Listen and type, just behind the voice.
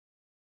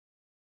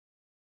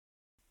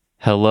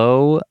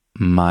Hello,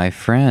 my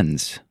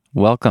friends.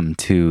 Welcome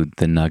to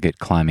the Nugget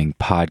Climbing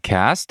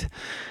Podcast.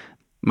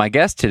 My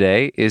guest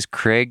today is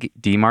Craig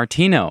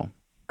DeMartino.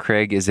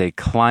 Craig is a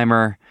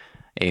climber,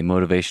 a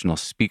motivational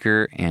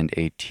speaker, and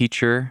a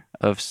teacher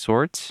of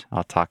sorts.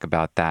 I'll talk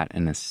about that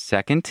in a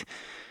second.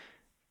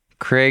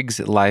 Craig's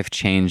life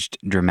changed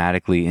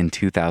dramatically in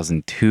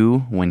 2002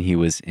 when he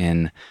was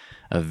in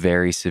a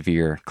very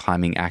severe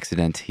climbing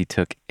accident. He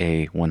took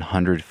a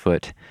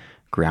 100-foot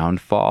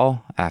ground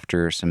fall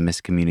after some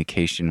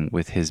miscommunication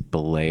with his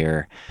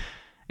belayer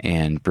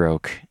and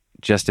broke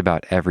just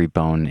about every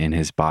bone in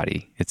his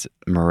body. It's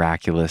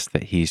miraculous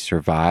that he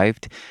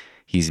survived.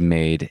 He's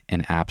made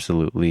an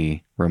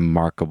absolutely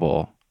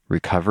remarkable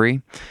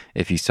recovery.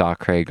 If you saw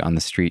Craig on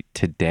the street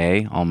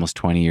today, almost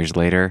 20 years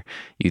later,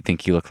 you'd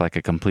think he looked like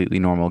a completely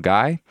normal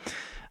guy.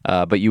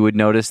 But you would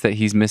notice that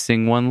he's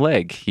missing one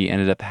leg. He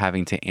ended up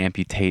having to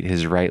amputate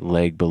his right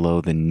leg below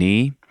the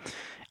knee,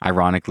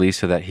 ironically,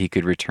 so that he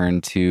could return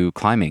to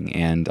climbing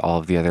and all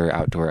of the other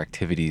outdoor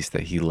activities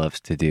that he loves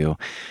to do.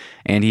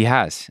 And he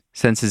has.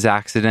 Since his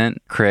accident,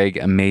 Craig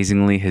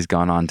amazingly has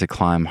gone on to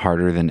climb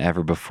harder than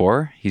ever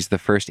before. He's the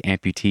first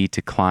amputee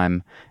to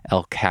climb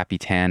El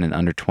Capitan in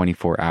under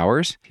 24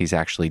 hours. He's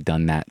actually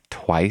done that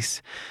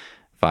twice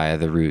via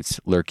the routes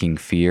Lurking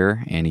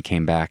Fear, and he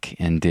came back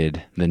and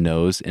did the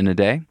nose in a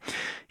day.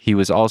 He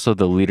was also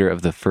the leader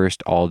of the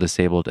first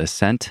all-disabled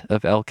ascent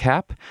of El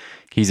Cap.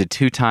 He's a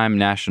two-time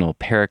national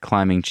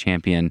paraclimbing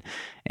champion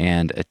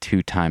and a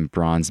two-time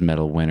bronze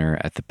medal winner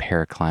at the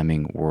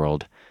Paraclimbing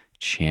World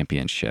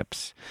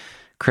Championships.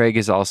 Craig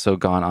has also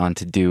gone on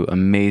to do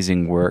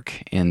amazing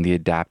work in the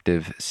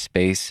adaptive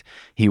space.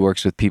 He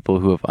works with people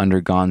who have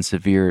undergone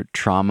severe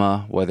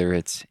trauma, whether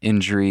it's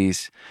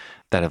injuries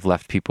that have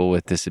left people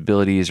with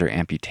disabilities or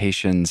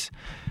amputations.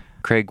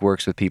 Craig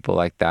works with people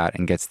like that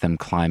and gets them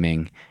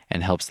climbing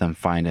and helps them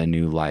find a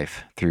new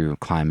life through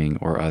climbing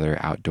or other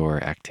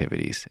outdoor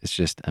activities. It's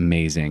just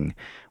amazing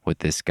what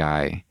this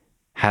guy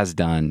has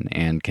done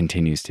and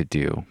continues to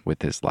do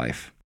with his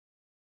life.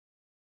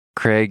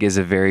 Craig is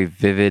a very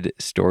vivid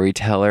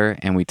storyteller,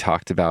 and we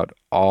talked about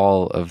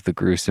all of the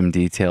gruesome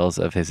details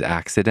of his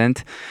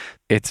accident.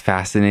 It's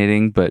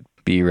fascinating, but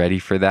be ready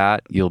for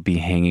that. You'll be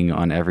hanging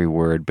on every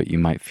word, but you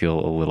might feel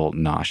a little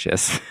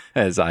nauseous,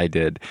 as I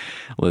did,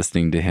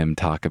 listening to him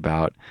talk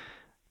about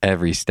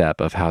every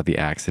step of how the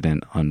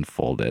accident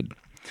unfolded.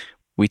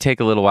 We take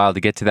a little while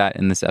to get to that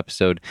in this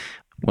episode.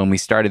 When we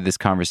started this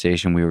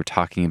conversation, we were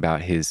talking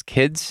about his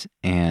kids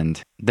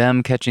and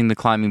them catching the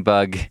climbing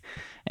bug.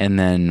 And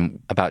then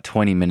about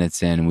 20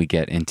 minutes in, we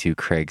get into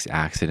Craig's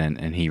accident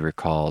and he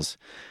recalls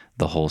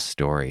the whole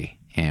story.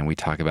 And we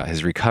talk about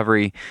his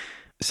recovery,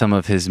 some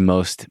of his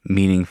most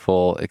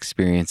meaningful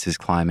experiences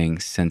climbing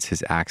since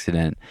his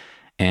accident.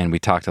 And we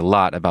talked a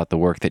lot about the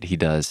work that he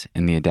does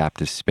in the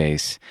adaptive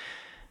space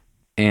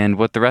and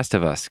what the rest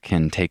of us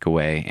can take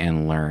away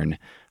and learn,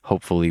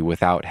 hopefully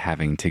without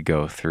having to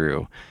go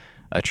through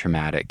a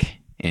traumatic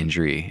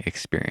injury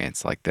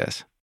experience like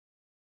this.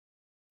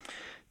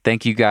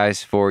 Thank you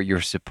guys for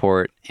your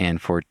support and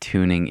for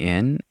tuning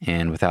in.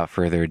 And without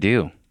further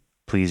ado,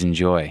 please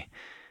enjoy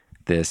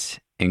this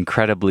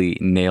incredibly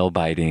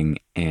nail-biting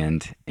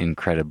and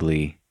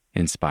incredibly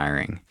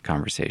inspiring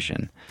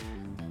conversation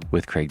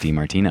with Craig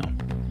DeMartino.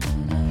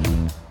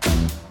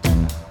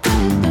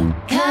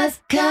 Cause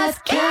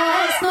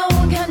no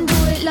one can do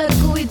it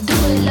like we do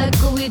it,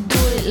 like we do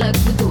it, like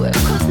we do it.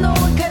 Cause no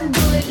one can do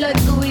it like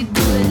we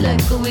do it,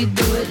 like we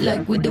do it,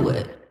 like we do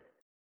it.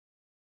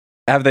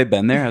 Have they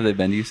been there? Have they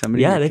been to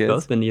Yosemite? Yeah, they've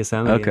both been to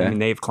Yosemite. Okay. I mean,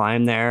 they've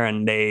climbed there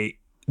and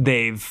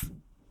they've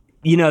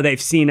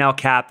seen El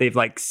Cap. They've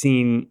like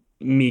seen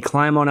me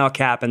climb on El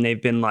Cap and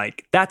they've been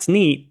like, that's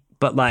neat,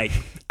 but like,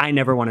 I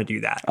never want to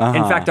do that.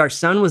 In fact, our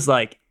son was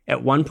like,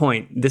 at one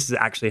point, this is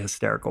actually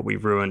hysterical. We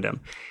ruined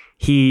him.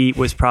 He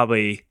was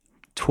probably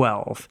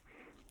 12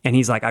 and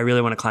he's like, I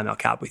really want to climb El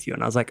Cap with you.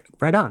 And I was like,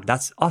 right on.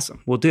 That's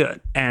awesome. We'll do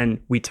it. And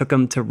we took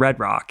him to Red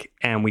Rock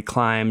and we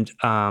climbed,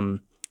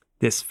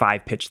 this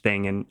 5-pitch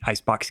thing in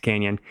Icebox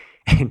Canyon.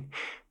 And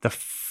the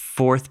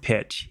 4th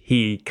pitch,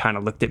 he kind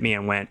of looked at me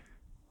and went,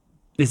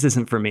 this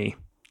isn't for me.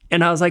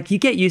 And I was like, you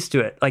get used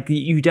to it. Like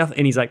you definitely,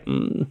 and he's like,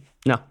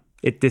 no,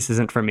 this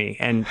isn't for me.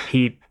 And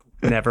he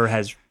never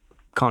has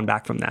gone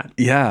back from that.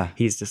 Yeah.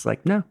 He's just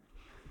like, no.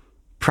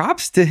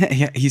 Props to him.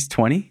 Yeah, he's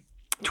 20.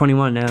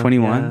 21 now.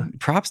 21. Yeah.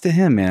 Props to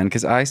him, man.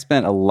 Because I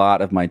spent a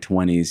lot of my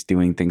 20s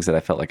doing things that I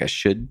felt like I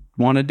should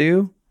want to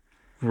do.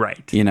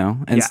 Right. You know,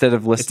 instead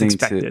of listening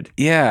to,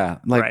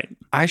 like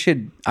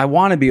I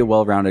want to be a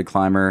well-rounded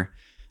climber.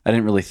 I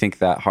didn't really think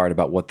that hard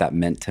about what that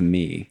meant to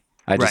me.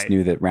 I just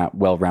knew that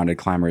well-rounded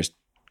climbers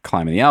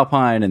climb in the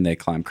Alpine and they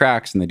climb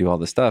cracks and they do all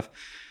this stuff.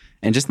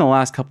 And just in the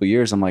last couple of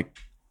years, I'm like,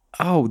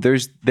 oh,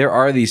 there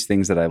are these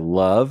things that I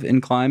love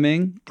in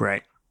climbing.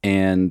 Right.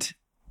 And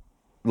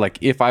like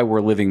if I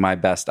were living my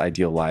best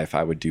ideal life,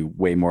 I would do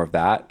way more of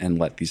that and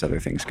let these other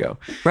things go.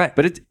 Right.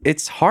 But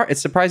it's hard.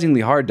 It's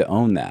surprisingly hard to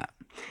own that.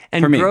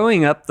 And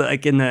growing up,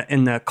 like in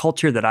the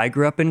culture that I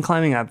grew up in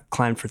climbing, I've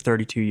climbed for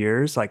 32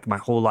 years, like my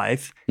whole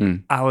life.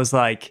 I was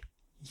like,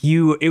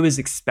 it was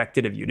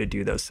expected of you to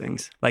do those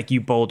things. Like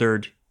you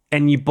bouldered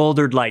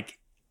like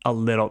a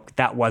little,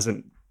 that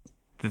wasn't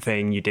the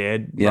thing you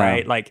did,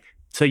 right? Like,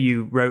 so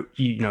you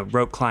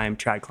rope climb,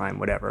 trad climb,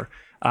 whatever.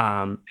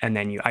 And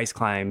then you ice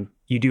climb,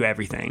 you do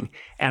everything.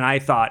 And I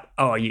thought,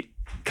 you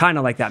kind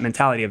of like that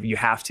mentality of you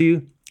have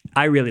to.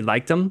 I really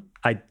liked them.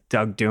 I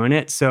dug doing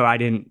it. So I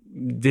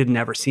didn't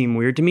ever seem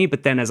weird to me.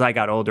 But then as I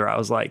got older, I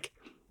was like,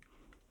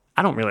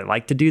 I don't really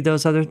like to do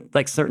those other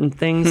like certain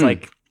things.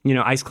 Like,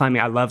 ice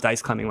climbing. I loved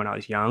ice climbing when I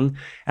was young.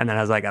 And then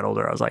as I got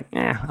older, I was like,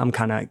 I'm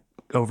kind of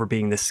over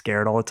being this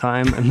scared all the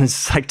time. I'm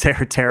just like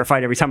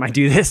terrified every time I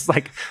do this.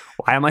 Like,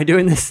 why am I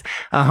doing this?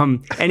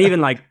 And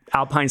even like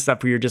alpine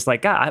stuff where you're just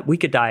like, we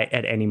could die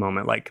at any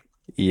moment. Like,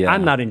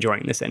 I'm not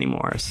enjoying this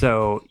anymore.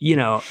 So,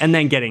 and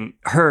then getting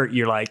hurt,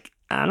 you're like,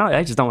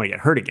 I just don't want to get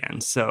hurt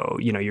again. So,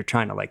 you're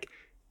trying to like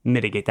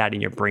mitigate that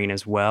in your brain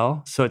as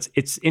well. So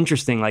it's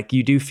interesting. Like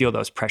you do feel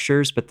those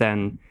pressures, but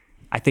then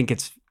I think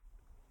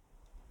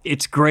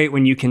it's great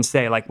when you can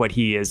say like what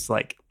he is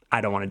like, I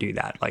don't want to do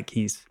that. Like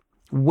he's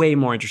way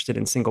more interested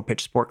in single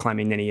pitch sport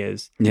climbing than he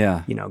is,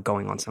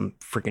 going on some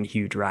freaking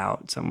huge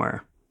route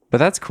somewhere. But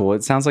that's cool.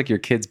 It sounds like your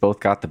kids both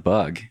got the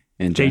bug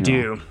in general. They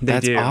do.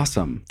 That's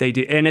awesome. They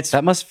do. And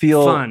that must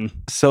feel fun.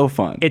 So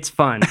fun. It's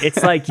fun.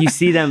 It's like you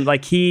see them,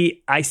 like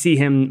I see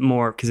him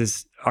more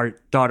because our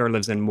daughter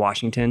lives in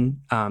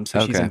Washington.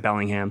 So she's in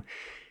Bellingham.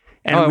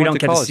 And we don't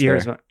get to see her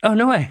as well. Oh,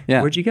 no way.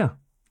 Yeah. Where'd you go?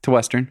 To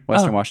Western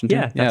Washington.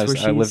 Yeah, that's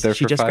where I lived there for 5 years.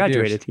 She just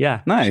graduated.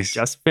 Yeah. Nice. She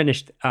just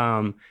finished.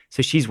 So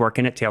she's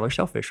working at Taylor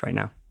Shellfish right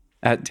now.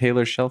 At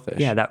Taylor Shellfish?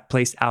 Yeah, that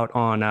place out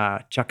on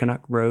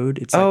Chuckanut Road.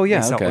 It's like,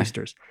 they sell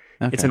oysters.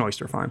 Okay. It's an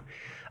oyster farm.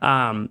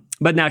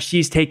 But now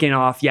she's taking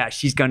off. Yeah,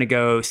 she's going to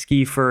go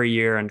ski for a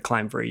year and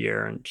climb for a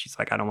year. And she's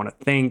like, I don't want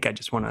to think. I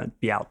just want to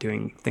be out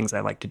doing things I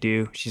like to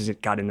do. She's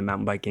got into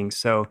mountain biking.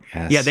 So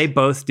yeah, they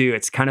both do.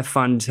 It's kind of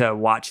fun to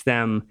watch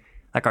them.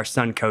 Like our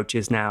son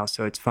coaches now.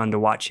 So it's fun to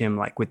watch him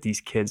like with these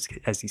kids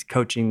as he's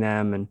coaching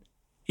them. And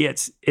yeah,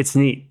 it's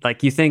neat.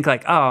 Like you think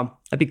like,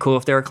 that'd be cool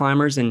if they were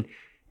climbers.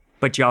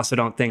 But you also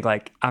don't think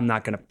like, I'm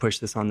not going to push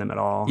this on them at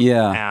all.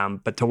 Yeah.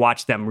 But to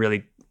watch them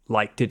really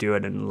like to do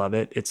it and love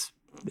it, it's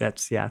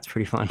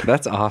pretty fun.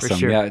 That's awesome.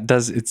 Sure. Yeah,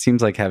 it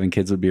seems like having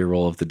kids would be a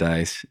roll of the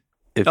dice.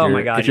 If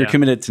if you're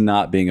committed to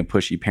not being a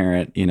pushy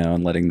parent,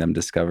 and letting them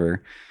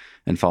discover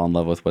and fall in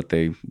love with what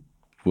they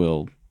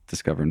will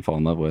discover and fall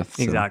in love with.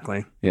 So,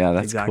 exactly. Yeah,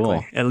 that's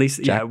cool. At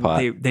least,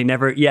 Jackpot. they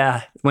never,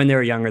 when they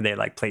were younger, they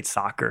like played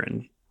soccer,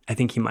 and I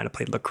think he might have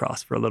played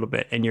lacrosse for a little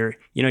bit. And you're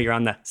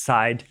on the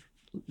side,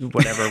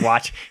 whatever,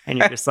 watch, and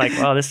you're just like,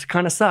 well, this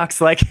kind of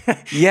sucks. Like,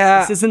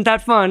 this isn't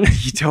that fun.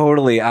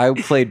 Totally. I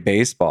played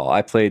baseball.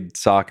 I played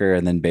soccer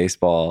and then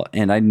baseball,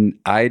 and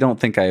I don't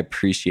think I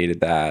appreciated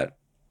that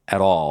at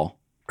all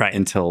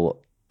until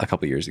a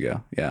couple years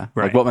ago. Yeah.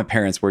 Right. Like what my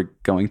parents were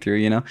going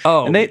through,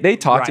 Oh, and they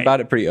talked about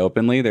it pretty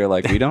openly. They're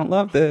like, we don't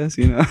love this,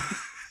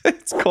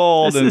 it's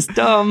cold. This is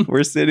dumb.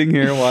 We're sitting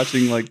here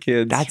watching like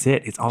kids. That's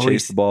it. It's always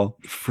chase the ball.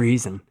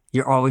 Freezing.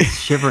 You're always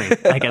shivering.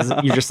 Like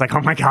you're just like,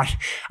 oh my God,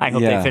 I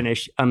hope they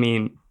finish. I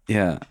mean,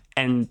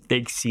 and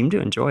they seem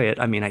to enjoy it.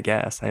 I mean, I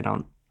guess I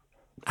don't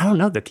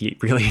know that he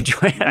really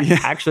enjoyed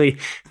it. Actually,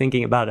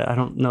 thinking about it, I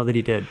don't know that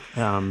he did.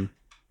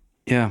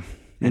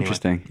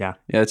 Interesting. Yeah.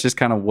 It's just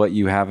kind of what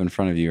you have in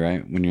front of you,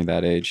 right? When you're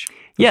that age.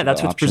 Yeah,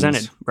 that's what's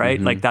presented, right?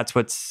 Mm-hmm. Like that's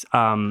what's,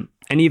 and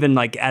even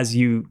like as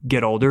you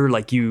get older,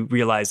 like you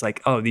realize like,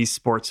 oh, these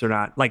sports are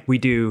not like we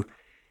do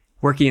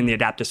working in the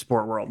adaptive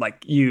sport world.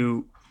 Like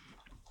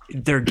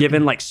they're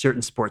given like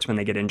certain sports when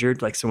they get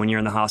injured. Like, so when you're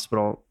in the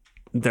hospital,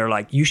 they're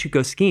like, you should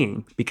go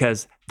skiing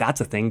because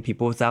that's a thing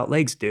people without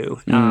legs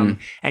do.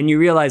 And you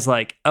realize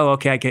like, oh,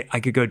 okay, I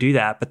could go do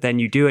that. But then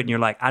you do it and you're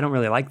like, I don't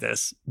really like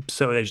this.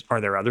 So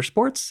are there other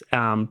sports?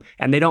 And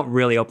they don't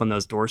really open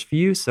those doors for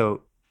you.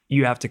 So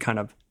you have to kind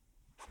of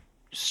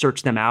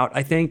search them out,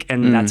 I think.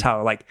 And that's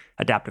how like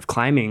adaptive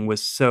climbing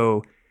was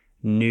so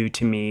new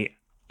to me.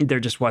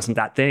 There just wasn't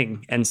that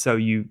thing. And so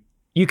you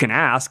can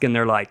ask and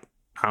they're like,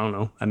 I don't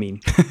know. I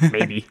mean,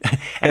 maybe.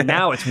 And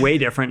now it's way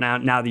different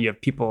now that you have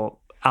people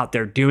out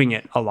there doing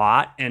it a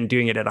lot and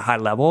doing it at a high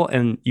level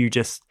and you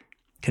just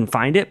can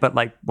find it. But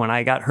like when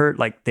I got hurt,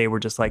 like they were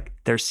just like,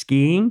 there's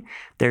skiing,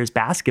 there's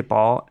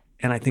basketball.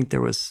 And I think that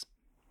was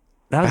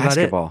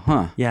basketball, about it.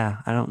 Huh? Yeah.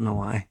 I don't know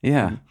why.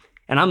 Yeah.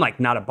 And I'm like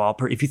not a ball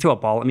person. If you throw a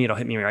ball at me, it'll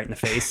hit me right in the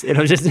face.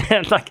 It'll just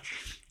like,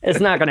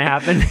 it's not going to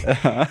happen.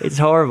 It's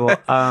horrible.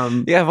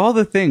 Of all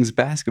the things,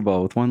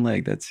 basketball with one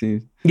leg, that's right?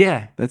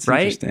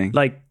 Interesting.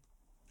 Like,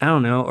 I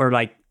don't know. Or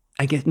like,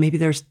 I guess maybe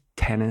there's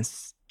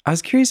tennis. I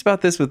was curious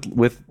about this with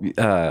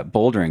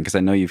bouldering because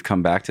I know you've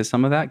come back to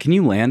some of that. Can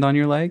you land on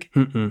your leg?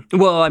 Mm-mm.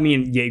 Well, I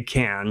mean, you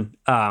can.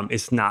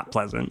 It's not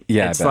pleasant.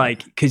 Yeah, it's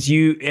like because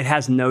it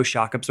has no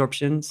shock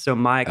absorption. So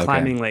my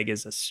climbing leg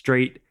is a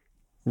straight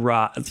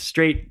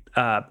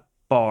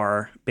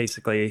bar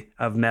basically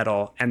of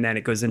metal, and then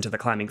it goes into the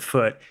climbing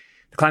foot.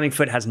 The climbing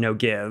foot has no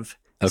give.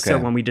 Okay. So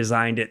when we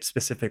designed it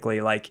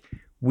specifically, like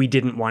we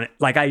didn't want it.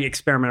 Like I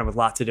experimented with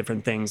lots of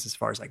different things as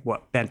far as like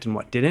what bent and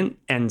what didn't.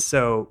 And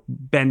so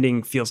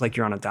bending feels like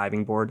you're on a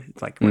diving board.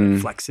 It's like when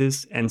it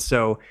flexes. And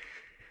so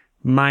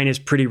mine is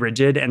pretty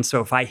rigid. And so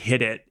if I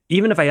hit it,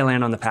 even if I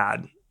land on the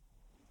pad,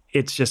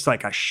 it's just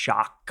like a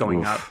shock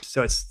going up.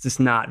 So it's just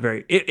not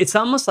very, it's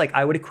almost like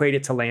I would equate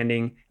it to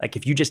landing. Like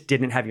if you just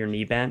didn't have your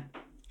knee bent,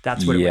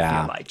 that's what it would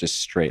feel like.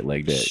 Just straight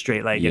legged it.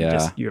 Straight legged. Yeah.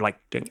 Just, you're like,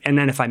 and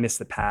then if I miss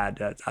the pad,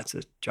 that's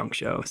a junk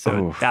show.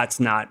 So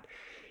that's not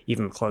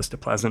even close to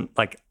pleasant.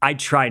 Like I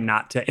try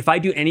not to, if I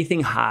do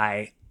anything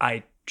high,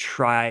 I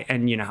try,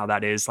 and you know how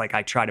that is, like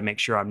I try to make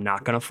sure I'm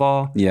not going to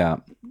fall. Yeah.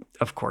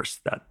 Of course,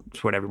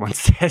 that's what everyone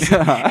says.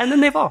 And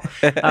then they fall.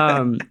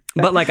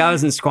 But like I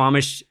was in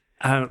Squamish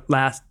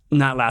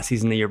not last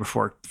season, the year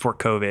before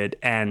COVID.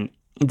 And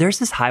there's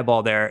this high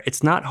ball there.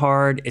 It's not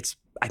hard.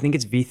 I think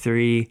it's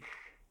V3,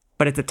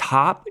 but at the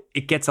top,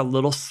 it gets a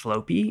little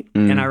slopey.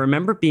 And I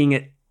remember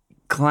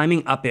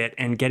climbing up it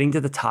and getting to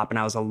the top, and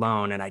I was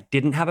alone and I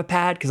didn't have a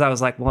pad because I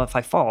was like, well, if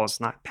I fall,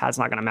 pad's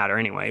not going to matter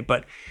anyway.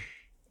 But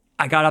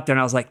I got up there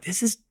and I was like,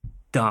 this is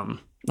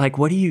dumb. Like,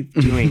 what are you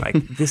doing? Like,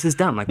 this is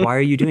dumb. Like, why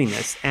are you doing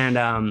this?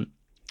 And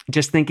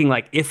just thinking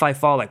like, if I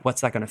fall, like,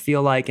 what's that going to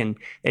feel like? And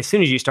as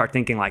soon as you start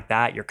thinking like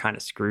that, you're kind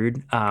of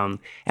screwed. And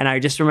I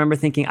just remember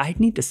thinking, I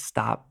need to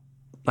stop.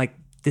 Like,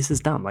 this is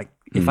dumb. Like,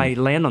 if I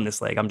land on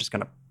this leg, I'm just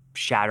going to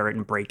shatter it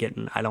and break it,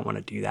 and I don't want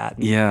to do that.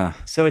 And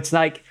so it's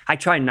like I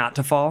try not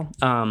to fall.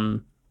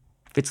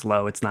 If it's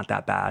low, it's not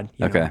that bad.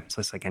 You know? So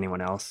it's like anyone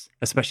else,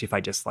 especially if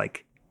I just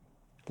like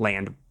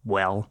land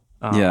well.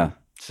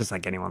 It's just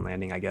like anyone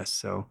landing, I guess.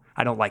 So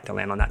I don't like to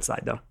land on that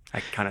side though. I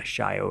kind of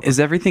shy over. Is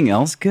everything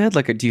else good?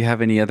 Like, do you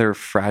have any other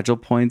fragile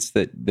points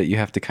that you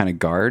have to kind of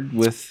guard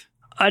with?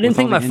 I didn't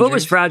think my foot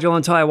was fragile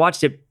until I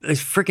watched it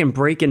freaking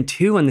break in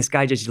two, and this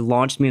guy just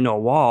launched me into a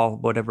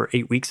wall,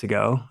 8 weeks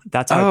ago.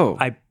 That's how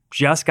I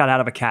just got out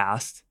of a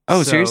cast.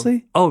 Oh,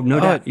 seriously? Oh, no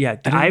doubt. Yeah.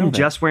 I'm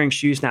just wearing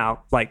shoes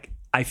now. Like,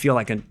 I feel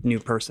like a new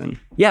person.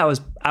 Yeah,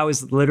 I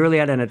was literally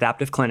at an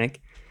adaptive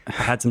clinic. I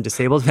had some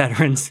disabled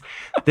veterans.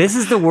 This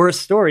is the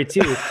worst story,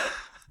 too.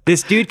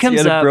 This dude comes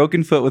up. You had a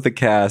broken foot with a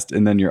cast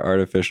and then your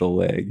artificial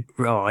leg.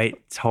 Oh,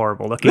 it's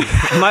horrible looking.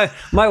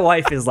 My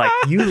wife is like,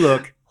 you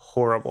look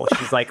horrible.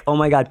 She's like, oh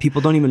my God,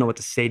 people don't even know what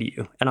to say to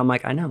you. And I'm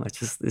like, I know.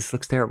 This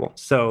looks terrible.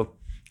 So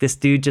this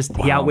dude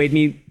he outweighed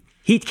me.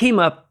 He came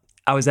up.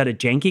 I was at a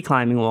janky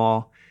climbing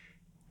wall.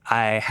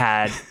 I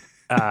had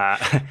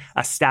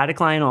a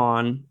static line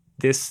on.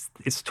 It's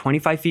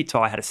 25 feet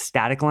tall. I had a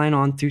static line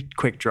on through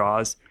quick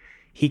draws.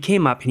 He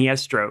came up and he had a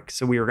stroke.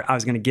 So I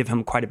was going to give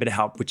him quite a bit of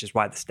help, which is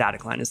why the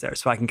static line is there.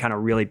 So I can kind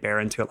of really bear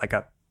into it like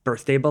a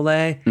birthday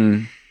ballet.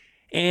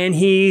 And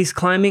he's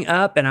climbing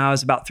up, and I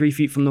was about 3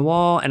 feet from the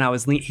wall, and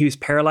he was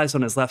paralyzed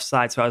on his left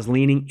side. So I was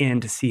leaning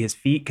in to see his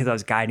feet because I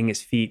was guiding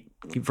his feet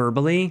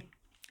verbally.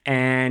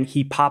 And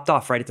he popped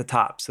off right at the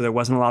top. So there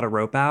wasn't a lot of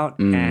rope out.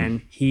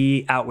 And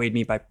he outweighed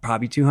me by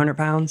probably 200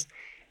 pounds.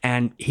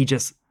 And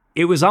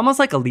it was almost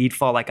like a lead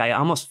fall. Like I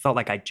almost felt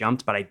like I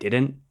jumped, but I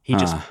didn't. He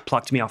just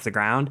plucked me off the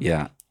ground.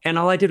 Yeah. And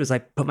all I did was I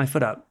put my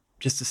foot up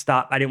just to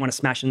stop. I didn't want to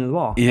smash into the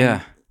wall. Yeah.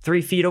 And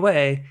 3 feet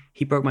away,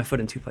 he broke my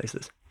foot in 2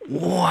 places.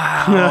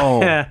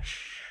 Wow.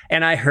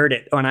 And I heard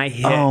it when I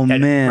hit. Oh,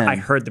 man. I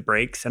heard the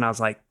brakes, and I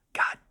was like,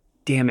 God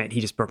damn it.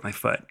 He just broke my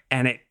foot.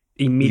 And it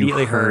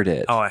immediately heard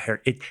it. Oh, I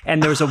heard it.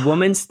 And there was a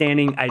woman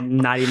standing, I'm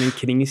not even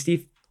kidding you,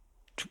 Steve,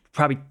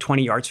 probably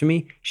 20 yards from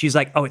me. She's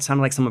like, oh, it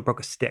sounded like someone broke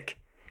a stick.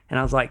 And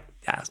I was like,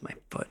 that was my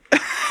foot.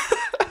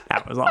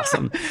 That was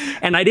awesome.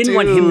 And I didn't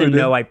want him to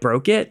know I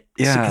broke it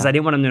because I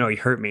didn't want him to know he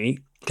hurt me,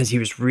 because he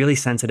was really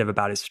sensitive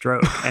about his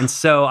stroke. And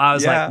so I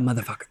was like,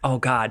 motherfucker, oh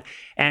God.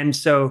 And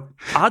so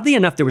oddly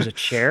enough, there was a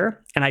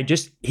chair, and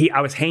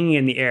I was hanging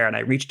in the air, and I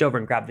reached over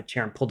and grabbed the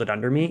chair and pulled it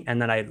under me.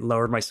 And then I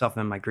lowered myself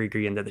and my gree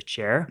into the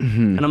chair.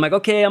 And I'm like,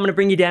 okay, I'm going to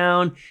bring you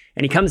down.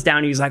 And he comes down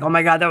and he's like, oh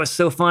my God, that was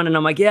so fun. And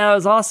I'm like, yeah, it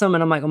was awesome.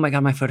 And I'm like, oh my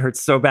God, my foot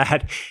hurts so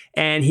bad.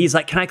 And he's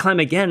like, can I climb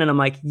again? And I'm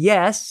like,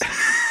 yes.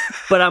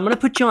 But I'm going to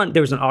put you on,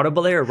 there was an auto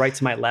belay right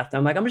to my left.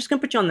 I'm like, I'm just going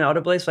to put you on the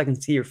auto belay so I can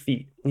see your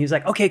feet. And he was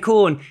like, okay,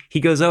 cool. And he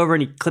goes over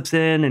and he clips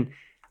in. And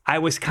I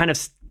was kind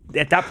of,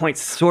 at that point,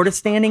 sort of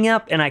standing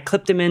up. And I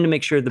clipped him in to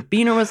make sure the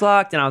beaner was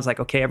locked. And I was like,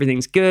 okay,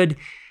 everything's good.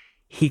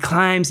 He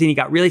climbs and he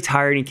got really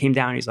tired. And he came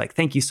down and he's like,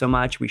 thank you so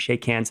much. We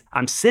shake hands.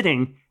 I'm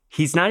sitting.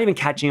 He's not even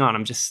catching on.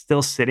 I'm just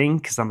still sitting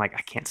because I'm like,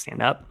 I can't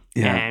stand up.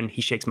 Yeah. And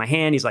he shakes my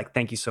hand. He's like,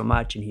 thank you so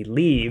much. And he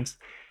leaves.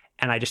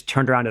 And I just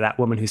turned around to that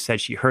woman who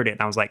said she heard it.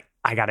 And I was like,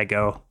 I got to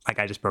go. Like,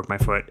 I just broke my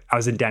foot. I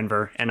was in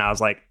Denver. And I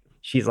was like,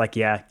 she's like,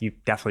 yeah, you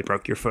definitely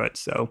broke your foot.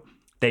 So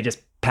they just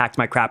packed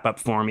my crap up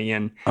for me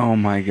and oh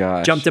my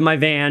gosh, jumped in my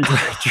van,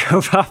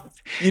 drove up.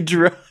 You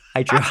drove?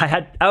 I drove.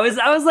 I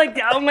was like,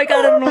 oh my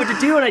God, I don't know what to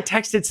do. And I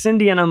texted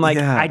Cindy and I'm like,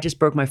 I just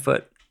broke my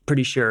foot,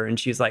 pretty sure. And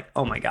she's like,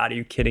 oh my God, are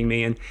you kidding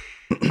me? And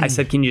I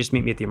said, can you just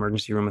meet me at the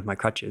emergency room with my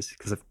crutches?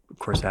 Because of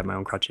course I have my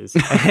own crutches.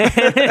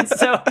 And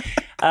so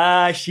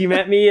she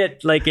met me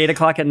at like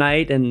 8:00 at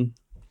night and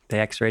they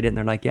x-rayed it and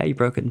they're like, yeah, you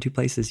broke it in 2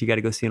 places. You got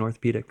to go see an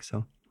orthopedic.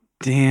 So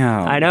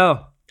damn. I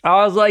know.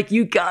 I was like,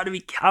 you gotta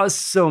be. I was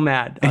so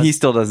mad. And he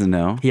still doesn't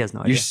know. He has no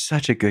idea. You're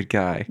such a good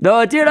guy.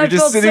 No, dude, You're I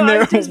just felt sitting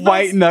there I just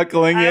white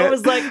knuckling it. I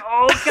was like,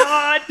 oh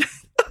God,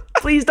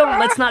 please don't.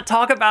 Let's not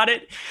talk about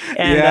it.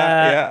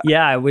 And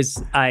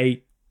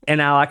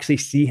I'll actually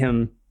see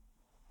him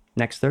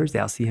next Thursday.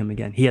 I'll see him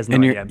again. He has no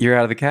idea. You're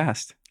out of the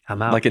cast.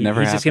 I'm out. Like it never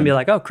He's happened. just gonna be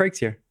like, oh, Craig's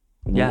here.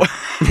 Yeah.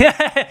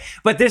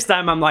 But this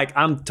time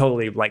I'm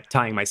totally like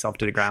tying myself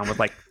to the ground with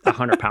like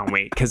 100-pound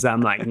weight because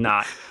I'm like,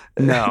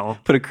 no.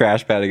 Put a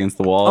crash pad against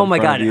the wall. Oh my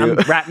God.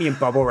 Wrap me in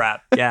bubble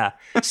wrap. Yeah.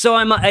 So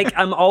I'm like,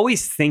 I'm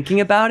always thinking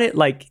about it.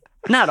 Like,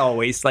 not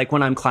always. Like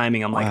when I'm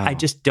climbing, I'm like, I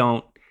just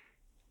don't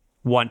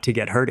want to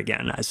get hurt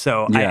again.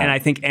 So, I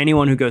think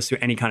anyone who goes through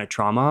any kind of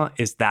trauma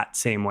is that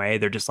same way.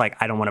 They're just like,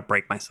 I don't want to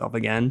break myself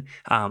again.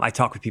 I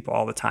talk with people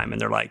all the time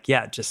and they're like,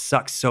 yeah, it just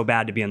sucks so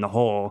bad to be in the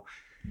hole.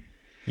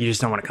 You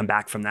just don't want to come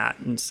back from that.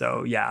 And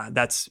so, yeah,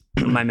 that's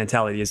my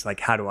mentality is like,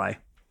 how do I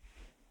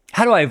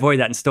avoid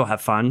that and still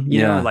have fun?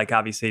 You know, like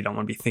obviously you don't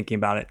want to be thinking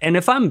about it. And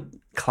if I'm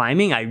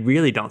climbing, I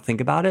really don't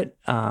think about it.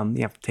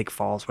 You have to take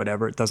falls,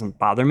 whatever. It doesn't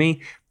bother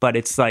me. But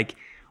it's like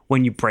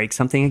when you break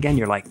something again,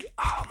 you're like,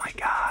 oh my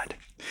God.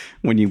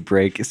 When you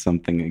break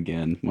something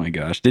again, my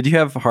gosh. Did you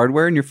have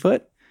hardware in your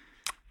foot?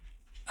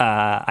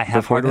 I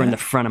have hardware in the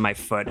front of my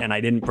foot and I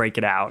didn't break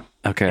it out.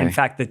 Okay. In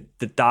fact,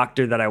 the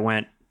doctor that I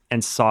went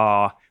and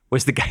saw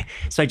was the guy.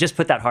 So I just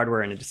put that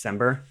hardware in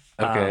December.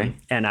 Okay.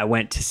 And I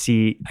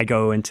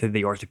go into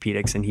the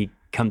orthopedics and he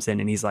comes in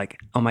and he's like,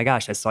 oh my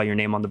gosh, I saw your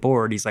name on the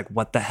board. He's like,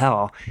 what the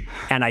hell?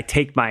 And I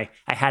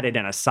had it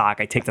in a sock.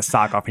 I take the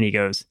sock off and he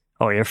goes,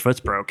 oh, your foot's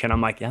broke. And I'm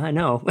like, yeah, I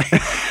know.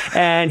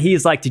 And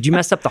he's like, did you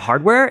mess up the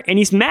hardware? And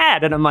he's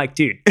mad. And I'm like,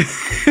 dude,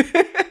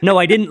 no,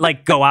 I didn't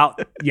like go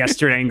out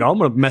yesterday and go, I'm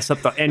going to mess up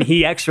and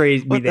he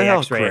x-rays me the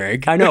x-ray.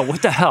 Craig? I know.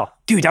 What the hell?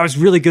 Dude, that was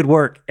really good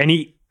work. And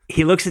he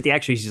looks at the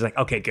x-rays. He's like,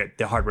 okay, good.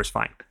 The hardware's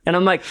fine. And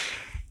I'm like,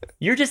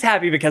 you're just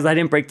happy because I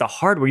didn't break the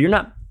hardware. You're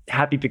not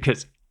happy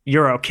because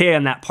you're okay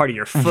on that part of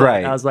your foot.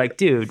 Right. I was like,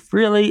 dude,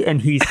 really?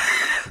 And he's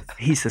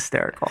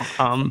hysterical.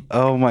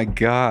 Oh my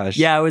gosh.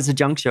 Yeah, it was a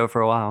junk show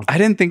for a while. I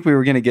didn't think we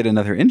were going to get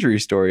another injury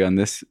story on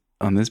this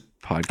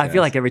podcast. I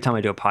feel like every time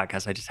I do a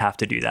podcast, I just have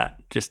to do that.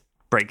 Just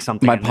break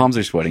something. My palms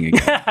are sweating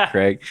again,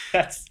 Craig.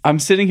 I'm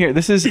sitting here.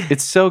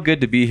 It's so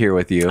good to be here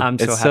with you.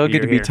 It's so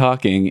good to be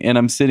talking. And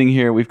I'm sitting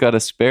here. We've got a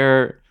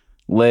spare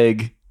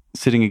leg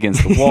sitting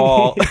against the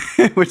wall,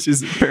 which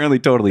is apparently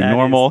totally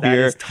normal here.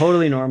 That is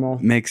totally normal.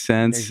 Makes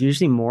sense. There's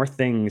usually more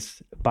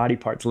body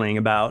parts laying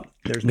about.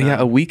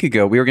 A week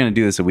ago, we were going to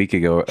do this a week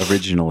ago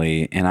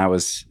originally, and I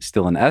was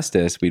still in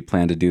Estes. We'd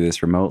planned to do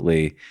this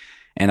remotely.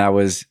 And I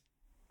was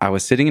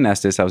sitting in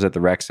Estes. I was at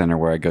the rec center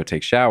where I go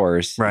take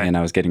showers, and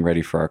I was getting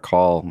ready for our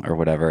call or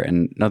whatever.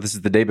 And no, this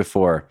is the day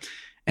before.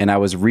 And I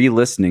was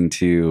re-listening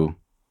to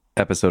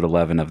episode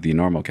 11 of the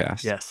Normal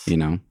Cast. Yes. You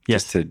know,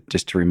 just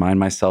to remind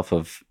myself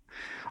of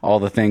all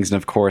the things. And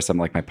of course, I'm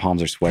like, my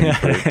palms are sweating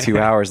for 2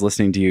 hours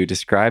listening to you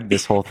describe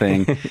this whole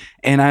thing.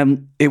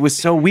 And it was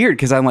so weird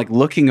because I'm like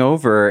looking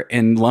over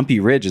and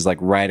Lumpy Ridge is like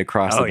right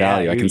across the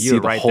valley. I can see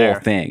the whole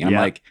thing. And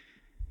I'm like,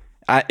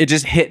 it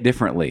just hit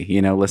differently,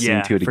 you know,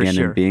 listening to it again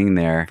and being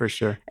there. For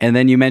sure. And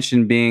then you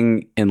mentioned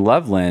being in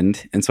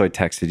Loveland. And so I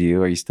texted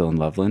you, are you still in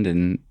Loveland?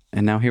 And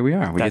now here we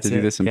are. We get to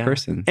do this in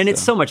person. And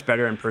it's so much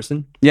better in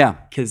person. Yeah.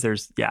 Because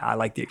I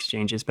like the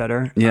exchanges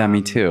better. Yeah,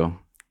 me too.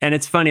 And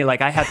it's funny,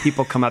 like I have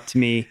people come up to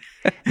me,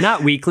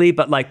 not weekly,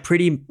 but like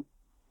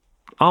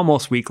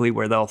almost weekly,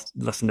 where they'll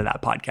listen to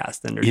that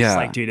podcast and they're just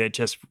like, dude, it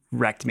just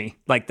wrecked me.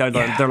 Like they're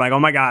like, oh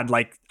my God,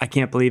 like I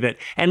can't believe it.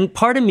 And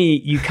part of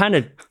me, you kind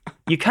of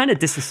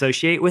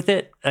disassociate with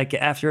it. Like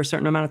after a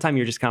certain amount of time,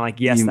 you're just kind of like,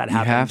 yes, that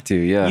happened. You have to,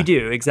 yeah. You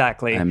do,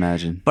 exactly. I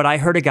imagine. But I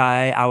heard a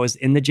guy, I was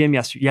in the gym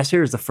yesterday.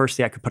 Yesterday was the first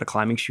day I could put a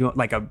climbing shoe on,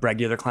 like a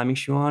regular climbing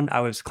shoe on. I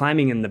was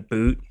climbing in the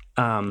boot.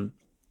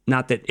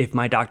 Not that if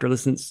my doctor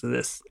listens to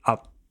this,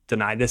 I'll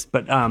deny this,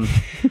 but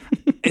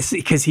it's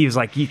because he was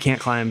like, you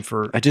can't climb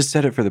for... I just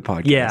said it for the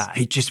podcast. Yeah,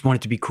 he just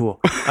wanted to be cool.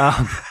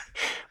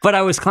 But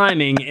I was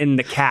climbing in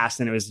the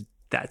cast and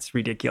that's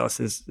ridiculous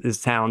as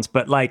sounds.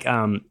 But like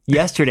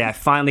yesterday, I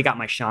finally got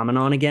my shaman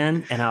on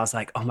again and I was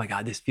like, oh my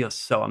God, this feels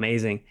so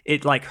amazing.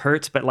 It like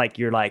hurts, but like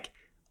you're like,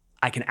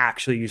 I can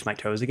actually use my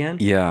toes again.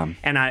 Yeah.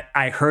 And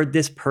I heard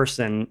this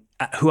person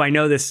who I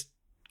know this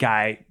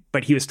guy,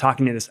 but he was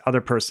talking to this other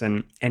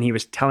person and he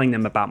was telling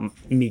them about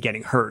me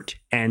getting hurt.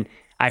 And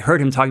I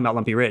heard him talking about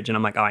Lumpy Ridge and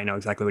I'm like, oh, I know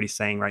exactly what he's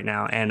saying right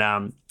now.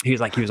 And he was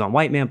like, he was on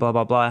White Man, blah,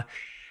 blah, blah.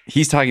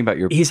 He's talking about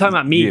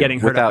me getting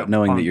hurt without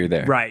knowing that you're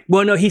there. Right.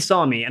 Well, no, he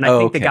saw me. And I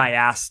think the guy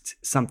asked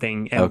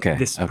something and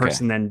this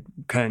person then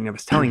kind of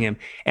was telling him.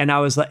 And I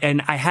was like,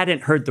 and I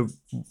hadn't heard the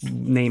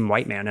name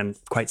White Man in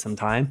quite some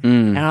time.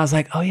 And I was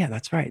like, oh yeah,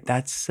 that's right.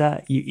 That's,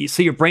 so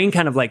your brain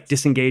kind of like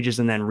disengages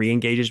and then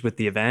re-engages with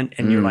the event.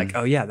 And you're like,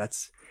 oh yeah,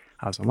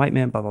 I was on White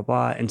Man, blah, blah,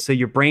 blah. And so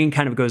your brain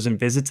kind of goes and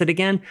visits it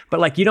again, but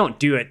like you don't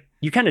do it.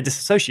 You kind of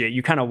disassociate.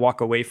 You kind of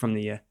walk away from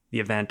the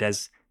event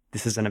as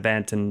this is an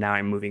event and now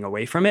I'm moving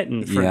away from it.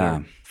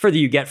 And further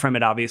you get from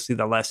it, obviously,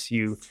 the less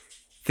you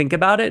think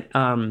about it.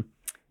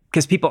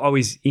 because people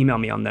always email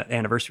me on the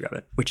anniversary of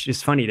it, which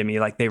is funny to me.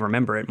 Like they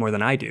remember it more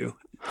than I do.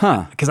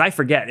 Huh. Because I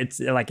forget. It's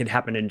like it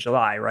happened in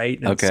July, right?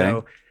 And Okay.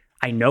 so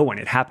I know when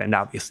it happened.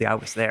 Obviously, I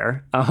was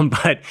there.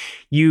 But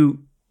you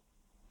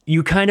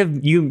kind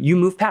of you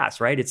move past,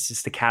 right? It's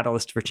just a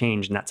catalyst for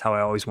change, and that's how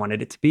I always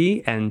wanted it to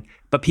be.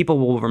 But people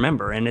will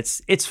remember, and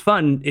it's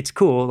fun. It's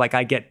cool. Like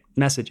I get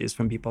messages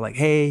from people like,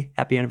 "Hey,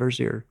 happy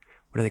anniversary," or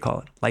what do they call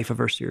it? Life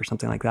anniversary or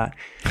something like that.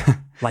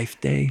 Life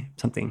day,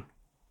 something.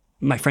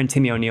 My friend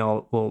Timmy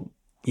O'Neill will,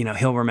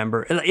 he'll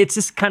remember. It's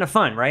just kind of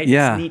fun, right?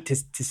 Yeah. It's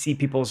neat to see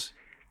people's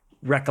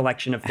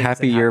recollection of things.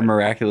 Happy that you're happened.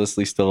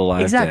 miraculously still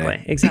alive.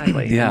 Day.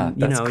 Exactly. Yeah,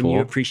 And, that's and cool. you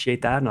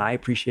appreciate that, and I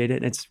appreciate it,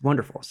 and it's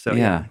wonderful. So Yeah.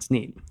 yeah, it's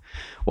neat.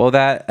 Well,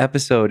 that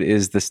episode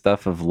is the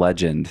stuff of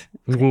legend.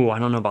 Ooh, I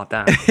don't know about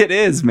that. It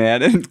is,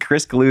 man. And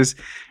Chris Galuz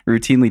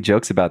routinely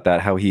jokes about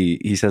that, how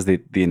he says the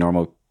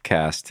normal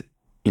cast,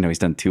 he's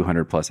done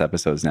 200 plus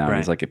episodes now. Right. And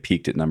he's like, it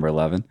peaked at number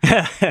 11.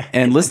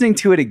 And listening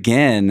to it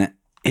again,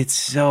 it's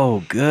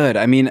so good.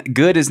 I mean,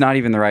 good is not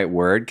even the right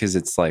word because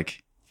it's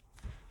like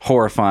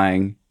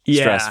horrifying,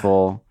 Yeah.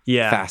 stressful,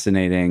 Yeah.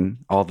 fascinating,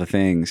 all the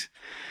things.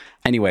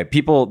 Anyway,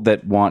 people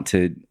that want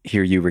to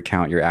hear you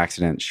recount your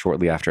accident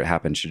shortly after it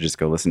happened should just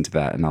go listen to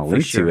that, and I'll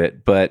link sure. to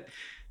it. But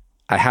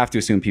I have to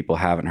assume people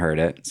haven't heard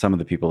it. Some of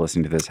the people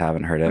listening to this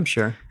haven't heard it. I'm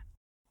sure.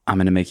 I'm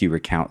going to make you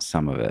recount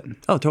some of it.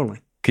 Oh,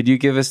 totally. Could you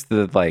give us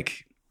the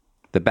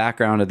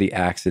background of the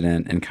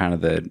accident and kind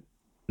of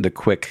the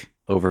quick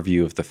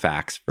overview of the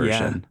facts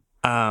version?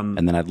 Yeah.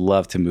 And then I'd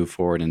love to move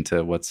forward into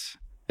that was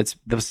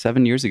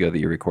 7 years ago that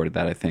you recorded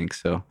that, I think.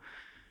 So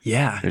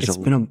Yeah. There's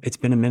It's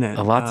been a minute.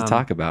 a lot to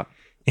talk about.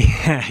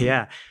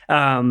 Yeah.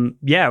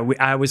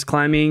 I was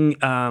climbing.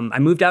 I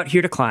moved out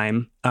here to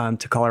climb,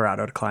 to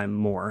Colorado to climb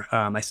more.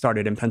 I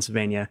started in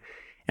Pennsylvania.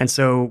 And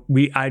so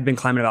I'd been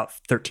climbing about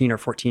 13 or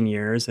 14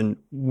 years, and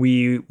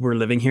we were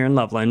living here in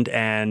Loveland,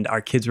 and our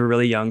kids were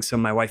really young. So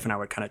my wife and I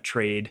would kind of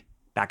trade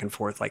back and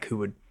forth, like who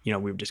would, we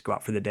would just go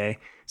out for the day.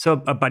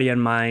 So a buddy of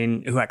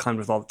mine who I climbed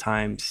with all the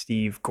time,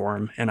 Steve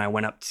Gorham, and I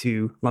went up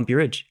to Lumpy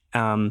Ridge.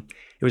 It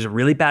was a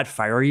really bad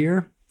fire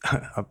year.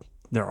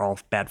 They're all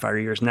bad fire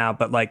years now,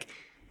 but like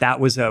that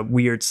was a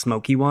weird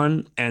smoky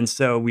one. And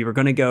so we were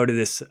going to go to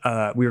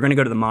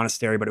the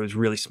monastery, but it was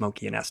really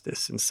smoky in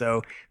Estes. And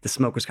so the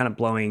smoke was kind of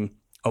blowing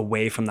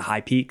away from the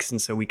high peaks.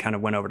 And so we kind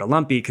of went over to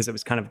Lumpy because it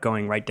was kind of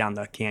going right down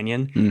the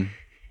canyon.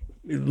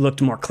 It looked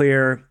more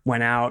clear,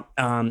 went out.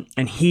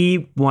 And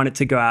he wanted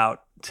to go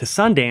out to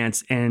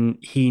Sundance, and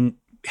he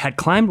had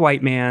climbed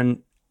White Man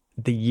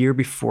the year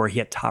before. He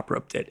had top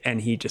roped it. And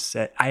he just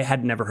said, I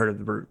had never heard of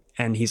the route.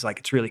 And he's like,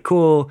 it's really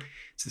cool.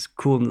 It's this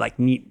cool, like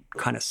neat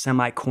kind of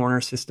semi-corner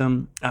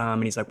system.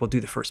 And he's like, we'll do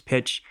the first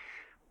pitch,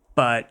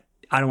 but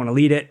I don't want to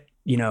lead it.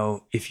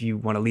 If you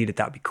want to lead it,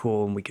 that'd be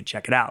cool, and we could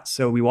check it out.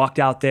 So we walked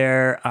out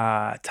there,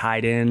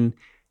 tied in,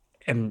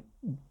 and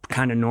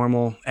kind of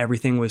normal.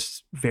 Everything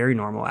was very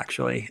normal,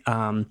 actually.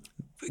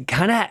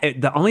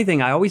 The only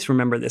thing I always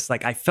remember this,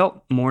 like I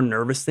felt more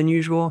nervous than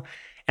usual.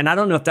 And I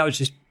don't know if that was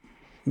just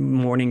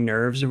morning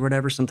nerves or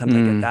whatever. Sometimes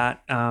I get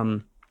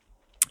that.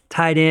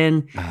 Tied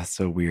in. That's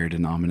so weird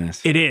and ominous.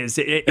 It is.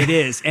 It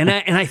is. And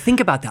I think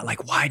about that.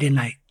 Like, why didn't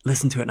I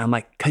listen to it? And I'm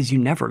like, because you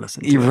never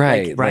listen to it.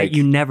 Right. Right. Like,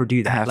 you never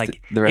do that.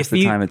 Like the rest of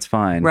the time, it's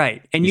fine.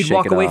 Right. And You you'd shake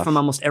walk it away off. from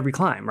almost every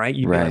climb, right?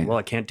 You'd be Right. like, well,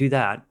 I can't do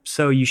that.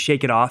 So you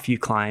shake it off, you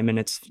climb, and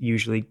it's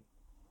usually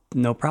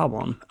no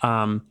problem.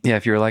 Yeah,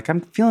 if you're like,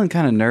 I'm feeling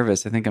kind of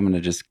nervous, I think I'm going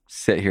to just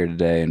sit here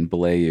today and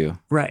belay you.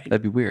 Right.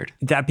 That'd be weird.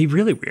 That'd be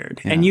really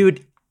weird. Yeah. And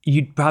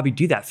you'd probably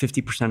do that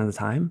 50% of the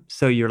time.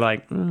 So you're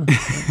like,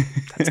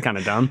 that's kind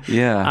of dumb.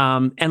 Yeah.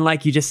 And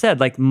like you just said,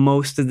 like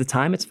most of the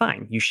time it's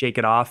fine. You shake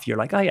it off. You're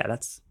like, oh yeah,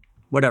 that's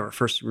whatever,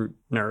 first root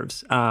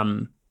nerves.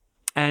 And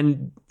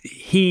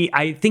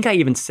I think I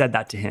even said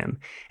that to him,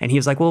 and he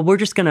was like, well, we're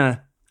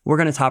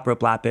going to top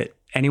rope lap it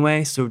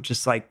anyway. So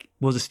just like,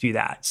 we'll just do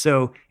that.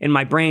 So in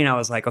my brain, I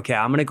was like, okay,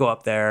 I'm going to go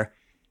up there.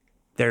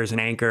 There's an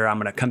anchor. I'm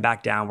going to come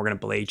back down. We're going to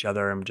belay each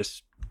other and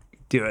just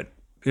do it.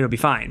 It'll be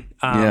fine.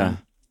 Yeah.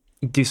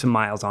 Do some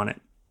miles on it.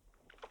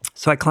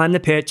 So I climbed the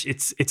pitch.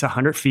 It's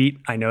 100 feet.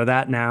 I know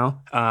that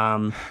now.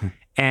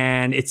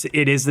 And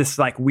it is this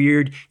like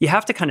weird, you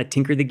have to kind of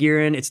tinker the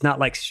gear in. It's not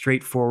like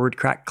straightforward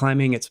crack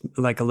climbing. It's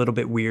like a little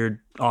bit weird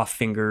off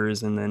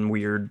fingers and then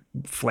weird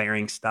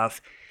flaring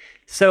stuff.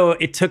 So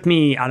it took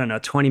me,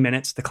 20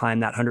 minutes to climb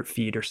that 100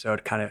 feet or so,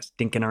 to kind of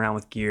stinking around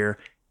with gear,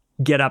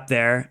 get up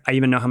there. I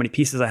even know how many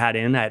pieces I had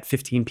in. I had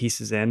 15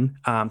 pieces in.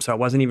 So I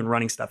wasn't even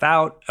running stuff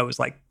out. I was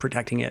like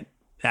protecting it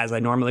as I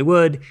normally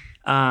would.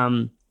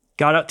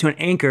 Got up to an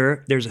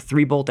anchor. There's a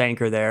 3-bolt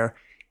anchor there.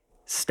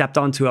 Stepped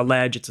onto a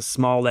ledge. It's a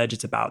small ledge.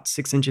 It's about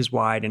 6 inches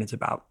wide, and it's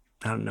about,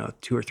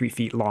 2 or 3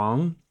 feet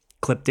long.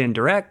 Clipped in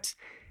direct.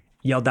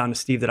 Yelled down to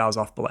Steve that I was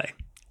off belay.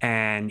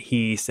 And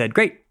he said,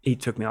 great. He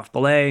took me off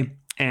belay.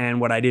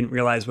 And what I didn't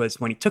realize was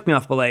when he took me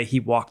off belay, he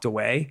walked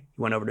away.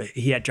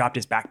 He had dropped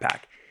his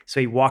backpack. So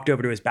he walked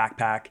over to his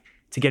backpack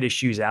to get his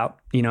shoes out.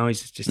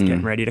 He's just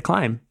getting ready to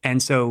climb.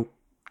 And so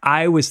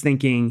I was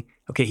thinking,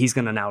 okay, he's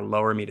going to now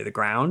lower me to the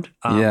ground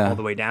all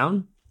the way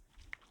down.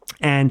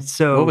 And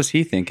so What was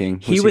he thinking?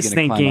 He was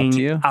gonna climb up to thinking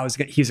you?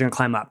 he was going to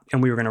climb up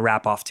and we were going to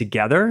wrap off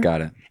together.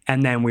 Got it.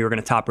 And then we were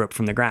going to top rope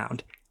from the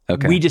ground.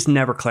 Okay. We just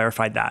never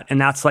clarified that.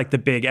 And that's like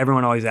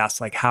everyone always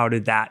asks, like, how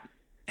did that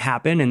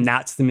happen? And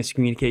that's the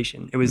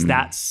miscommunication. It was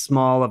that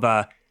small of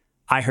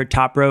I heard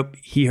top rope,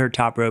 he heard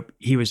top rope.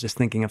 He was just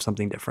thinking of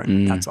something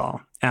different. That's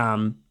all.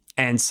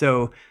 And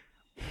so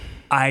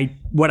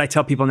what I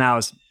tell people now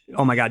is,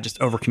 oh my God,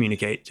 just over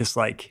communicate. Just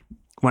like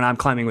when I'm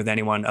climbing with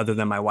anyone other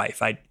than my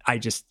wife, I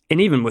just,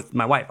 and even with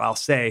my wife, I'll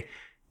say,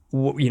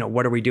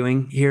 what are we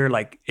doing here?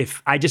 Like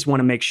if I just want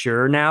to make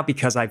sure now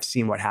because I've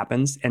seen what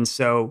happens. And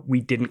so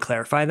we didn't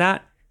clarify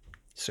that.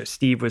 So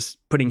Steve was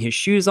putting his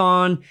shoes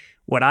on.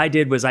 What I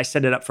did was I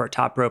set it up for a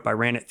top rope. I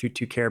ran it through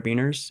 2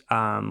 carabiners.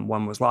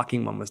 One was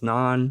locking, one was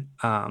non.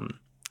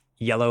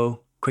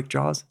 Yellow quick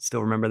draws.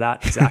 Still remember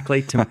that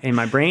exactly in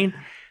my brain.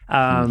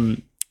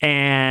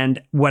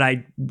 And when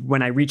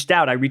I reached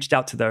out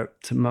to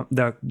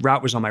the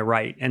route was on my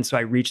right. And so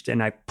I reached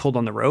and I pulled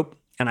on the rope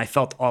and I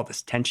felt all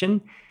this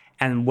tension.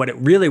 And what it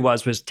really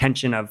was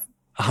tension of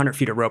 100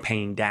 feet of rope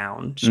hanging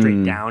down,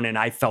 straight down. And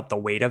I felt the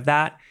weight of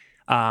that.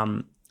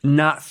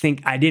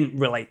 I didn't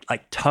really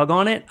like tug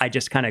on it. I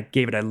just kind of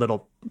gave it a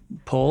little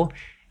pull.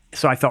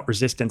 So I felt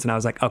resistance and I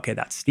was like, okay,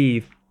 that's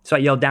Steve. So I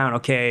yelled down,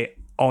 okay,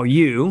 all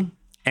you.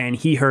 And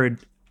he heard,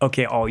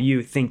 okay, all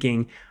you,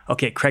 thinking,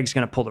 okay, Craig's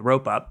going to pull the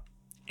rope up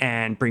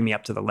and bring me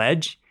up to the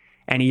ledge.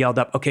 And he yelled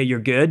up, okay, you're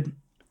good.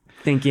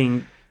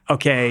 Thinking,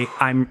 okay,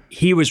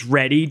 he was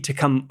ready to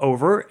come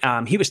over.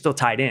 He was still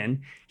tied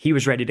in. He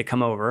was ready to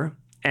come over.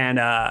 And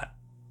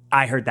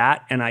I heard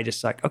that and I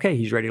just like, okay,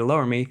 he's ready to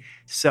lower me.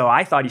 So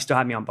I thought he still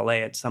had me on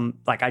belay at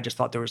I just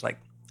thought there was like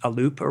a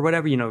loop or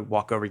whatever,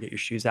 walk over, get your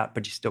shoes out,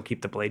 but you still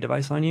keep the belay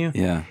device on you.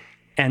 Yeah.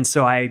 And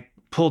so I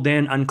pulled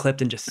in,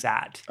 unclipped, and just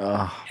sat.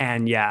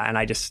 And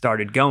I just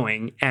started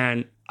going.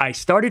 And I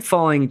started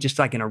falling just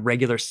like in a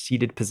regular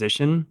seated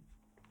position.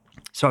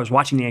 So I was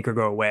watching the anchor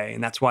go away.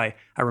 And that's why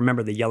I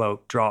remember the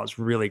yellow draws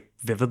really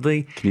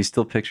vividly. Can you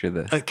still picture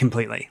this?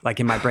 Completely. Like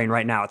in my brain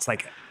right now, it's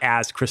like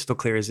as crystal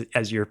clear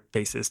as your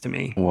face is to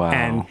me. Wow.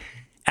 And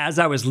as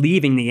I was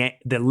leaving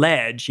the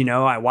ledge,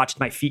 I watched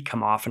my feet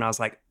come off and I was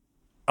like,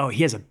 oh,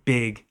 he has a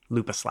big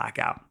loop of slack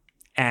out.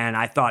 And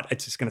I thought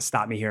it's just going to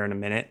stop me here in a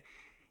minute.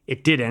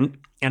 It didn't.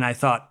 And I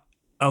thought,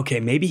 okay,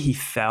 maybe he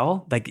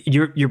fell. Like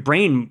your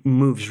brain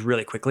moves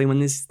really quickly when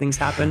these things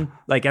happen.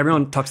 Like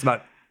everyone talks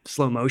about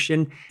slow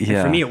motion. Yeah.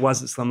 And for me, it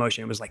wasn't slow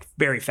motion. It was like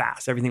very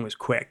fast. Everything was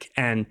quick.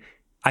 And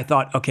I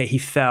thought, okay, he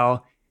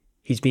fell.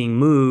 He's being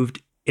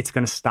moved. It's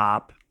going to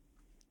stop.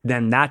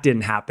 Then that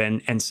didn't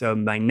happen. And so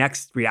my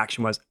next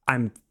reaction was,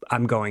 I'm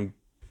going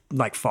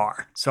like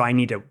far. So I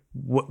need to,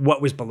 what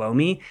was below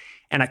me?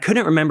 And I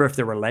couldn't remember if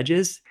there were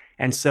ledges.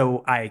 And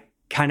so I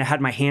kind of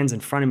had my hands in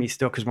front of me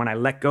still, because when I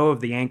let go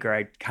of the anchor,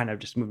 I kind of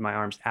just moved my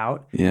arms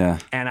out. Yeah.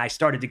 And I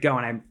started to go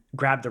and I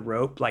grabbed the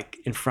rope like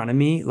in front of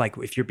me, like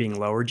if you're being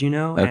lowered, Okay,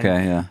 and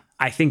yeah.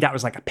 I think that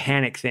was like a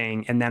panic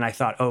thing. And then I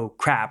thought, oh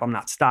crap, I'm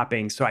not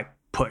stopping. So I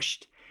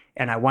pushed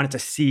and I wanted to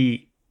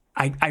see,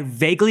 I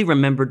vaguely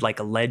remembered like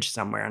a ledge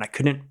somewhere and I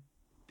couldn't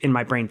in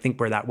my brain think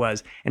where that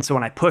was. And so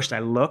when I pushed, I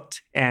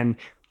looked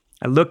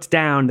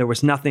down, there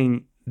was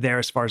nothing there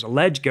as far as a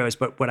ledge goes,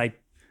 but what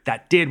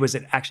that did was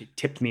it actually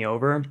tipped me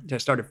over. I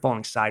started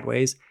falling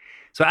sideways.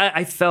 So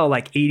I fell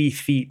like 80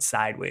 feet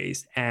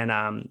sideways. And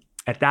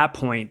at that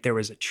point, there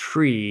was a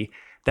tree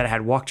that I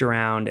had walked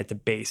around at the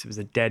base. It was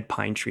a dead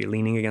pine tree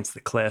leaning against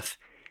the cliff.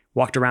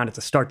 Walked around it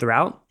to start the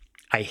route.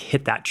 I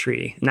hit that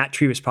tree. And that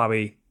tree was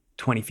probably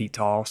 20 feet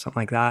tall, something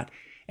like that.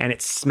 And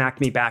it smacked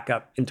me back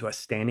up into a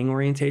standing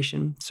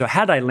orientation. So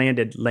had I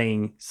landed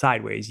laying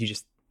sideways, you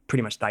just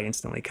pretty much die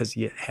instantly because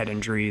you had head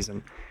injuries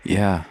and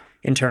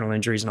internal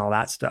injuries and all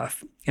that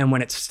stuff. And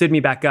when it stood me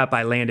back up,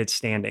 I landed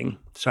standing.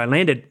 So I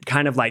landed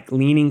kind of like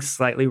leaning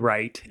slightly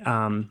right.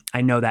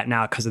 I know that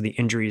now because of the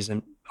injuries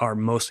and were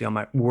mostly on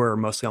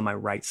my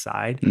right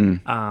side.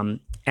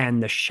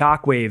 And the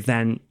shock wave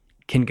then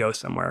can go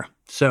somewhere.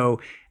 So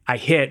I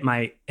hit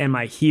my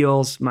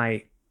heels,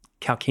 my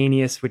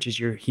calcaneus, which is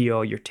your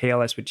heel, your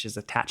talus, which is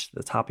attached to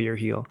the top of your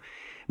heel,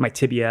 my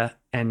tibia,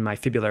 and my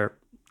fibular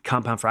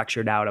compound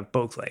fractured out of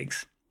both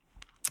legs.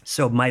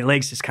 So my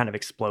legs just kind of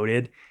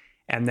exploded.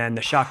 And then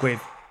the shockwave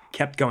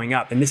kept going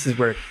up. And this is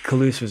where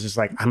Kalous was just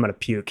like, I'm going to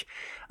puke.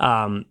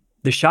 The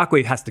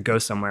shockwave has to go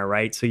somewhere,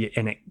 right?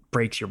 And it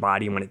breaks your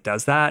body when it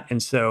does that.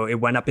 And so it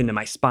went up into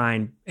my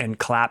spine and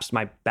collapsed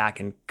my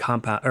back and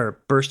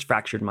burst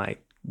fractured my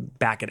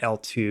back at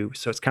L2.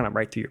 So it's kind of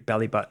right through your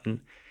belly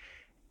button.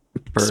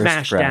 Burst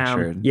Smashed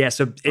fractured. down. Yeah,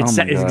 so it's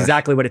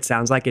exactly what it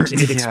sounds like.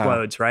 It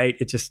explodes, right?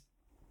 It just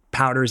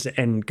powders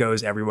and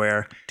goes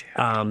everywhere.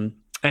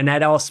 And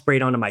that all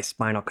sprayed onto my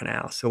spinal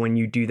canal. So when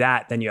you do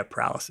that, then you have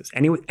paralysis.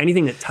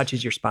 Anything that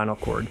touches your spinal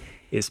cord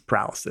is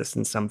paralysis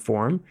in some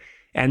form.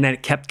 And then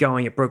it kept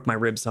going. It broke my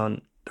ribs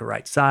on the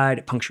right side.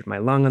 It punctured my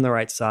lung on the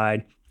right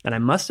side. And I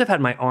must have had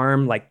my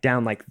arm like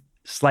down like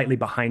slightly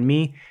behind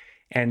me.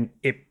 And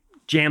it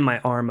jammed my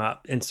arm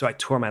up. And so I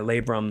tore my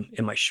labrum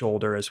in my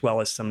shoulder as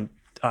well as some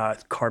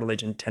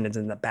cartilage and tendons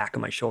in the back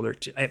of my shoulder.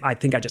 I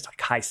think I just like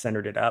high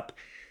centered it up.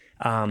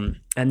 And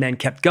then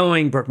kept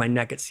going, broke my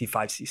neck at C5,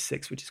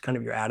 C6, which is kind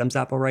of your Adam's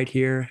apple right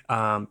here.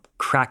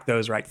 Cracked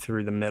those right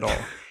through the middle.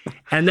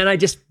 And then I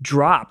just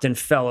dropped and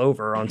fell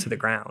over onto the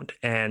ground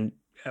and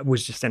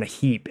was just in a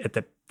heap at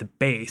the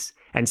base.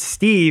 And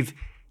Steve,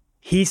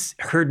 he's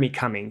heard me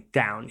coming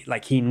down.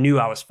 Like he knew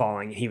I was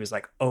falling. And he was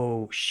like,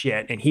 oh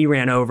shit. And he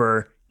ran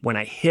over when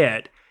I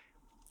hit.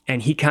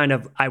 And he kind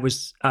of, I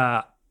was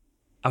on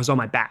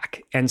my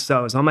back. And so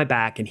I was on my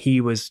back and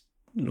he was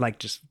like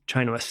just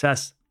trying to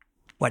assess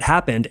what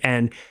happened.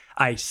 And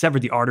I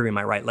severed the artery in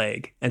my right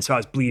leg. And so I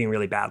was bleeding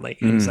really badly.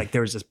 And he's like,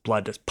 there was this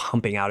blood just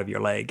pumping out of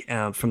your leg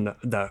from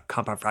the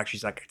compound fracture.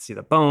 He's like, I could see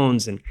the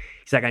bones. And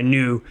he's like, I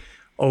knew,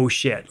 oh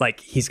shit, like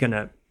he's going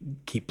to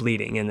keep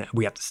bleeding and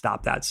we have to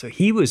stop that. So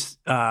he was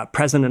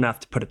present enough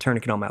to put a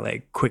tourniquet on my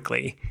leg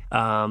quickly,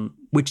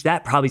 which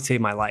that probably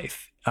saved my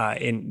life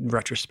in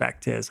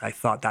retrospect as I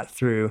thought that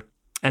through.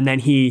 And then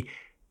he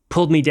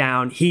pulled me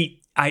down.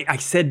 I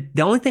said,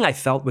 the only thing I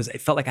felt was,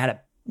 it felt like I had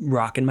a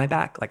rock in my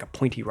back, like a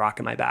pointy rock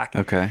in my back.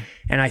 Okay.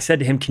 And I said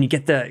to him, can you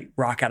get the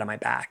rock out of my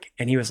back?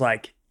 And he was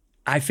like,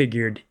 I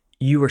figured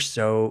you were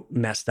so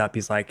messed up.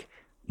 He's like,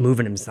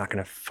 moving him is not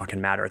going to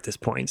fucking matter at this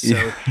point.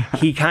 So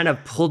he kind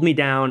of pulled me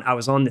down. I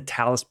was on the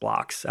talus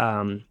blocks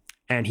and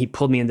he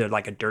pulled me into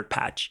like a dirt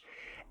patch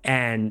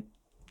and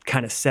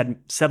kind of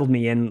settled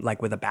me in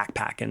like with a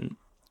backpack. And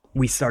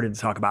we started to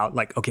talk about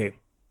like, okay,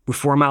 we're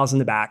 4 miles in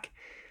the back.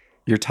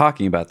 You're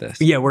talking about this.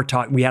 Yeah,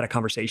 we had a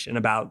conversation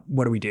about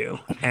what do we do?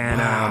 And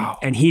Wow.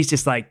 And he's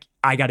just like,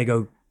 I got to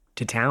go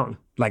to town.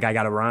 Like I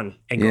got to run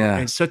and go. Yeah.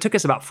 And so it took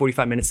us about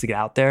 45 minutes to get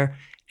out there.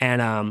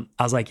 And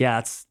I was like,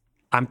 yeah,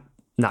 I'm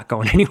not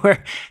going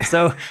anywhere.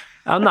 So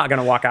I'm not going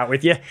to walk out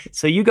with you.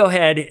 So you go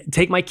ahead,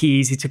 take my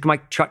keys. He took my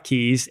truck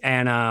keys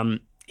and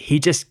he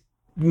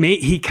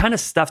kind of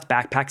stuffed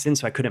backpacks in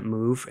so I couldn't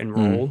move and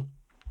roll.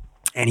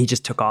 And he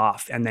just took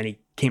off. And then he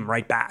came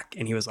right back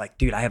and he was like,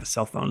 dude, I have a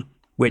cell phone.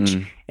 Which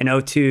in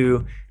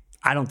 2002,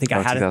 I don't think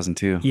I had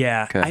 2002.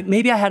 Yeah. Okay.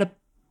 Maybe I had a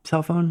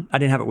cell phone. I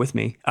didn't have it with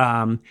me.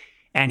 And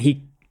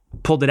he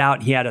pulled it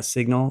out. He had a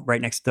signal right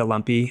next to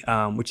Lumpy,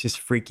 which is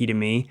freaky to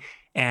me.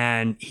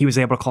 And he was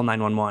able to call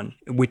 911,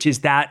 which is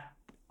that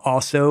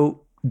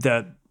also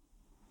the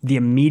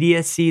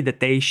immediacy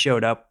that they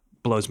showed up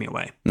blows me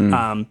away.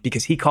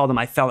 Because he called them.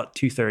 I fell at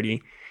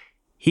 2:30.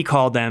 He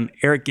called them.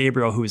 Eric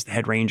Gabriel, who was the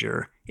head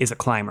ranger, is a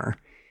climber.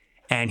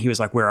 And he was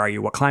like, where are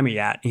you? What climb are you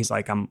at? And he's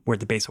like, we're at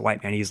the base of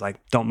White Man. He's like,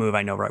 don't move.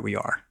 I know right where you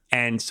are.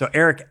 And so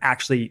Eric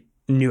actually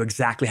knew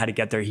exactly how to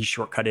get there. He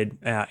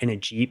shortcutted in a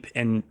Jeep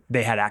and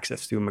they had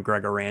access to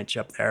McGregor Ranch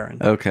up there.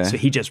 And Okay. so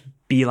he just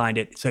beelined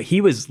it. So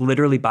he was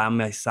literally by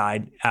my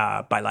side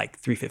by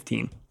like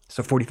 3:15.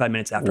 So 45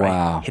 minutes after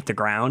I hit the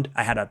ground,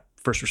 I had a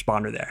first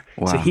responder there.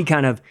 Wow. So he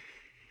kind of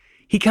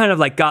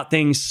like got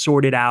things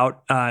sorted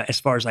out as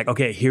far as like,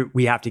 okay, here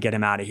we have to get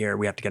him out of here.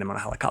 We have to get him on a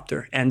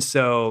helicopter. And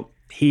so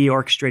he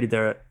orchestrated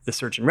the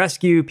search and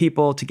rescue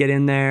people to get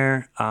in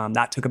there.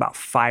 That took about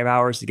 5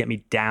 hours to get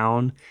me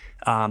down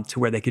to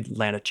where they could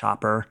land a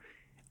chopper.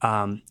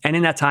 And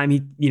in that time,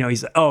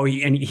 he's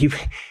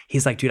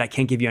like, dude, I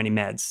can't give you any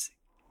meds.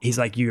 He's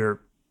like, your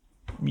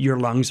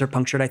lungs are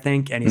punctured, I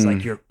think. And he's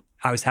like,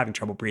 I was having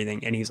trouble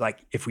breathing. And he's like,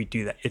 if we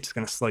do that, it's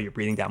going to slow your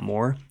breathing down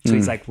more. So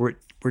he's like, we're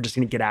just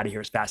going to get out of here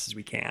as fast as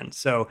we can.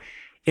 So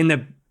in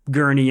the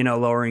gurney,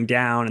 lowering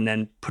down and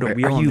then put a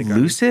wheel on the gurney. Are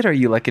you lucid? Are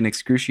you like in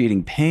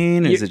excruciating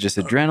pain? Is it just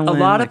adrenaline?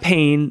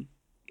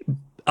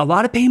 A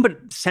lot of pain,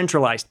 but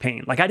centralized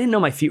pain. Like I didn't know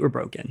my feet were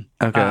broken.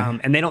 Okay.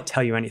 And they don't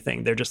tell you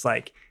anything. They're just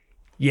like,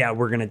 yeah,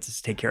 we're going to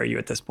just take care of you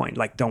at this point.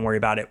 Like, don't worry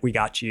about it. We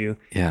got you.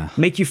 Yeah.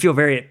 Make you feel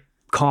very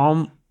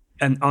calm.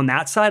 And on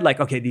that side, like,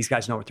 okay, these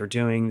guys know what they're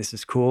doing. This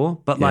is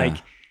cool. But like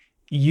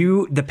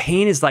the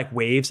pain is like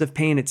waves of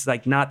pain. It's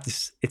like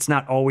it's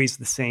not always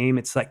the same.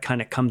 It's like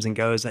kind of comes and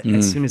goes.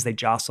 As soon as they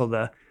jostle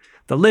the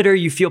litter,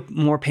 you feel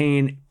more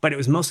pain, but it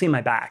was mostly in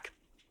my back.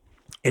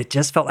 It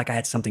just felt like I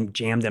had something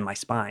jammed in my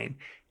spine.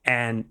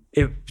 And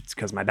it's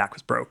because my back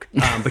was broke.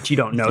 But you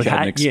don't know You that.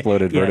 had an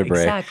exploded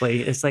vertebrae.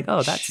 Exactly. It's like,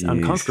 oh, that's Jeez.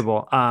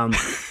 uncomfortable.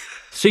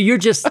 So you're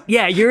just,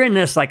 you're in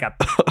this like a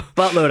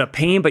buttload of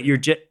pain, but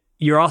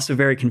you're also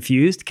very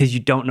confused because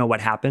you don't know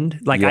what happened.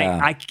 Like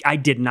I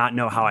did not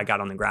know how I got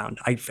on the ground.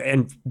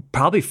 And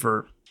probably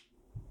for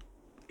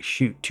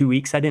 2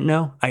 weeks, I didn't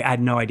know. I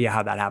had no idea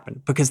how that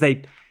happened because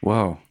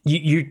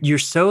you're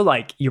so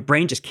like, your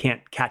brain just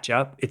can't catch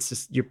up. It's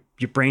just, your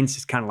brain's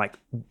just kind of like,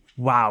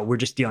 wow, we're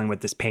just dealing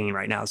with this pain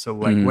right now. So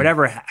like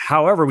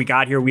however we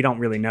got here, we don't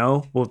really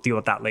know. We'll deal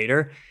with that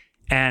later.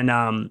 And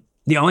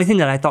the only thing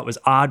that I thought was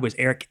odd was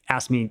Eric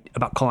asked me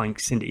about calling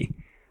Cindy.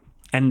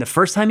 And the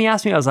first time he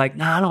asked me, I was like,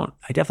 I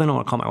definitely don't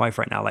want to call my wife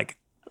right now. Like,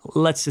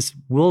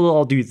 we'll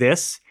all do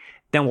this.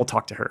 Then we'll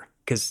talk to her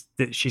because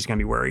she's going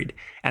to be worried.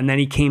 And then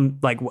he came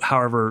like,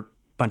 however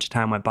bunch of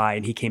time went by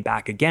and he came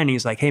back again. He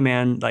was like, hey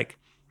man, like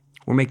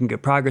we're making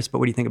good progress, but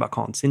what do you think about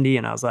calling Cindy?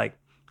 And I was like,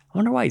 I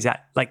wonder why he's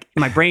at, like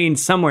my brain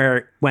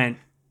somewhere went,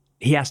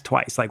 he asked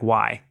twice, like,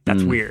 why?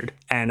 That's weird.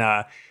 And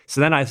so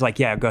then I was like,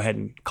 yeah, go ahead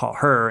and call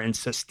her. And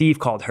so Steve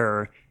called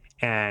her,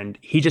 and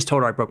he just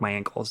told her I broke my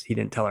ankles. He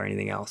didn't tell her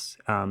anything else.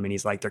 And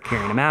he's like, they're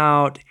carrying him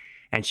out.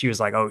 And she was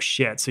like, oh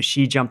shit. So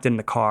she jumped in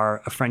the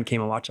car. A friend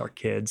came and watched our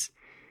kids.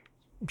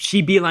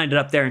 She beelined it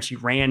up there and she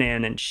ran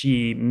in and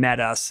she met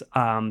us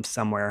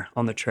somewhere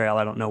on the trail.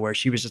 I don't know where.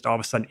 She was just all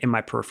of a sudden in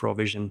my peripheral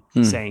vision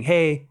saying,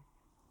 hey,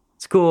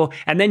 it's cool.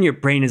 And then your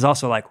brain is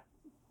also like,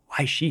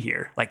 why is she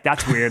here? Like,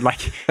 that's weird.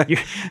 Like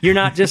you're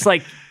not just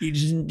like,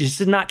 you're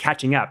just not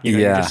catching up. You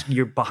know,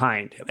 you're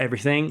behind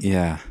everything.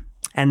 Yeah.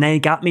 And they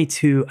got me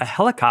to a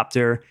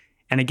helicopter.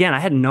 And again, I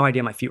had no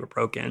idea my feet were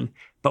broken.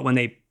 But when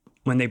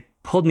they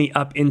pulled me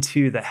up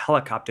into the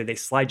helicopter, they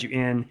slide you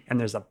in and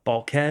there's a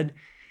bulkhead.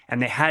 And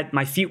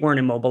my feet weren't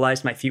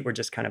immobilized. My feet were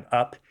just kind of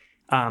up.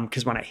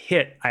 Because when I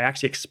hit, I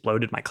actually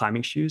exploded my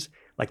climbing shoes.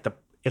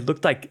 It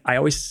looked like, I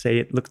always say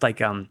it looked like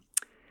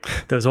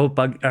those old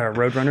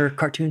Roadrunner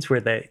cartoons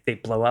where they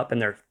blow up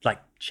and they're like,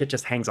 shit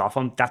just hangs off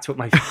them. That's what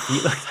my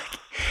feet look like.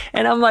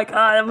 And I'm like, oh,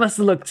 that must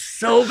have looked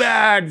so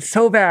bad.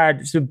 So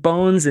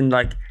bones. And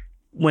like,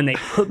 when they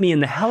put me in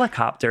the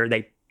helicopter,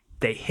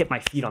 they hit my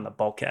feet on the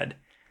bulkhead.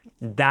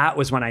 That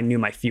was when I knew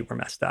my feet were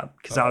messed up,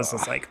 because I was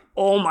just like,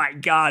 oh my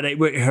God, it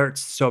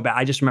hurts so bad.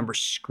 I just remember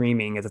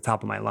screaming at the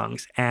top of my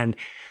lungs. And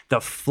the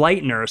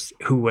flight nurse,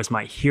 who was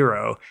my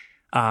hero,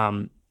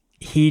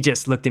 he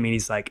just looked at me and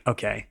he's like,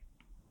 okay,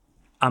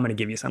 I'm going to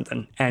give you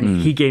something. And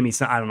he gave me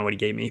some, I don't know what he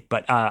gave me,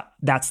 but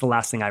that's the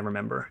last thing I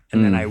remember.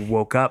 And then I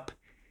woke up,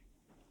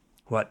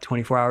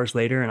 24 hours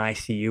later in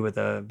ICU with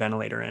a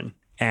ventilator in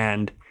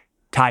and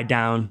tied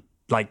down,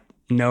 like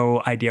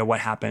no idea what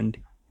happened.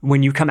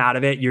 When you come out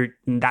of it, you're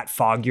in that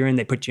fog you're in,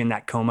 they put you in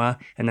that coma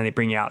and then they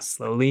bring you out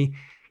slowly.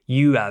 I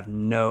had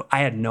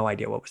no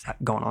idea what was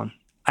going on.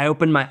 I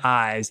opened my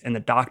eyes and the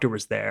doctor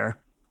was there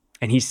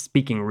and he's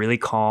speaking really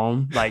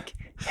calm, like,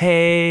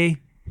 hey,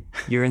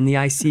 you're in the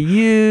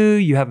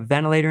ICU, you have a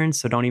ventilator in,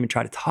 so don't even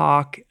try to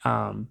talk.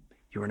 You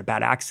were in a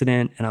bad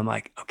accident. And I'm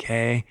like,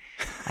 okay.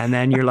 And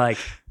then you're like,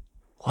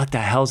 what the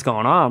hell's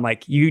going on?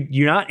 Like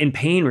you're not in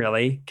pain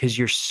really, because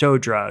you're so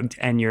drugged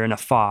and you're in a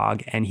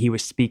fog. And he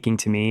was speaking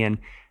to me and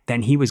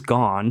then he was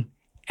gone.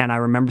 And I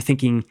remember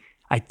thinking,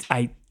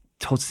 I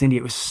told Cindy,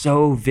 it was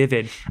so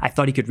vivid. I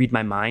thought he could read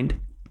my mind.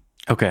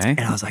 Okay. And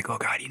I was like, oh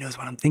God, he knows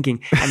what I'm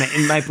thinking. And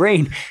in my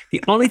brain,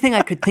 the only thing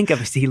I could think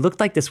of is he looked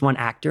like this one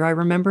actor I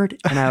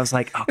remembered. And I was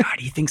like, oh God,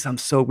 he thinks I'm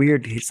so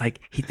weird. He's like,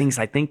 he thinks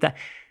I think that.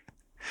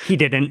 He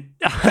didn't.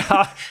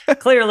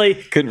 Clearly,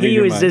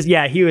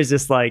 he was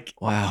just like,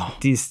 wow,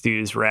 these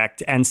dudes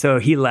wrecked. And so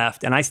he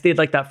left and I stayed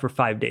like that for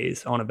 5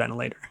 days on a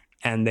ventilator.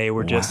 And they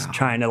were just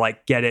trying to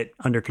like get it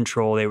under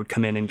control. They would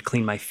come in and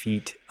clean my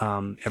feet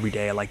every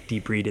day, like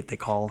debride it,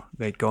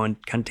 they'd go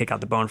and kind of take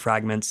out the bone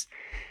fragments.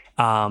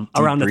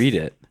 Debride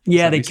it?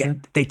 Yeah,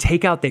 they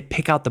pick out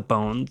the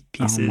bone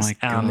pieces.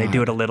 Oh my God. They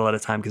do it a little at a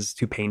time because it's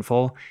too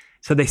painful.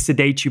 So they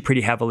sedate you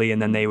pretty heavily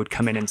and then they would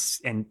come in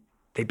and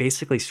they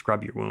basically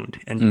scrub your wound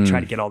and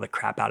try to get all the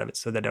crap out of it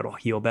so that it'll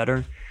heal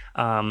better.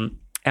 And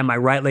my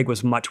right leg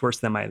was much worse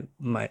than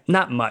my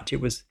not much.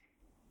 It was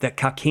the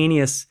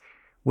calcaneus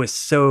was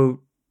so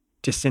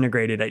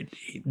disintegrated.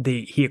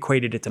 He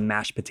equated it to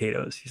mashed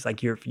potatoes. He's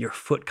like, your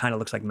foot kind of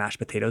looks like mashed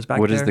potatoes back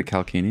there. What is the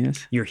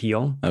calcaneus? Your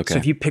heel. Okay. So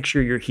if you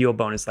picture your heel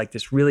bone, it's like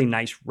this really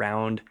nice,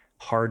 round,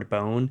 hard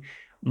bone.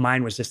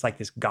 Mine was just like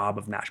this gob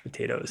of mashed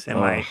potatoes. And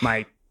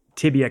my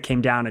tibia came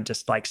down and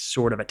just like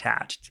sort of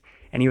attached.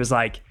 And he was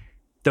like,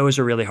 those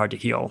are really hard to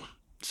heal.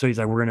 So he's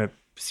like, we're going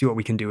to see what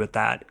we can do with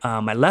that.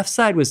 My left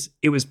side was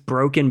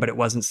broken, but it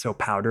wasn't so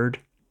powdered.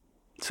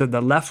 So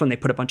the left one, they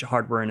put a bunch of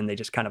hardware in and they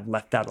just kind of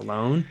left that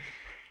alone.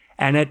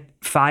 And at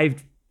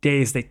 5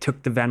 days, they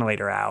took the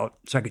ventilator out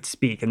so I could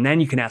speak. And then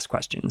you can ask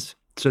questions.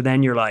 So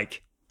then you're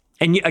like,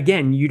 and I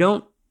didn't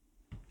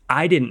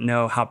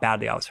know how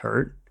badly I was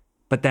hurt.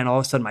 But then all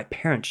of a sudden my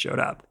parents showed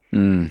up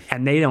and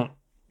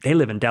they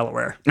live in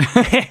Delaware.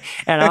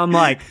 And I'm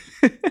like,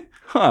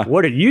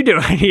 what are you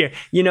doing here?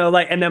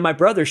 And then my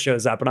brother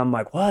shows up and I'm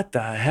like, what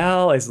the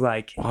hell is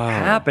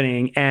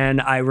happening?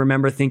 And I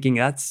remember thinking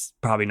that's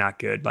probably not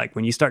good. Like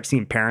when you start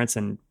seeing parents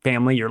and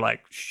family, you're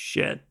like,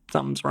 shit,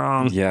 something's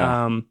wrong.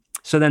 Yeah.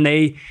 So then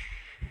they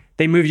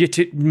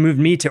moved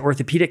me to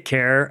orthopedic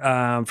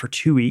care for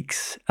 2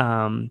 weeks,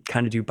 kind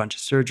of do a bunch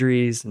of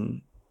surgeries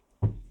and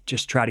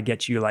just try to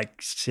get you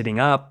like sitting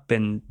up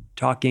and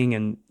talking.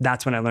 And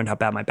that's when I learned how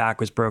bad my back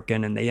was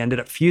broken. And they ended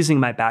up fusing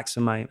my back.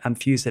 So I'm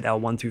fused at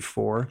L1 through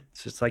 4.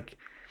 So it's like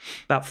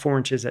about 4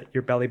 inches at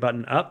your belly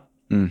button up.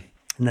 And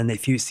then they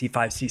fuse C5,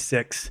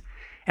 C6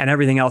 and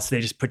everything else.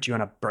 They just put you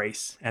on a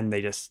brace and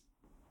they just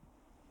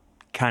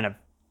kind of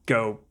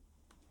go,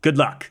 good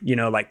luck,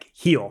 like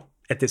heal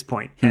at this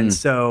point. And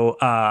so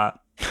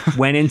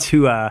went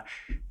into a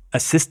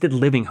assisted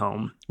living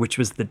home, which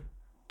was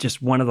just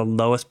one of the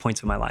lowest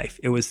points of my life.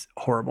 It was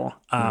horrible.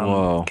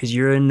 Because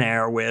you're in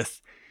there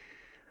with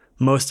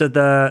most of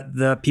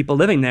the people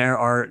living there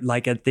are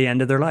like at the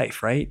end of their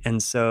life, right?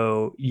 And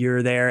so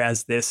you're there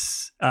as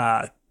this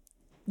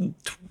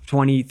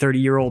 20,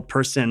 30-year-old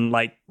person,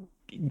 like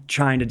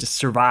trying to just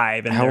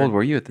survive. And How old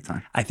were you at the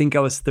time? I think I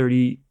was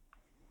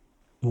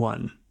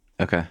 31.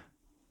 Okay.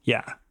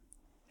 Yeah.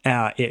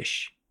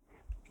 Ish.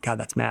 God,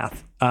 that's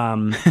math.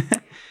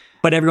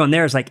 But everyone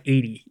there is like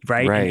 80,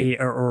 right? Right.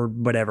 Or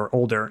whatever,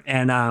 older.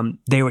 And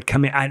they would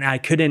come in, and I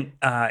couldn't,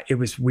 it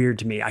was weird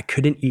to me. I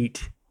couldn't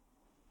eat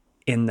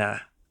in the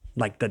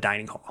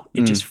dining hall.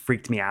 It just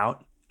freaked me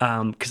out.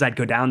 Cause I'd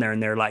go down there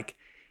and they're like,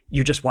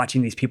 you're just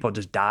watching these people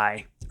just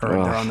die or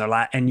they're on their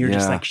lap and you're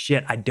just like,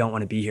 shit, I don't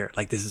want to be here.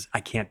 Like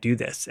I can't do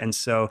this. And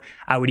so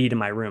I would eat in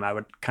my room. I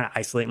would kind of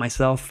isolate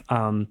myself.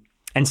 And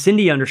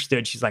Cindy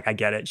understood. She's like, I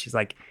get it. She's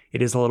like,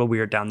 it is a little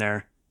weird down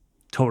there.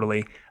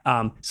 Totally.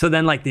 So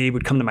then like they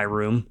would come to my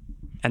room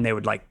and they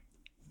would like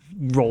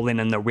roll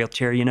in their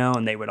wheelchair,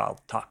 and they would all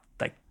talk,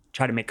 like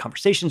try to make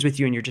conversations with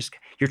you. And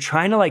you're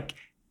trying to like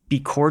be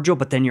cordial,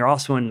 but then you're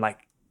also in like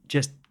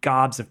just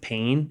gobs of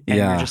pain. And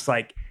you're just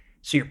like,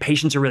 so your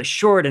patients are really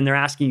short and they're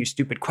asking you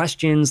stupid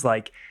questions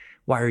like,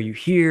 why are you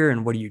here?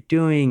 And what are you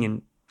doing?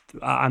 And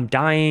I'm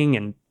dying.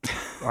 And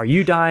are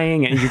you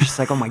dying? And you're just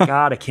like, oh my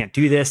God, I can't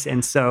do this.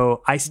 And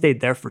so I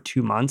stayed there for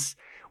 2 months,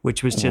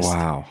 which was just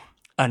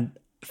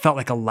felt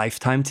like a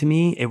lifetime to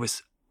me.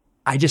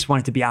 I just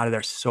wanted to be out of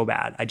there so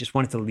bad. I just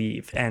wanted to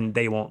leave and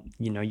they won't,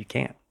 you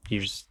can't,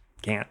 you just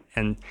can't.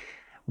 And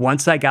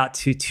once I got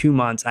to 2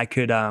 months, I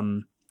could,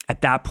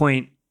 at that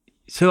point,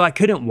 so I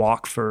couldn't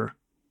walk for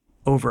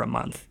over a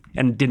month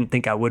and didn't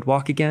think I would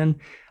walk again.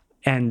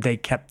 And they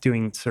kept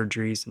doing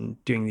surgeries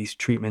and doing these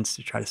treatments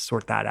to try to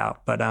sort that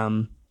out. But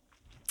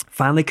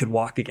finally could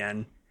walk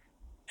again.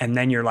 And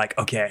then you're like,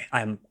 okay,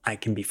 I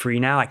can be free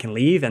now. I can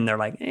leave. And they're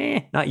like,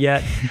 not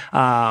yet.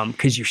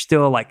 Because you're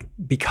still like,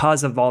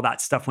 because of all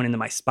that stuff went into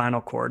my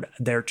spinal cord,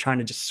 they're trying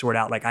to just sort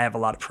out, like I have a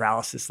lot of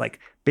paralysis. Like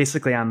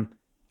basically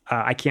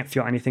I can't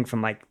feel anything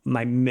from like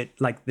my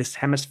this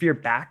hemisphere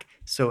back.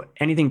 So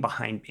anything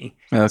behind me.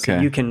 Okay.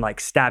 So you can like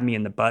stab me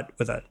in the butt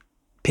with a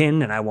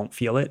pin and I won't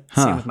feel it.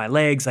 Same with my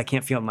legs. I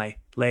can't feel my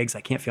legs.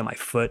 I can't feel my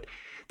foot.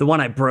 The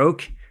one I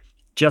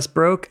just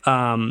broke,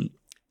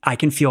 I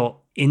can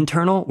feel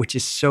internal, which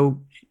is so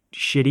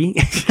shitty.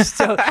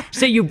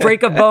 so you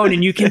break a bone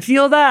and you can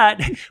feel that,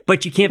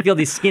 but you can't feel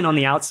the skin on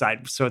the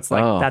outside. So it's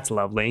like, that's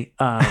lovely.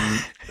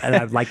 And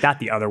I like that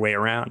the other way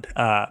around.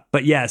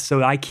 But yeah,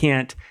 so I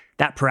can't,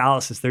 that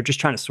paralysis, they're just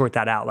trying to sort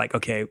that out. Like,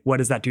 okay, what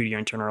does that do to your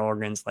internal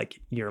organs? Like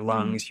your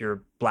lungs,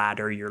 your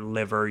bladder, your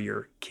liver,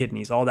 your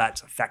kidneys, all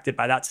that's affected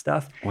by that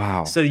stuff.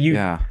 Wow. So you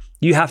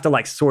have to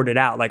like sort it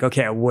out. Like,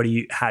 okay,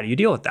 how do you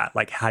deal with that?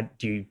 Like, how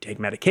do you take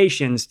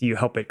medications? Do you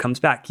hope it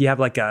comes back? You have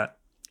like a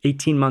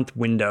 18-month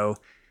window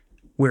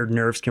where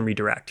nerves can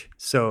redirect.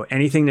 So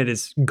anything that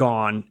is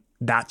gone,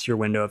 that's your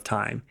window of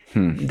time.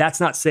 That's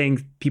not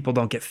saying people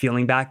don't get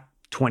feeling back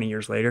 20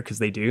 years later, because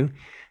they do.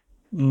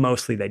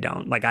 Mostly they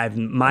don't. Like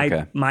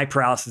my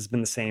paralysis has been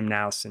the same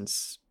now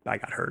since I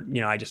got hurt.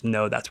 I just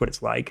know that's what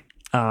it's like.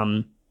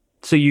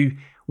 So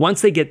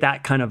once they get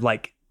that kind of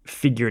like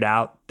figured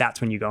out, that's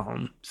when you go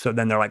home. So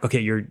then they're like, okay,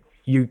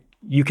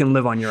 you can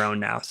live on your own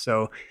now.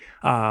 So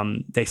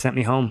they sent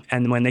me home.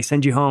 And when they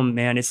send you home,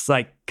 man, it's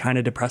like kind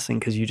of depressing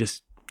because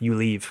you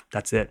leave.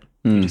 That's it.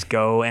 You just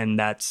go,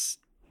 and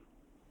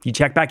you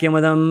check back in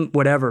with them,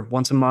 whatever,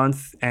 once a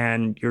month,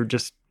 and you're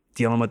just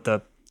dealing with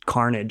the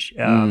carnage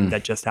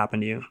that just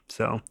happened to you.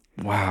 So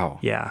wow.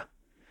 Yeah.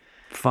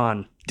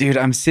 Fun. Dude,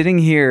 I'm sitting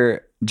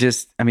here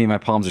my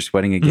palms are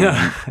sweating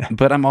again,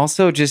 but I'm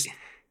also just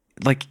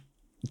like,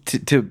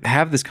 to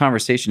have this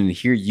conversation and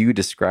hear you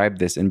describe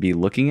this and be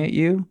looking at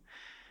you,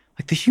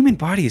 like the human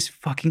body is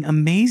fucking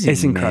amazing.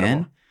 It's incredible.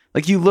 Man.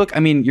 Like you look,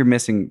 you're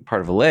missing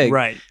part of a leg,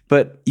 right?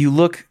 But you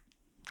look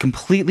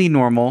completely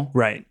normal,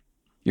 right?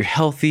 You're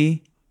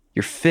healthy,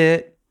 you're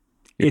fit,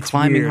 you're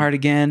climbing hard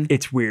again.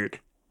 It's weird.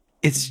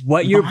 It's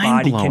what your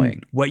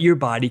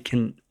body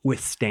can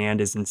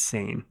withstand is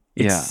insane.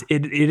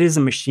 It is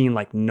a machine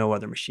like no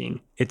other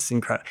machine. It's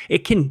incredible.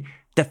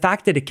 The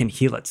fact that it can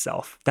heal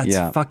itself, that's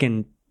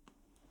fucking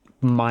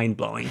mind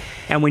blowing.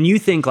 And when you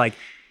think like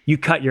you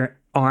cut your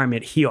arm,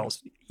 it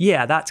heals.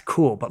 Yeah, that's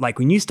cool. But like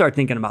when you start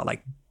thinking about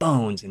like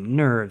bones and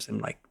nerves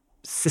and like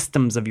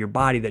systems of your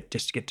body that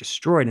just get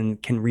destroyed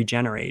and can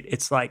regenerate,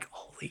 it's like,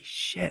 holy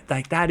shit,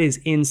 like that is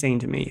insane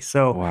to me.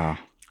 So wow.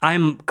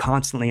 I'm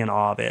constantly in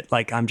awe of it.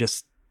 Like I'm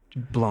just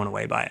blown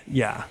away by it.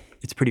 Yeah,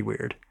 it's pretty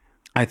weird.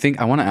 I think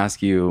I want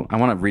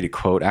to read a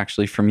quote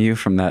actually from you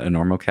from that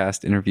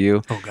Enormocast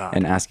interview. Oh God.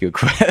 And ask you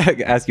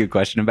a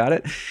question about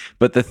it.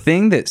 But the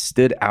thing that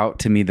stood out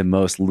to me the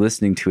most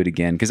listening to it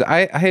again, because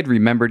I had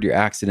remembered your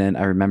accident.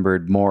 I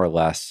remembered more or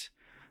less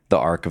the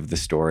arc of the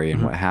story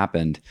and what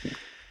happened.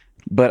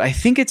 But I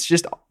think it's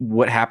just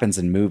what happens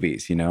in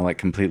movies, like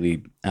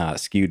completely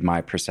skewed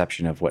my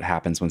perception of what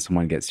happens when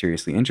someone gets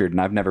seriously injured.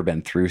 And I've never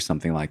been through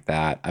something like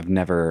that. I've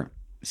never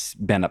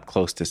been up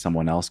close to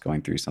someone else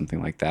going through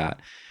something like that.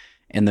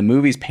 And the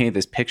movies paint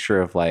this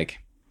picture of like,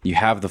 you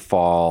have the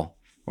fall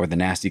or the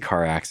nasty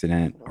car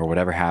accident or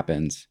whatever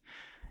happens.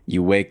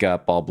 You wake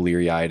up all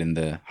bleary-eyed in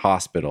the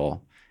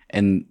hospital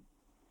and,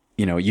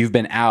 you've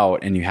been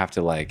out and you have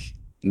to like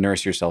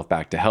nurse yourself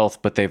back to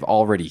health, but they've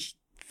already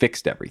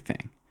fixed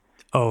everything.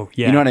 Oh,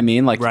 yeah. You know what I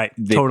mean? Like, right.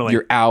 Totally.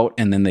 You're out,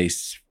 and then they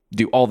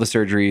do all the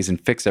surgeries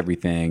and fix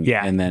everything.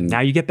 Yeah. And then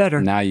now you get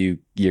better. Now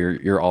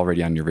you're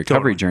already on your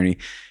recovery journey.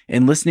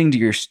 And listening to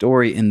your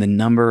story and the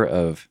number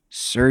of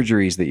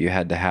surgeries that you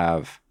had to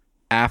have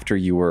after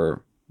you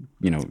were,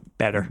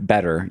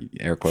 better,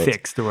 air quotes,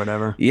 fixed or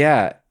whatever.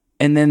 Yeah.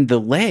 And then the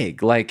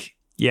leg, like,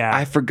 yeah,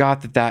 I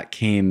forgot that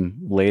came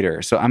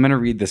later. So I'm going to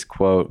read this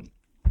quote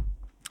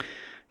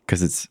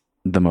because it's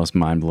the most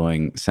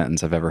mind-blowing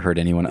sentence I've ever heard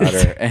anyone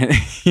utter. And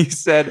he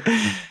said,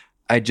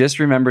 I just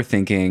remember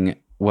thinking,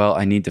 well,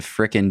 I need to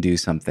frickin' do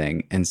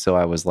something. And so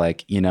I was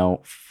like,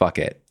 fuck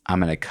it. I'm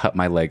going to cut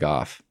my leg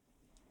off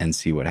and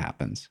see what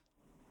happens.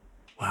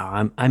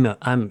 Wow.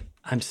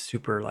 I'm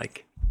super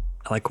like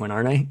eloquent,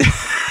 aren't I?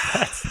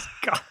 That's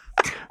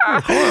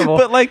horrible.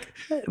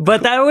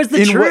 But that was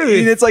the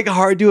truth. It's like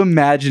hard to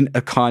imagine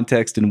a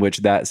context in which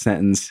that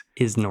sentence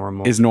is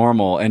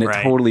normal. And it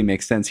totally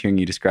makes sense hearing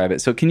you describe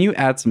it. So can you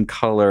add some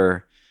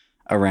color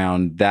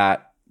around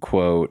that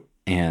quote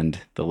and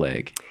the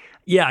leg?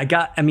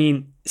 Yeah,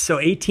 so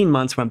 18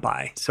 months went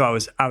by. So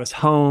I was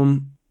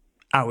home.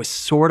 I was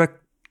sort of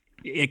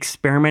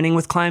experimenting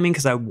with climbing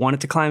because I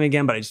wanted to climb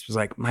again, but I just was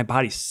like, my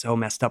body's so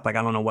messed up. Like,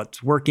 I don't know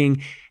what's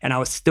working. And I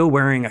was still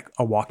wearing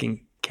a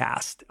walking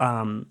cast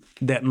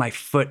that my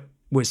foot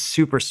was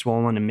super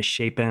swollen and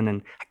misshapen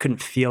and I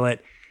couldn't feel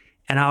it.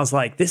 And I was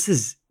like, this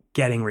is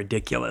getting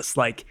ridiculous.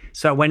 Like,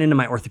 so I went into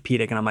my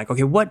orthopedic and I'm like,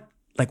 okay, what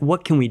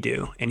can we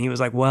do? And he was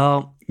like,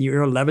 well,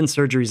 you're 11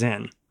 surgeries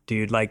in,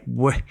 dude. Like,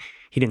 what?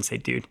 He didn't say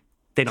dude.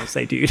 They don't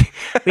say dude.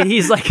 But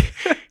he's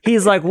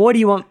like, what do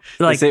you want?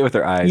 Like, they say it with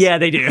their eyes. Yeah,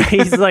 they do.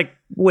 He's like,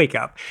 wake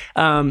up.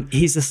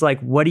 He's just like,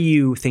 what do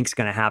you think's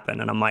going to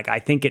happen? And I'm like, I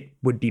think it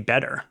would be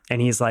better.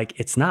 And he's like,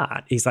 it's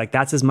not. He's like,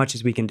 that's as much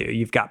as we can do.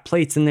 You've got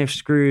plates in there,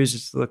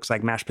 screws. It looks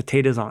like mashed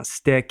potatoes on a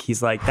stick.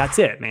 He's like, that's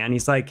it, man.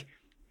 He's like,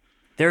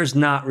 there's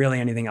not really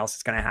anything else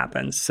that's going to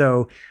happen.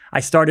 So I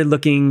started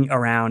looking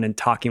around and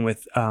talking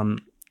with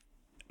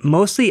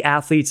mostly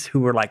athletes who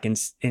were like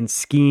in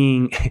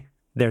skiing.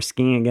 They're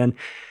skiing again,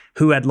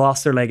 who had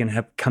lost their leg and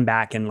have come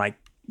back and like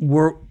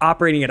were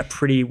operating at a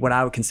pretty, what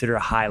I would consider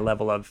a high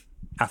level of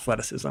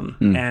athleticism.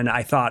 And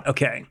I thought,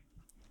 okay,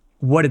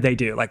 what did they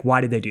do? Like, why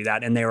did they do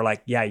that? And they were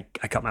like, yeah,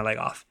 I cut my leg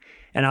off.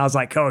 And I was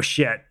like, oh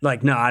shit.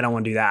 Like, no, I don't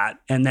want to do that.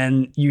 And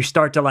then you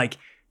start to like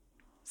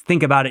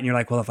think about it and you're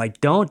like, well, if I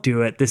don't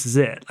do it, this is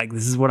it. Like,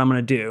 this is what I'm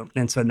going to do.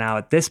 And so now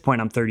at this point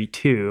I'm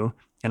 32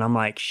 and I'm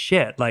like,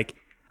 shit, like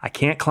I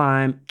can't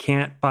climb,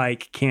 can't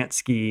bike, can't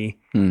ski.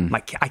 I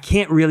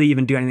can't really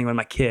even do anything with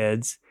my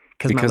kids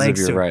because my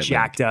leg's so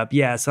jacked up.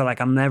 Yeah. So like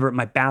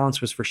my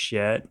balance was for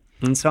shit.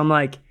 And so I'm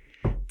like,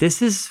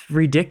 this is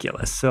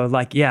ridiculous. So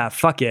like, yeah,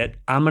 fuck it.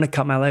 I'm going to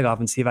cut my leg off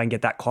and see if I can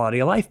get that quality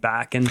of life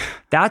back. And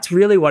that's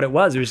really what it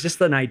was. It was just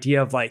an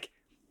idea of like,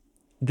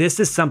 this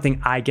is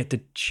something I get to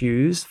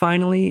choose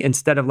finally,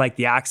 instead of like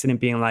the accident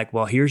being like,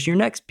 well, here's your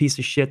next piece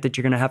of shit that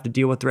you're going to have to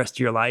deal with the rest of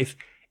your life.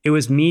 It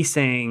was me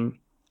saying,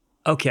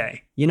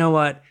 okay, you know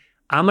what?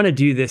 I'm going to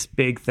do this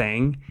big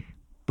thing,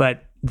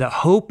 but the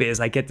hope is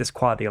I get this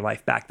quality of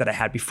life back that I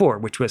had before,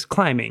 which was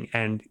climbing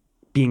and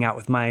being out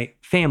with my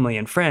family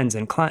and friends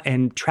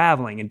and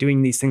traveling and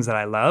doing these things that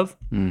I love.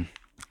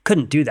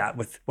 Couldn't do that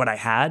with what I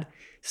had.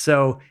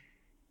 So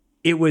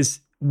it was,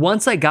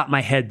 once I got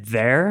my head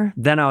there,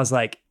 then I was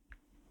like,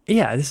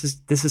 yeah, this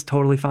is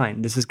totally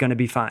fine. This is going to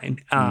be fine.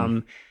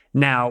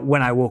 Now,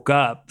 when I woke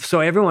up, so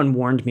everyone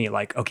warned me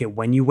like, okay,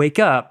 when you wake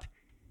up,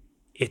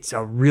 it's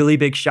a really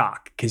big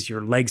shock because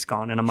your leg's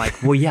gone. And I'm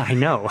like, well, yeah, I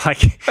know.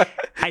 Like,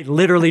 I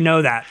literally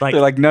know that. Like,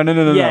 they're like, no.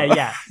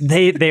 Yeah.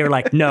 They were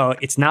like, no,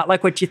 it's not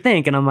like what you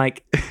think. And I'm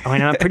like, oh,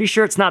 and I'm pretty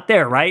sure it's not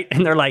there, right?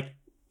 And they're like,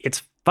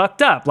 it's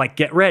fucked up. Like,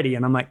 get ready.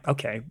 And I'm like,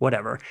 okay,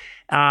 whatever.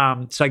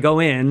 So I go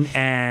in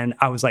and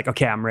I was like,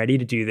 okay, I'm ready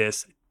to do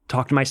this.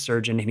 Talk to my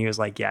surgeon, and he was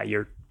like, yeah,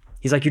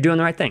 he's like, you're doing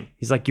the right thing.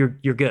 He's like, you're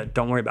good.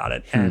 Don't worry about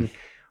it. And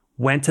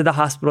went to the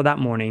hospital that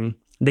morning.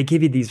 They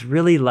give you these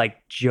really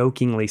like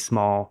jokingly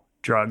small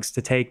drugs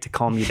to take to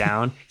calm you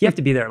down. You have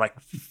to be there at like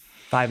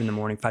 5:30 in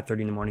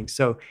the morning.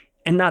 So,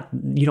 and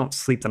you don't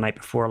sleep the night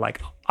before.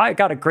 Like, I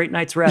got a great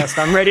night's rest.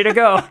 I'm ready to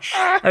go.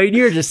 I mean,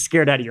 you're just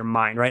scared out of your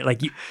mind, right?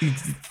 Like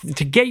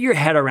to get your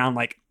head around,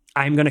 like,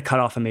 I'm going to cut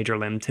off a major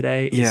limb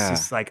today. It's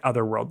just like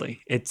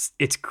otherworldly.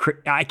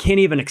 I can't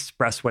even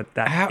express what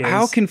that is.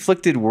 How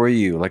conflicted were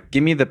you? Like,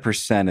 give me the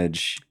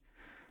percentage.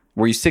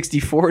 Were you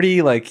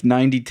 60-40, like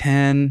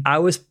 90-10? I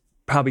was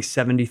probably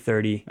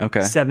 70-30.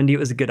 Okay. 70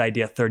 was a good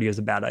idea. 30 was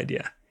a bad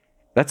idea.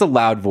 That's a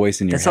loud voice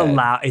in your head. That's a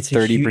loud, it's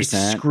 30%.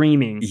 It's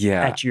screaming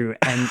at you.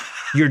 And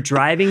you're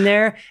driving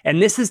there.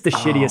 And this is the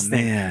shittiest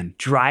thing.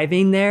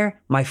 Driving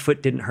there, my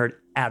foot didn't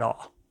hurt at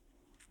all.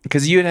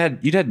 Because you'd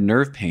had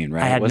nerve pain,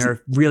 right? I had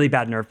really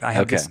bad nerve. I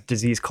have this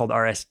disease called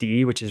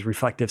RSD, which is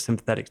reflective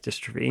sympathetic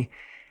dystrophy.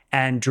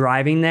 And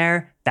driving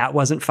there, that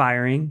wasn't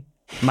firing.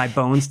 My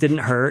bones didn't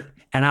hurt.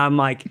 And I'm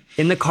like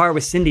in the car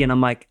with Cindy and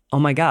I'm like, oh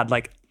my God,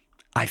 like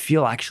I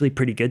feel actually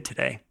pretty good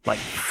today. Like,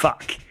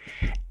 fuck.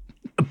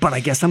 but I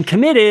guess I'm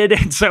committed.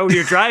 And so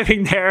we're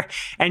driving there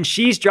and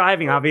she's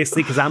driving,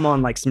 obviously, because I'm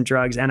on like some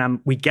drugs. And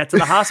we get to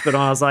the hospital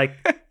and I was like,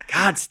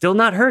 God, still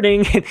not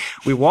hurting.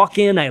 We walk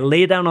in, I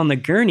lay down on the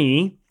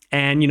gurney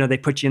and, they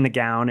put you in the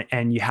gown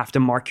and you have to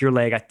mark your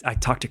leg. I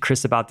talked to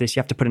Chris about this. You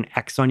have to put an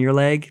X on your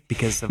leg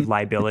because of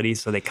liability.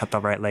 So they cut the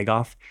right leg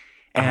off.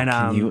 And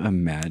can you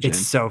imagine? It's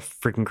so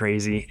freaking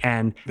crazy.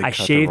 And I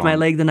shaved my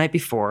leg the night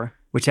before,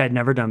 which I had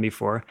never done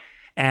before.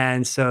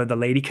 And so the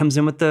lady comes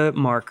in with the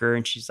marker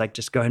and she's like,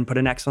 just go ahead and put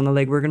an X on the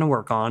leg we're going to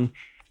work on.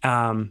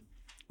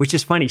 Which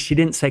is funny. She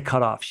didn't say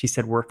cut off. She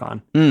said work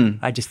on.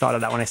 I just thought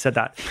of that when I said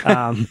that.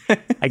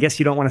 I guess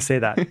you don't want to say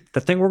that.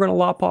 The thing we're going to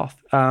lop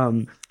off.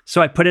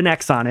 So I put an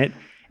X on it.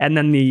 And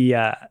then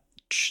the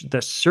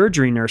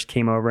surgery nurse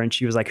came over and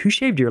she was like, who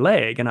shaved your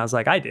leg? And I was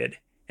like, I did.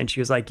 And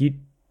she was like, you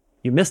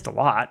missed a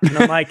lot. And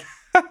I'm like,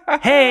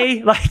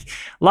 hey, like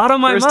a lot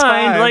on my First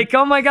mind. time. Like,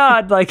 oh my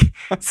God. Like,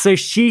 so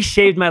she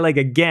shaved my leg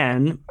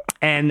again.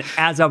 And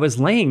as I was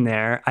laying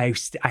there, I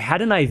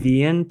had an IV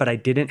in, but I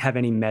didn't have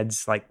any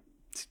meds like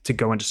to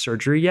go into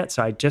surgery yet.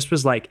 So I just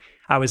was like,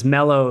 I was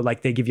mellow,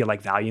 like they give you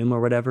like Valium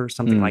or whatever,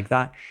 something like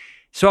that.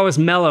 So I was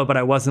mellow, but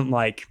I wasn't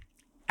like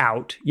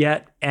out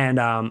yet. And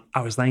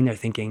I was laying there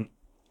thinking,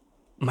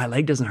 my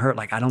leg doesn't hurt.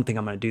 Like, I don't think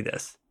I'm going to do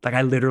this. Like,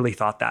 I literally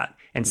thought that.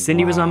 And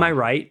Cindy was on my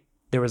right.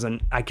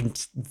 I can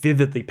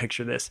vividly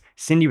picture this.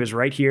 Cindy was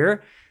right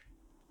here.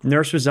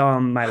 Nurse was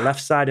on my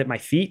left side at my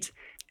feet.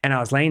 And I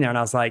was laying there and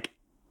I was like,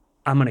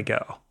 I'm going to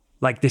go.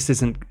 Like, this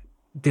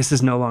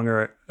is no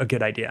longer a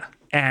good idea.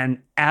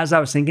 And as I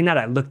was thinking that,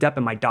 I looked up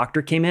and my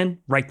doctor came in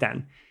right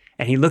then.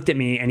 And he looked at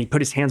me and he put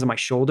his hands on my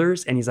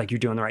shoulders and he's like, you're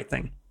doing the right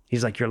thing.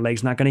 He's like, your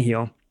leg's not going to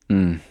heal.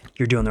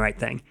 You're doing the right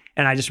thing.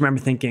 And I just remember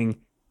thinking,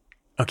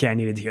 okay, I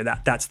needed to hear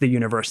that. That's the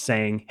universe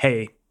saying,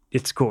 hey,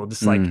 it's cool.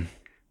 Just like,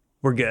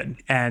 we're good.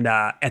 And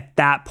at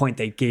that point,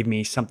 they gave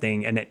me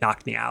something and it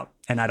knocked me out.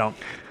 And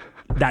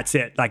that's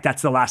it. Like,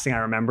 that's the last thing I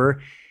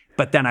remember.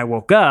 But then I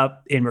woke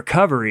up in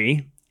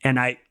recovery and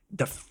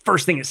the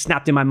first thing that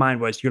snapped in my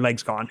mind was, your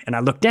leg's gone. And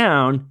I looked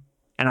down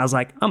and I was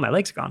like, oh, my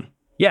leg's gone.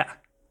 Yeah.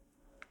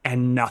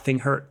 And nothing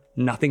hurt.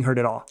 Nothing hurt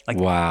at all. Like,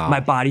 wow.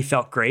 My body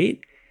felt great.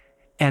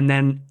 And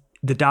then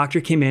the doctor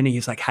came in and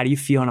he's like, how do you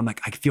feel? And I'm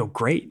like, I feel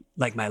great.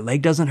 Like, my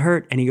leg doesn't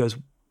hurt. And he goes,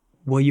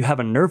 well, you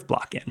have a nerve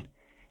block in.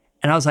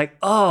 And I was like,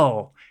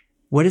 oh,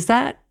 what is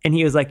that? And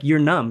he was like, you're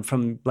numb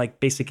from like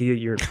basically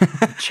your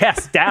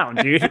chest down,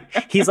 dude.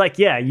 He's like,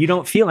 yeah, you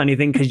don't feel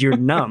anything because you're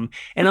numb.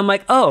 And I'm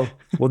like, oh,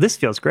 well, this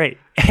feels great.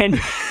 And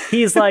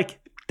he's like,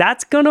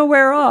 that's going to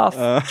wear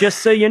off, just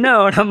so you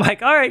know. And I'm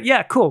like, all right,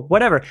 yeah, cool,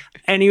 whatever.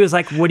 And he was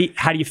like,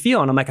 how do you feel?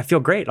 And I'm like, I feel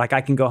great. Like,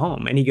 I can go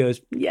home. And he goes,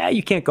 yeah,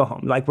 you can't go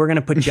home. Like, we're going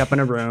to put you up in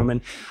a room.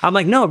 And I'm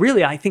like, no,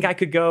 really, I think I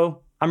could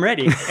go. I'm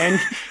ready. And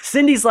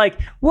Cindy's like,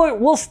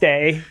 we'll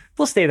stay.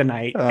 We'll stay the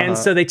night. And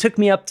so they took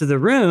me up to the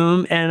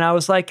room and I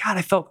was like, God,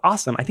 I felt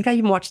awesome. I think I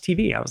even watched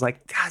TV. I was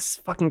like, God, this is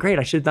fucking great.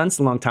 I should have done this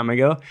a long time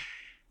ago.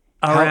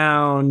 I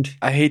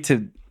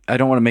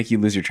don't want to make you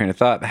lose your train of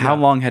thought. How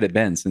long had it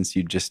been since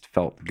you just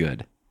felt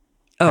good?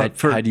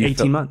 For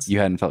 18 months. You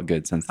hadn't felt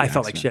good since the I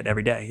felt like accident. shit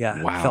every day.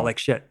 Yeah. Wow. I felt like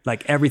shit.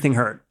 Like, everything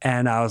hurt.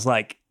 And I was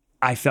like,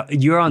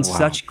 you're on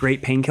such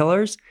great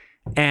painkillers.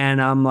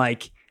 And I'm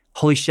like,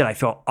 holy shit, I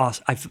felt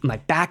awesome. My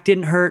back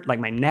didn't hurt. Like,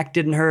 my neck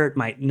didn't hurt.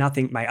 My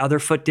other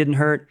foot didn't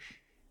hurt.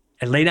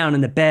 I lay down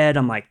in the bed.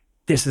 I'm like,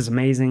 this is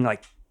amazing.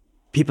 Like,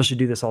 people should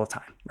do this all the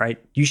time,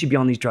 right? You should be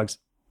on these drugs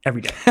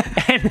every day.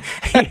 And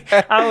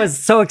I was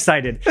so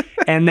excited.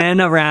 And then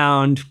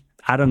around,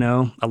 I don't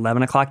know,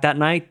 11 o'clock that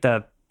night,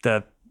 the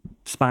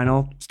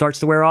spinal starts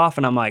to wear off.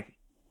 And I'm like,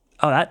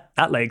 oh,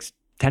 that leg's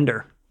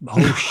tender.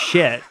 Oh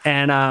shit.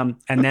 And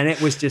then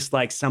it was just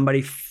like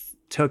somebody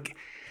took...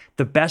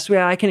 The best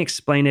way I can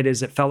explain it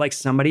is it felt like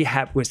somebody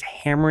was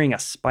hammering a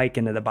spike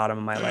into the bottom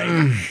of my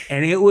leg.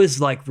 And it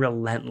was like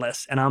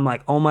relentless. And I'm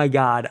like, oh my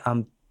God,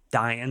 I'm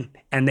dying.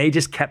 And they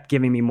just kept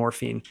giving me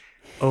morphine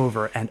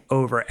over and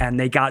over. And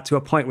they got to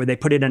a point where they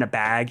put it in a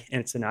bag,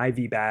 and it's an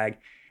IV bag.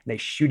 And they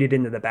shoot it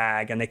into the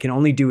bag and they can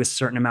only do a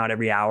certain amount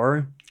every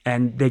hour.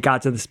 And they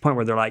got to this point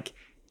where they're like,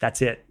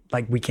 that's it.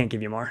 Like, we can't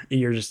give you more.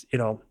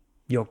 You'll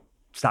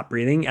stop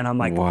breathing. And I'm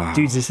like, wow.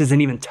 Dudes, this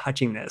isn't even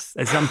touching this.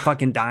 I'm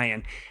fucking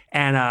dying.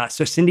 And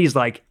so Cindy's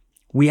like,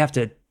 we have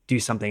to do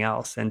something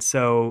else. And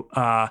so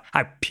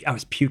I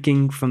was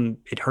puking from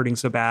it hurting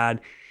so bad.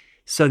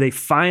 So they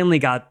finally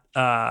got,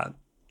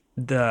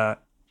 the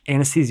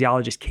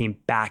anesthesiologist came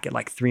back at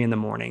like 3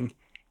 a.m.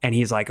 and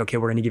he's like, okay,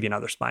 we're going to give you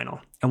another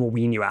spinal and we'll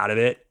wean you out of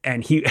it.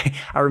 And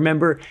I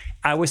remember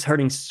I was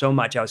hurting so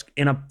much. I was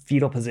in a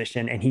fetal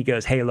position and he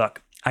goes, hey,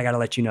 look, I got to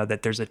let you know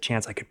that there's a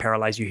chance I could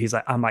paralyze you. He's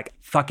like, I'm like,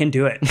 fucking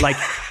do it. Like,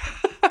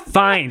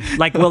 fine.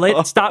 Like, will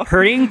it stop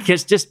hurting?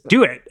 Just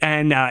do it.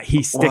 And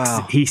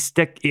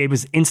it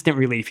was instant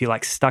relief. He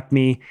like stuck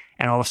me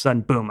and all of a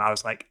sudden, boom, I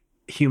was like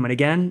human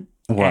again.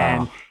 Wow.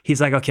 And he's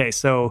like, okay,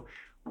 so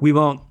we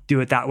won't do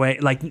it that way.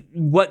 Like,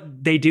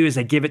 what they do is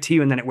they give it to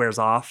you and then it wears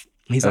off.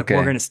 He's like,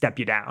 we're going to step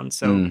you down.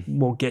 So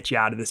we'll get you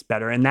out of this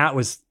better. And that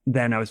was,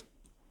 then I was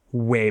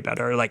way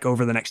better. Like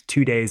over the next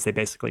 2 days, they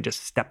basically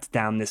just stepped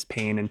down this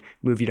pain and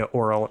move you to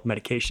oral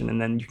medication,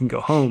 and then you can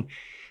go home.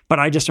 But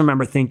I just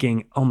remember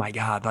thinking, oh my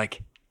God,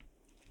 like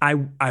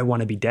I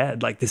want to be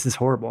dead. Like this is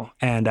horrible.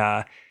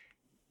 And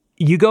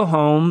you go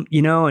home,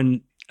 you know,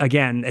 and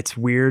again, it's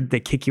weird. They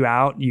kick you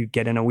out. You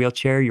get in a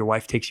wheelchair. Your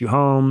wife takes you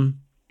home.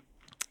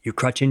 You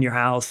crutch in your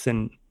house,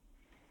 and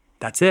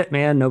that's it,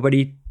 man.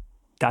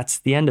 That's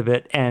the end of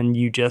it. And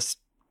you just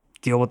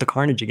deal with the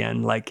carnage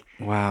again. Like,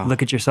 wow.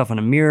 Look at yourself in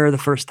a mirror the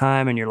first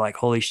time and you're like,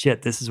 holy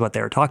shit, this is what they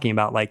were talking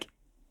about. Like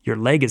your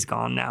leg is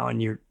gone now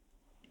and you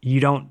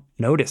don't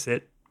notice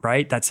it,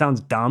 right? That sounds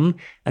dumb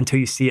until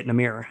you see it in a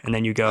mirror. And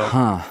then you go,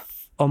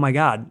 oh my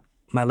God,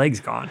 my leg's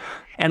gone.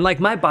 And like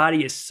my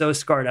body is so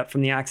scarred up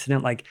from the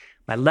accident. Like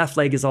my left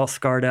leg is all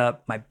scarred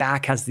up. My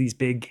back has this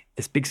big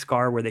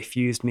scar where they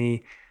fused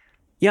me.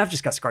 Yeah, I've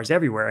just got scars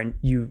everywhere. And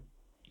you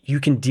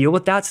can deal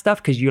with that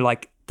stuff because you're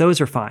like,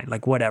 those are fine,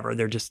 like whatever.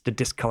 They're just a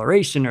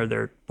discoloration or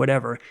they're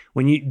whatever.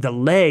 When the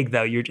leg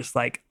though, you're just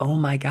like, oh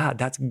my God,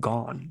 that's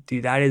gone.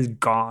 Dude, that is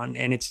gone.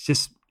 And it's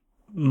just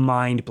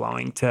mind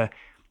blowing to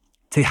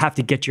have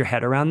to get your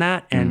head around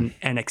that and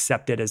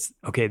accept it as,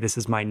 okay, this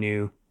is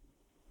me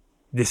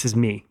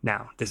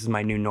now. This is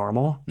my new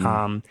normal.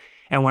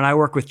 And when I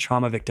work with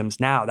trauma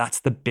victims now, that's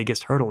the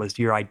biggest hurdle is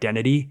your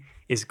identity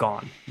is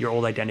gone. Your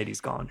old identity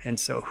is gone. And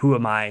so who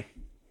am I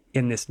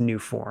in this new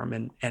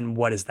form? And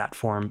what does that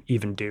form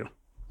even do?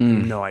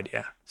 No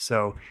idea.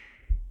 So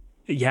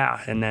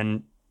yeah. And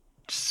then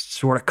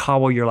sort of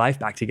cobble your life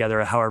back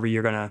together, however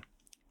you're going to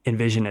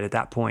envision it at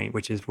that point,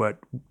 which is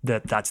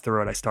that's the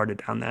road I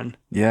started down then.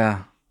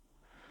 Yeah.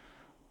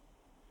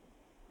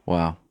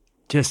 Wow.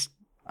 Just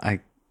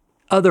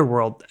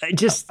otherworld.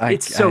 It's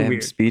so weird.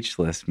 I'm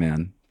speechless,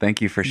 man. Thank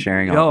you for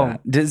sharing all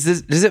that.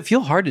 Does it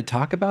feel hard to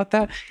talk about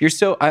that?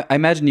 I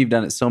imagine you've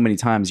done it so many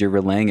times. You're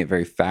relaying it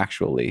very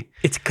factually.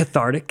 It's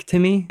cathartic to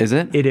me. Is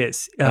it? It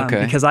is.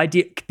 Okay. Because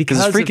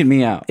it's freaking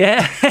me out.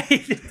 Yeah.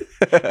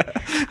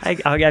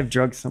 I'll have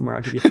drugs somewhere.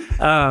 I'll give you.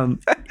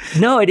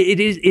 No, it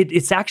is.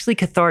 It's actually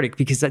cathartic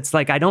because it's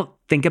like I don't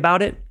think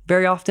about it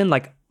very often.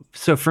 Like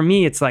so for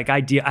me, it's like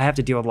I have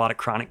to deal with a lot of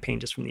chronic pain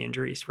just from the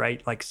injuries,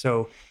 right? Like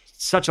so.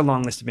 Such a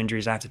long list of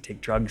injuries. I have to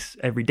take drugs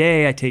every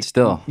day. I take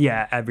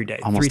every day.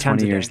 Almost 3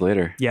 times 20 a day. years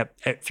later. Yep,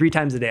 3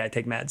 times a day I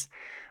take meds.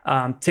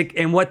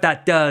 And what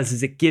that does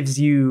is it gives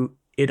you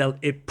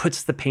it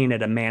puts the pain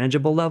at a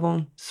manageable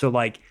level. So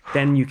like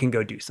then you can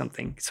go do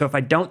something. So if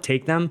I don't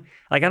take them,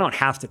 like I don't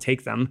have to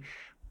take them,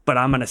 but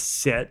I'm gonna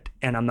sit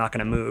and I'm not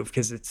gonna move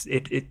because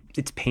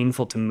it's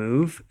painful to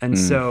move. And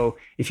so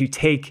if you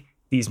take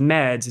these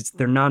meds,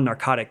 they're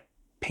non-narcotic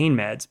pain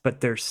meds,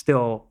 but they're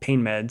still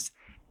pain meds.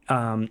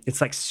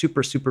 It's like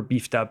super, super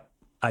beefed up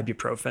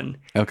ibuprofen.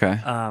 Okay.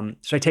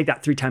 So I take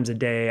that 3 times a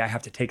day. I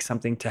have to take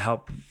something to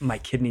help my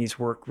kidneys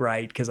work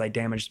right because I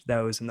damaged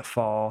those in the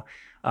fall.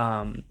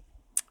 I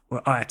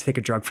have to take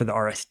a drug for the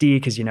RSD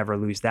because you never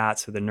lose that.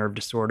 So the nerve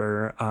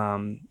disorder,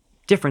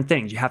 different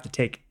things you have to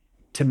take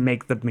to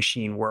make the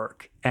machine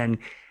work. And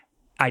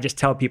I just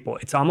tell people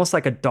it's almost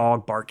like a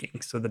dog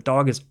barking. So the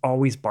dog is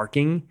always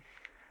barking.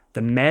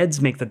 The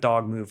meds make the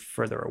dog move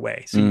further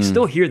away. So you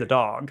still hear the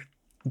dog,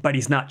 but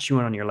he's not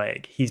chewing on your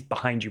leg. He's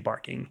behind you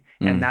barking.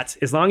 And that's,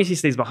 as long as he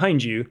stays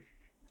behind you,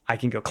 I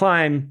can go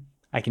climb,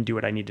 I can do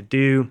what I need to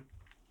do.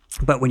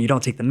 But when you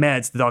don't take the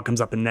meds, the dog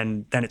comes up and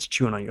then it's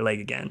chewing on your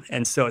leg again.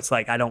 And so it's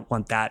like, I don't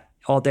want that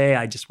all day.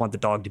 I just want the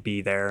dog to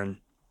be there and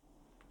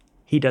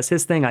he does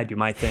his thing. I do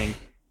my thing.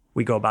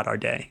 We go about our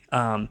day.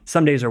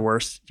 Some days are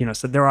worse,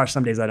 so there are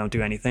some days I don't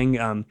do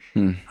anything.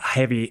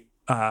 Heavy,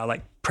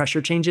 like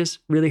pressure changes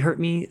really hurt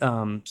me.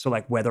 So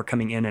like weather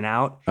coming in and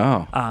out.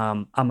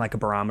 I'm like a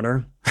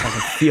barometer. I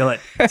can feel it.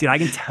 Dude, I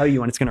can tell you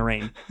when it's going to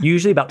rain.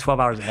 Usually about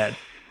 12 hours ahead.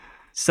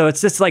 So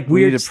it's just like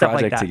weird stuff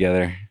like that. We need a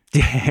project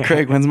together.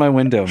 Craig, when's my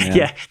window, man?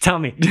 Yeah, tell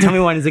me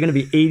when is it going to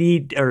be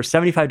 80 or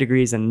 75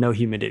 degrees and no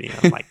humidity?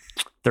 And I'm like,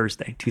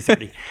 Thursday,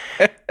 2:30.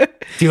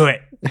 Do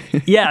it.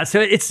 Yeah, so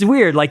it's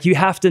weird. Like you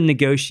have to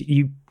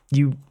negotiate.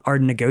 You are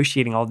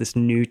negotiating all this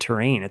new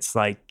terrain. It's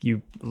like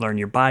you learn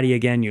your body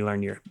again, you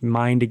learn your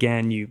mind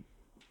again,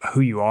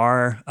 who you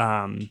are,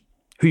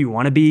 who you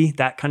want to be,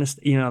 that kind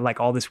of, like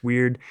all this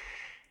weird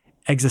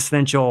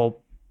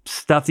existential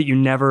stuff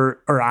that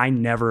I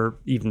never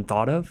even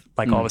thought of.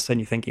 Like all of a sudden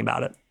you're thinking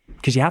about it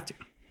because you have to.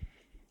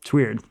 It's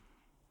weird.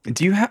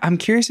 I'm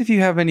curious if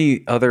you have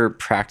any other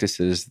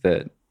practices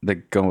that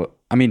go,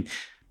 I mean,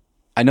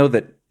 I know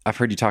that I've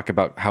heard you talk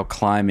about how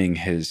climbing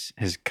has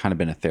kind of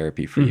been a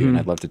therapy for you, and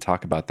I'd love to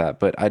talk about that.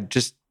 But I'd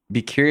just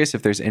be curious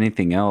if there's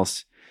anything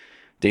else,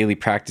 daily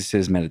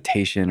practices,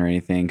 meditation or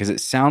anything, because it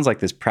sounds like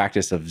this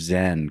practice of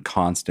Zen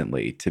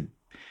constantly to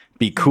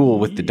be cool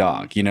with the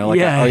dog,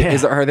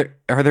 Are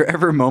there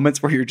ever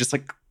moments where you're just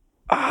like,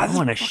 I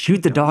want to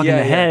shoot the dog in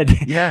the head?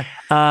 Yeah.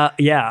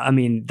 I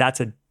mean,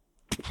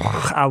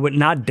 I would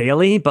not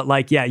daily, but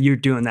like, yeah, you're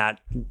doing that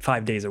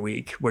 5 days a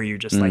week where you're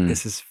just like,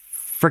 this is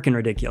freaking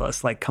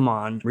ridiculous. Like, come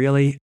on,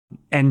 really?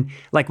 And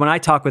like when I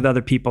talk with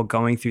other people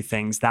going through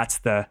things, that's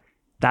the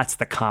that's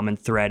the common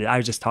thread. I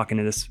was just talking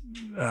to this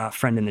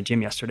friend in the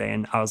gym yesterday,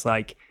 and I was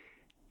like,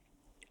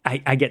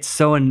 I get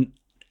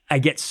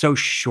so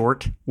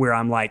short where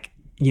I'm like,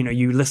 you know,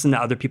 you listen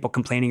to other people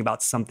complaining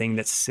about something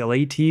that's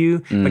silly to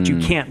you, but you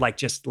can't like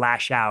just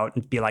lash out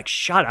and be like,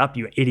 shut up,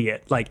 you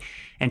idiot. Like,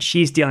 and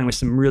she's dealing with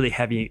some really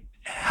heavy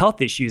health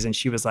issues. And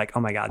she was like, oh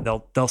my God,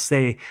 they'll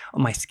say, oh,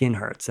 my skin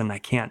hurts and I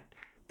can't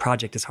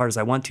project as hard as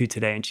I want to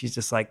today. And she's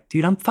just like,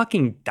 dude, I'm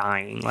fucking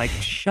dying. Like,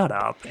 shut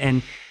up.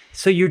 And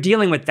so you're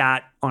dealing with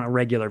that on a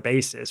regular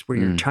basis where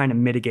you're trying to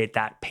mitigate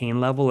that pain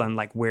level and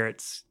like where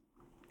it's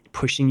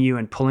pushing you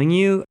and pulling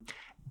you.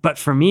 But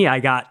for me,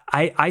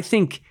 I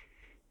think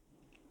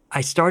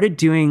I started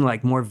doing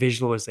like more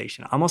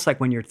visualization, almost like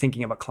when you're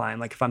thinking of a climb.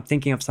 Like if I'm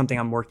thinking of something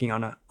I'm working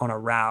on a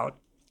route,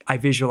 I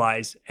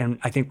visualize, and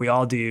I think we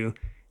all do,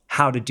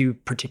 how to do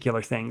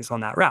particular things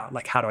on that route.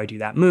 Like, how do I do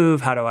that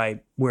move?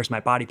 Where's my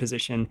body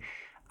position?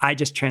 I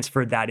just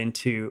transferred that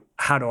into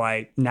how do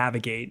I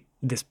navigate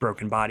this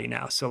broken body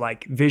now? So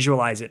like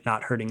visualize it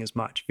not hurting as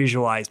much.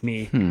 Visualize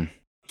me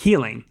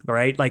healing,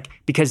 right? Like,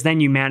 because then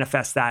you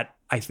manifest that,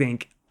 I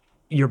think,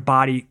 your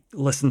body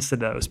listens to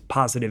those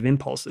positive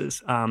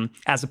impulses,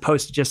 as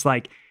opposed to just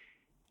like,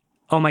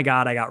 oh my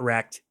God, I got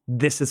wrecked.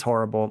 This is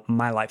horrible.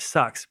 My life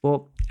sucks.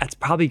 Well, that's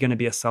probably going to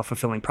be a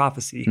self-fulfilling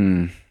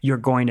prophecy. You're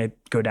going to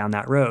go down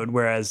that road.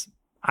 Whereas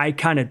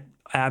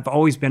I've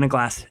always been a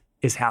glass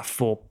is half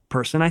full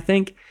person, I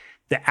think.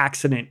 The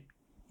accident,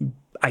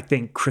 I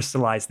think,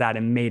 crystallized that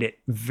and made it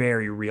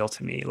very real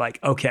to me. Like,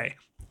 okay,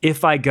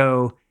 if I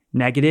go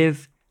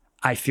negative,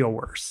 I feel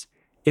worse.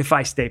 If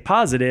I stay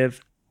positive,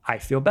 I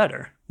feel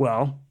better.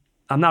 Well,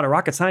 I'm not a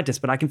rocket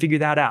scientist, but I can figure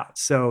that out.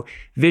 So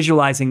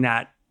visualizing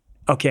that,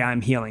 okay,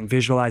 I'm healing,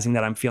 visualizing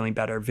that I'm feeling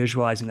better,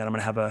 visualizing that I'm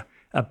going to have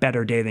a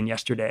better day than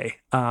yesterday.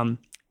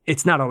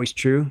 It's not always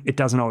true. It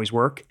doesn't always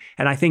work.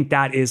 And I think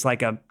that is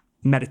like a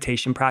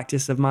meditation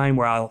practice of mine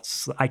where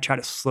I try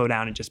to slow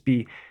down and just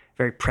be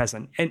very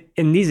present. And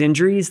in these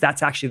injuries,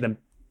 that's actually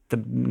the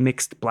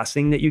mixed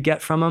blessing that you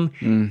get from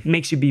them.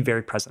 Makes you be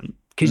very present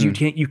because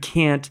you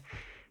can't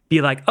be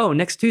like, oh,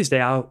 next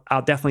Tuesday,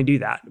 I'll definitely do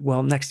that.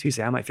 Well, next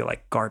Tuesday, I might feel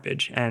like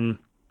garbage. And,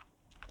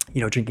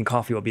 you know, drinking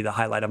coffee will be the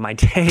highlight of my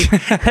day,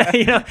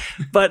 you know,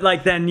 but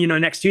like, then, you know,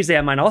 next Tuesday,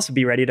 I might also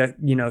be ready to,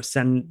 you know,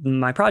 send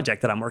my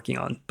project that I'm working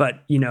on.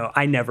 But, you know,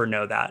 I never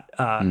know that.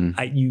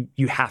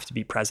 You have to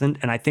be present.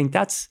 And I think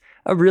that's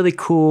a really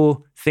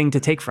cool thing to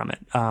take from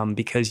it,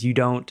 because you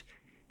don't,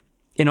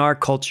 in our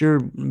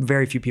culture,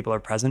 very few people are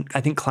present.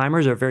 I think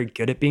climbers are very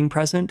good at being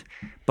present,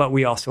 but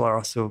we also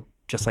are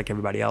just like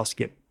everybody else,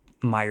 get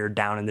mired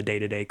down in the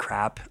day-to-day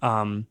crap.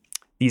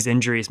 These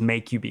injuries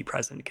make you be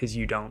present because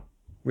you don't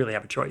really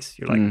have a choice.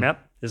 You're like,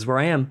 yep, this is where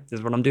I am.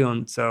 This is what I'm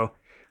doing. So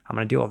I'm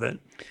going to deal with it.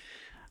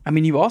 I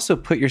mean, you also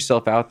put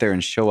yourself out there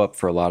and show up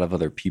for a lot of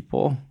other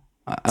people.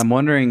 I'm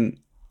wondering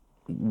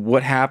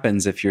what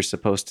happens if you're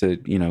supposed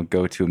to, you know,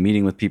 go to a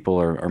meeting with people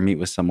or meet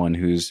with someone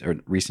who's a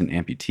recent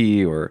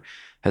amputee or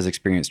has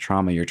experienced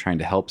trauma. You're trying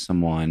to help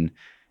someone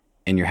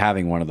and you're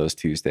having one of those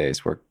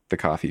Tuesdays where the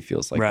coffee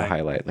feels like the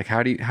highlight. Like,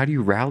 how do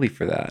you rally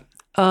for that?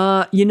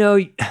 You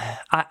know,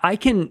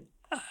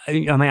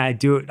 I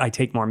do it. I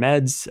take more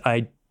meds.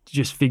 I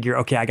just figure,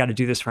 okay, I got to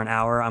do this for an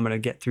hour. I'm going to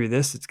get through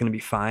this. It's going to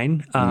be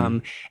fine.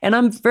 And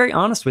I'm very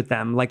honest with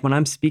them. Like when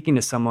I'm speaking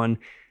to someone,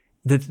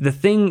 the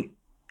thing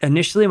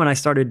initially when I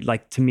started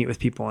like to meet with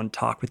people and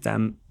talk with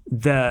them,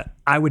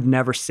 I would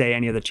never say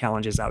any of the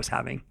challenges I was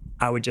having.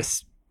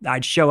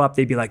 I'd show up.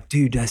 They'd be like,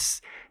 dude,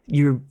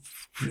 you're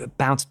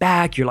bounce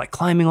back. You're like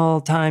climbing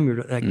all the time.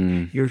 You're like,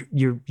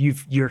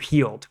 you're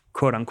healed,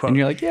 quote unquote. And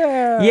you're like,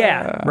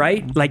 yeah,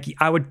 right. Like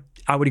I would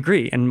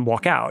agree and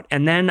walk out.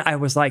 And then I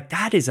was like,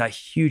 that is a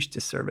huge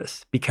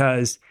disservice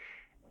because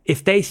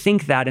if they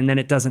think that and then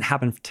it doesn't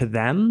happen to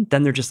them,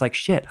 then they're just like,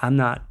 shit,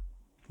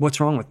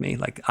 what's wrong with me?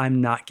 Like, I'm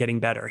not getting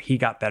better. He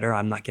got better.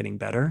 I'm not getting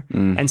better.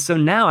 And so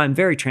now I'm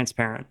very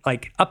transparent,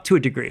 like up to a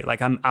degree.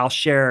 Like I'll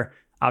share,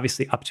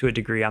 obviously up to a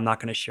degree. I'm not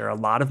going to share a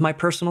lot of my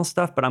personal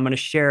stuff, but I'm going to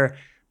share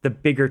the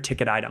bigger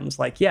ticket items.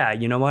 Like, yeah,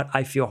 you know what?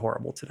 I feel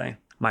horrible today.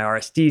 My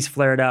RSD's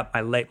flared up.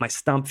 My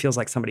stump feels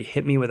like somebody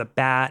hit me with a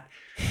bat.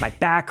 My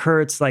back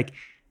hurts. Like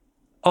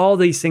all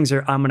these things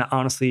I'm going to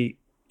honestly,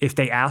 if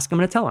they ask, I'm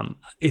going to tell them.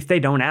 If they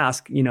don't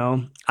ask, you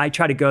know, I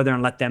try to go there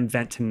and let them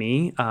vent to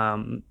me,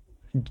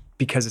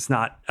 because it's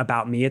not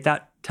about me at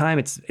that time.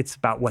 It's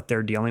about what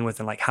they're dealing with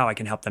and like how I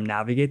can help them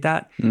navigate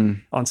that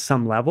on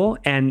some level.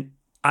 And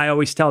I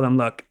always tell them,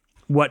 look,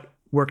 what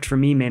worked for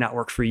me may not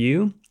work for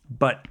you,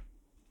 but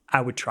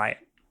I would try it.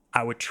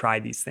 I would try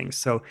these things.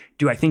 So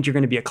do I think you're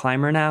going to be a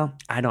climber now?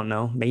 I don't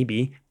know,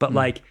 maybe, but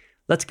like,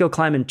 let's go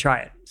climb and try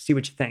it. See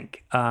what you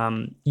think.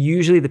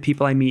 Usually the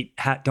people I meet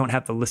don't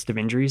have the list of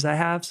injuries I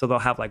have. So they'll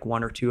have like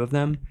one or two of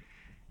them.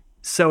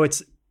 So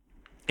it's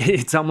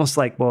almost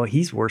like, well,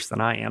 he's worse than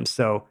I am.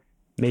 So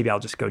maybe I'll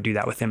just go do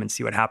that with him and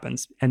see what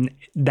happens. And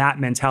that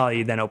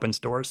mentality then opens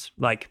doors.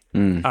 Like,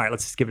 all right,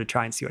 let's just give it a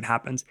try and see what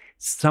happens.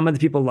 Some of the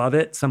people love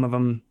it. Some of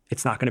them,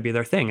 it's not going to be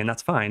their thing, and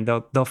that's fine.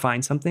 They'll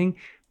find something,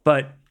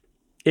 but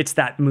it's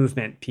that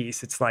movement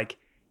piece. It's like,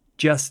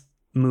 just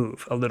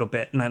move a little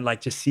bit and I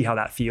like just see how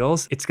that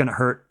feels. It's going to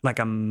hurt like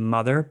a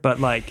mother, but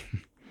like,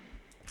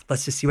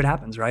 let's just see what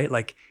happens, right?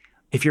 Like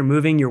if you're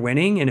moving, you're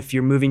winning. And if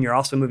you're moving, you're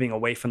also moving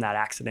away from that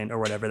accident or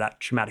whatever that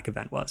traumatic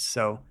event was.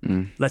 So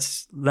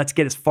let's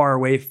get as far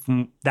away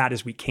from that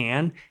as we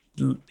can.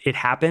 It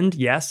happened.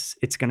 Yes,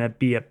 it's going to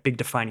be a big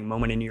defining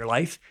moment in your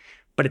life,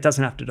 but it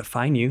doesn't have to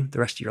define you the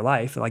rest of your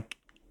life. Like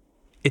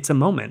it's a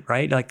moment,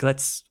 right? Like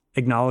let's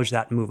acknowledge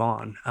that and move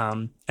on.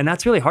 And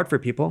that's really hard for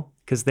people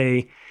because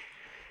they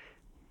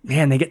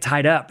get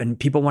tied up and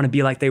people want to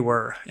be like they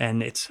were.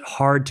 And it's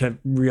hard to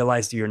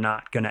realize that you're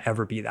not going to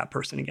ever be that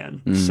person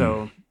again.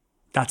 So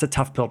that's a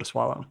tough pill to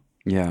swallow.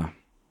 Yeah.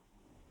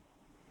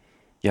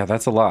 Yeah,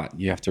 that's a lot.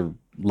 You have to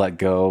let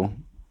go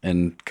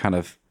and kind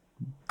of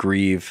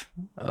grieve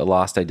a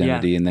lost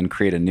identity and then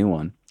create a new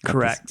one.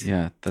 Correct.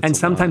 That's and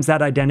sometimes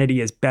that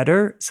identity is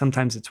better.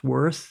 Sometimes it's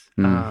worse.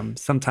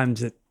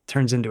 Sometimes it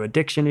turns into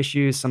addiction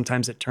issues.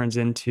 Sometimes it turns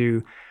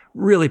into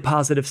really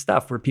positive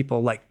stuff where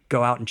people like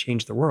go out and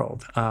change the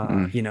world.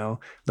 You know,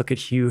 look at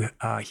Hugh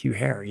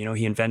Hare. You know,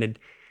 he invented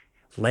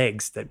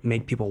legs that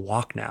make people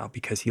walk now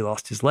because he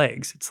lost his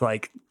legs. It's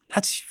like,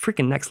 that's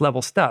freaking next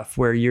level stuff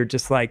where you're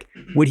just like,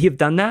 would he have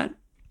done that?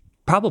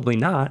 Probably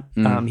not.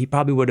 He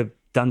probably would have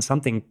done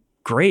something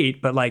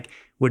great, but like,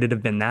 would it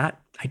have been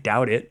that? I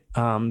doubt it.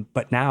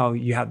 But now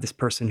you have this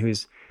person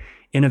who's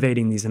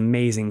innovating these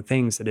amazing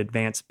things that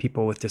advance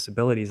people with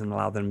disabilities and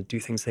allow them to do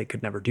things they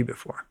could never do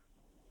before.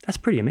 That's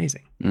pretty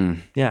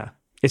amazing. Yeah.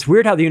 It's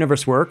weird how the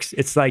universe works.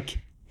 It's like,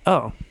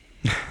 oh,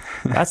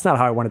 that's not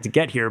how I wanted to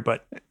get here,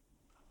 but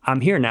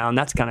I'm here now and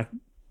that's kind of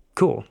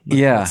cool.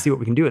 Let's see what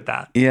we can do with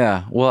that.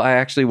 Yeah. Well, I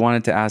actually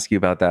wanted to ask you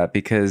about that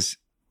because,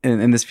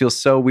 and this feels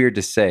so weird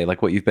to say,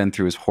 like what you've been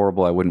through is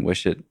horrible. I wouldn't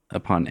wish it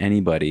upon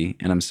anybody.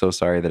 And I'm so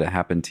sorry that it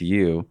happened to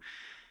you,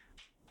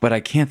 but I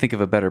can't think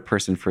of a better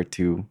person for it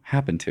to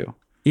happen to.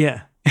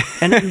 Yeah.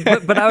 And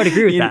but I would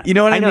agree with that. You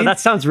know what I mean? I know that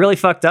sounds really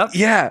fucked up.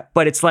 Yeah.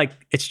 But it's like,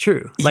 it's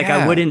true. Like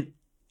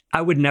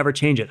I would never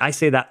change it. I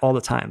say that all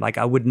the time. Like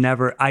I would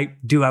never,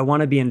 do I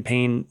want to be in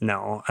pain?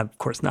 No, of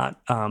course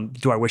not.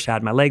 Do I wish I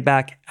had my leg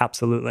back?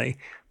 Absolutely.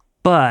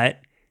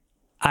 But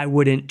I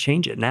wouldn't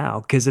change it now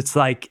because it's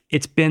like,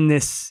 it's been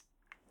this,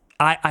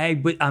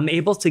 I'm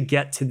able to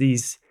get to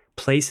these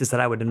places that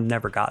I would have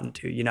never gotten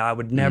to. You know, I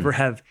would never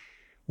have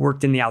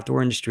worked in the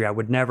outdoor industry. I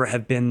would never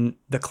have been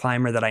the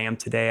climber that I am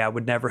today. I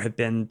would never have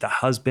been the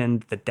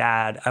husband, the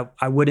dad.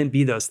 I wouldn't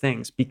be those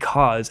things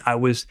because I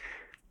was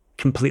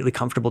completely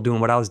comfortable doing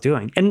what I was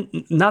doing. And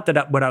not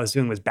that what I was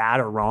doing was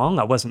bad or wrong.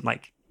 I wasn't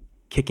like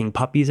kicking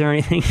puppies or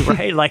anything,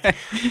 right? Like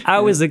I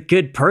was a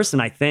good person,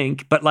 I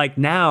think. But like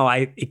now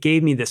it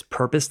gave me this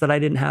purpose that I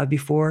didn't have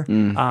before.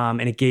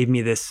 And it gave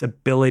me this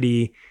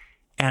ability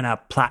and a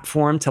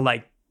platform to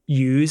like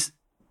use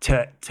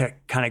to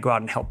kind of go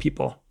out and help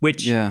people,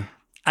 which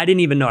I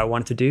didn't even know I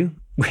wanted to do,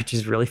 which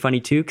is really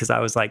funny too. Cause I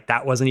was like,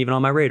 that wasn't even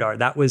on my radar.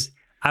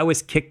 I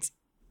was kicked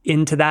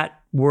into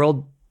that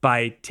world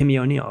by Timmy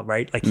O'Neill,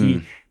 right? Like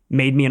he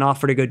made me an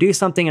offer to go do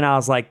something. And I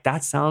was like,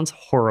 that sounds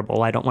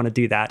horrible. I don't want to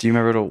do that. Do you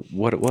remember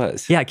what it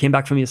was? Yeah, I came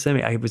back from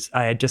Yosemite.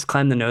 I had just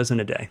climbed the nose in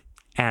a day.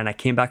 And I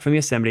came back from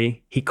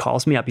Yosemite. He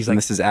calls me up. He's like,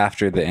 this is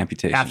after the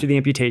amputation. After the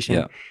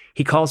amputation.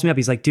 He calls me up.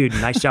 He's like, dude,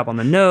 nice job on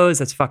the nose.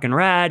 That's fucking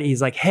rad.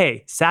 He's like,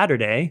 hey,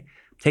 Saturday,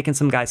 taking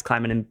some guys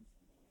climbing in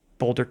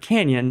Boulder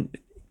Canyon,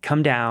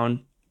 come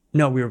down.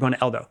 No, we were going to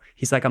Eldo.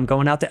 He's like, I'm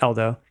going out to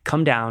Eldo.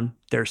 Come down.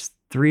 There's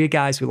 3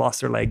 guys who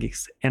lost their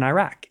legs in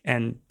Iraq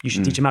and you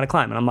should teach them how to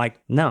climb. And I'm like,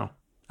 no,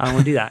 I don't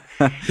want to do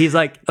that. He's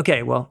like,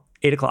 okay, well,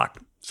 8:00.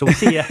 So we'll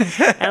see you.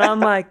 And I'm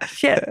like,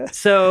 shit.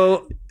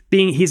 So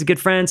he's a good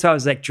friend. So I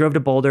was like, drove to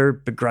Boulder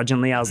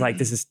begrudgingly. I was like,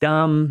 this is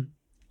dumb.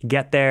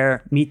 Get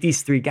there, meet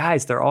these 3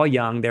 guys. They're all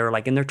young. They were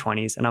like in their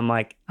 20s. And I'm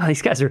like, oh,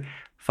 these guys are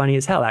funny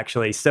as hell,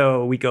 actually.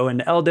 So we go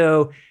into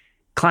Eldo,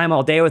 climb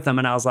all day with them.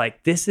 And I was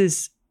like, this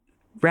is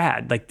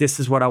rad. Like, this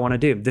is what I want to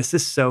do. This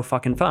is so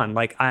fucking fun.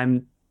 Like,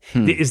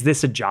 is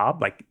this a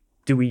job? Like,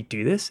 do we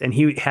do this? And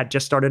he had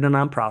just started a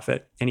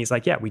nonprofit. And he's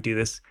like, yeah, we do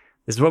this.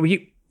 This is what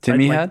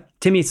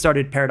Timmy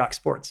started Paradox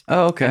Sports.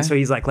 Oh, okay. And so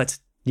he's like, let's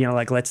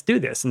do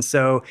this. And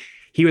so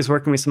he was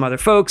working with some other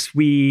folks.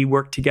 We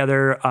worked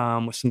together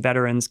with some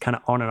veterans kind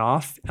of on and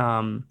off.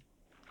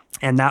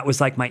 And that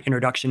was like my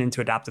introduction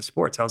into adaptive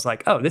sports. I was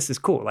like, oh, this is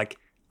cool. Like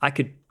I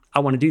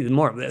want to do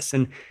more of this.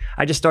 And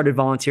I just started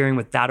volunteering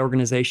with that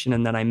organization.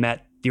 And then I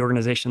met the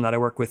organization that I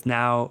work with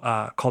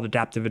now called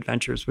Adaptive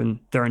Adventures when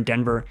they're in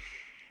Denver.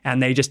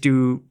 And they just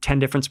do 10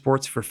 different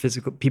sports for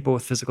people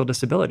with physical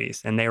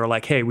disabilities. And they were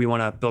like, hey, we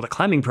want to build a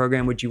climbing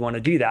program. Would you want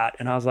to do that?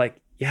 And I was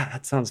like, yeah,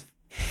 that sounds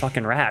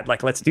fucking rad.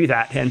 Like, let's do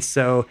that. And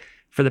so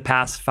for the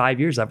past 5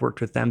 years, I've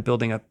worked with them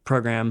building a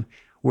program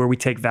where we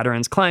take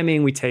veterans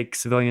climbing, we take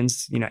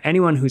civilians,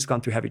 anyone who's gone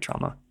through heavy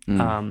trauma.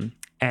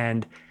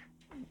 And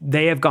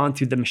they have gone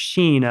through the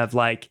machine of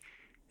like,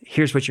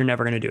 here's what you're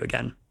never going to do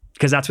again.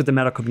 Because that's what the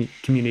medical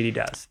community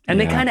does. And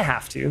they kind of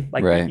have to.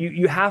 Like,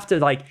 you have to,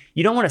 like,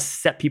 you don't want to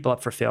set people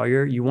up for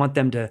failure. You want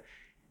them to,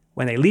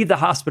 when they leave the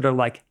hospital,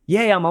 like,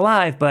 yay, I'm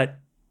alive, but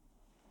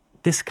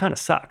this kind of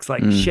sucks.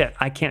 Like, shit,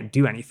 I can't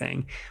do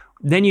anything.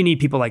 Then you need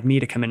people like me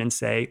to come in and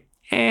say,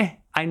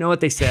 I know what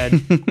they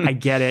said. I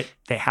get it.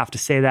 They have to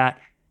say that.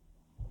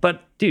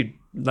 But dude,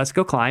 let's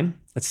go climb.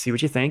 Let's see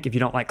what you think. If you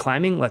don't like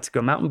climbing, let's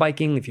go mountain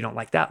biking. If you don't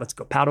like that, let's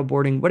go paddle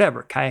boarding,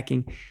 whatever,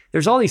 kayaking.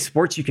 There's all these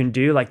sports you can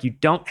do. Like, you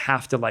don't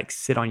have to like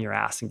sit on your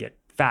ass and get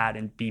fat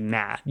and be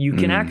mad. You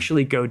can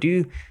actually go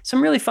do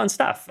some really fun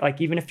stuff. Like,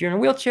 even if you're in a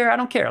wheelchair, I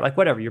don't care. Like,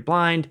 whatever, you're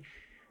blind,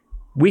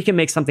 we can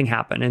make something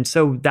happen. And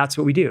so that's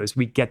what we do, is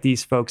we get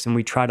these folks and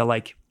we try to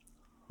like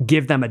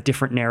give them a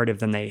different narrative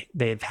than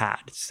they've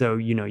had. So,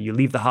 you know, you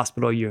leave the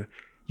hospital, you're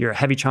a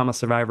heavy trauma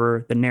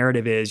survivor. The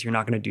narrative is you're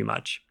not going to do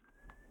much.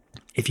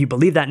 If you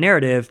believe that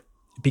narrative,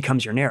 it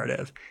becomes your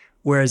narrative.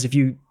 Whereas if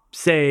you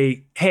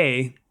say,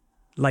 hey,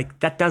 like,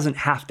 that doesn't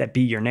have to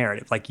be your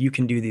narrative. Like, you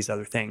can do these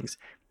other things.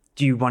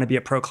 Do you want to be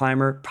a pro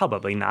climber?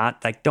 Probably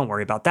not. Like, don't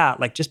worry about that.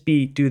 Like, just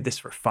do this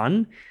for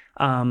fun.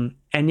 And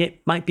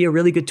it might be a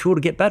really good tool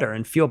to get better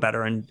and feel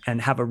better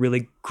and have a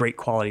really great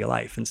quality of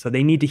life. And so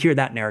they need to hear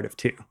that narrative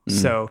too.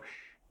 So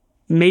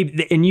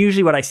maybe, and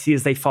usually what I see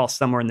is they fall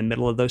somewhere in the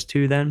middle of those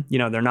two then. You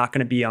know, they're not going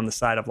to be on the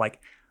side of like,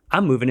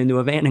 I'm moving into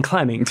a van and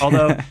climbing.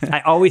 Although I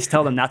always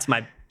tell them that's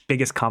my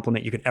biggest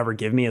compliment you could ever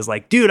give me, is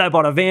like, dude, I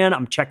bought a van.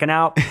 I'm checking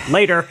out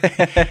later.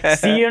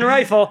 See you in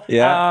Rifle.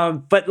 Yeah.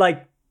 But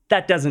like,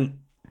 that hasn't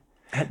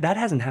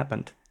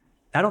happened.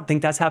 I don't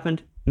think that's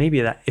happened.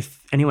 Maybe that,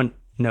 if anyone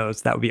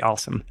knows, that would be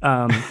awesome.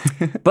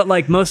 But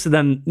like most of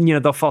them, you know,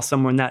 they'll fall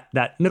somewhere in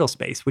that middle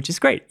space, which is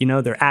great. You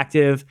know, they're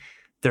active,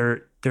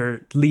 they're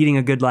leading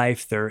a good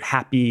life, they're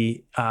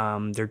happy,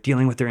 they're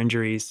dealing with their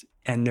injuries,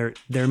 and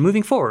they're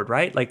moving forward,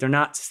 right? Like, they're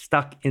not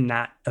stuck in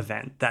that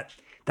event. That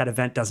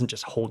event doesn't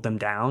just hold them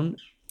down.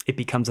 It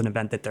becomes an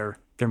event that they're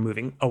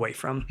moving away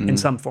from in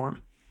some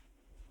form.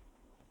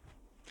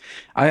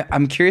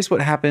 I'm curious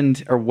what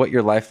happened or what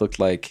your life looked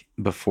like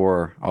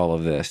before all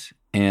of this.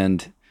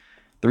 And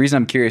the reason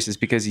I'm curious is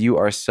because you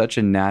are such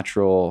a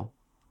natural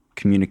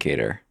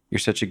communicator. You're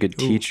such a good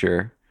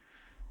teacher,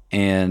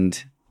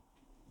 and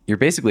you're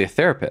basically a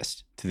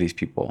therapist to these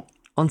people.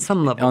 On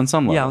some level. Yeah,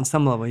 on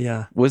some level,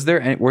 yeah. Were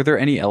there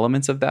any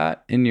elements of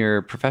that in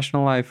your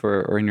professional life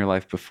or in your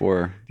life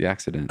before the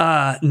accident?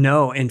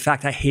 No. In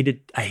fact, I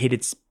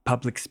hated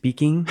public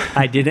speaking.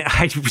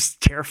 I was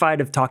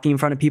terrified of talking in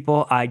front of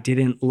people. I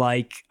didn't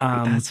like,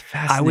 That's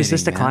fascinating, I was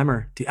just a man.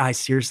 climber. I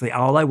seriously,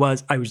 I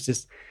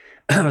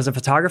was a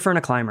photographer and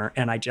a climber,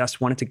 and I just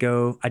wanted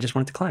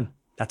to climb.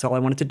 That's all I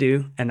wanted to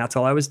do. And that's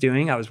all I was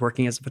doing. I was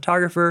working as a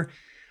photographer.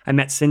 I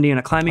met Cindy in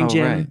a climbing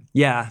gym. Right.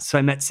 Yeah. So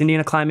I met Cindy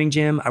in a climbing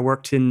gym. I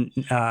worked in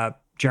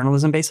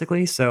journalism,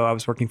 basically. So I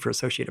was working for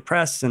Associated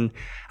Press, and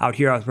out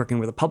here I was working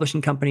with a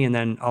publishing company, and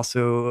then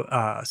also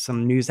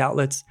some news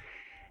outlets.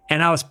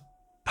 And I was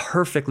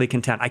perfectly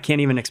content. I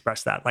can't even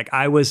express that. Like,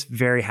 I was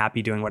very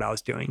happy doing what I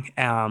was doing.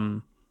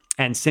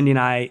 And Cindy and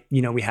I,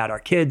 you know, we had our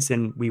kids,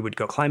 and we would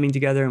go climbing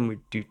together, and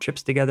we'd do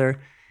trips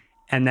together.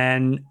 And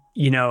then,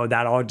 you know,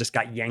 that all just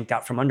got yanked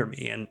out from under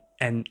me.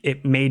 And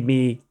it made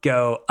me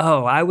go,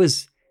 oh, I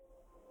was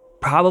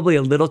probably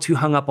a little too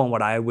hung up on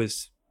what I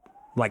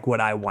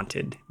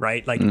wanted,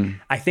 right? Like,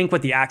 I think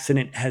what the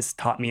accident has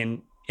taught me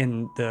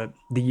in the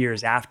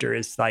years after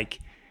is like,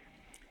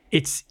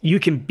 you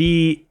can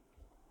be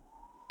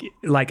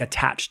like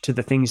attached to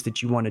the things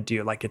that you want to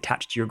do, like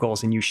attached to your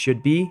goals, and you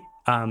should be,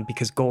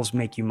 because goals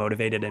make you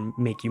motivated and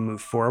make you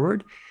move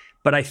forward.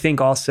 But I think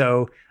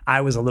also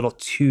I was a little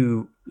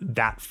too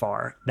that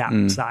far,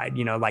 that side,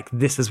 you know, like,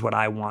 this is what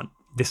I want.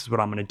 This is what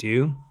I'm going to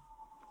do.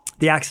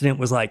 The accident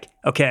was like,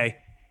 okay,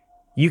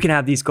 you can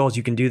have these goals,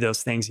 you can do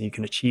those things, and you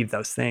can achieve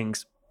those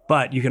things,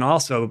 but you can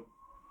also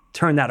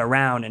turn that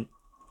around and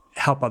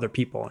help other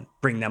people and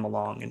bring them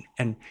along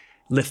and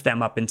lift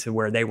them up into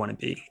where they want to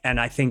be. And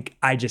I think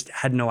I just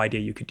had no idea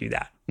you could do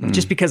that,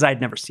 just because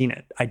I'd never seen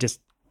it. I just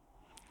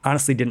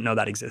honestly didn't know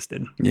that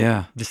existed.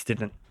 Yeah. Just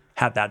didn't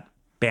have that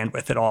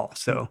bandwidth at all.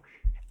 So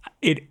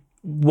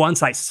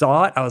once I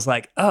saw it, I was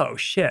like, oh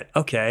shit,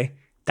 okay,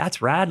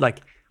 that's rad.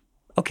 Like,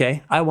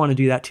 okay, I want to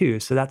do that too.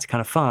 So that's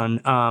kind of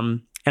fun.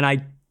 And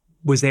I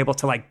was able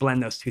to like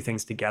blend those two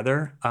things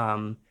together.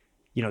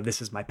 You know,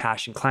 this is my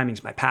passion.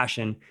 Climbing's my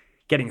passion.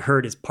 Getting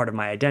hurt is part of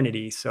my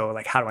identity. So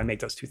like, how do I make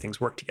those two things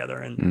work together?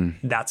 And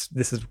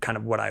this is kind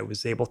of what I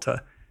was able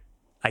to,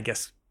 I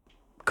guess,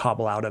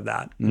 cobble out of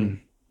that.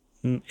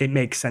 It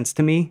makes sense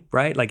to me,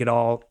 right? Like, it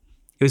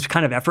was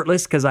kind of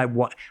effortless, because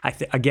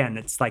again,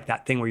 it's like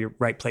that thing where you're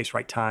right place,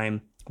 right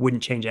time,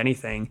 wouldn't change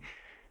anything.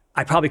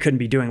 I probably couldn't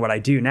be doing what I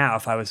do now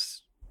if I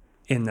was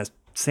in the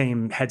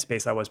same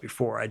headspace I was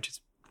before. I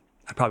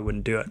probably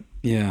wouldn't do it.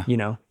 Yeah. You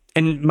know?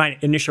 And my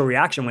initial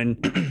reaction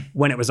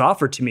when it was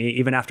offered to me,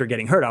 even after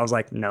getting hurt, I was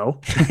like, no,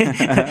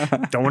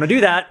 don't want to do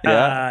that.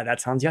 Yeah.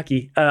 That sounds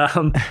yucky.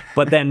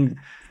 But then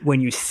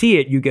when you see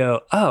it, you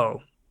go,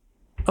 oh,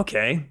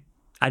 okay,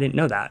 I didn't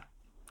know that.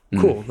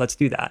 Cool, let's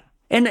do that.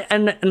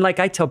 And like,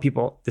 I tell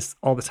people this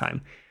all the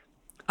time.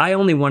 I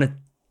only wanted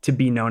to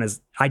be known as,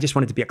 I just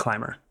wanted to be a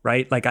climber,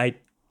 right? Like,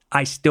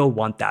 I still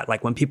want that.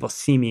 Like, when people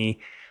see me,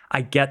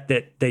 I get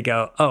that they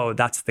go, oh,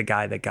 that's the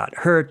guy that got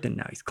hurt and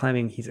now he's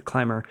climbing. He's a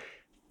climber.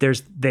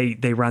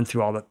 They run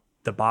through all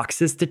the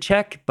boxes to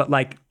check. But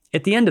like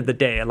at the end of the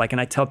day, like,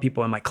 and I tell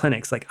people in my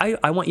clinics, like,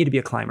 I want you to be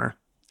a climber.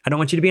 I don't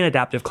want you to be an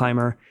adaptive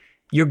climber.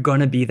 You're going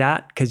to be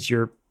that because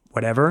you're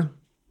whatever.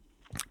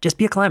 Just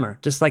be a climber.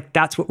 Just like,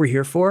 that's what we're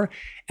here for.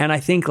 And I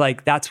think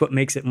like, that's what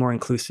makes it more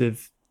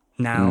inclusive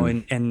now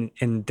in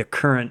the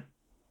current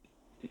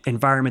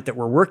environment that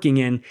we're working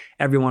in.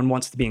 Everyone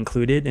wants to be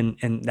included.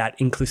 And that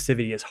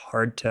inclusivity is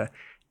hard to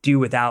do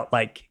without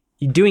like,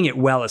 doing it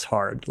well is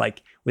hard,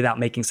 like without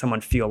making someone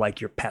feel like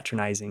you're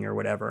patronizing or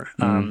whatever.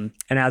 And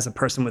as a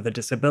person with a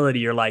disability,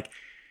 you're like,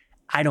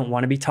 I don't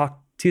want to be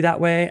talked to that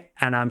way.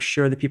 And I'm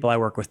sure the people I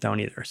work with don't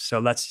either. So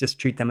let's just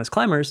treat them as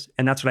climbers.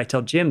 And that's what I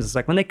tell gyms. It's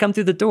like when they come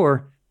through the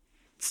door,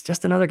 it's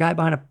just another guy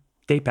behind a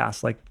day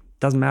pass. Like,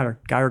 doesn't matter.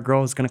 Guy or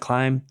girl is going to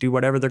climb, do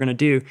whatever they're going to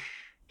do.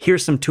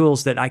 Here's some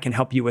tools that I can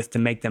help you with to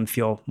make them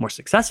feel more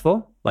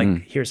successful.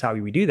 Like, here's how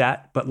we do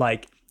that. But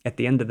like at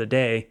the end of the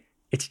day,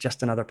 it's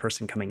just another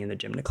person coming in the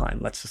gym to climb.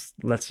 Let's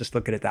just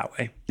look at it that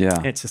way. Yeah.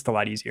 And it's just a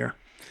lot easier.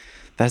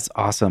 That's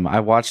awesome. I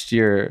watched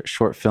your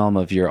short film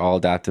of your all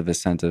adaptive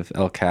ascent of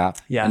El Cap.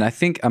 Yeah. And I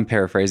think I'm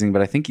paraphrasing,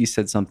 but I think you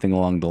said something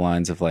along the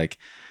lines of like,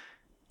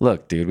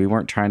 look, dude, we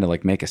weren't trying to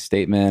like make a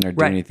statement or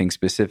do anything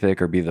specific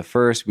or be the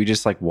first. We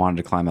just like wanted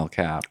to climb El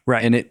Cap.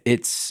 Right. And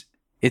it's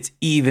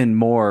even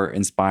more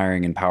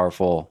inspiring and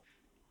powerful,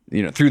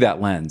 you know, through that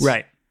lens.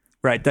 Right.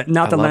 Right.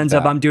 Not the lens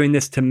that. of I'm doing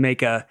this to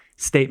make a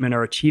statement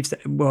or achieve.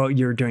 Well,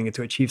 you're doing it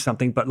to achieve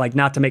something, but like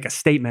not to make a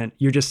statement.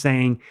 You're just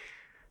saying,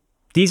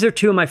 these are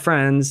two of my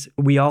friends.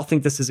 We all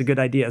think this is a good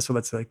idea. So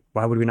let's like,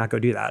 why would we not go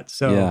do that?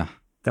 So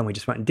then we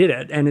just went and did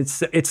it. And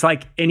it's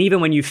like, and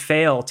even when you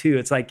fail too,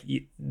 it's like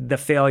the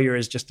failure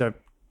is just a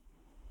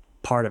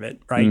part of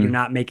it, right? You're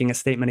not making a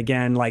statement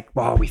again, like,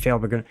 well, we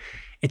failed.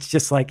 It's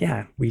just like,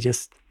 yeah, we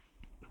just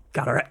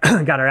got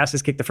our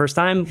asses kicked the first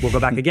time. We'll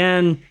go back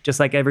again. Just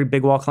like every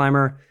big wall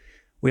climber,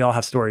 we all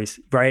have stories,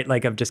 right?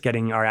 Like of just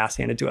getting our ass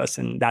handed to us.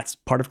 And that's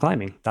part of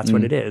climbing. That's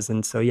what it is.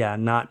 And so, yeah,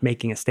 not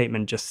making a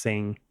statement, just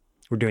saying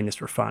we're doing this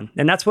for fun.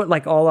 And that's what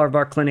like all of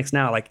our clinics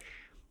now, like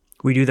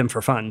we do them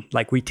for fun.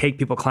 Like we take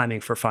people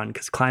climbing for fun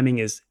because climbing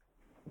is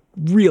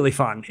really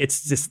fun.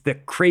 It's just the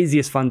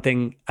craziest fun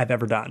thing I've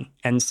ever done.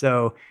 And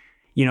so,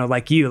 you know,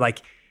 like you,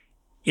 like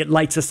it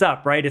lights us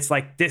up, right? It's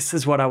like, this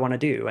is what I want to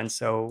do. And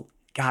so,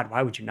 God,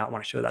 why would you not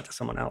want to show that to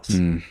someone else?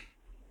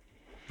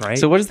 Right?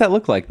 So what does that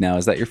look like now?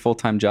 Is that your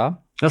full-time job?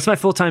 That's my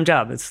full-time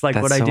job. It's like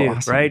what I do,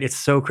 awesome. right? It's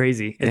so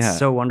crazy. It's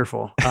so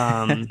wonderful.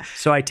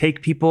 So I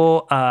take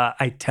people,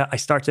 I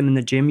start them in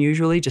the gym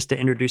usually just to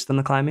introduce them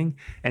to climbing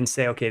and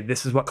say, okay,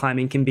 this is what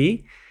climbing can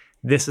be.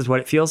 This is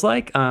what it feels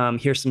like.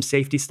 Here's some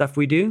safety stuff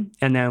we do.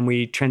 And then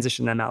we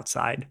transition them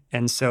outside.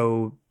 And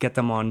so get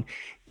them on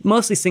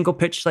mostly single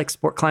pitch, like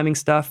sport climbing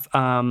stuff.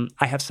 I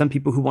have some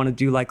people who want to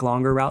do like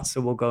longer routes. So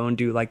we'll go and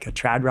do like a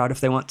trad route if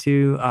they want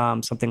to,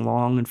 something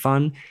long and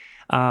fun.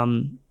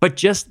 But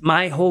just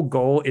my whole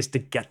goal is to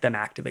get them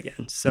active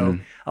again. So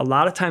a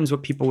lot of times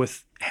with people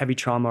with heavy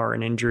trauma or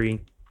an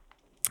injury,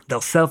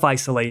 they'll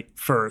self-isolate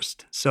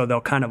first. So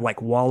they'll kind of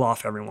like wall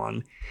off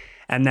everyone.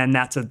 And then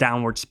that's a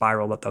downward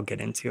spiral that they'll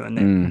get into. And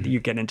then you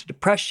get into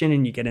depression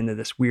and you get into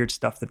this weird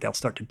stuff that they'll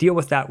start to deal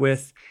with that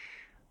with.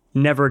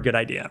 Never a good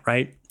idea,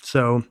 right?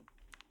 So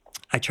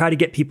I try to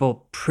get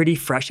people pretty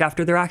fresh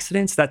after their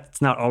accidents.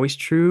 That's not always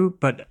true,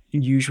 but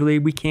usually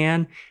we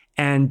can.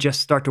 And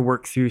just start to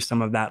work through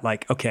some of that,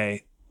 like,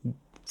 okay,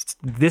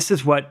 this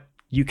is what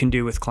you can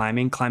do with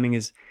climbing. Climbing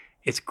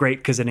it's great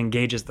because it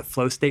engages the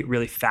flow state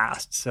really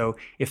fast. So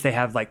if they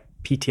have like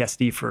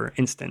PTSD, for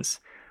instance,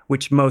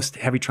 which most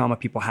heavy trauma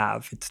people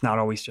have, it's not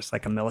always just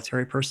like a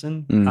military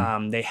person.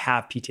 They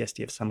have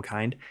PTSD of some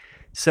kind.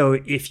 So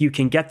if you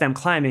can get them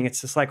climbing,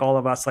 it's just like all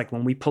of us, like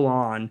when we pull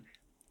on,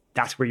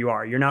 that's where you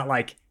are. You're not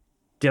like,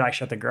 did I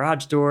shut the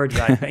garage door?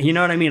 You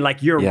know what I mean?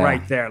 Like you're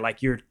right there.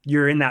 Like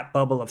you're in that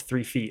bubble of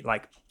 3 feet.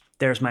 Like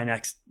there's my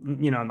next,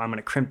 you know, I'm going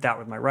to crimp that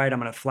with my right. I'm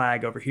going to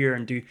flag over here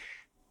and do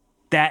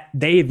that.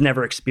 They've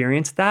never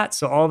experienced that.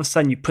 So all of a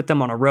sudden you put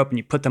them on a rope and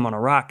you put them on a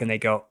rock and they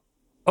go,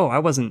 oh, I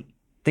wasn't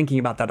thinking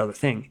about that other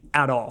thing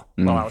at all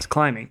while I was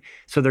climbing.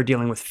 So they're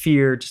dealing with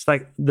fear, just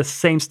like the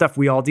same stuff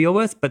we all deal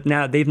with, but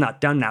now they've not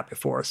done that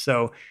before.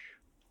 So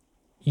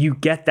you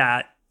get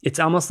that. It's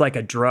almost like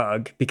a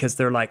drug because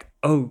they're like,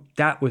 oh,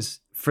 that was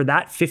for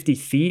that 50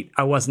 feet.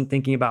 I wasn't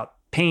thinking about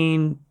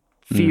pain,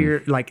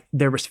 fear. Like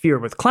there was fear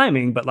with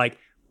climbing, but like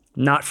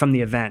not from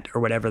the event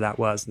or whatever that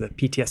was. The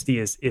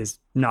PTSD is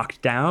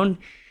knocked down.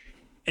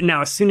 And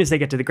now as soon as they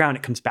get to the ground,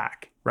 it comes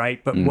back,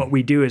 right? But what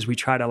we do is we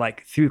try to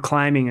like through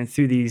climbing and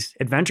through these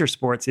adventure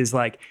sports is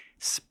like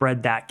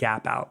spread that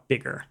gap out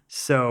bigger.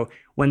 So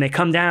when they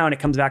come down, it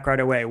comes back right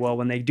away. Well,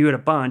 when they do it a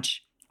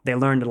bunch, they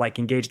learn to like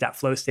engage that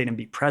flow state and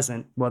be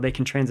present. Well, they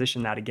can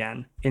transition that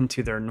again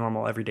into their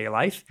normal everyday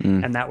life.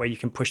 And that way you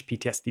can push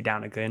PTSD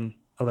down again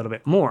a little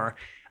bit more.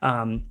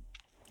 And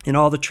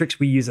all the tricks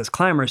we use as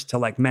climbers to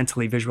like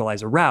mentally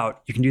visualize a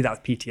route, you can do that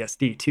with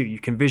PTSD too. You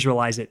can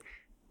visualize it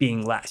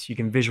being less. You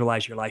can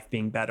visualize your life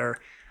being better.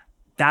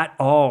 that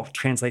all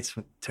translates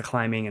to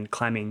climbing and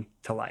climbing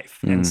to life.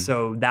 And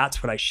so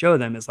that's what I show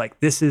them is like,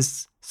 this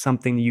is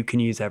something you can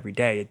use every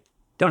day. It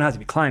don't have to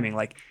be climbing.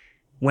 Like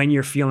when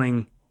you're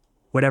feeling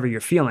whatever you're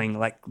feeling,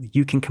 like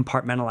you can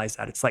compartmentalize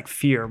that. It's like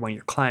fear when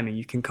you're climbing.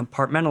 You can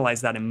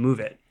compartmentalize that and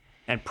move it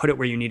and put it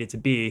where you need it to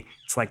be.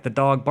 It's like the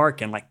dog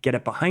barking, like get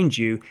it behind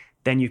you,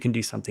 then you can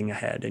do something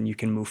ahead and you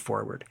can move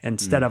forward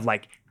instead of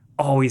like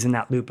always in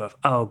that loop of,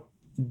 oh,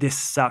 this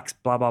sucks,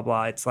 blah, blah,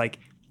 blah. It's like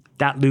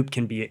that loop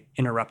can be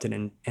interrupted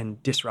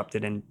and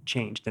disrupted and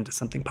changed into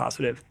something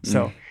positive.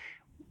 So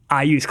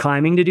I use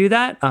climbing to do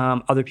that.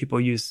 Other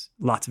people use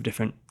lots of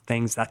different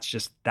things.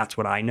 That's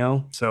what I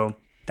know. So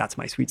that's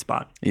my sweet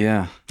spot.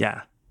 Yeah.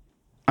 Yeah.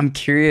 I'm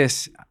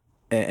curious,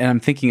 and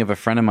I'm thinking of a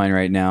friend of mine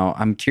right now.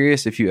 I'm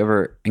curious if you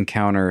ever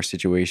encounter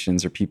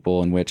situations or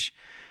people in which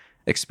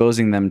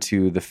exposing them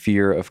to the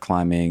fear of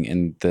climbing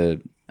and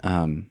the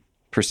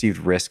perceived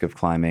risk of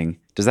climbing,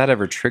 does that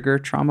ever trigger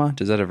trauma?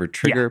 Does that ever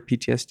trigger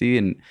PTSD?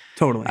 And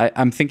totally.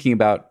 I'm thinking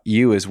about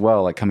you as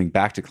well, like coming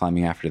back to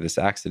climbing after this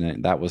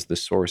accident. That was the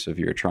source of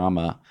your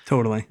trauma.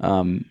 Totally.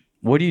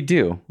 What do you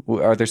do?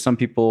 Are there some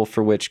people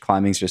for which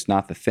climbing's just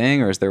not the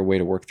thing, or is there a way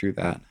to work through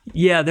that?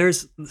 Yeah,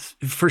 there's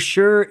for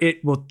sure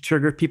it will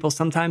trigger people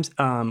sometimes.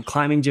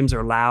 Climbing gyms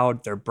are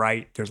loud, they're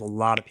bright, there's a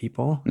lot of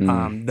people.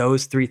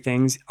 Those three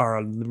things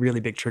are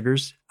really big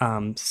triggers.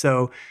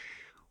 So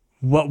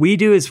what we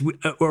do is,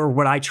 or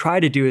what I try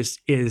to do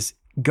is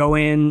go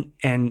in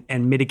and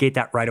mitigate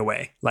that right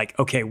away. Like,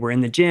 okay, we're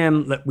in the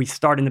gym, we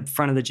start in the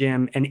front of the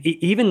gym, and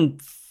even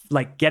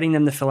like getting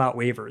them to fill out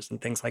waivers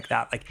and things like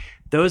that. Like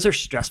those are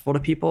stressful to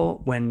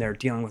people when they're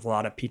dealing with a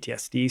lot of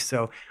PTSD.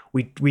 So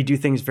we do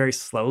things very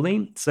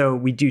slowly. So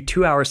we do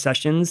 2-hour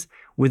sessions.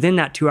 Within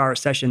that 2-hour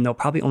session, they'll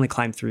probably only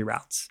climb 3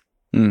 routes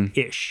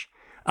ish.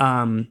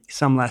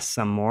 Some less,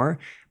 some more.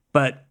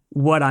 But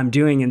what I'm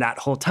doing in that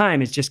whole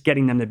time is just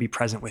getting them to be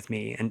present with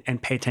me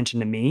and pay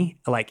attention to me.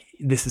 Like,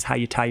 this is how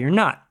you tie your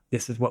knot.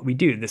 This is what we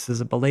do. This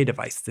is a belay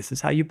device. This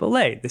is how you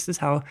belay. This is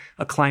how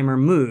a climber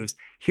moves.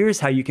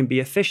 Here's how you can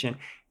be efficient.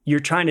 You're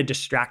trying to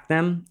distract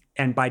them.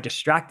 And by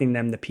distracting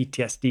them, the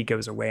PTSD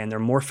goes away and they're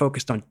more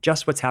focused on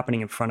just what's happening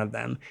in front of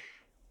them.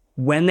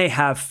 When they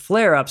have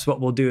flare-ups,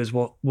 what we'll do is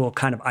we'll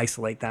kind of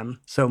isolate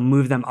them. So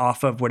move them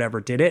off of whatever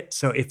did it.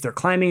 So if they're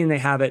climbing and they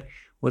have it,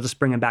 we'll just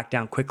bring them back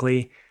down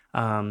quickly,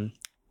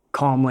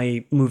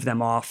 calmly move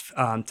them off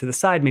to the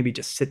side, maybe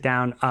just sit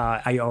down.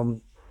 I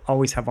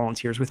always have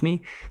volunteers with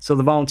me. So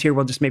the volunteer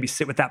will just maybe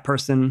sit with that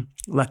person,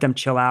 let them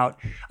chill out.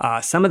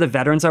 Some of the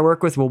veterans I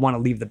work with will want to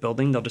leave the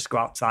building. They'll just go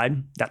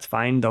outside. That's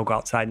fine. They'll go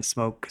outside and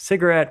smoke a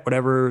cigarette,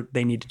 whatever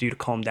they need to do to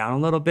calm down a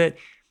little bit.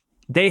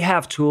 They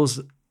have tools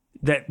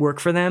that work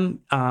for them.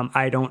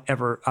 I don't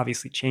ever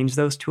obviously change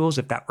those tools.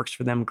 If that works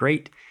for them,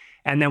 great.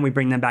 And then we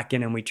bring them back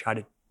in and we try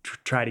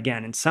it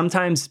again. And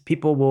sometimes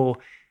people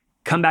will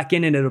come back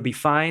in and it'll be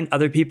fine.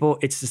 Other people,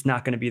 it's just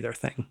not going to be their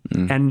thing.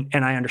 And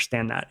I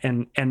understand that.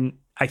 And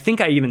I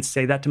think I even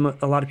say that to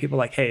a lot of people,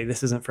 like, hey,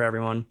 this isn't for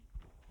everyone.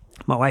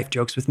 My wife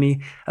jokes with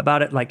me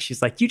about it. Like, she's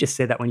like, you just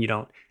say that when you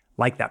don't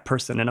like that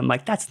person. And I'm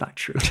like, that's not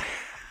true.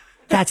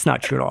 That's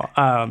not true at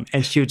all.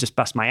 And she would just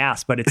bust my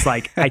ass. But it's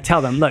like, I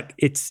tell them, look,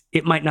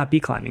 it might not be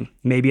climbing.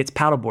 Maybe it's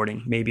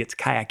paddleboarding. Maybe it's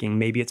kayaking.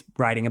 Maybe it's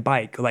riding a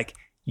bike. Like,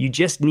 you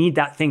just need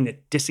that thing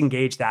that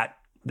disengage that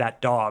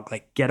dog,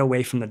 like get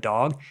away from the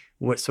dog.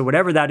 So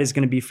whatever that is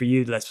going to be for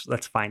you,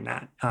 let's find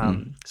that.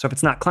 So if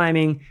it's not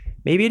climbing,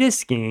 maybe it is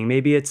skiing.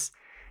 Maybe it's,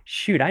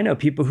 I know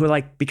people who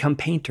like become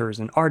painters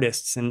and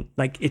artists, and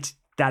like it's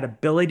that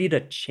ability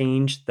to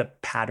change the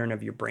pattern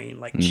of your brain,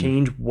 like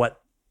change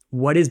what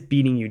is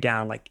beating you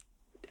down. Like,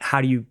 how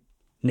do you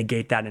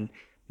negate that and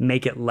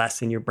make it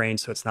less in your brain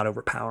so it's not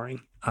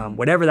overpowering?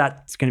 Whatever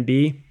that's going to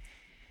be,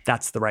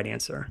 that's the right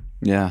answer.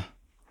 Yeah.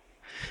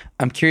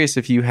 I'm curious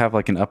if you have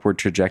like an upward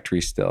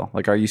trajectory still.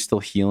 Like, are you still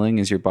healing?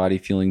 Is your body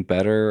feeling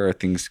better, or are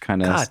things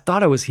kind of... God, I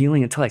thought I was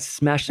healing until I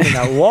smashed into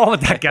that wall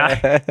with that guy.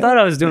 I thought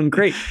I was doing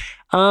great.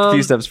 A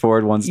few steps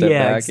forward, one step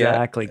back.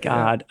 Exactly.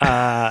 God.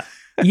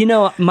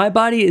 My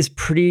body is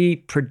pretty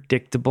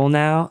predictable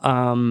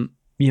now.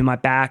 My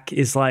back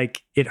is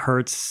like, it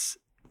hurts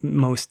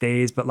most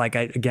days, but like,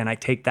 I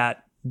take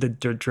the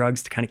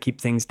drugs to kind of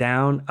keep things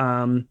down.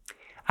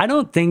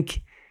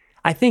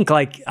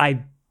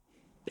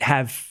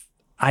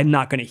 I'm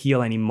not going to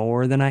heal any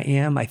more than I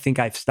am. I think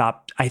I've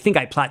stopped. I think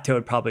I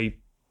plateaued probably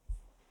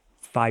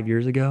 5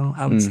 years ago,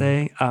 I would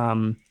say.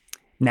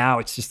 Now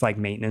it's just like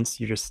maintenance.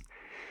 You're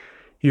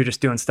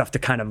just doing stuff to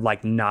kind of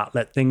like not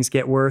let things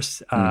get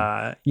worse.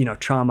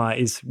 Trauma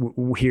is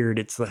weird.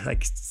 It's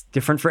like, it's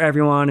different for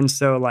everyone. And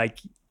so like,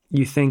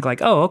 you think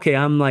like, oh, okay,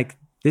 I'm like,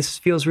 this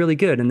feels really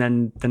good. And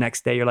then the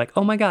next day you're like,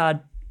 oh my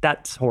God,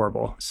 that's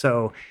horrible.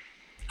 So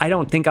I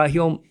don't think I'll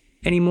heal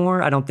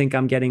anymore. I don't think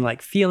I'm getting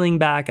like feeling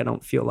back. I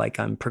don't feel like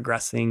I'm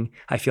progressing.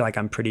 I feel like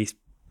I'm pretty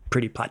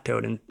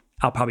plateaued, and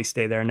I'll probably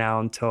stay there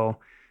now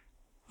until,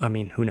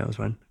 who knows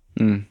when.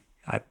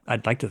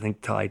 I'd like to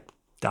think till I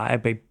die,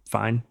 I'd be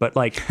fine. But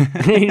like,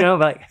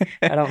 but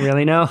I don't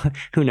really know.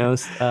 Who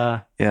knows?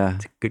 Yeah.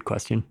 It's a good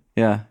question.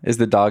 Yeah. Is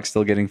the dog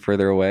still getting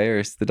further away, or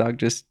is the dog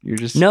you're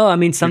just No, I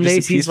mean, some you're just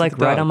days at peace he's with like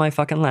the right dog? on my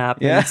fucking lap.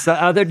 Yeah. And so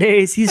other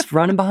days he's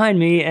running behind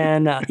me,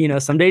 and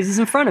some days he's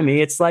in front of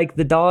me. It's like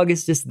the dog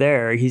is just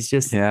there. He's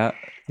just, Yeah.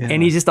 Yeah.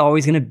 and he's just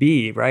always going to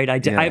be,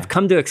 right? Yeah. I've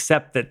come to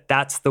accept that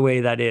that's the way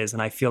that is.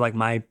 And I feel like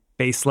my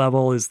base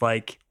level is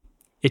like,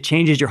 it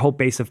changes your whole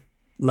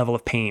level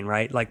of pain,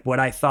 right? Like what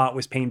I thought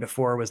was pain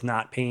before was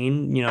not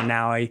pain.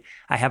 Now I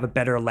have a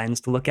better lens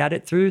to look at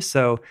it through.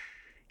 So,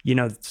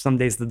 some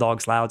days the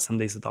dog's loud, some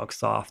days the dog's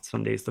soft,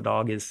 some days the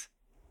dog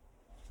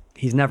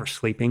he's never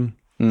sleeping.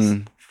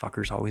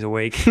 Fucker's always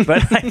awake.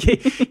 But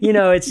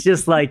it's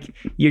just like,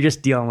 you're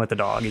just dealing with the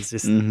dog. It's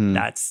just,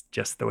 that's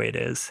just the way it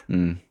is.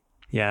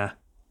 Yeah.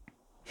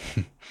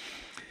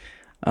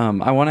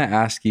 I want to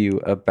ask you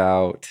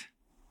about,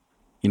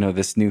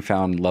 this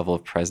newfound level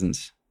of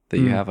presence that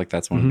you have. Like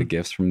that's one of the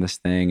gifts from this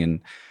thing.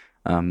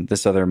 And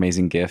this other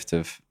amazing gift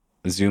of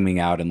zooming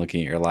out and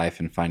looking at your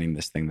life and finding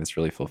this thing that's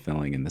really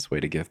fulfilling and this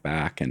way to give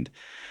back. And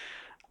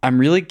I'm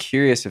really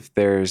curious if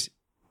there's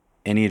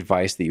any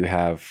advice that you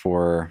have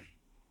for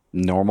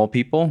normal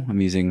people.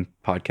 I'm using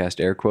podcast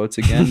air quotes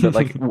again, but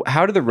like,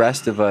 how do the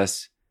rest of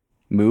us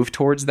move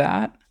towards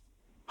that?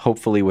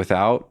 Hopefully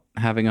without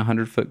having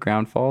 100-foot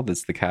ground fall.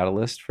 That's the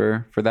catalyst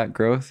for that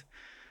growth.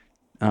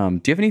 Do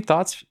you have any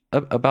thoughts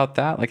about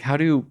that? Like, how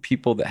do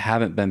people that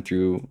haven't been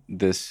through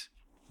this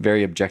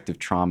very objective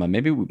trauma,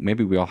 maybe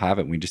we all have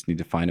it, and we just need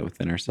to find it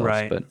within ourselves.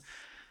 Right. But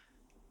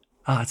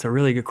it's a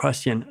really good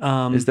question.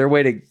 Is there a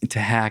way to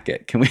hack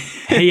it? Can we?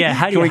 Yeah.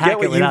 How do you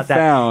hack it without that?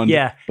 Found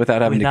Yeah.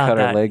 Without having to cut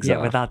our legs off.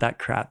 Yeah. Without that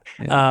crap.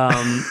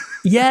 Yeah.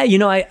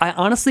 I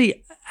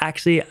honestly,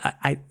 actually,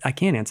 I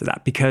can't answer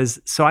that because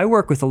I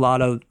work with a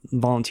lot of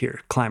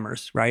volunteer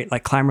climbers, right?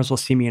 Like climbers will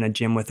see me in a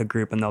gym with a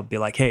group and they'll be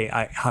like, "Hey,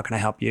 how can I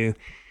help you?"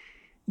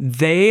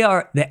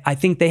 I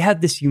think they have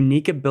this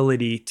unique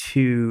ability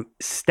to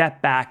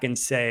step back and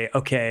say,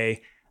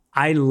 okay,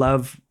 I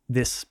love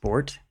this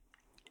sport.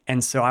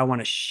 And so I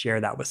want to share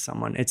that with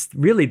someone. It's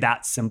really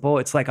that simple.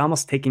 It's like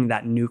almost taking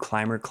that new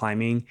climber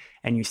climbing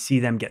and you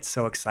see them get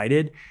so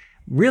excited.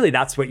 Really,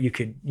 that's what you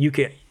could,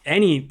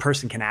 any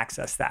person can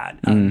access that.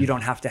 You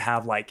don't have to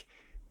have like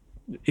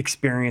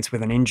experience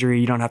with an injury.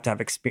 You don't have to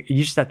have experience.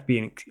 You just have to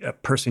be a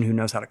person who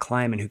knows how to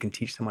climb and who can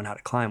teach someone how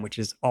to climb, which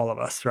is all of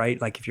us, right?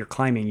 Like if you're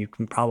climbing, you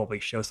can probably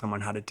show someone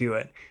how to do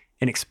it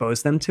and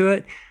expose them to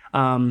it.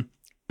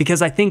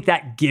 Because I think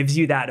that gives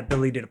you that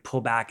ability to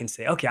pull back and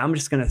say, okay, I'm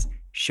just going to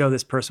show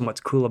this person what's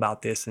cool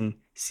about this and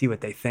see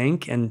what they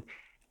think. And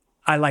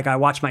I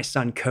watch my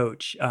son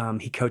coach.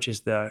 He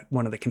coaches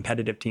one of the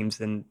competitive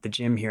teams in the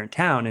gym here in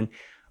town, and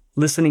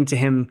listening to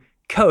him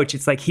coach,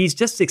 it's like he's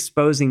just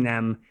exposing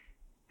them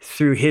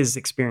through his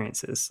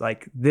experiences.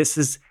 Like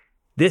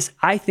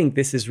I think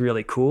this is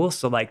really cool.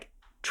 So like,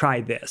 try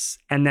this.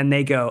 And then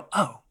they go,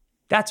 oh,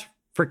 that's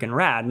freaking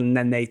rad. And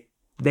then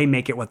they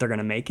make it what they're going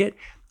to make it.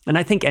 And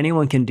I think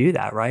anyone can do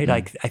that, right?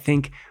 Like, I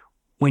think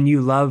when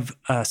you love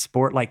a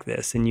sport like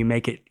this and you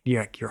make it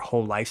your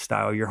whole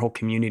lifestyle, your whole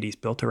community is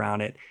built around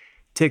it,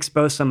 to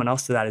expose someone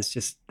else to that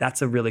is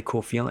that's a really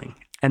cool feeling.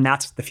 And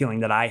that's the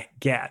feeling that I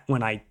get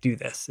when I do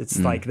this. It's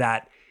like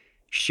that,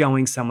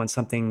 showing someone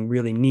something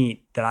really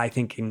neat that I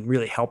think can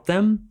really help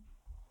them.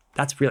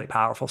 That's really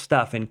powerful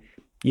stuff. And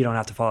you don't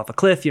have to fall off a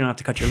cliff. You don't have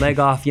to cut your leg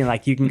off. You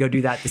can go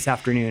do that this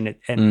afternoon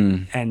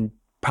and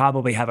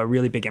probably have a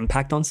really big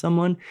impact on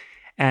someone.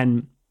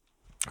 And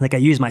like I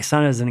use my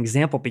son as an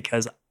example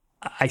because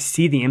I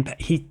see the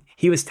impact.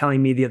 He was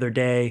telling me the other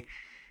day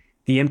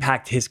the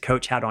impact his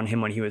coach had on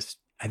him when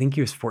I think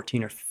he was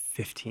 14 or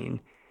 15.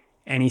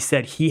 And he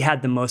said he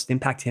had the most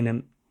impact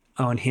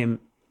on him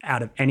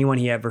out of anyone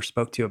he ever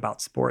spoke to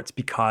about sports,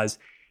 because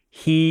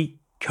he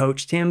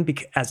coached him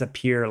as a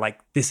peer. Like,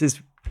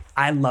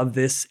 I love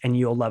this and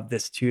you'll love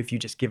this too if you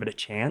just give it a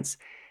chance.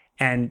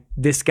 And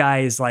this guy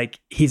is like,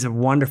 he's a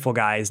wonderful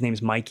guy. His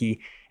name's Mikey.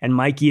 And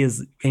Mikey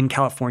is in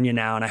California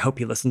now. And I hope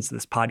he listens to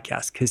this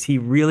podcast because he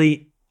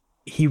really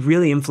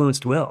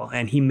influenced Will,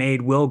 and he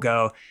made Will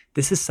go,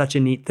 this is such a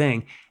neat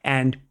thing.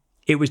 And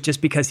it was just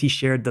because he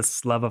shared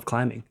this love of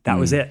climbing. That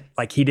was it.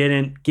 Like, he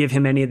didn't give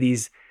him any of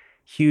these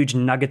huge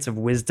nuggets of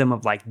wisdom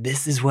of like,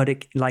 this is what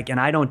it like. And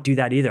I don't do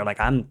that either. Like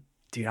I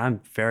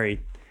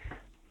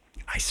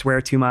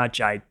swear too much.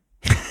 I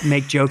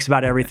make jokes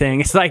about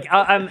everything. It's like,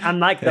 I'm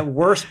like the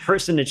worst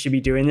person that should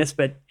be doing this,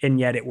 and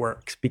yet it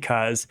works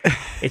because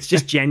it's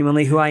just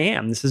genuinely who I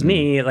am. This is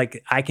me.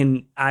 Like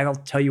I'll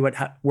tell you what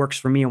works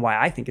for me and why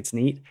I think it's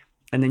neat.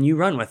 And then you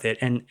run with it.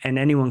 And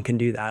anyone can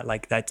do that.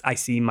 Like that. I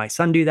see my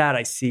son do that.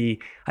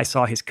 I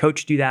saw his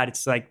coach do that.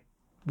 It's like,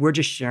 we're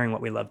just sharing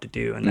what we love to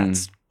do.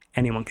 And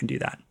anyone can do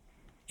that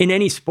in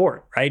any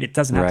sport, right? It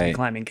doesn't have to be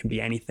climbing. It can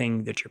be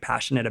anything that you're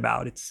passionate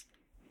about. It's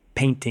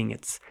painting,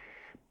 it's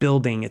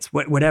building, it's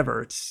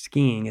whatever, it's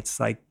skiing. It's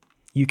like,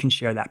 you can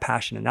share that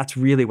passion. And that's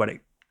really what it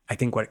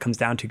comes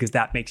down to, because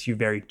that makes you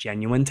very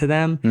genuine to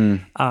them.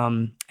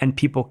 And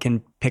people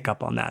can pick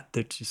up on that.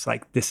 They're just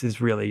like, this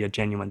is really a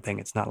genuine thing.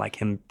 It's not like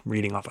him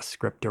reading off a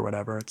script or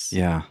whatever.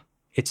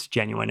 It's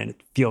genuine and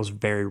it feels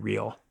very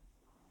real.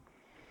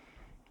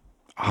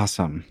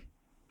 Awesome.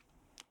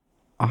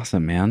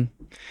 Awesome, man.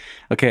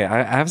 Okay,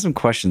 I have some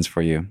questions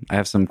for you. I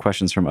have some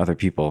questions from other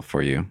people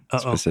for you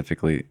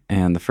specifically.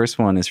 And the first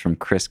one is from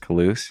Chris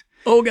Kalous,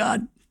 Oh,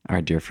 God.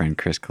 our dear friend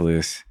Chris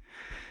Kalous.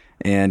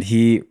 And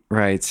he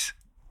writes,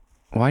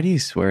 why do you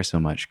swear so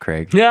much,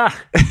 Craig? Yeah,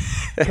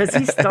 because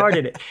he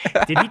started it.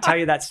 Did he tell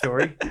you that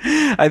story?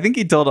 I think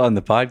he told it on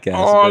the podcast.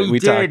 Oh, but we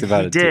talked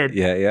about it did. too.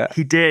 Yeah.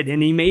 He did.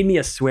 And he made me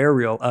a swear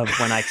reel of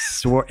when I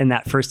swore in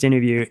that first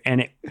interview.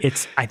 And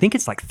I think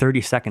it's like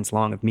 30 seconds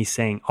long of me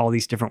saying all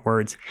these different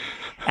words.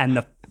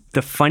 And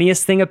the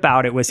funniest thing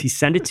about it was he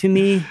sent it to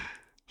me.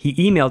 He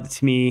emailed it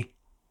to me.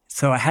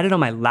 So I had it on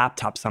my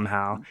laptop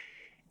somehow.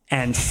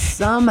 And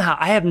somehow,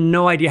 I have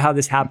no idea how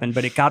this happened,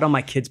 but it got on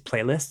my kids'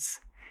 playlists.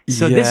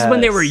 So this is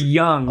when they were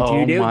young,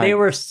 dude. They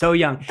were so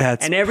young.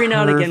 And every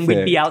now and again,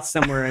 we'd be out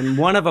somewhere and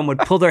one of them would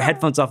pull their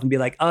headphones off and be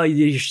like, oh,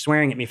 you're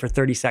swearing at me for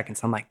 30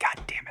 seconds. I'm like,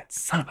 God damn it,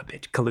 son of a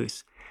bitch,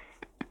 Kalous.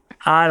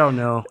 I don't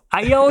know.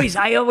 I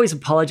always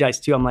apologize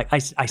too. I'm like,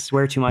 I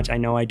swear too much. I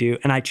know I do.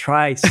 And I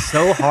try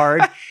so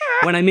hard.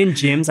 When I'm in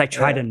gyms, I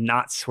try to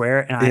not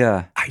swear.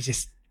 And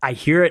I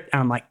hear it and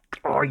I'm like,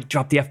 oh, you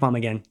dropped the F-bomb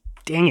again.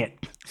 Dang it.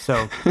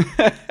 So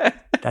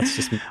that's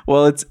just me.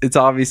 Well, it's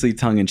obviously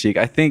tongue in cheek.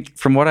 I think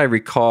from what I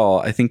recall,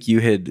 I think you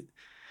had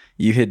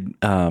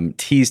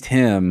teased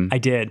him. I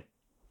did.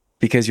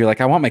 Because you're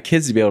like, I want my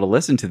kids to be able to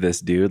listen to this,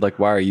 dude. Like,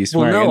 why are you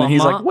swearing? Well, no, and then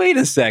he's like, wait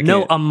a second.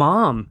 No, a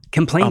mom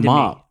complained to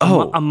me.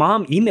 A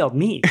mom emailed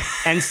me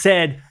and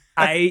said,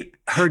 I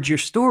heard your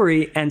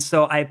story. And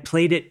so I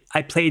played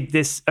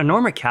this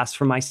Enormocast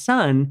for my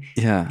son.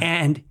 Yeah.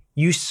 And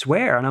you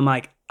swear. And I'm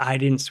like, I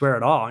didn't swear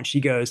at all. And she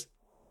goes,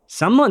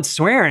 someone's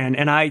swearing.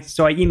 And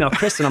so I emailed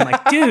Chris and I'm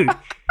like, dude,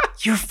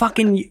 you're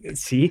swearing.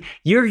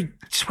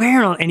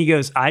 And he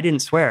goes, I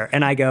didn't swear.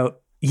 And I go,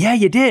 yeah,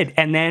 you did.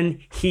 And then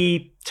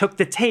he took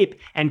the tape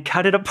and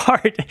cut it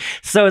apart.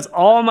 So it's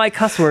all my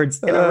cuss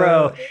words in a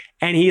row.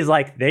 And he's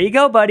like, there you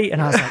go, buddy.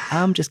 And I was like,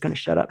 I'm just going to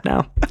shut up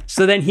now.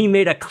 So then he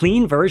made a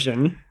clean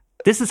version.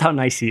 This is how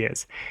nice he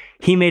is.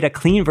 He made a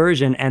clean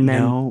version. And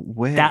then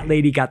that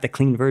lady got the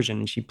clean version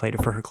and she played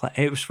it for her class.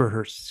 It was for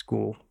her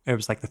school. It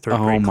was like the third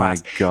grade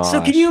class. Oh my gosh. So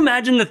can you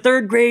imagine the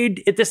third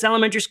grade at this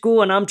elementary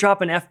school and I'm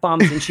dropping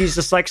F-bombs and she's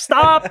just like,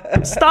 stop.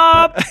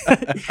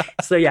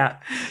 So yeah,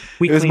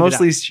 it was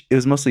mostly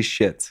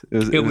shit.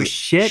 It was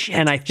shit.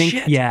 And I think,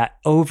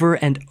 over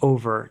and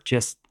over,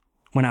 just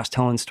when I was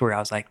telling the story, I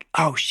was like,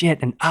 oh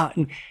shit.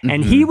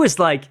 And he was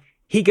like,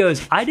 he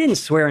goes, I didn't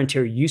swear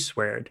until you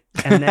sweared.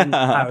 And then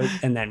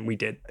and then we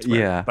did swear.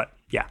 Yeah. But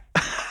yeah.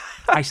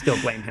 I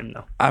still blame him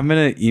though. I'm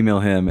going to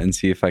email him and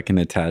see if I can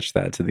attach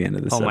that to the end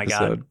of this episode. Oh my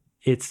God.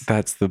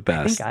 That's the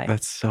best.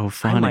 That's so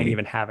funny. I might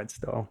even have it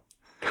still.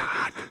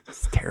 God,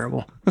 it's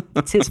terrible.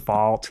 It's his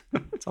fault.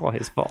 It's all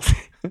his fault.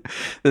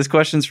 This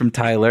question's from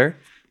Tyler.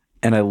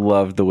 And I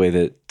love the way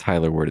that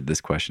Tyler worded this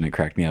question. It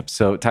cracked me up.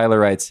 So Tyler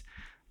writes,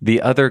 the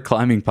other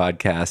climbing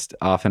podcast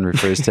often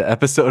refers to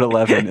episode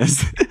 11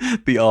 as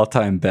the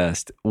all-time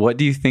best. What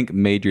do you think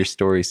made your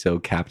story so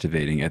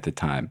captivating at the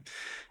time?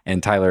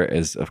 And Tyler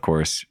is, of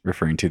course,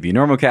 referring to the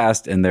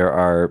Enormocast, and there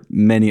are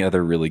many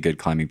other really good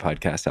climbing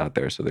podcasts out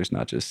there. So there's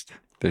not just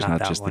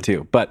the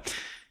two. But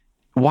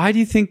why do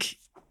you think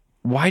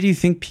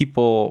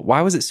people?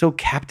 Why was it so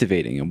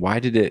captivating, and why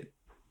did it?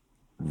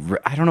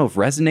 I don't know if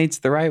resonate's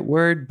the right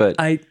word, but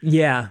I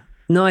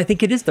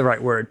think it is the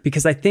right word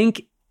because I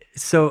think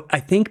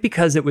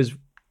because it was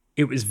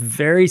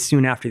very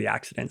soon after the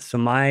accident. So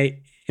my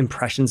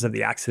impressions of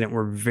the accident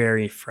were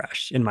very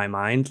fresh in my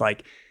mind.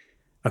 Like,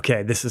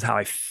 okay, this is how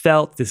I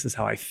felt. This is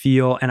how I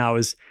feel. And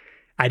I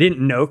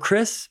didn't know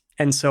Chris.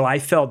 And so I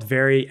felt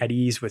very at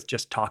ease with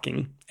just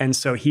talking. And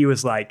so he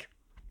was like,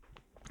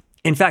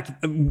 in fact,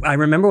 I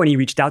remember when he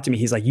reached out to me,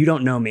 he's like, you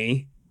don't know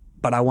me,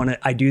 but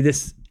I do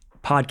this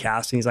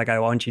podcast. And he's like, why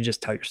don't you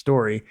just tell your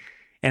story?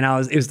 And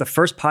it was the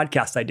first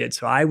podcast I did.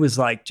 So I was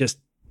like, just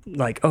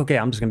like, okay,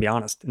 I'm just gonna be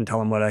honest and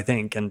tell him what I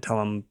think and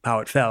tell him how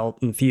it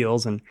felt and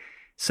feels. And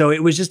so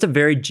it was just a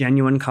very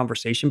genuine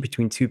conversation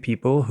between two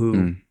people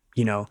who,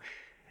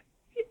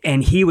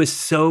 and he was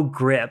so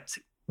gripped,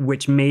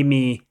 which made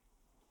me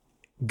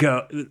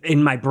go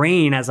in my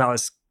brain as I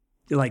was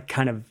like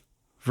kind of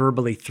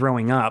verbally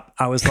throwing up.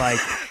 I was like,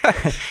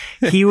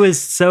 he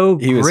was so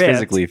gripped. He was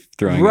physically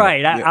throwing up.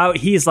 Right.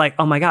 He's like,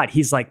 oh my God,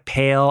 he's like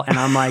pale. And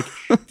I'm like,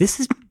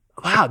 this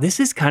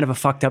is kind of a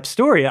fucked up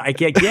story. I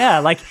get,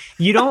 like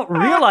you don't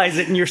realize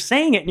it and you're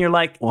saying it and you're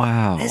like,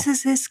 wow,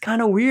 this is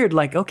kind of weird.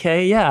 Like,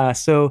 okay, yeah.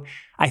 So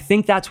I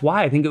think that's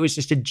why. I think it was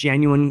just a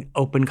genuine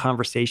open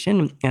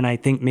conversation. And I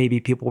think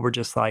maybe people were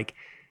just like,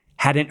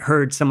 hadn't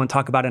heard someone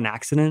talk about an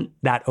accident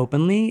that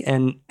openly.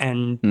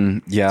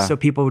 So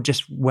people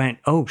just went,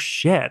 oh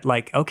shit.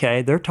 Like,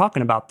 okay, they're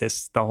talking about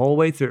this the whole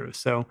way through.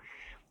 So,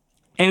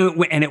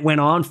 and it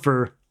went on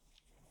for,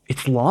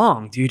 it's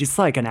long, dude. It's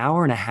like an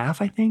hour and a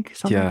half, I think,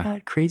 something like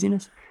that.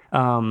 Craziness.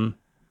 So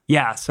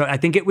I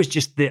think it was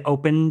just the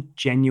open,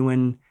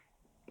 genuine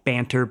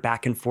banter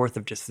back and forth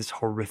of just this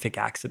horrific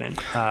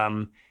accident.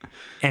 And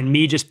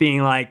me just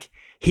being like,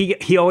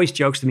 he always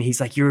jokes to me.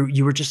 He's like,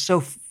 you were just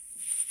so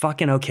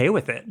fucking okay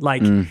with it.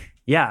 Like,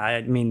 yeah,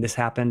 I mean, this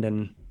happened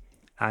and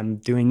I'm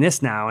doing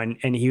this now. And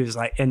he was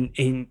like,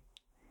 and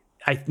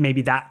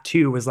maybe that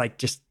too was like,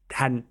 just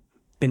hadn't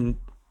been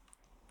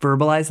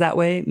verbalized that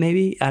way.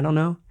 Maybe, I don't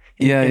know.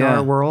 In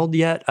our world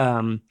yet.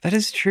 That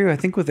is true. I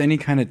think with any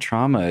kind of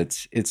trauma,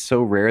 it's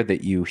so rare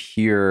that you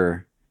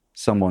hear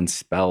someone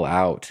spell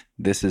out,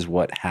 this is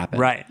what happened.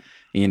 Right.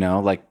 You know,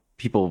 like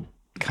people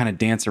kind of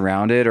dance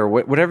around it or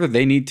whatever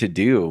they need to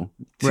do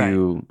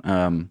to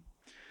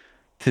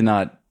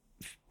not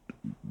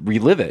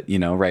relive it, you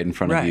know, right in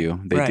front of you.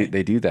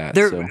 They do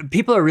that.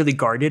 People are really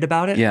guarded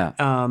about it. Yeah.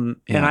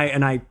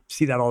 And I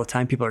see that all the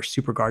time. People are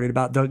super guarded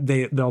about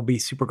they'll be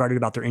super guarded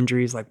about their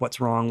injuries, like what's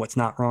wrong, what's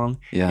not wrong.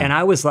 Yeah. And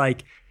I was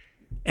like,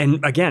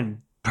 and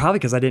again, probably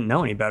because I didn't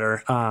know any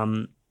better.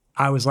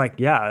 I was like,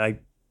 yeah,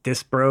 like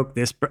this broke,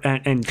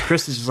 and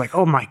Chris is just like,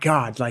 oh my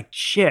God, like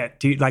shit,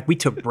 dude. Like we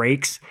took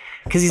breaks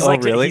because he's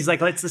really? he's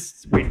like, let's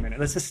just wait a minute,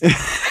 let's just.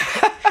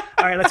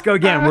 All right, let's go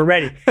again. We're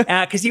ready.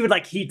 Because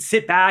he'd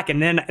sit back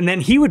and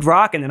then he would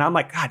rock. And then I'm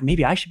like, God,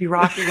 maybe I should be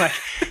rocking. Like,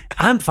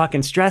 I'm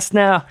fucking stressed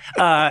now.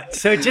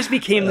 So it just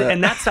became,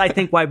 and that's, I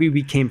think, why we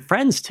became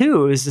friends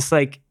too.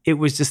 It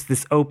was just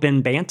this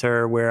open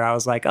banter where I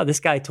was like, oh, this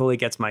guy totally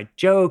gets my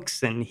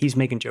jokes and he's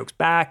making jokes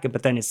back.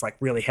 But then it's like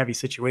really heavy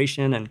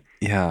situation. And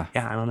yeah,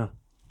 I don't know.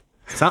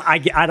 So I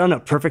don't know.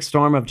 Perfect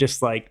storm of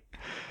just like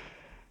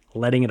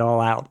letting it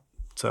all out.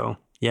 So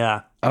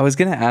yeah. I was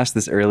going to ask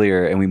this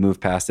earlier and we moved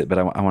past it, but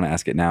I want to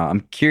ask it now. I'm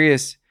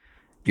curious,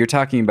 you're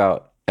talking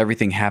about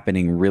everything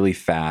happening really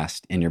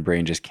fast and your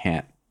brain just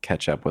can't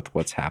catch up with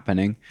what's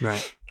happening.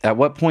 Right. At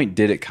what point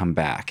did it come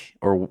back?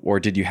 Or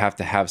did you have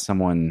to have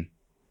someone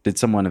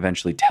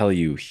eventually tell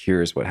you,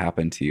 here's what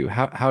happened to you?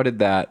 How did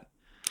that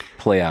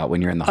play out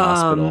when you're in the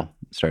hospital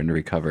starting to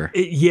recover?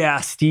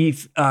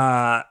 Steve,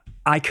 I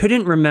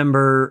couldn't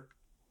remember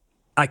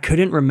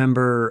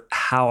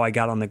how I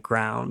got on the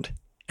ground.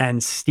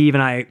 And Steve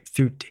and I,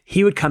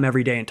 he would come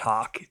every day and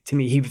talk to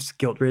me. He was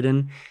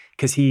guilt-ridden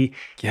because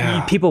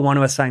people want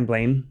to assign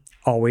blame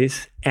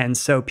always. And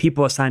so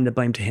people assigned the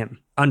blame to him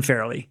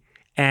unfairly.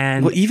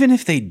 And well, even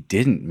if they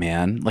didn't,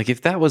 man, like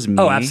if that was me.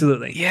 Oh,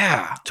 absolutely.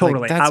 Yeah.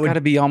 Totally. Like that's got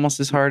to be almost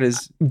as hard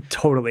as.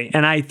 Totally.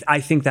 And I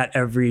think that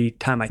every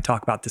time I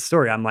talk about this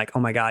story, I'm like,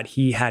 oh my God,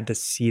 he had to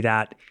see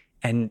that.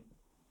 And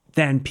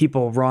then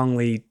people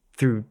wrongly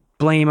threw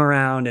blame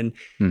around. And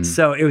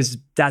so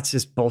that's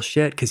just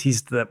bullshit because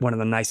he's one of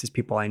the nicest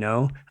people I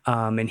know.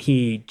 And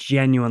he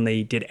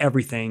genuinely did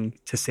everything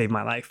to save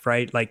my life,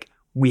 right? Like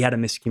we had a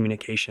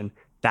miscommunication.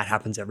 That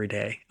happens every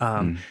day.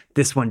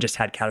 This one just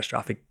had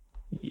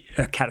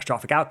a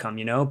catastrophic outcome,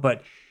 you know,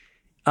 but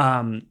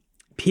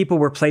people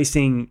were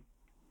placing,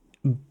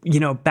 you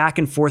know, back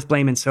and forth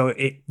blame. And so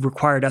it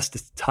required us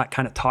to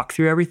kind of talk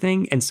through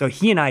everything. And so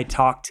he and I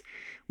talked.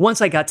 Once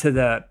I got to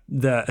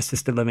the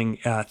assisted living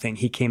thing,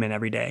 he came in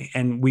every day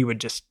and we would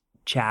just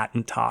chat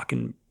and talk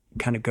and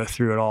kind of go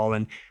through it all.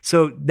 And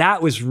so that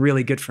was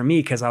really good for me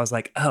because I was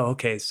like, oh,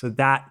 okay, so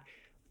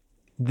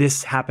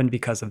this happened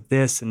because of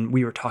this. And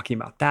we were talking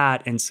about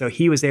that. And so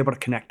he was able to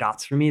connect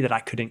dots for me that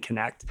I couldn't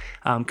connect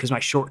because my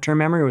short-term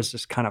memory was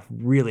just kind of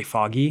really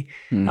foggy.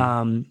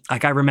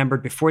 Like I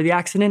remembered before the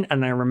accident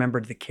and I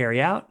remembered the carry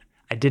out.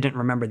 I didn't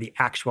remember the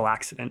actual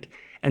accident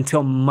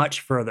until much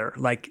further,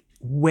 like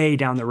way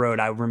down the road.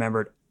 I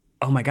remembered,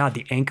 oh my God,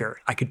 the anchor.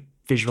 I could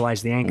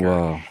visualize the anchor.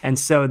 Whoa. And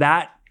so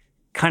that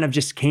kind of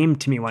just came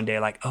to me one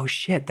day like, oh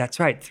shit, that's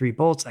right. 3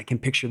 bolts. I can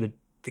picture the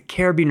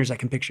carabiners. I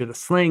can picture the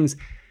slings.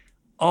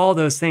 All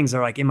those things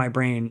are like in my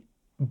brain,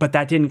 but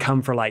that didn't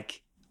come for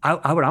like,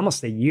 I would almost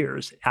say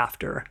years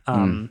after.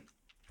 And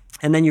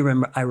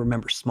then I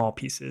remember small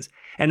pieces.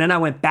 And then I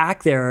went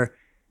back there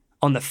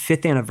on the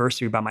 5th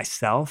anniversary by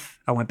myself.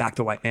 I went back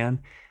to White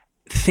Man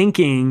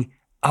thinking,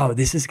 oh,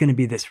 this is going to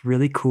be this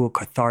really cool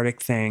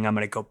cathartic thing. I'm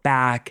going to go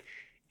back.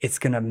 It's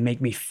going to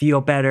make me feel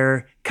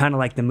better. Kind of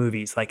like the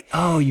movies, like,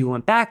 oh, you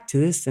went back to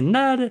this and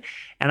that.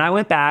 And I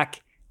went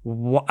back.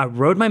 I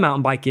rode my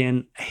mountain bike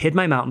in, I hid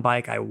my mountain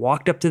bike. I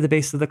walked up to the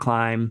base of the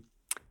climb,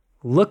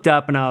 looked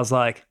up and I was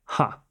like,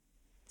 huh,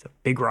 it's a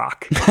big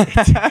rock.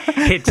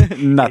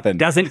 Nothing. It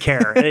doesn't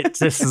care. It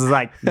just is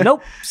like,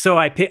 nope. So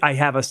I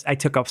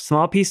took a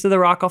small piece of the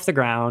rock off the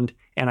ground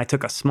and I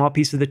took a small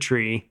piece of the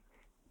tree,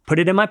 put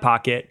it in my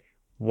pocket,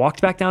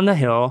 walked back down the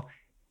hill,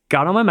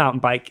 got on my mountain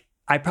bike.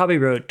 I probably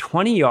rode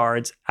 20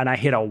 yards and I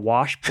hit a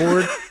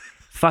washboard,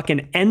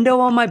 fucking endo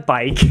on my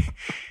bike,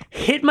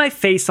 hit my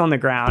face on the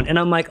ground. And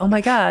I'm like, oh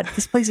my God,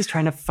 this place is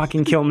trying to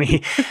fucking kill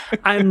me.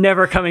 I'm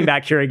never coming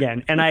back here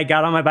again. And I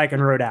got on my bike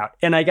and rode out.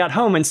 And I got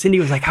home and Cindy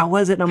was like, how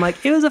was it? And I'm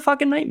like, it was a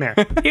fucking nightmare.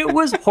 It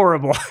was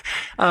horrible.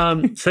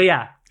 So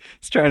yeah.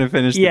 It's trying to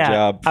finish the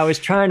job. I was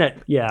trying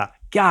to,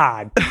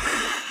 God.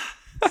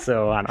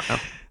 So I don't know.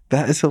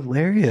 That is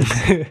hilarious.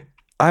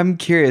 I'm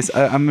curious.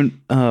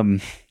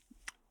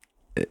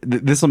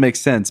 This will make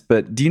sense,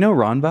 but do you know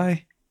Ron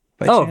by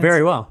chance?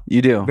 Very well.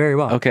 You do? Very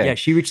well. Okay. Yeah,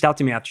 she reached out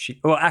to me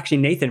actually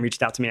Nathan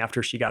reached out to me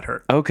after she got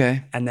hurt.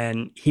 Okay. And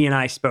then he and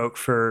I spoke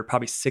for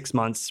probably 6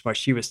 months while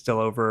she was still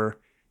over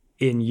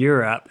in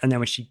Europe. And then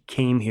when she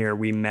came here,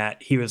 we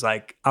met. He was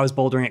like, I was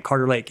bouldering at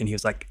Carter Lake and he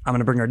was like, I'm going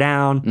to bring her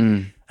down.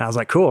 And I was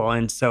like, cool.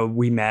 And so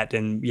we met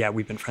and yeah,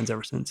 we've been friends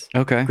ever since.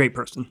 Okay. Great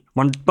person.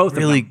 Both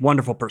really of them,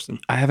 wonderful person.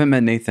 I haven't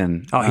met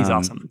Nathan. Oh, he's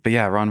awesome. But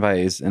yeah,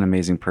 Ronvi is an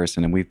amazing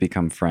person and we've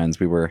become friends.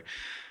 We were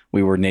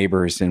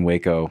neighbors in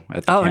Waco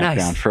at the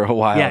campground for a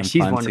while. Yeah,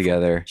 she's fun wonderful.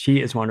 Together.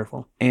 She is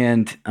wonderful.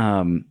 And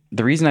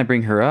the reason I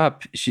bring her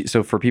up,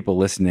 so for people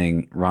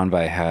listening,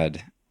 Ronvi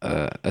had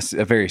a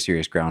very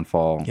serious ground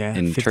fall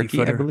in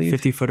Turkey, I believe.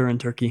 50-footer in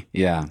Turkey.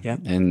 Yeah.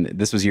 And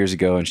this was years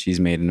ago, and she's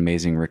made an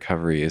amazing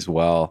recovery as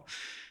well.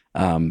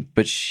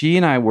 But she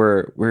and I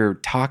were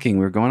talking.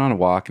 We were going on a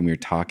walk, and we were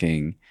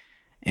talking,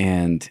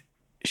 and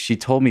she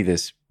told me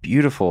this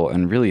beautiful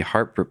and really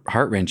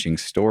heart-wrenching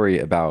story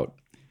about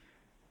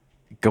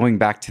going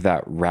back to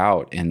that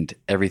route and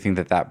everything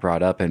that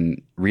brought up,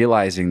 and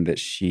realizing that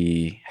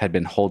she had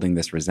been holding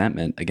this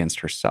resentment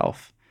against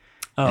herself.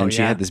 And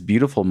she had this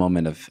beautiful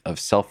moment of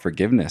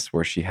self-forgiveness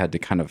where she had to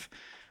kind of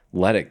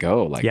let it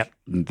go. Like,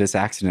 this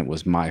accident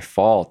was my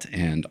fault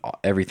and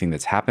everything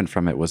that's happened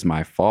from it was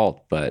my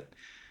fault, but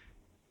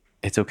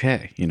it's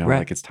okay. You know,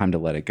 like it's time to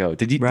let it go.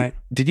 Did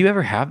you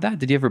ever have that?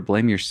 Did you ever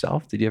blame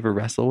yourself? Did you ever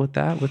wrestle with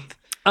that?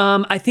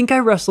 I think I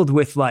wrestled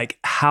with like,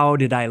 how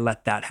did I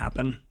let that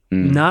happen?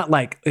 Not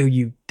like, oh,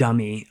 you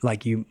dummy,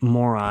 like you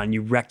moron,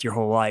 you wrecked your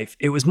whole life.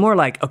 It was more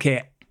like,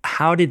 okay,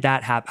 how did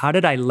that happen? How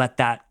did I let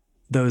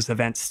those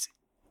events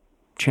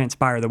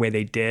transpire the way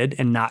they did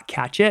and not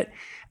catch it?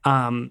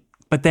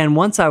 But then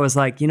once I was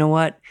like, you know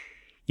what,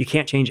 you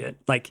can't change it.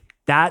 Like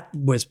that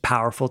was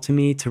powerful to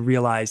me to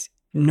realize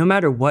no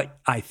matter what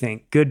I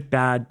think, good,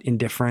 bad,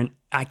 indifferent,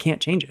 I can't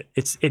change it.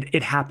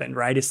 It happened,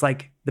 right? It's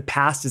like the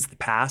past is the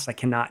past. I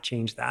cannot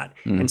change that.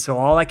 And so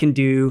all I can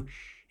do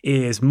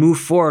is move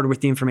forward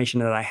with the information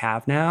that I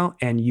have now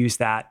and use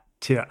that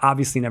to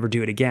obviously never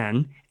do it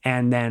again.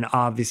 And then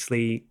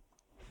obviously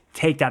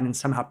take that and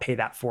somehow pay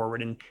that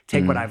forward and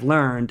take what I've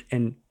learned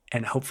and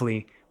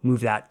hopefully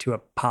move that to a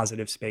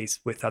positive space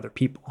with other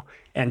people.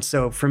 And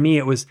so for me,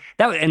 it was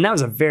that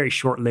was a very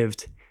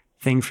short-lived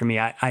thing for me.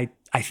 I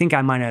think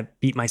I might have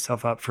beat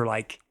myself up for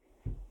like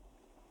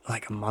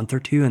a month or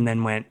two and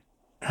then went,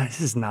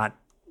 this is not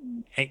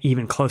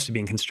even close to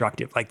being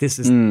constructive. Like this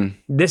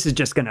is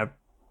just going to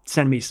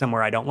send me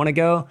somewhere I don't want to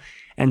go.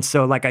 And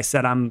so, like I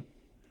said, I'm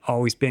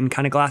always been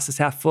kind of glasses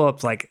half full.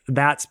 It's like,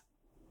 that's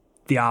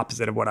the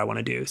opposite of what I want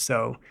to do.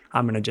 So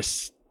I'm going to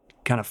just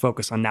kind of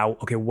focus on now,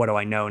 okay, what do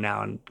I know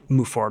now, and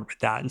move forward with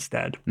that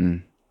instead.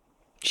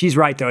 She's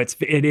right though.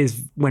 It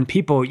is when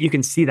people, you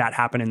can see that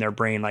happen in their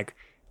brain, like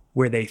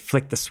where they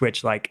flick the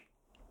switch, like,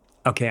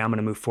 okay, I'm going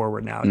to move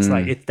forward now. It's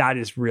like, that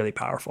is really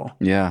powerful.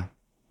 Yeah.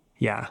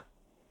 Yeah.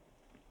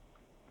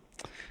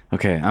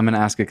 Okay. I'm going to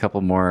ask a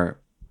couple more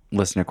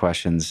listener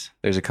questions.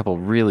 There's a couple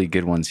really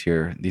good ones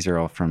here. These are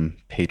all from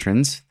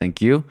patrons. Thank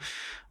you.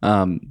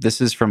 This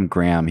is from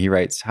Graham. He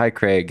writes, "Hi,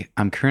 Craig.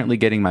 I'm currently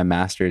getting my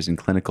master's in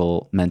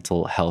clinical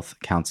mental health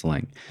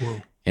counseling.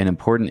 Whoa. An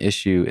important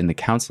issue in the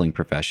counseling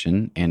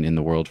profession, and in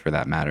the world for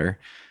that matter,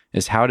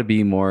 is how to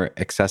be more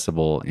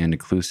accessible and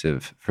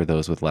inclusive for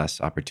those with less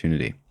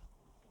opportunity.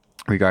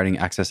 Regarding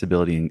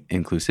accessibility and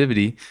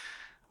inclusivity,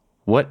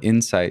 what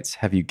insights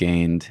have you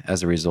gained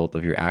as a result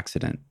of your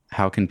accident?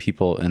 How can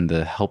people in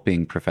the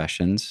helping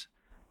professions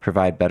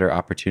provide better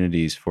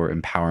opportunities for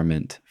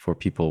empowerment for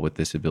people with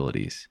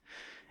disabilities?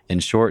 In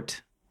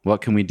short,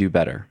 what can we do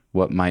better?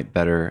 What might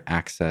better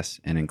access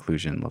and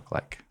inclusion look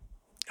like?"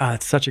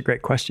 It's such a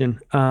great question.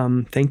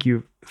 Thank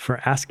you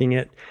for asking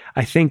it.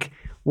 I think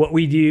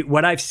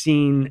what I've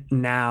seen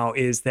now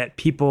is that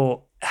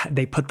people,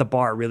 they put the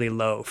bar really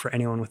low for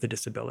anyone with a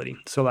disability.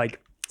 So like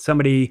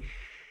somebody,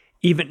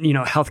 even,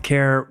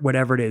 healthcare,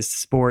 whatever it is,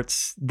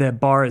 sports, the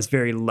bar is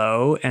very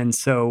low. And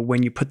so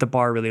when you put the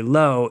bar really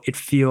low, it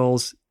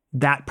feels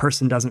that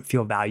person doesn't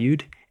feel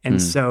valued. And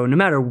so no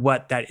matter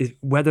what that is,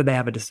 whether they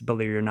have a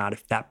disability or not,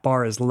 if that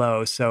bar is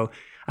low. So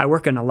I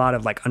work in a lot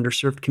of like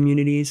underserved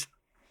communities,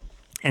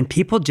 and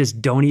people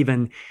just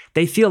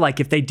they feel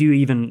like if they do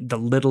even the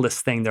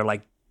littlest thing, they're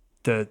like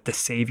the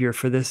savior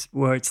for this,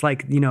 where it's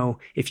like,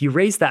 if you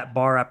raise that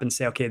bar up and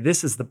say, okay,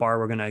 this is the bar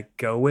we're going to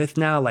go with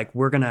now, like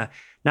we're going to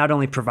not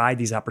only provide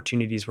these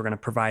opportunities, we're going to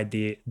provide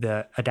the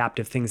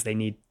adaptive things they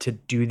need to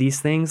do these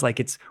things. Like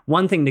it's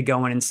one thing to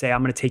go in and say,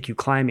 I'm going to take you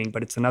climbing,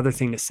 but it's another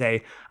thing to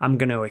say, I'm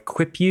going to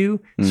equip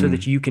you so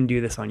that you can do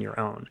this on your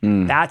own.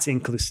 That's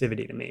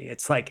inclusivity to me.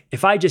 It's like,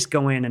 if I just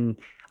go in and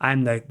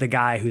I'm the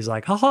guy who's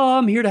like, haha,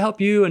 I'm here to help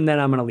you, and then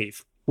I'm going to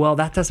leave. Well,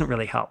 that doesn't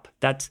really help.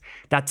 That's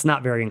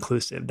not very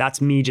inclusive.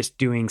 That's me just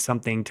doing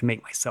something to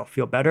make myself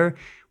feel better.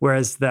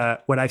 Whereas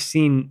what I've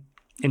seen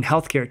in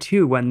healthcare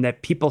too, when the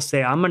people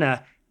say, I'm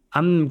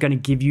gonna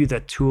give you the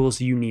tools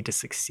you need to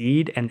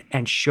succeed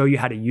and show you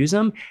how to use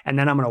them, and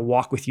then I'm gonna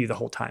walk with you the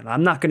whole time.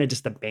 I'm not gonna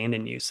just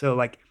abandon you. So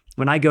like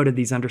when I go to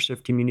these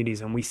underserved communities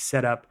and we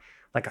set up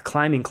like a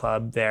climbing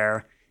club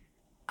there,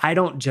 I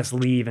don't just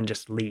leave and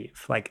just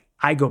leave. Like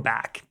I go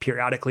back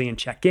periodically and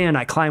check in.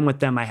 I climb with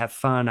them. I have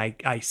fun.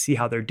 I see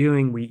how they're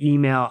doing. We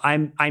email.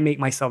 I make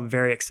myself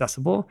very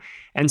accessible.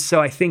 And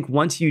so I think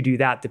once you do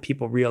that, the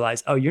people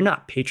realize, oh, you're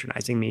not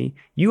patronizing me.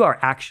 You are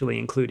actually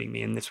including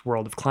me in this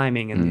world of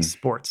climbing and these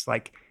sports.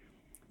 Like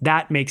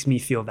that makes me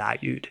feel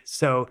valued.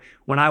 So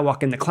when I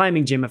walk in the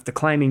climbing gym, if the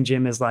climbing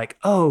gym is like,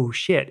 oh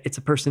shit, it's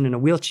a person in a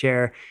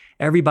wheelchair,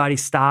 everybody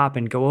stop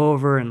and go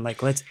over and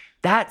like,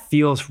 that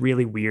feels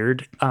really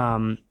weird.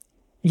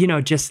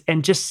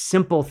 Just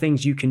simple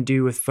things you can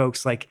do with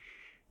folks like,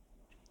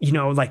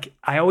 like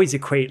I always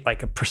equate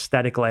like a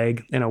prosthetic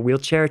leg in a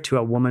wheelchair to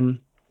a woman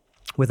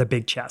with a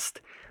big chest.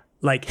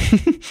 Like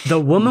the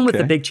woman with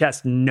the big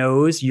chest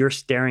knows you're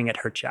staring at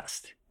her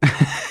chest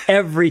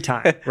every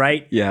time,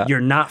 right? Yeah.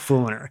 You're not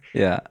fooling her.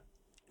 Yeah.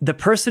 The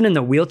person in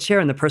the wheelchair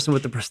and the person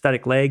with the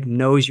prosthetic leg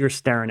knows you're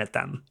staring at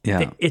them.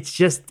 Yeah. It's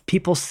just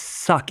people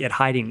suck at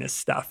hiding this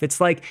stuff. It's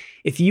like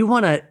if you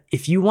want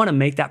to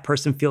make that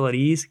person feel at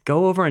ease,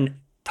 go over and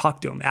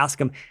talk to them, ask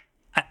them.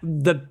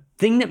 The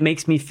thing that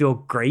makes me feel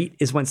great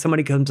is when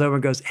somebody comes over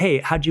and goes, hey,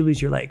 how'd you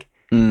lose your leg?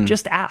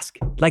 Just ask.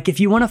 Like, if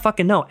you want to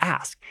fucking know,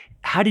 ask.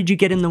 How did you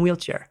get in the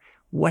wheelchair?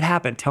 What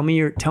happened? Tell me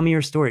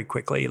your story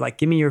quickly. Like,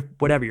 give me your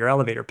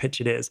elevator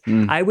pitch it is.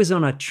 I was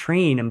on a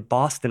train in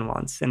Boston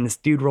once and this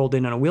dude rolled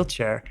in a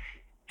wheelchair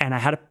and I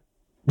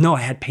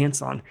had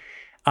pants on.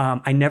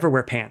 I never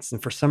wear pants.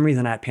 And for some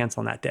reason I had pants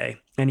on that day.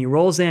 And he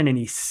rolls in and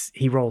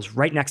he rolls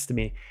right next to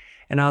me.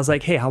 And I was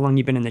like, hey, how long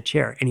you been in the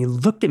chair? And he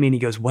looked at me and he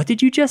goes, what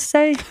did you just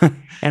say?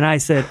 And I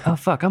said, oh,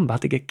 fuck, I'm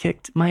about to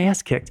get my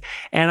ass kicked.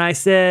 And I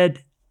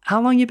said, how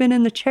long you been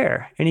in the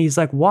chair? And he's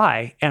like,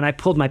 why? And I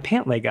pulled my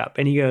pant leg up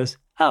and he goes,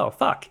 oh,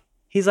 fuck.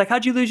 He's like,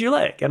 how'd you lose your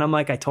leg? And I'm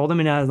like, I told him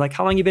and I was like,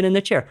 how long you been in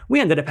the chair?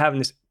 We ended up having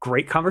this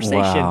great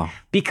conversation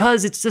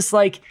because it's just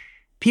like,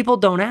 people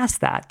don't ask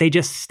that. They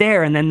just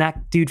stare and then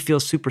that dude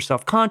feels super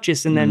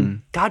self-conscious. And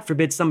then God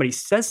forbid somebody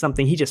says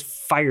something, he just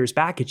fires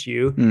back at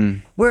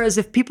you. Whereas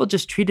if people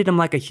just treated him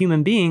like a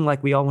human being,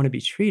 like we all want to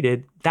be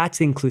treated, that's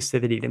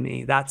inclusivity to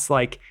me. That's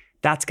going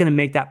to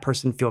make that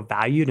person feel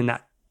valued and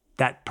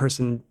that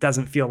person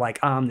doesn't feel like,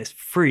 oh, I'm this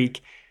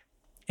freak.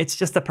 It's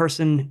just a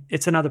person.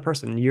 It's another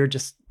person. You're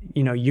just,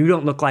 you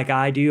don't look like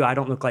I do. I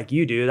don't look like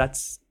you do.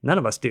 None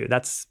of us do.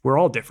 We're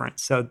all different.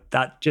 So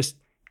that just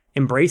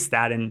embrace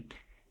that. And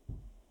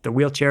the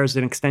wheelchair is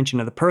an extension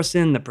of the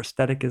person. The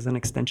prosthetic is an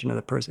extension of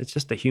the person. It's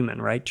just a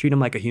human, right? Treat them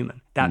like a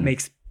human. That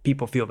makes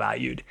people feel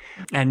valued.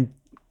 And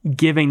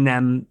giving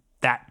them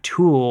that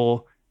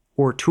tool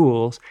or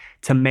tools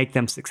to make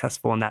them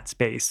successful in that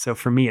space. So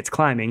for me, it's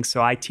climbing.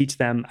 So I teach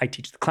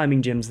the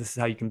climbing gyms, this is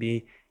how you can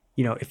be,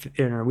 if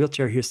they're in a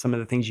wheelchair, here's some of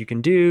the things you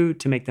can do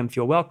to make them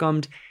feel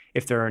welcomed.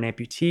 If they're an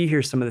amputee,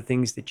 here's some of the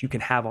things that you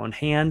can have on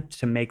hand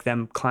to make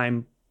them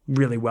climb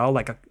really well,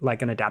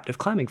 like an adaptive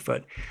climbing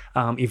foot.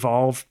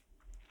 Evolve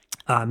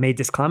made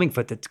this climbing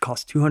foot that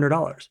costs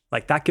 $200.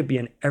 Like that could be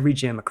in every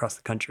gym across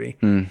the country.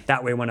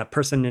 That way, when a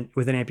person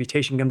with an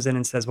amputation comes in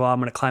and says, well, I'm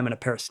going to climb in a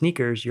pair of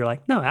sneakers, you're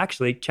like, no,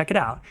 actually, check it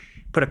out.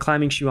 Put a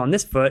climbing shoe on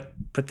this foot,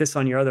 put this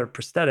on your other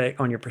prosthetic,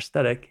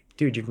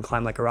 dude, you can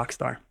climb like a rock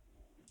star.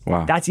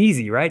 Wow. That's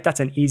easy, right? That's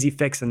an easy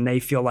fix. And they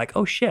feel like,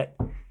 oh shit,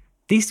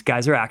 these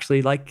guys are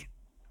actually like,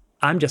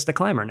 I'm just a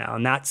climber now.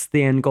 And that's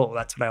the end goal.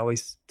 That's what I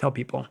always tell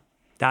people.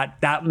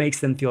 That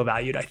makes them feel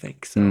valued, I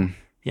think. So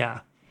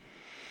yeah.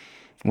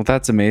 Well,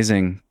 that's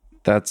amazing.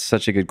 That's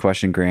such a good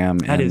question, Graham.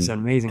 That is an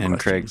amazing question.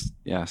 And Craig,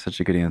 yeah, such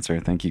a good answer.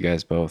 Thank you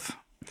guys both.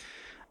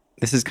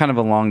 This is kind of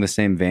along the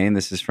same vein.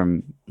 This is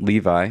from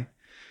Levi.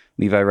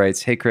 Levi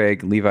writes, hey,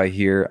 Craig, Levi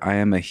here. I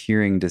am a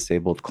hearing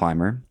disabled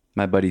climber.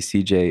 My buddy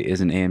CJ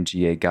is an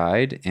AMGA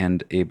guide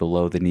and a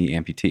below-the-knee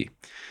amputee.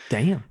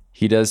 Damn.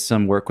 He does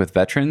some work with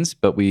veterans,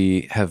 but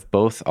we have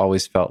both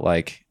always felt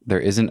like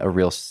there isn't a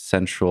real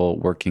central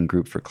working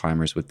group for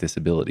climbers with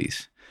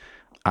disabilities.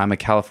 I'm a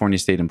California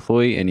state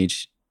employee, and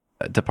each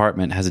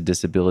department has a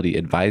disability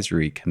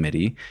advisory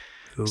committee.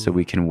 Ooh. So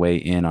we can weigh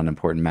in on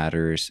important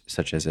matters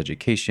such as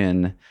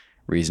education,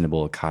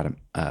 reasonable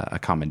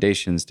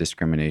accommodations,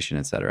 discrimination,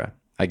 etc.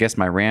 I guess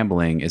my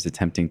rambling is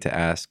attempting to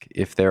ask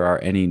if there are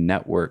any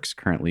networks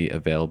currently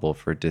available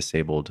for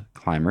disabled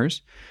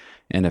climbers,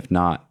 and if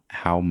not,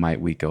 how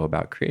might we go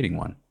about creating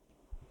one?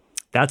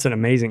 That's an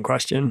amazing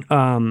question.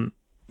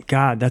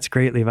 God, that's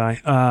great,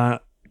 Levi.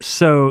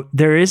 So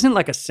there isn't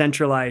like a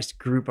centralized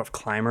group of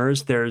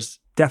climbers. There's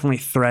definitely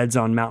threads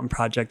on Mountain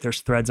Project.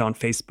 There's threads on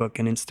Facebook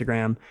and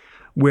Instagram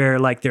where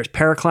like there's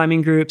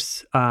paraclimbing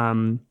groups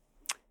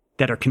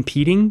that are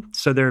competing.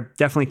 So they're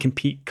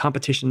definitely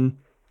competition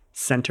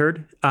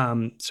centered.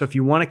 So if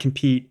you want to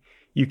compete,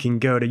 you can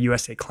go to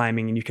USA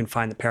Climbing and you can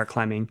find the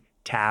paraclimbing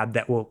tab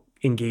that will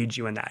engage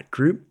you in that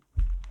group.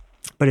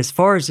 But as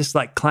far as just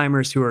like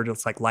climbers who are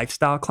just like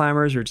lifestyle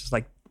climbers or just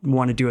like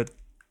want to do it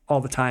all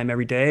the time,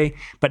 every day,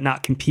 but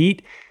not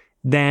compete,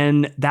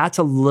 then that's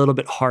a little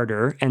bit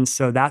harder. And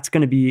so that's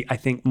going to be, I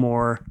think,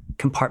 more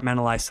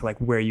compartmentalized to like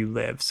where you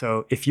live.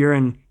 So if you're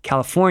in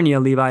California,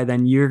 Levi,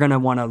 then you're going to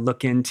want to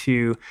look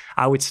into,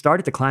 I would start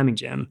at the climbing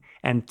gym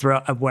and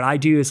what I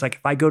do is like,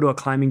 if I go to a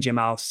climbing gym,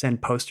 I'll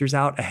send posters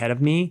out ahead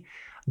of me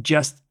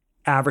just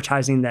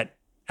advertising that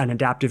an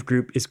adaptive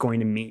group is going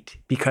to meet,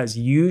 because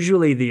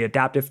usually the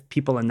adaptive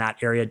people in that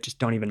area just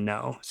don't even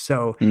know.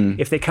 So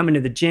if they come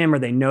into the gym or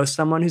they know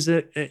someone who's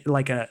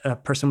a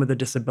person with a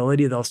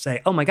disability, they'll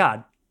say, oh my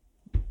God,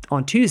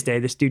 on Tuesday,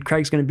 this dude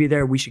Craig's going to be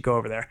there. We should go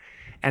over there.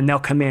 And they'll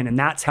come in, and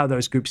that's how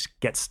those groups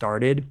get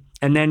started.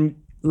 And then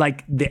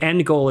like the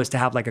end goal is to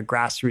have like a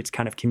grassroots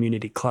kind of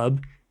community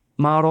club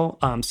model.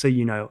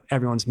 So,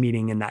 everyone's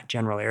meeting in that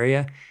general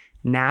area.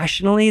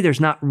 Nationally, there's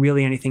not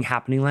really anything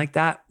happening like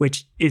that,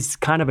 which is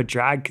kind of a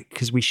drag,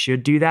 because we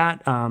should do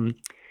that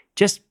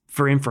just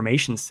for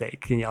information's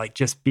sake. Like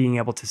just being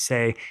able to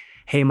say,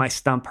 hey, my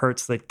stump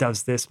hurts, like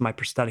does this, my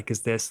prosthetic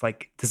is this,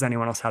 like, does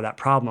anyone else have that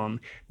problem?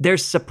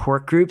 There's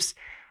support groups.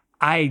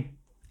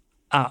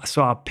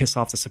 So I'll piss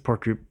off the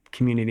support group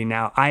community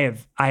now. I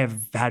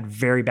have had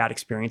very bad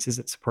experiences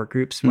at support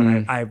groups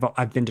when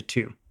I've been to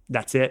 2.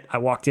 That's it. I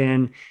walked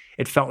in,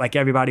 it felt like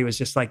everybody was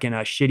just like in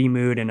a shitty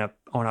mood and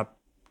on a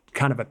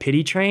kind of a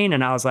pity train.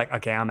 And I was like,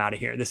 okay, I'm out of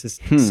here. This is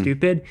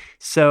stupid.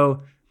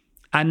 So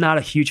I'm not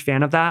a huge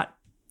fan of that.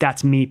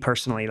 That's me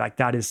personally. Like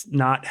that is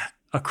not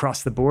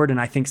across the board.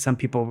 And I think some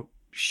people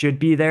should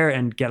be there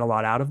and get a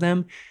lot out of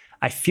them.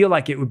 I feel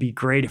like it would be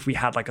great if we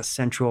had like a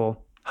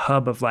central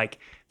hub of like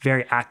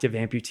very active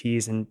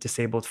amputees and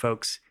disabled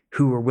folks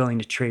who were willing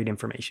to trade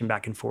information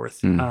back and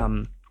forth.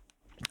 I'm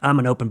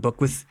an open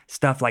book with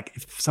stuff. Like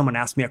if someone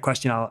asks me a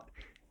question, I'll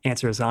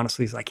answer as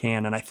honestly as I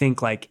can. And I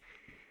think like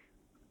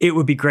it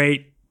would be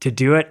great to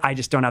do it. I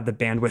just don't have the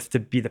bandwidth to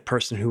be the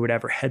person who would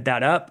ever head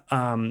that up.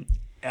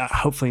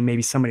 Hopefully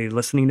maybe somebody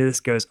listening to this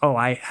goes, oh,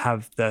 I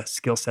have the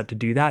skill set to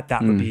do that.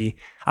 That would be,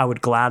 I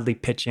would gladly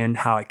pitch in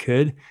how I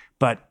could.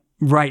 But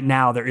right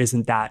now there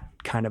isn't that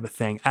kind of a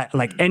thing.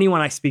 Like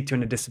anyone I speak to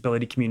in a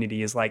disability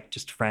community is like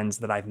just friends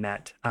that I've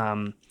met,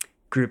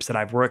 groups that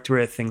I've worked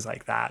with, things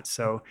like that.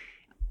 So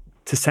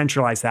to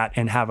centralize that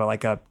and have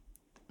a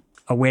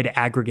way to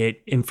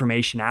aggregate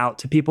information out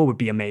to people would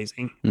be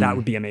amazing. That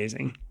would be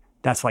amazing.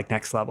 That's like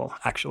next level,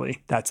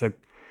 actually. That's a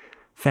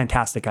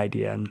fantastic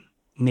idea. And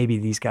maybe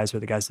these guys are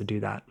the guys to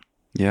do that.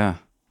 Yeah.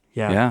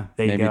 There you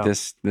maybe go.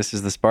 this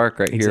is the spark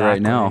right here,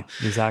 right now.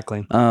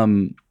 Exactly.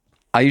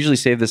 I usually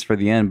save this for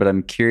the end, but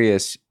I'm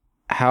curious,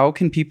 how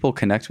can people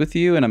connect with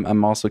you? And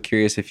I'm also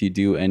curious if you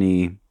do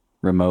any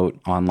remote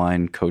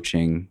online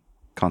coaching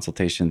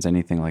consultations,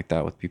 anything like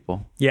that with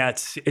people. Yeah,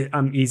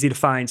 I'm easy to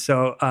find.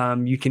 So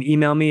you can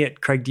email me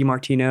at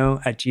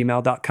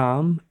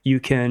craigdemartino@gmail.com.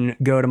 You can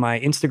go to my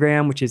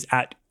Instagram, which is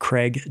at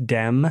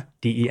CraigDem,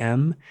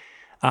 D-E-M.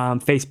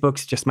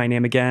 Facebook's just my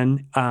name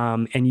again.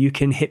 And you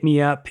can hit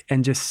me up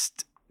and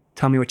just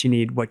tell me what you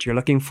need, what you're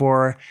looking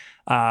for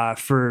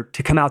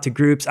to come out to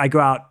groups. I go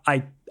out,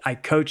 I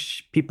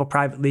coach people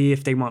privately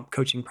if they want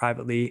coaching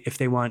privately. If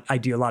they want, I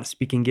do a lot of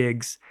speaking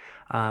gigs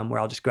where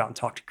I'll just go out and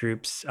talk to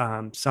groups,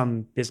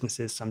 some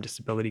businesses, some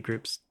disability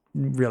groups,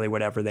 really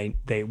whatever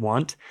they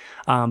want.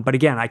 But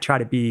again, I try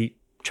to be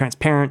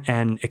transparent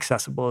and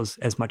accessible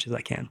as much as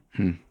I can.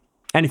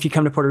 And if you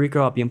come to Puerto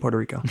Rico, I'll be in Puerto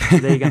Rico. So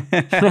there you go.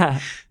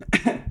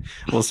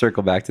 We'll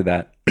circle back to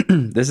that.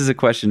 This is a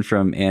question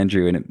from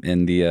Andrew,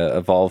 and the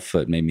Evolve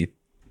foot made me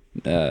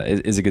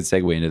is a good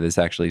segue into this,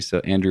 actually. So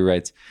Andrew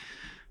writes,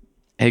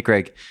 hey,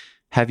 Craig,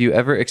 have you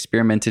ever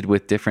experimented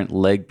with different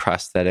leg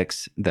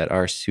prosthetics that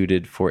are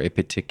suited for a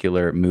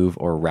particular move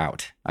or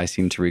route? I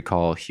seem to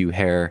recall Hugh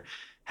Hare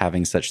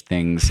having such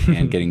things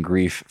and getting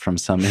grief from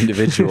some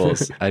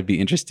individuals. I'd be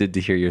interested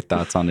to hear your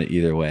thoughts on it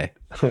either way.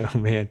 Oh,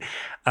 man.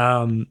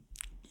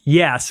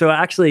 Yeah. So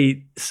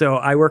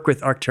I work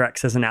with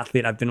Arc'teryx as an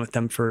athlete. I've been with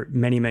them for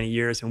many, many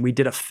years. And we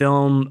did a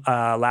film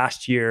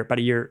last year, about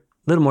a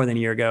little more than a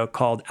year ago,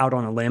 called Out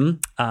on a Limb.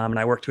 And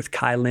I worked with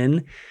Kai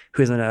Lin,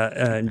 who's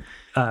a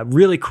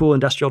really cool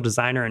industrial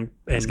designer in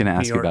I was going to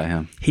ask you about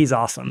him. He's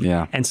awesome.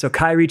 Yeah. And so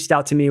Kai reached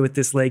out to me with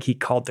this leg he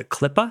called the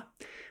Klippa,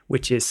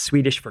 which is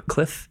Swedish for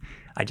cliff.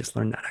 I just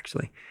learned that,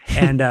 actually.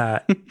 And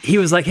he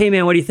was like, hey,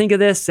 man, what do you think of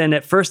this? And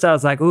at first I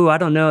was like, ooh, I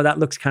don't know. That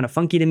looks kind of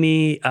funky to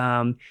me.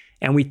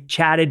 And we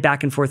chatted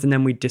back and forth, and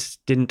then we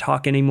just didn't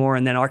talk anymore.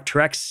 And then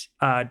Arc'teryx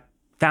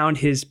found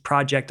his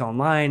project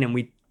online, and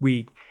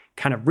we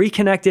kind of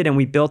reconnected, and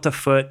we built a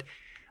foot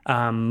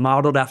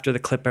modeled after the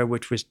Klippa,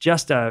 which was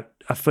just a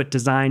foot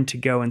designed to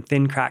go in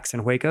thin cracks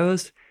and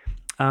huecos,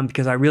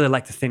 because I really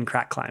like the thin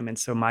crack climb. And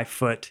so my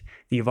foot,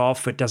 the Evolve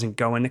foot, doesn't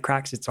go in the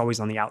cracks. It's always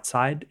on the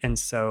outside. And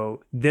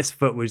so this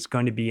foot was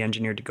going to be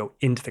engineered to go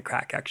into the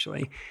crack,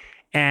 actually.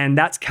 And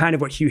that's kind of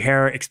what Hugh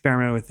Hare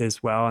experimented with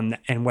as well.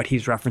 And what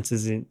he's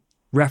referencing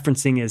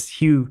is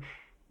Hugh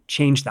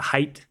changed the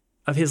height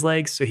of his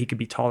legs so he could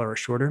be taller or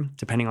shorter,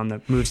 depending on the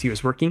moves he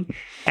was working.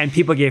 And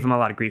people gave him a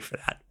lot of grief for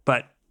that.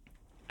 But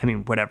I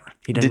mean, whatever.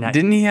 He doesn't.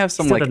 Didn't he have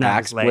some like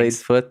axe blade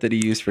foot that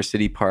he used for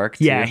City Park?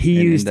 Yeah,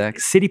 he used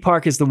City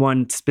Park is the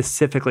one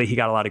specifically he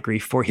got a lot of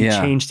grief for. He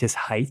changed his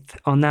height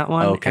on that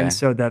one, and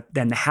so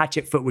then the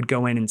hatchet foot would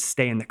go in and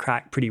stay in the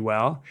crack pretty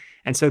well.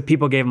 And so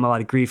people gave him a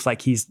lot of grief,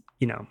 like he's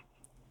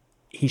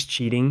he's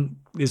cheating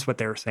is what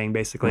they were saying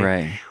basically.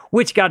 Right.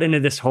 Which got into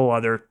this whole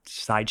other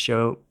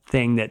sideshow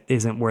thing that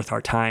isn't worth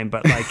our time.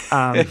 But like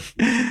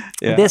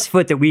this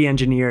foot that we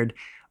engineered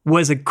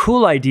was a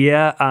cool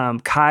idea.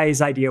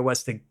 Kai's idea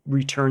was to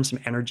return some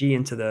energy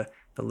into the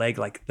leg.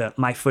 Like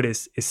my foot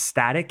is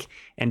static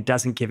and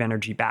doesn't give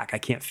energy back. I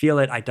can't feel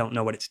it. I don't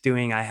know what it's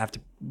doing. I have to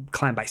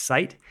climb by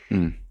sight.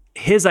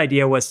 His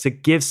idea was to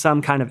give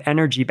some kind of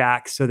energy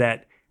back so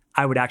that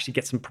I would actually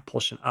get some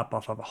propulsion up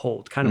off of a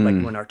hold, kind of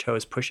like when our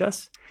toes push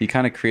us. He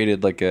kind of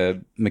created like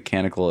a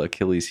mechanical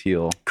Achilles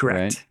heel. Correct.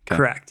 Right? Okay.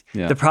 Correct.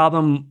 Yeah. The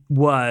problem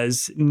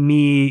was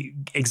me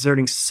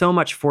exerting so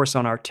much force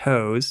on our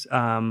toes,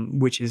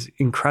 which is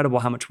incredible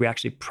how much we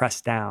actually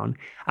press down.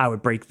 I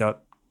would break the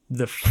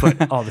foot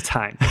all the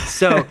time.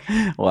 So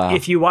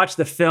if you watch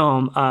the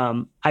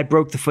film, I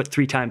broke the foot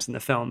 3 times in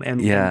the film.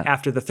 And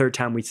after the 3rd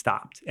time, we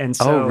stopped. And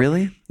so, oh,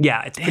 really?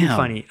 Yeah, it's pretty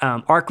funny.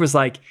 Ark was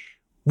like,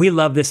 we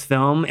love this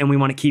film and we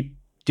want to keep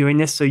doing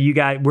this. So you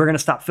guys, we're going to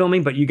stop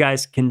filming, but you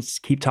guys can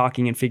keep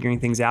talking and figuring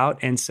things out.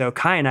 And so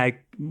Kai and I,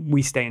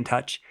 we stay in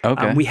touch.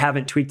 Okay. We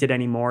haven't tweaked it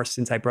anymore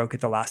since I broke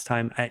it the last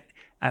time.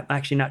 I'm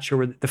actually not sure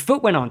where the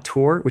foot went on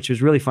tour, which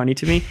was really funny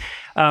to me.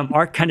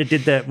 Ark kind of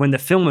did when the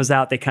film was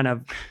out, they kind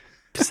of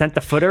sent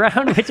the foot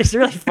around, which is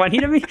really funny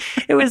to me.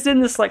 It was in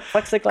this like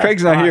plexiglass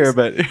Craig's box. not here,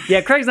 but yeah,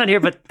 Craig's not here,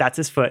 but that's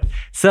his foot.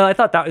 So I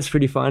thought that was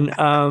pretty fun.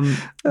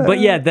 But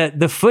yeah,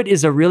 the foot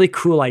is a really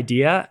cool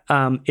idea.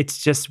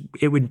 It's just,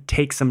 it would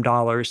take some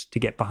dollars to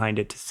get behind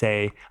it to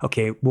say,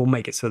 okay, we'll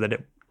make it so that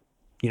it,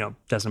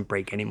 doesn't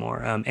break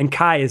anymore. And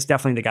Kai is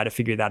definitely the guy to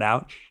figure that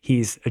out.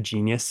 He's a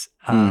genius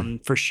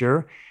for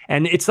sure.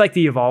 And it's like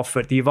the Evolve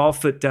foot. The Evolve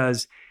foot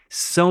does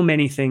so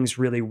many things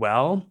really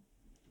well.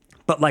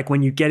 But like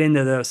when you get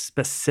into those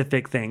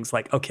specific things,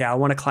 like, okay, I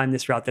want to climb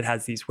this route that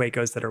has these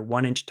Wacos that are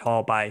 1 inch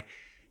tall by,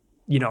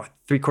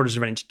 3/4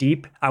 of an inch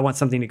deep. I want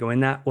something to go in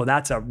that. Well,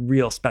 that's a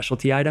real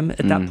specialty item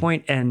at that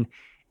point. And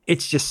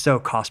it's just so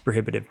cost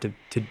prohibitive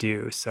to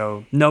do.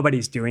 So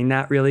nobody's doing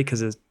that really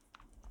because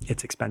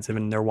it's expensive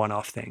and they're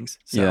one-off things.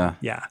 So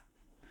yeah.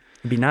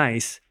 It'd be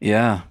nice.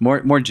 Yeah.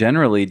 More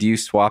generally, do you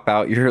swap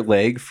out your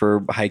leg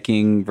for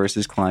hiking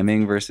versus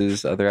climbing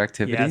versus other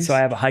activities? Yeah. So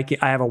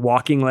I have a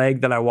walking leg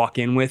that I walk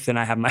in with, and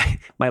I have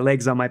my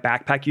legs on my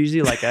backpack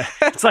usually,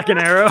 it's like an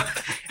arrow,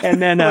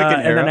 and then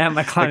and then I have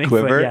my climbing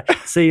foot. Yeah.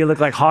 So you look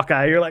like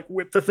Hawkeye. You're like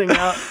whip the thing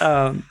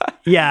out.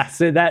 Yeah.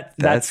 So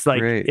that's like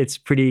great. It's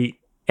pretty.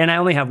 And I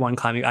only have one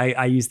climbing.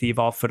 I use the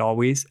Evolve foot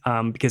always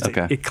because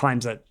it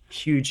climbs a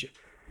huge.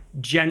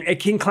 It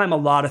can climb a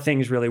lot of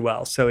things really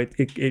well, so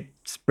it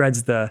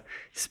spreads the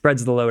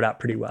load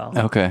out pretty well.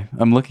 Okay,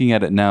 I'm looking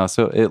at it now.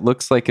 So it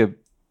looks like a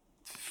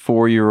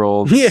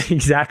 4-year-old, yeah,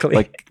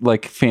 exactly,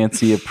 like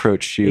fancy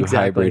approach shoe,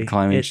 hybrid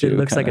climbing shoe. It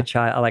looks like a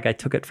child. Like I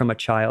took it from a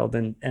child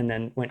and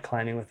then went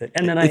climbing with it.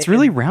 And then it's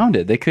really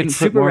rounded. They couldn't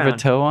put more of a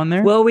toe on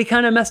there. Well, we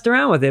kind of messed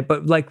around with it,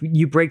 but like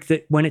you break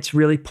when it's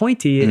really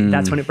pointy,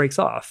 that's when it breaks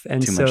off,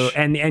 and Too so much.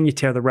 and you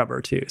tear the rubber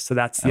too. So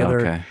that's the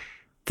other.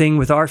 Thing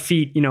with our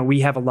feet, we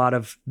have a lot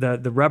of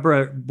the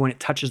rubber when it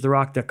touches the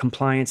rock. The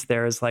compliance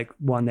there is like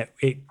one that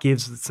it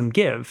gives some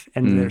give,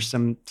 and there's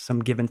some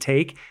give and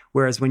take.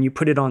 Whereas when you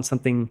put it on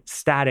something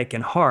static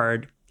and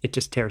hard, it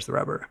just tears the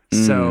rubber.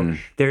 So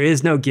there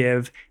is no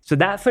give. So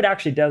that foot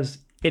actually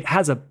it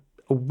has a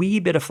wee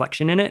bit of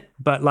flexion in it,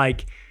 but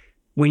like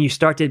when you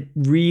start to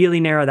really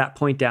narrow that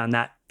point down,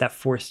 that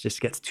force just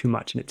gets too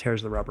much and it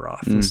tears the rubber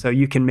off. And so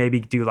you can maybe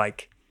do I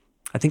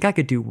think I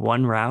could do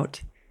one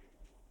route,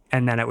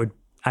 and then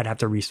I'd have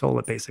to resole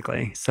it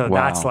basically. So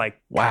that's kind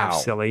of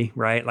silly,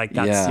 right? Like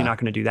you're not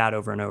going to do that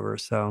over and over.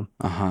 So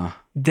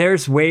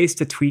there's ways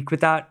to tweak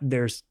with that.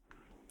 There's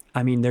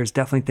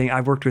definitely things.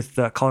 I've worked with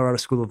the Colorado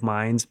School of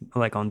Mines,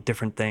 like on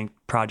different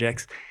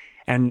projects.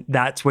 And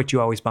that's what you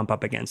always bump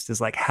up against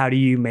is like, how do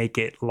you make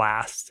it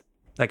last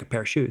like a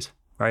pair of shoes,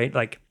 right?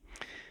 Like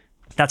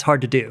that's hard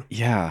to do.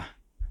 Yeah.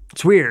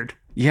 It's weird.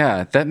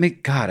 Yeah,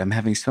 God, I'm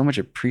having so much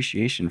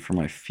appreciation for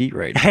my feet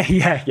right now.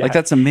 yeah. Like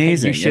that's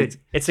amazing. You should.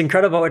 It's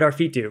incredible what our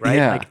feet do, right?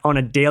 Yeah. Like on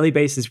a daily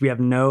basis,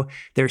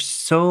 there's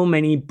so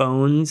many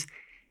bones,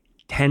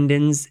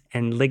 tendons,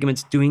 and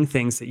ligaments doing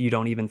things that you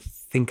don't even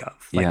think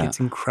of. Like it's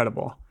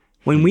incredible.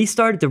 When we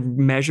started to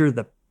measure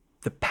the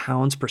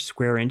pounds per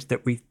square inch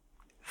that we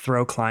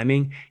throw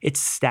climbing,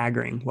 it's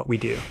staggering what we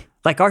do.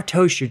 Like our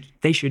toes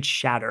should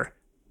shatter,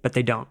 but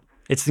they don't.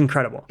 It's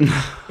incredible.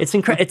 It's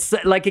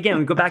like, again,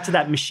 we go back to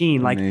that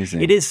machine. Like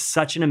amazing. It is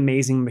such an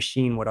amazing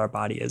machine what our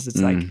body is.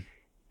 It's like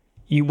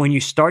when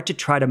you start to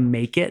try to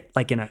make it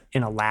like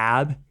in a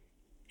lab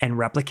and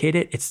replicate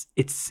it,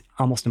 it's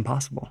almost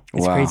impossible.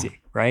 It's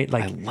crazy, right?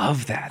 Like I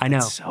love that. I know.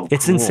 That's so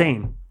it's cool.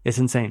 insane. It's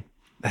insane.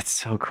 That's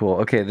so cool.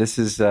 Okay, this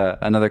is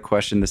another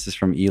question. This is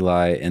from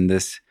Eli, and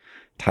this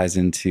ties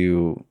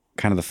into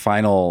kind of the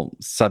final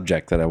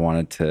subject that I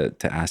wanted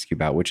to ask you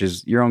about, which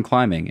is your own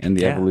climbing and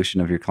the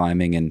evolution of your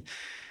climbing. And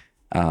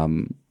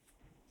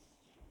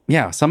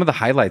some of the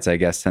highlights, I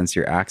guess, since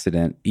your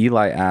accident.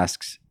 Eli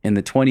asks, in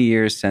the 20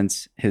 years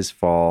since his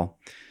fall,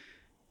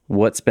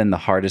 what's been the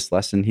hardest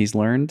lesson he's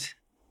learned?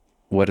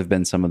 what have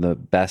been some of the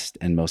best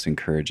and most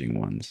encouraging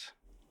ones?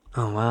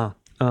 Oh, wow.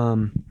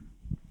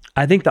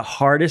 I think the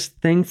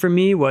hardest thing for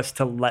me was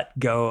to let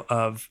go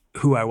of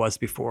who I was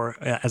before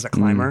as a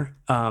climber.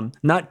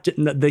 Not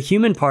the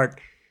human part,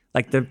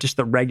 like just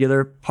the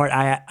regular part.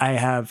 I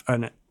have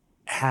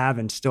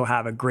and still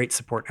have a great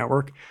support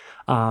network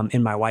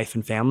in my wife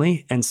and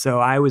family. And so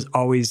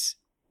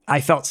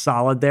I felt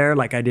solid there.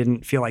 Like I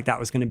didn't feel like that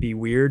was going to be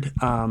weird.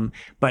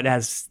 But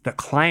as the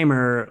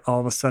climber, all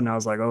of a sudden I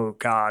was like, oh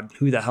God,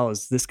 who the hell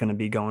is this going to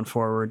be going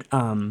forward?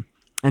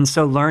 And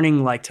so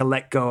learning like to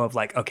let go of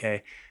like,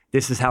 okay,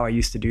 this is how I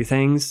used to do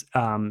things.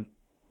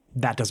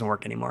 That doesn't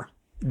work anymore.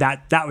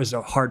 That was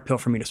a hard pill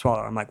for me to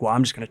swallow. I'm like, well,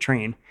 I'm just going to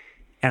train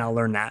and I'll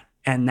learn that.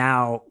 And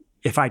now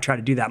if I try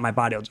to do that, my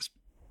body will just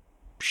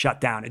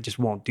shut down. It just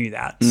won't do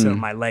that. So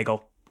my leg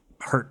will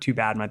hurt too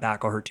bad. My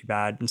back will hurt too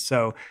bad. And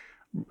so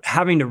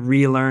having to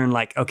relearn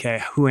like,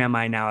 okay, who am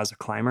I now as a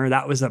climber?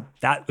 That was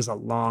a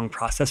long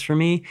process for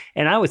me.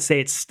 And I would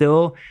say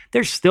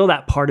there's still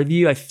that part of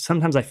you.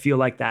 Sometimes I feel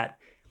like that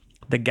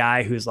the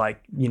guy who's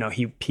like,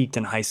 he peaked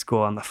in high school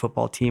on the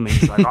football team and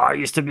he's like, oh, I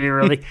used to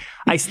be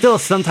I still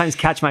sometimes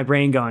catch my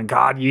brain going,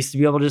 God, you used to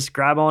be able to just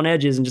grab on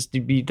edges and just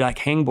be like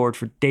hangboard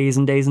for days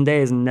and days and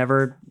days and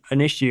never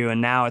an issue.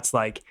 And now it's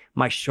like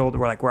my shoulder,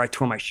 where I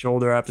tore my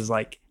shoulder up is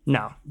like,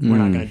 no, we're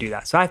not going to do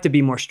that. So I have to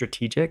be more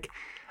strategic.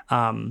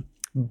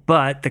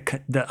 But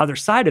the other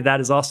side of that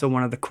is also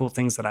one of the cool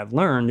things that I've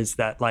learned is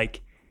that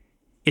like,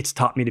 it's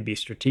taught me to be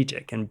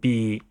strategic and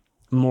be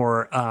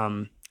more,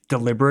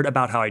 deliberate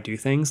about how I do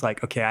things.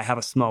 Like, okay, I have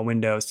a small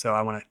window, so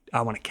I want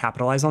to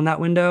capitalize on that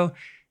window.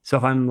 So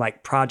if I'm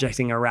like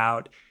projecting a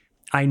route,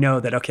 I know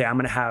that, okay, I'm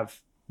going to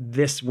have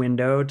this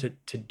window to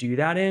do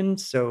that in.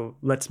 So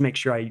let's make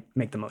sure I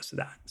make the most of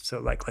that. So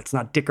like, let's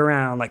not dick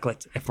around. Like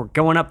if we're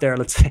going up there,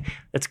 let's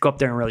go up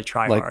there and really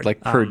try hard.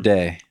 Like per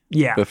day.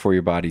 Yeah. Before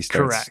your body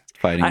starts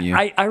fighting you.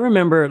 I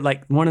remember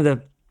like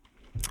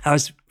I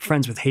was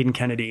friends with Hayden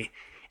Kennedy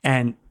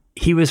and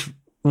he was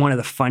one of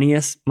the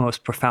funniest,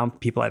 most profound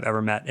people I've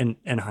ever met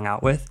and hung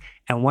out with.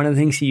 And one of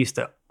the things he used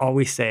to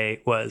always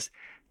say was,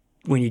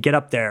 when you get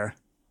up there,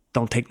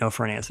 don't take no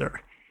for an answer.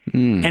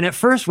 And at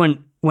first,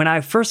 when I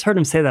first heard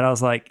him say that, I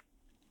was like,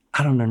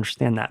 I don't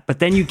understand that. But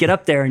then you get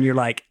up there and you're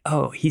like,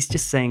 oh, he's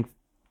just saying,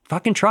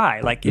 fucking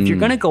try. Like, if you're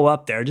going to go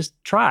up there,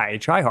 just try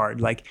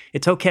hard. Like,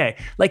 it's okay.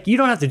 Like, you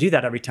don't have to do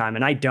that every time.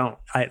 And I don't.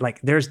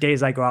 There's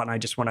days I go out and I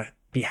just want to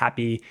be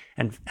happy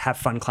and have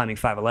fun climbing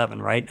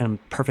 511, right? And I'm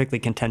perfectly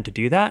content to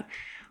do that.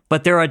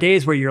 But there are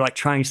days where you're like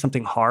trying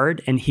something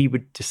hard and he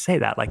would just say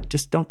that, like,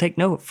 just don't take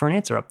no for an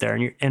answer up there.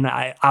 And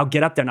I'll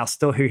get up there and I'll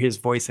still hear his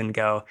voice and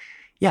go,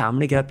 yeah, I'm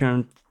going to get up there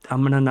and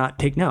I'm going to not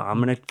take no. I'm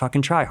going to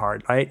fucking try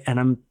hard, right? And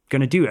I'm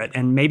going to do it.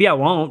 And maybe I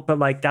won't, but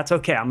like, that's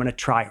okay. I'm going to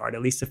try hard.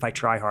 At least if I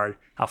try hard,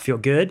 I'll feel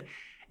good.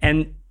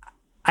 And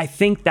I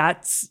think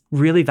that's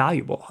really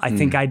valuable. I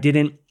think I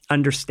didn't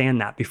understand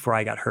that before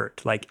I got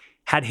hurt. Like,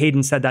 had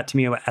Hayden said that to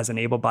me as an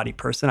able-bodied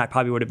person, I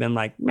probably would have been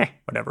like, meh,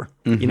 whatever.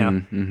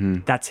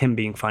 That's him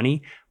being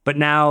funny. But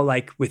now,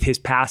 like with his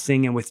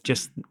passing and with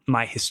just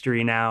my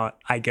history now,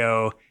 I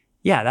go,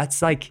 yeah,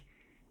 that's like,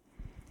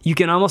 you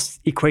can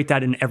almost equate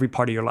that in every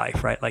part of your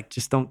life, right? Like,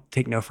 just don't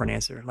take no for an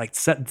answer. Like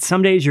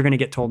some days you're going to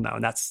get told no,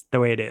 and that's the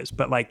way it is.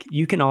 But like,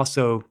 you can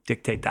also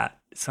dictate that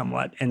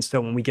somewhat. And so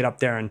when we get up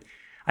there, and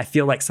I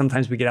feel like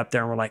sometimes we get up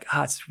there and we're like,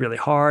 it's really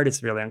hard.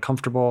 It's really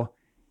uncomfortable.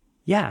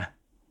 Yeah.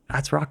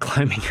 That's rock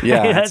climbing.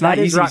 Yeah, it's not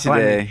easy today.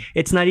 Climbing.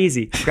 It's not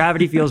easy.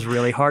 Gravity feels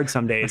really hard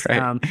some days.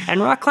 Right.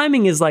 And rock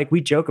climbing is like, we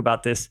joke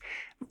about this.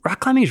 Rock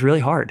climbing is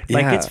really hard.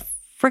 Like, it's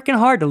freaking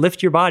hard to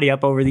lift your body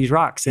up over these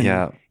rocks.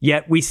 And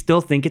yet we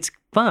still think it's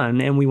fun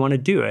and we want to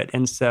do it.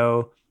 And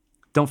so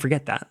don't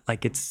forget that.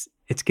 Like, it's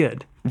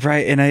good.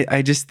 Right. And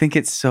I just think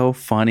it's so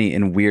funny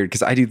and weird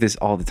because I do this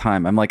all the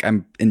time.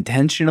 I'm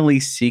intentionally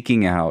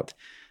seeking out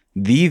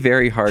the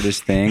very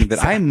hardest thing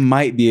that I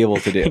might be able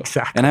to do.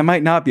 Exactly. And I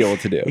might not be able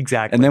to do.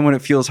 Exactly. And then when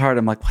it feels hard,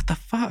 I'm like, what the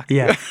fuck?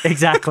 Yeah,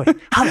 exactly.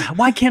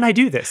 Why can't I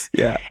do this?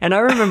 Yeah. And I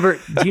remember,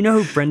 do you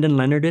know who Brendan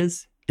Leonard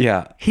is?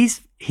 Yeah.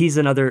 He's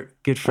another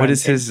good friend. What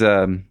is his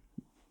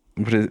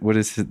what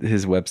is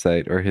his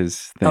website or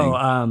his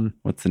thing?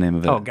 What's the name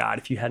of it? Oh God,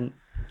 if you hadn't,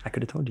 I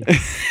could have told you.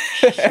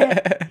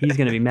 Shit. He's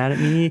gonna be mad at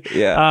me.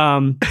 Yeah.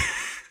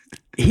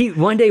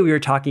 One day we were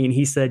talking and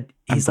he said,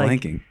 he's I'm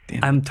like, blanking.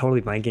 Damn. I'm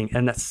totally blanking.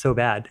 And that's so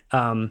bad.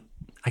 I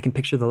can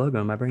picture the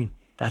logo in my brain.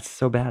 That's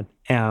so bad.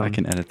 I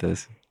can edit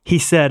this. He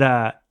said,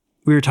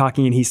 we were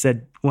talking and he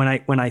said, when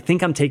I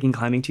think I'm taking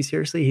climbing too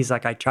seriously, he's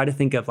like, I try to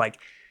think of like,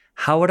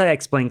 how would I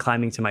explain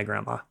climbing to my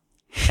grandma?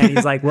 And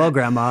he's like, well,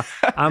 grandma,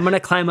 I'm going to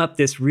climb up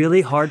this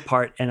really hard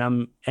part.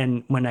 And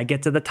when I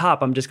get to the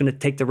top, I'm just going to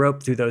take the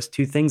rope through those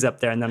two things up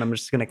there. And then I'm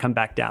just going to come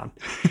back down.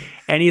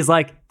 And he's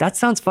like, that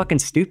sounds fucking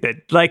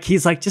stupid. Like,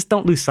 he's like, just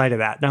don't lose sight of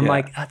that. And I'm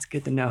like, that's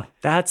good to know.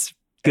 That's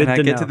good to know.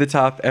 And I get to the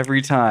top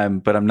every time,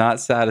 but I'm not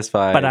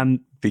satisfied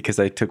because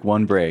I took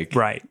one break.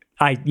 Right.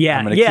 I'm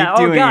gonna keep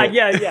Oh doing God.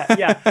 it.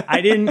 Yeah. I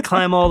didn't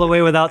climb all the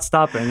way without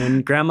stopping.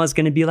 And grandma's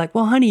going to be like,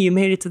 well, honey, you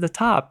made it to the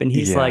top. And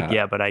he's like,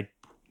 yeah, but I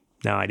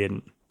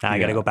didn't. Now I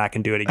got to Yeah. go back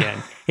and do it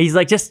again. He's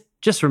like, just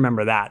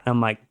remember that. And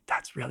I'm like,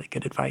 that's really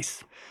good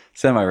advice.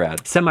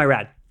 Semi-rad.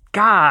 Semi-rad.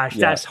 Gosh,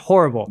 Yeah. that's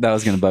horrible. That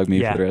was going to bug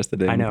me Yeah. for the rest of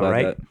the day. I I'm know, glad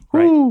right? that-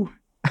 Woo.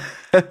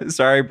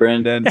 Sorry,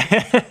 Brendan.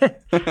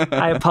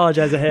 I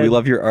apologize ahead. We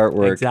love your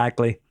artwork.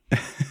 Exactly.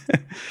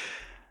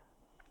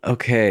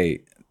 Okay.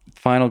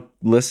 Final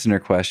listener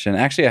question.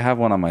 Actually, I have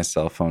one on my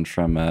cell phone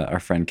from our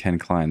friend Ken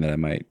Klein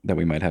that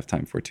we might have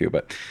time for too.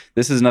 But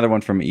this is another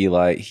one from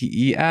Eli.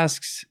 He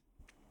asks,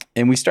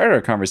 and we started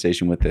our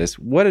conversation with this: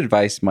 what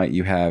advice might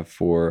you have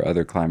for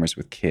other climbers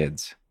with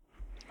kids?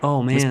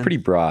 Oh man, It's pretty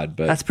broad,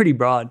 but that's pretty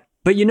broad.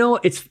 But you know,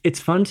 it's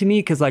fun to me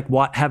because like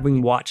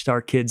having watched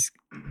our kids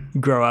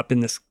grow up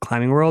in this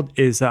climbing world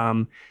is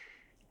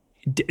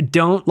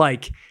don't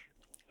like.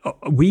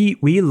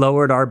 We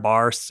lowered our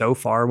bar so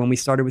far when we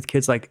started with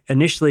kids. Like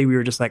initially we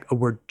were just like, oh,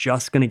 we're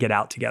just going to get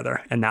out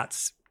together and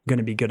that's going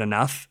to be good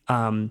enough.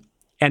 And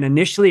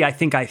initially I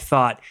think I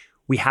thought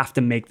we have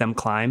to make them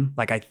climb.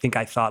 Like I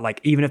thought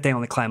like, even if they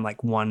only climb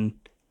like one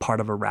part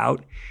of a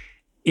route,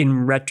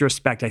 in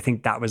retrospect, I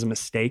think that was a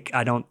mistake.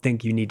 I don't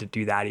think you need to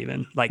do that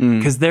even like,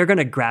 because they're going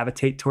to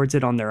gravitate towards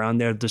it on their own.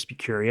 They'll just be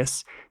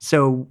curious.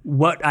 So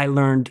what I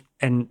learned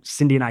and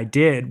Cindy and I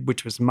did,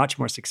 which was much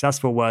more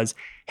successful was,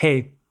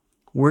 hey,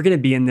 we're going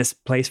to be in this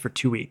place for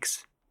 2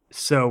 weeks.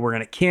 So we're going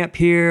to camp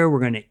here.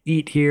 We're going to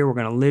eat here. We're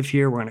going to live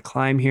here. We're going to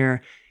climb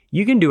here.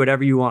 You can do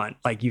whatever you want.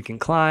 Like you can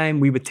climb.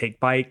 We would take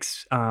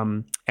bikes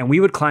and we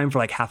would climb for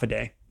like half a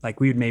day. Like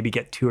we would maybe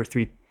get 2 or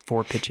 3,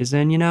 4 pitches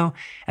in,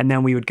 and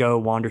then we would go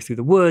wander through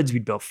the woods.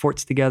 We'd build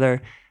forts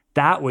together.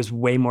 That was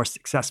way more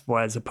successful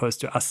as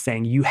opposed to us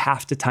saying, you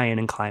have to tie in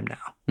and climb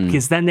now.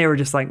 Because then they were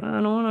just like, I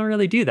don't want to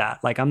really do that.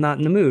 Like I'm not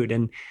in the mood.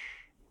 And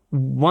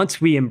once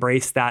we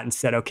embraced that and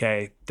said,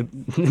 okay,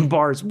 the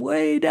bar's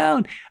way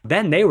down,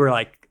 then they were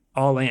like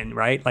all in,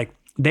 right? Like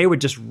they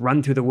would just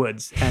run through the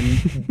woods and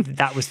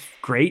that was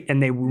great.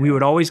 And we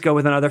would always go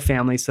with another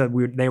family. So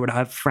they would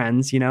have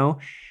friends,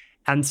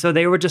 And so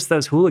they were just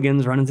those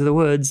hooligans running through the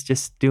woods,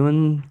 just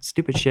doing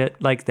stupid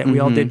shit like that we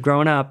all did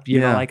growing up. You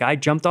know, like I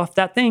jumped off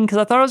that thing because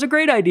I thought it was a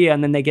great idea.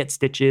 And then they get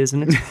stitches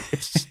and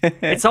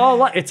it's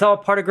all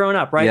part of growing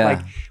up, right? Yeah. Like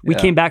we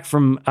came back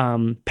from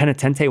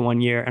Penitente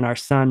one year and our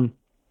son,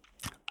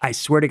 I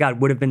swear to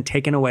God, would have been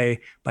taken away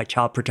by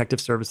Child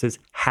Protective Services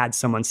had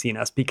someone seen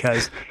us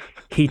because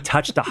he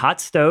touched a hot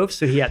stove.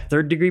 So he had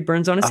 3rd-degree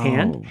burns on his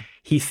hand.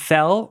 He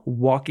fell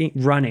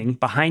running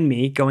behind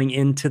me, going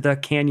into the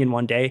canyon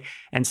one day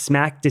and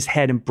smacked his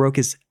head and broke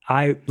his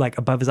eye, like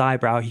above his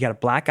eyebrow. He got a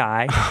black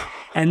eye.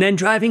 And then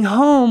driving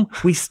home,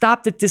 we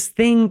stopped at this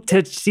thing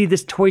to see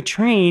this toy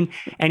train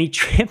and he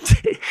tripped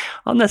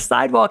on the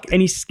sidewalk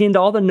and he skinned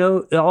all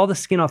the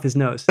skin off his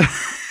nose.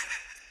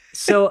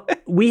 So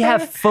we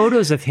have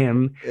photos of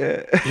him.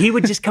 He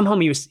would just come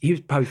home. He was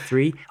probably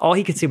 3. All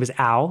he could say was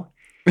ow.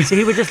 So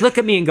he would just look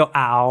at me and go,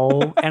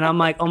 ow. And I'm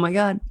like, oh my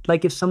God,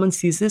 like if someone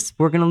sees this,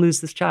 we're going to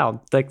lose this child.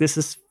 Like this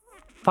is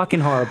fucking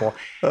horrible.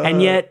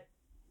 And yet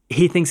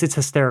he thinks it's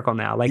hysterical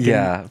now. Like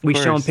we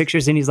show him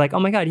pictures and he's like, oh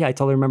my God, yeah, I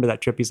totally remember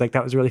that trip. He's like,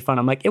 that was really fun.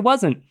 I'm like, it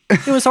wasn't.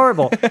 It was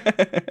horrible.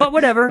 But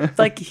whatever.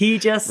 Like he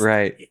just,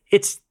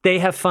 they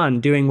have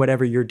fun doing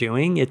whatever you're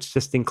doing. It's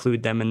just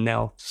include them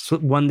and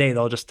one day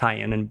they'll just tie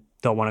in and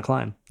they'll want to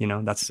climb.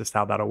 That's just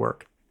how that'll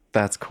work.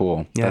 That's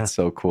cool. Yeah. That's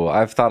so cool.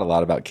 I've thought a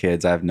lot about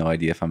kids. I have no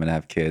idea if I'm going to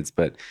have kids,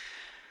 but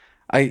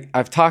I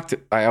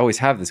always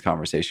have this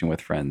conversation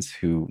with friends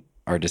who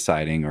are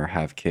deciding or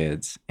have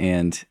kids.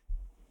 And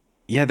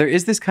yeah, there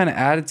is this kind of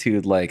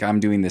attitude like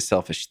I'm doing this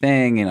selfish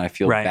thing and I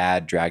feel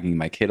bad dragging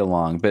my kid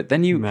along. But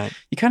then you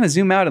kind of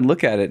zoom out and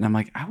look at it and I'm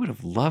like, I would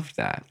have loved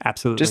that.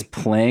 Absolutely. Just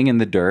playing in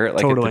the dirt,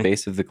 like at the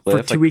base of the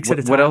cliff. For 2 weeks at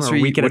a time. What else or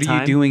a week at a what time. are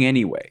you doing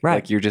anyway? Right.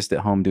 Like you're just at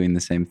home doing the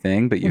same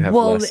thing, but you have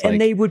less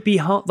and they would be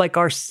home. Like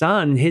our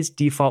son, his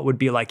default would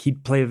be like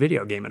he'd play a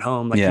video game at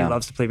home. Like he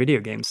loves to play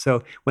video games.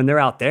 So when they're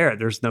out there,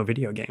 there's no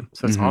video game.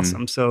 So it's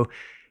awesome. So,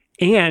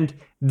 and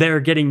they're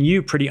getting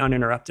you pretty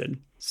uninterrupted.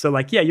 So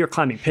like, yeah, you're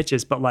climbing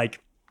pitches, but like,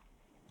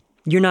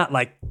 you're not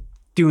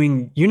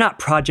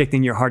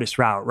projecting your hardest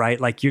route,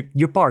 right? Like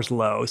your bar's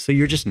low. So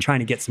you're just trying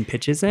to get some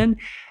pitches in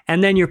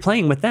and then you're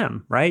playing with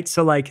them, right?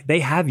 So like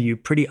they have you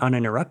pretty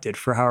uninterrupted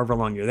for however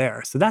long you're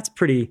there. So that's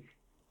pretty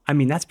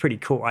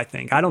cool, I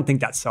think. I don't think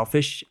that's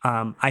selfish.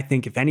 I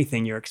think if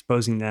anything, you're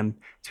exposing them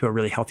to a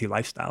really healthy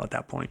lifestyle at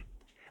that point.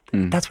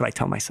 That's what I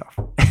tell myself.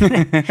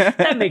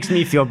 That makes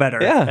me feel better.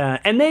 Yeah.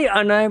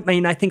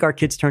 I think our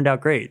kids turned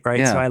out great, right?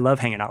 Yeah. So I love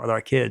hanging out with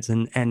our kids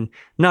and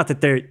not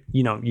that they're,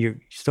 you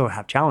still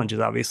have challenges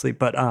obviously,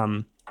 but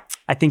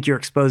I think you're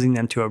exposing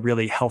them to a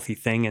really healthy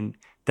thing and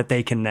that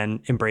they can then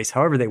embrace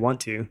however they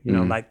want to,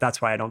 like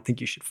that's why I don't think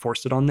you should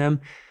force it on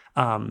them.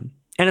 And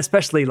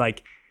especially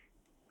like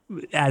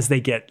as they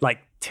get like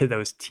to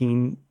those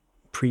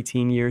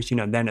preteen years,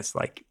 then it's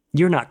like,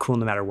 you're not cool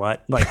no matter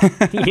what. Like,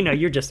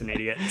 you're just an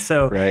idiot.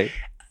 So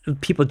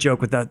people joke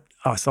with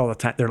us all the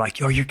time. They're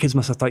like, "Oh, your kids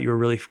must have thought you were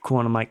really cool."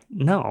 And I'm like,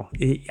 no,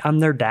 I'm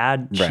their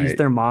dad. She's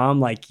their mom.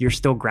 Like, you're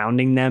still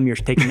grounding them. You're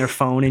taking their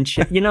phone and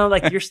shit.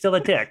 Like you're still a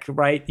dick,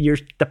 right? You're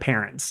the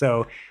parent.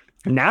 So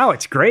Now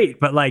it's great,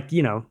 but like,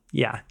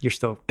 yeah, you're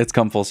still It's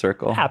come full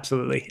circle.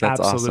 absolutely. That's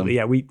Absolutely.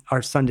 awesome. Yeah.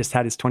 Our son just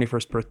had his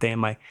 21st birthday and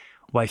my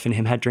wife and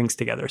him had drinks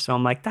together. So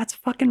I'm like, that's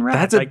fucking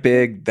rad.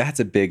 That's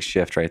a big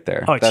shift right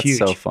there. Oh, it's That's huge.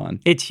 so fun.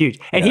 It's huge.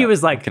 And Yeah, he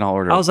was like, we can all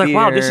order I was like,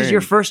 wow, this is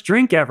your beer. first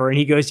drink ever. And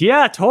he goes,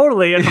 yeah,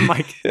 totally. And I'm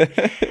like,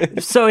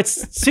 so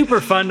it's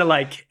super fun to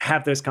like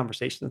have those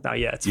conversations now.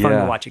 Yeah, it's fun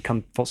Yeah. to watch it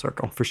come full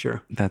circle for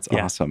sure. That's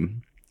Yeah.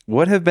 awesome.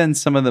 What have been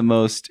some of the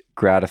most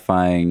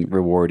gratifying,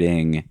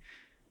 rewarding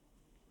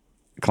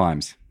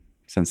climbs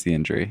since the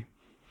injury?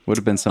 What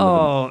have been some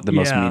of the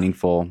most yeah.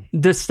 meaningful?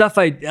 The stuff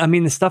I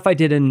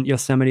did in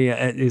Yosemite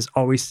is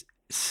always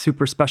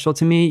super special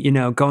to me,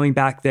 going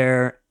back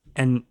there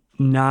and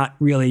not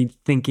really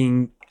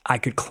thinking I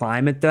could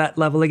climb at that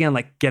level again,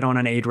 like get on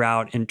an aid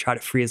route and try to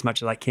free as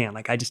much as I can.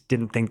 Like I just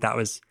didn't think that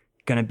was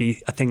going to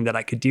be a thing that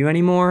I could do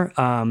anymore.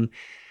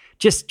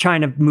 Just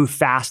trying to move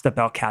fast up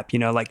El Cap,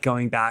 like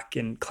going back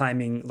and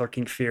climbing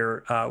Lurking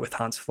Fear with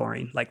Hans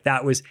Florin. Like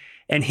that was,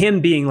 and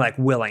him being like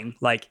willing,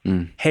 like,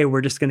 hey,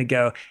 we're just going to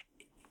go.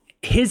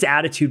 His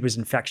attitude was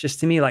infectious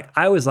to me. Like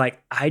I was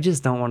like, I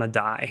just don't want to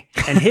die.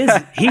 And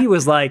he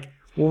was like,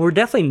 well, we're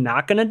definitely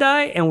not going to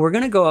die and we're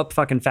going to go up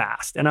fucking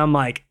fast. And I'm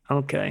like,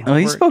 okay. Oh,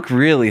 he spoke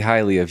really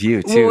highly of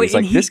you too. Well, He's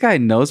like, this guy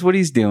knows what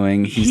he's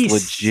doing. He's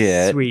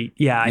legit. Sweet.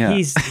 Yeah.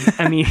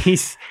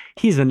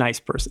 He's a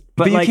nice person.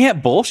 But you like,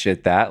 can't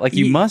bullshit that. Like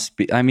you must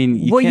be. I mean,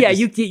 you well, can't yeah,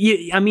 just-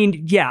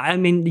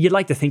 you'd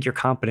like to think you're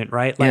competent,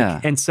 right? Like, Yeah.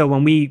 and so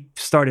when we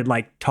started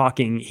like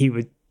talking, he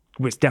was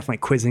definitely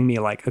quizzing me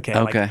like, okay.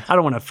 Like, I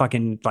don't want to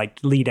fucking like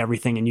lead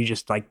everything and you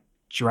just like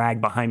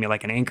drag behind me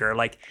like an anchor.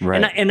 Like,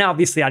 Right. and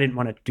obviously I didn't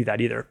want to do that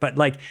either. But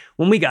like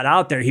when we got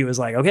out there, he was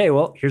like, okay,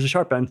 well, here's a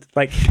sharp end.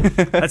 Like,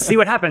 let's see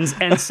what happens.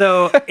 And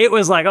so it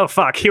was like, oh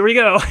fuck, here we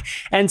go.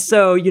 And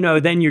so,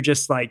 then you're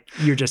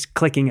just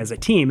clicking as a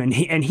team. And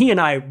he and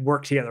I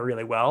work together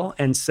really well.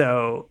 And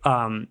so,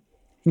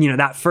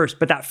 that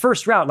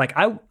first route, like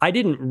I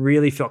didn't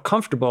really feel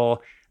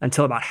comfortable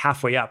until about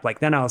halfway up. Like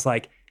then I was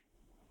like,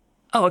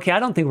 oh, okay, I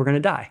don't think we're going to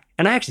die.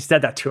 And I actually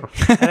said that to him.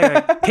 And I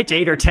like, pitch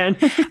 8 or 10.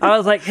 I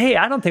was like, hey,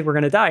 I don't think we're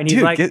going to die. And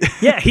he's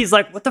he's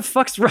like, what the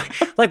fuck's wrong?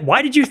 Like,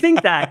 why did you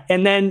think that?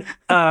 And then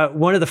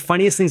one of the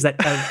funniest things that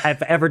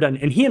I've ever done,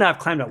 and he and I have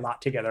climbed a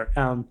lot together.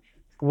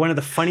 One of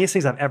the funniest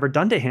things I've ever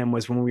done to him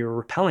was when we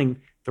were rappelling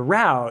the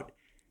route,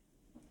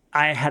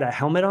 I had a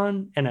helmet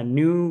on and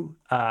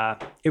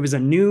it was a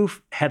new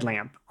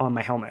headlamp on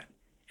my helmet.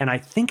 And I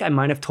think I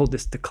might have told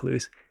this to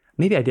Clues.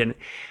 Maybe I didn't.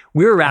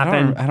 We were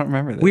rapping. I don't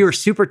remember this. We were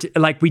super,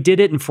 we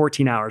did it in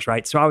 14 hours,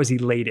 right? So I was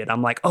elated.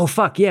 I'm like, oh,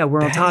 fuck, yeah,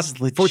 we're on top.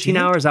 14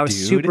 hours. I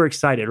was super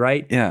excited,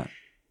 right? Yeah.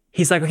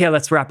 He's like, okay,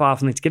 let's wrap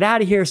off and let's get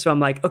out of here. So I'm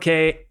like,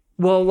 okay,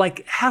 well,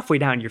 like halfway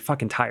down, you're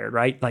fucking tired,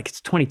 right? Like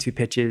it's 22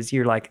 pitches.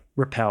 You're like,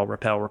 rappel.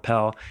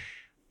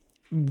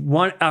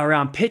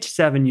 Around pitch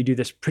 7, you do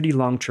this pretty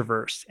long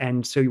traverse.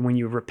 And so when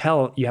you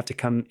rappel, you have to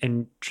come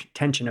in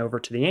tension over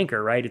to the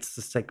anchor, right? It's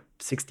just like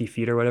 60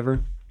 feet or whatever.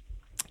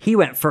 He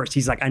went first.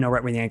 He's like, I know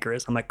right where the anchor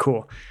is. I'm like,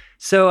 cool.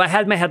 So I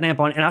had my headlamp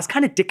on and I was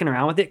kind of dicking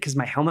around with it because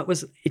my helmet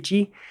was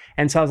itchy.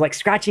 And so I was like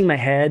scratching my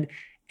head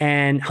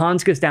and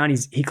Hans goes down.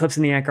 He clips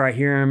in the anchor. I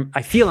hear him.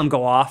 I feel him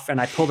go off and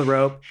I pull the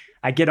rope.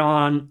 I get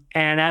on.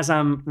 And as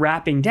I'm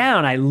wrapping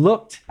down, I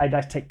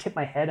tipped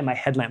my head and my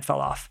headlamp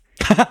fell off.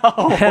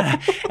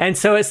 And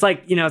so it's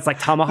like, it's like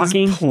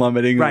tomahawking. Just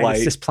plummeting right, light.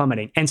 it's just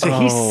plummeting. And so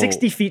he's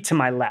 60 feet to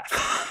my left.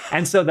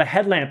 And so the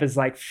headlamp is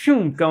like,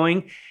 shoom,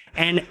 going.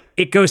 And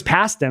it goes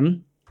past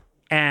him.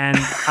 And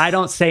I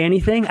don't say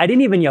anything. I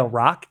didn't even yell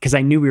rock because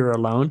I knew we were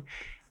alone.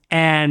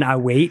 And I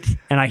wait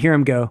and I hear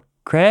him go,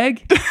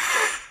 Craig?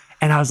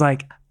 And I was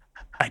like,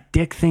 a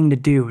dick thing to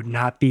do would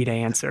not be to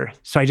answer.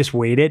 So I just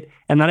waited.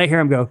 And then I hear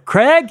him go,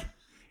 Craig?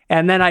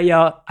 And then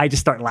I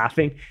just start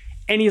laughing.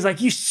 And he's like,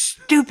 you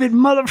stupid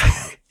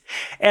motherfucker.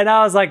 And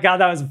I was like, God,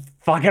 that was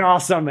fucking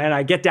awesome. And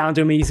I get down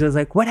to him and he was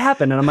like, what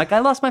happened? And I'm like, I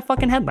lost my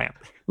fucking headlamp,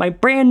 my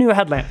brand new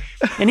headlamp.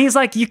 And he's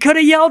like, you could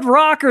have yelled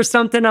rock or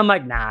something. I'm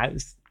like, nah,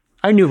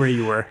 I knew where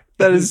you were.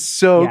 That is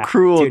so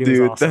cruel,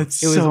 dude. Awesome. That's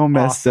so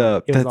messed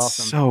up. It was That's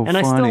awesome. so and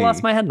funny. I still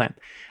lost my headlamp.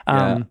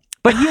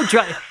 But he'll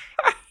drive.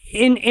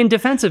 In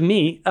defense of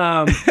me,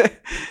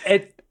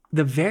 at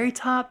the very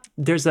top,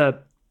 there's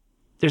a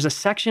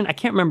section, I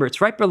can't remember.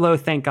 It's right below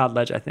Thank God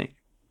Ledge, I think.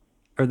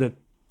 Or the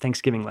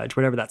Thanksgiving Ledge,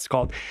 whatever that's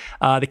called.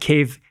 The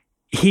cave.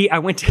 I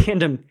went to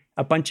hand him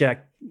a bunch of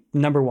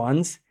number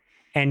ones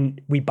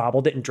and we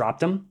bobbled it and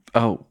dropped them.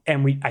 Oh.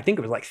 And I think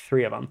it was like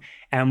 3 of them.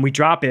 And we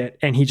drop it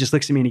and he just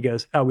looks at me and he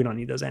goes, oh, we don't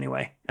need those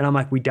anyway. And I'm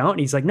like, we don't? And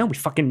he's like, no, we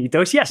fucking need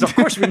those. Yes, of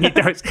course we need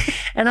those.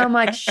 And I'm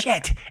like,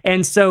 shit.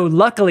 And so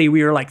luckily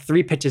we were like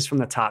 3 pitches from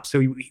the top.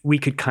 So we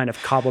could kind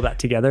of cobble that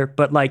together.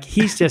 But like,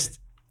 he's just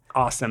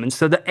awesome. And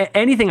so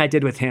anything I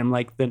did with him,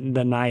 like the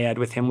Naiad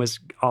with him was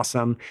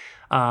awesome.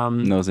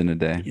 Nose in a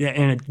day. Yeah,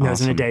 and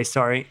nose in a day,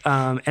 sorry.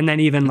 And then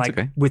even That's like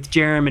okay. with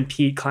Jerem and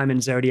Pete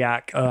climbing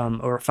Zodiac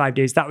over 5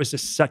 days, that was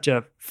just such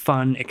a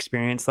fun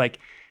experience. Like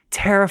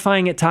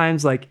terrifying at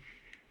times, like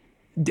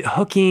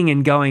hooking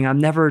and going, I'm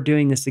never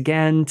doing this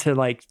again, to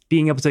like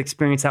being able to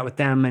experience that with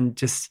them and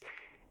just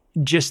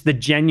just the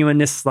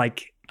genuineness,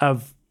 like,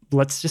 of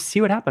let's just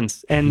see what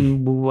happens.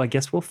 And I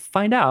guess we'll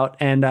find out.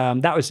 And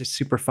that was just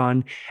super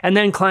fun. And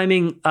then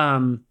climbing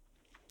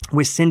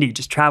with Cindy,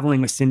 just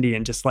traveling with Cindy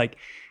and just like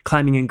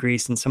climbing in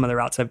Greece and some of the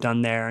routes I've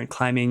done there and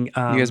climbing. You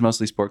guys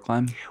mostly sport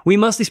climb? We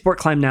mostly sport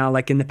climb now.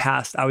 Like in the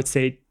past, I would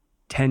say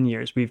 10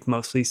 years, we've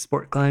mostly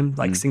sport climbed,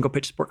 like single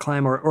pitch sport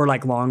climb or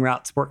like long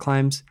route sport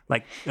climbs,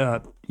 like,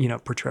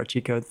 Porto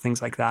Chico,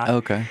 things like that.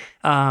 Okay.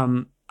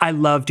 I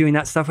love doing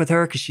that stuff with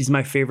her because she's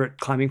my favorite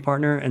climbing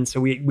partner. And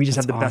so we just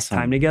have the best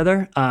time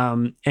together,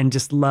 and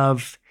just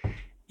love,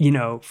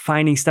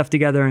 finding stuff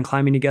together and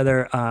climbing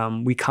together.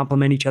 We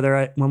complement each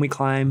other when we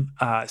climb.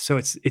 So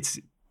it's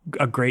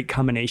a great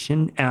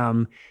combination.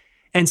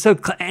 And so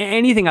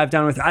anything I've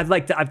done with her,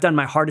 I've done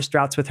my hardest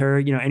routes with her.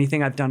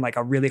 Anything I've done, like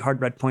a really hard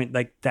red point,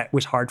 like that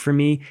was hard for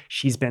me,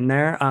 she's been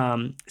there.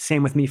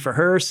 Same with me for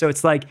her. So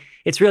it's like,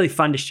 it's really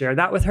fun to share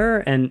that with her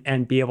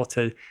and be able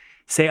to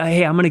say, oh,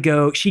 hey, I'm going to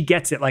go. She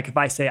gets it. Like if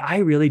I say, I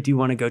really do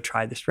want to go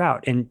try this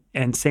route,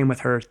 and same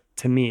with her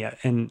to me,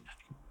 and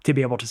to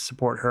be able to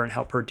support her and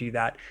help her do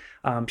that.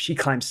 She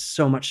climbs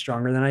so much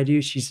stronger than I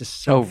do. She's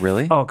just so... Oh,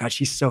 really? Oh, God,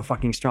 she's so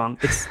fucking strong.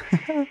 It's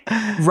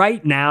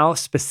right now,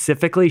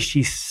 specifically,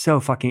 she's so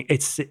fucking...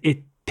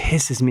 It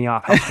pisses me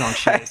off how strong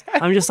she is.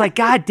 I'm just like,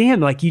 God damn,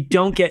 like you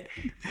don't get...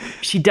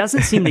 She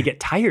doesn't seem to get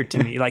tired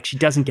to me. Like she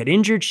doesn't get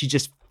injured. She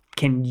just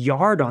can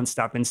yard on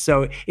stuff. And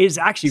so it's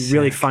actually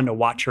really fun to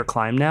watch her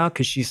climb now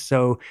because she's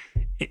so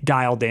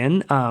dialed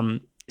in.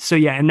 So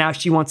yeah, and now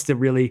she wants to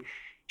really...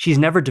 She's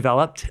never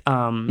developed.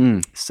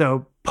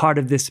 So part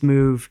of this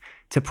move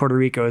to Puerto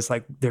Rico is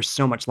like, there's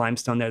so much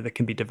limestone there that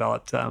can be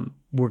developed.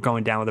 We're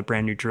going down with a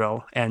brand new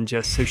drill. And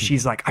just, so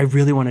she's like, I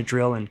really want to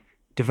drill and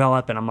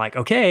develop. And I'm like,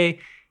 okay,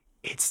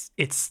 it's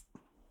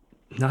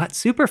not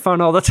super fun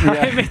all the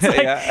time. It's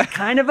like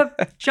kind of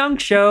a junk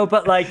show,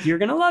 but like, you're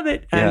going to love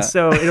it. And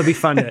so it'll be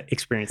fun to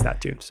experience that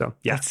too. So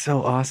yeah. That's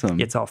so awesome.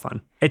 It's all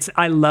fun.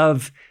 I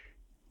love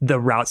the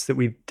routes that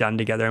we've done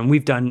together, and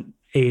we've done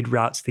aid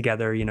routes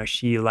together.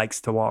 She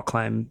likes to wall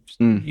climb.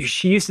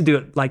 She used to do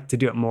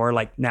it more.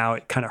 Like now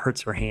it kind of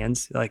hurts her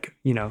hands. Like,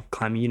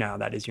 climbing, how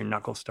that is, your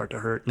knuckles start to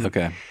hurt. And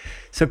okay.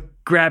 So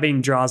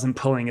grabbing draws and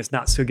pulling is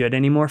not so good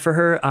anymore for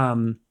her.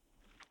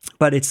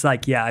 But it's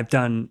like, yeah, I've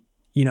done,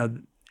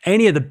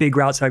 any of the big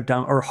routes I've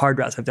done or hard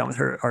routes I've done with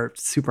her are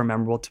super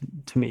memorable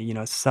to me.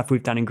 Stuff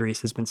we've done in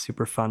Greece has been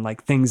super fun.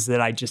 Like things that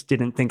I just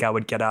didn't think I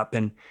would get up,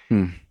 and,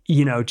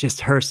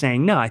 just her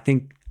saying, no, I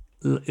think,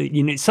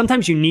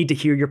 sometimes you need to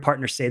hear your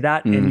partner say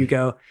that, and you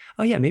go,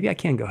 oh yeah, maybe I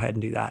can go ahead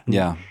and do that.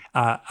 And,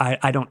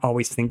 I don't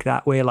always think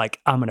that way.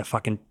 Like I'm going to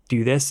fucking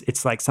do this.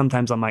 It's like,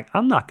 sometimes I'm like,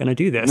 I'm not going to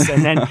do this.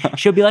 And then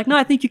she'll be like, no,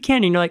 I think you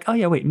can. And you're like, oh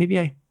yeah, wait,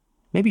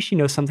 maybe she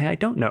knows something I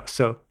don't know.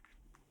 So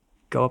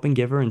go up and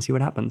give her and see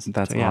what happens.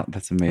 That's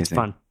that's amazing. It's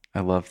fun.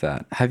 I love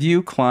that. Have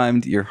you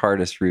climbed your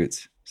hardest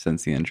routes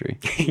since the injury?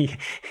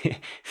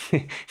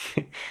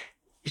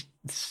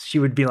 She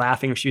would be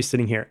laughing if she was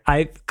sitting here.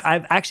 I've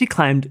actually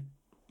climbed,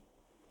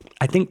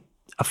 I think,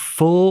 a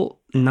full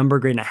number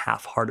grade and a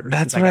half harder.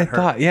 That's what I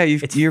thought. Yeah,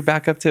 you're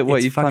back up to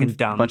what? You've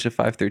climbed a bunch of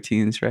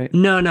 513s, right?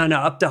 No,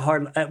 up to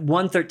hard at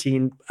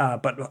 113,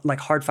 but like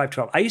hard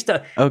 512. I used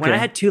to, when I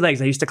had two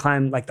legs, I used to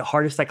climb, like the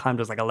hardest I climbed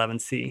was like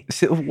 11C.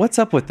 So what's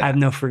up with that? I have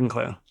no freaking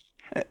clue.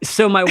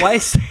 So my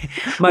wife's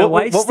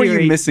what were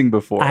you missing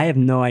before? I have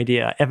no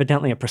idea.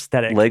 Evidently a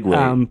prosthetic. Leg weight.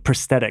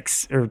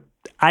 Prosthetics, or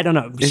I don't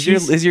know.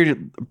 Is your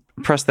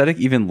prosthetic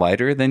even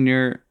lighter than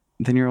your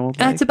old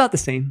leg? It's about the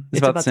same.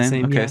 It's about the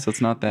same? Okay, so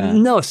it's not that.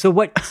 No, so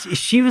what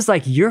she was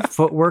like, your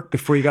footwork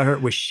before you got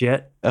hurt was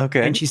shit.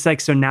 Okay. And she's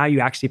like, so now you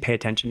actually pay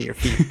attention to your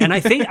feet. And I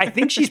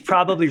think she's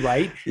probably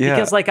right. Yeah.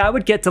 Because like I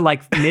would get to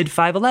like mid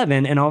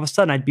 5'11", and all of a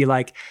sudden I'd be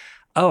like,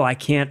 oh, I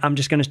can't, I'm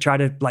just going to try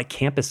to like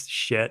campus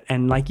shit.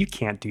 And like, you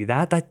can't do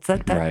that.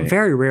 That right.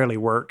 Very rarely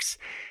works.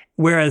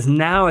 Whereas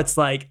now it's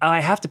like, oh,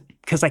 I have to,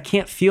 because I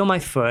can't feel my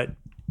foot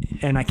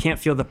and I can't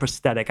feel the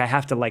prosthetic. I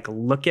have to like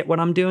look at what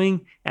I'm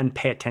doing and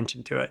pay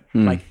attention to it.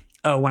 Like,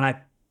 oh, when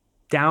I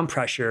down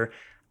pressure,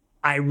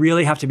 I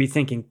really have to be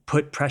thinking,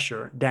 put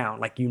pressure down.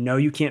 Like,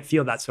 you can't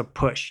feel that. So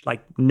push,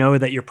 like know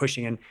that you're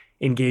pushing and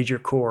engage your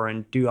core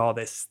and do all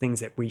these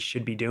things that we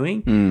should be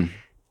doing.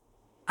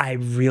 I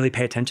really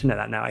pay attention to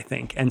that now, I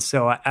think. And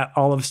so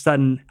all of a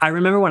sudden, I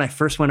remember when I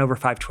first went over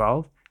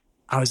 512,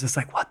 I was just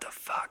like, what the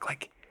fuck?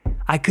 Like,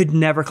 I could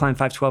never climb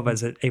 512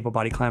 as an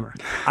able-bodied climber.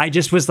 I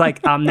just was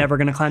like, I'm never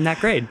going to climb that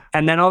grade.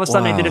 And then all of a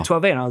sudden I did a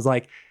 12A, and I was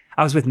like,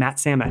 I was with Matt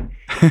Samet.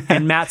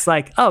 And Matt's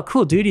like, oh,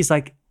 cool, dude. He's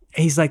like,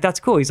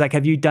 that's cool. He's like,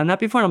 have you done that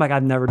before? And I'm like,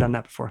 I've never done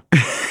that before.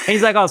 And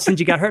he's like, oh, since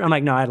you got hurt? I'm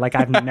like, no,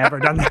 I've never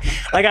done that.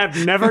 Like,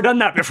 I've never done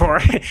that before.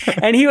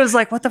 And he was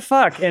like, what the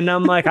fuck? And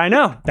I'm like, I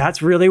know,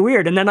 that's really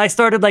weird. And then I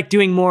started like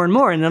doing more and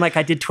more. And then like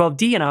I did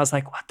 12D, and I was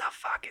like, what the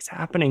fuck is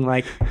happening?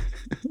 Like,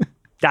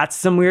 that's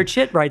some weird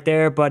shit right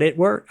there, but it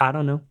worked. I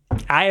don't know.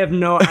 I have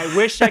no. I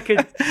wish I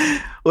could.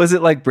 Was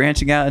it like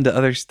branching out into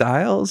other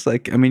styles?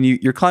 Like, I mean,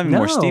 you're climbing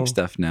more steep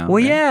stuff now.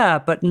 Well, right? yeah,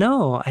 but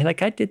no, I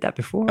did that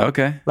before.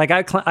 Okay. Like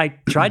I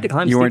tried to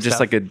climb. You steep weren't just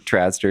stuff. like a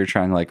tradster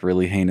trying like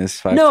really heinous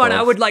 512 No, and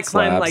I would like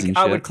climb slabs and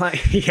I shit? would climb.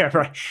 Yeah,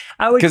 right.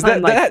 I would Because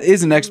climb that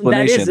is an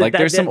explanation. Like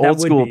there's some that old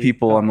would school be.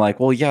 people. I'm like,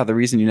 well, yeah, the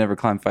reason you never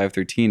climb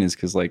 513 is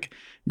because like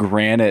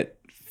granite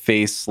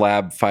face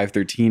slab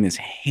 513 is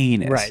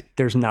heinous. Right.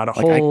 There's not a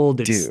Like, hold.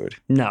 dude.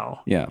 No.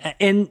 Yeah.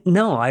 And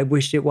no, I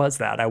wish it was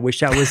that. I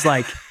wish I was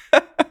like,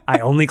 I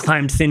only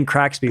climbed thin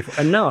cracks before.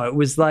 And no, it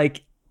was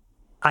like,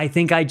 I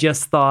think I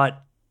just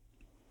thought,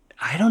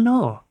 I don't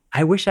know.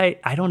 I wish I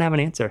don't have an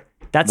answer.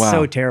 That's Wow.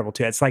 so terrible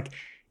too. It's like,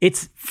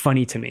 it's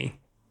funny to me.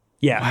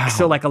 Yeah. Wow.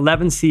 So like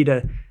 11C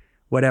to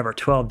whatever,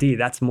 12D,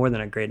 that's more than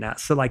a grade now.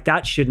 So like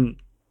that shouldn't.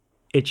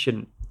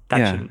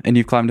 And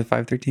you've climbed to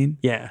 513?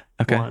 Yeah.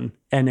 Okay. One.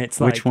 And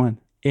it's like. Which one?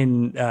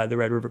 In the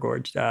Red River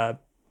Gorge, Dirty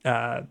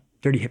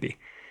Hippie.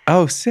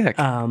 Oh, sick.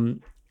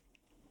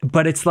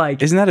 But it's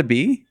like. Isn't that a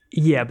B?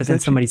 Yeah, but then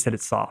somebody said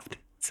it's soft.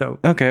 So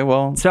Okay,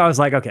 well. I was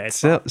like, okay. It's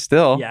soft.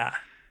 Still. Yeah.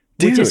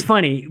 Dude.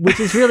 Which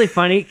is really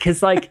funny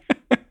because like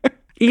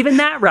even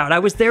that route, I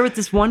was there with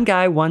this one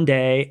guy one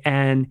day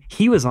and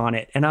he was on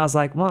it. And I was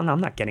like, well, no, I'm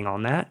not getting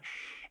on that.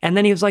 And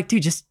then he was like,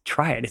 dude, just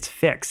try it. It's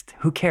fixed.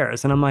 Who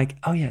cares? And I'm like,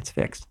 oh yeah, it's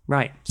fixed.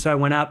 Right. So I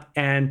went up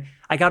and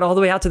I got all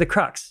the way out to the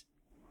crux.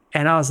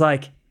 And I was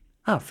like,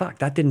 oh, fuck,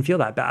 that didn't feel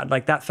that bad.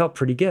 Like that felt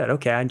pretty good.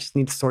 Okay, I just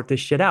need to sort this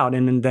shit out.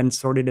 And then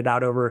sorted it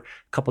out over a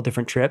couple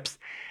different trips.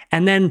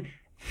 And then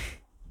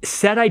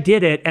said I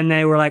did it. And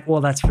they were like,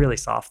 well, that's really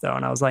soft though.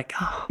 And I was like,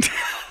 oh,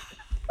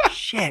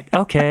 shit.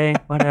 Okay,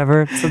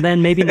 whatever. So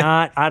then maybe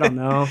not. I don't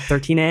know.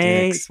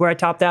 13A is where I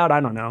topped out.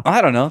 I don't know.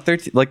 I don't know.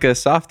 13, like a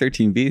soft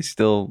 13B is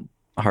still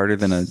harder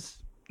than a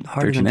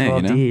Harder 13A,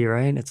 than 12D, you know?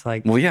 right? It's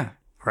like, Well, yeah.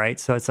 right?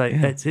 So it's like,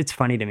 it's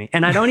funny to me.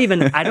 And I don't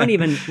even,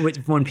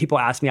 when people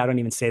ask me, I don't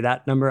even say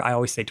that number. I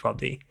always say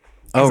 12D.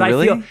 Oh,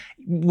 really?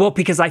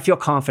 Because I feel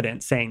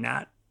confident saying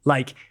that.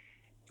 Like,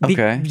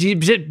 Okay.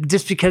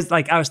 just because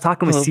like I was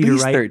talking with Cedar, at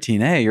least right?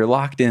 13A, you're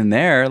locked in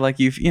there. Like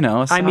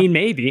I mean,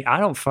 maybe. I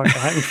don't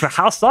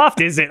how soft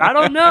is it? I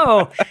don't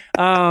know.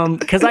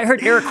 Because I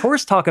heard Eric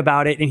Horst talk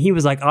about it and he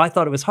was like, oh, I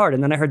thought it was hard.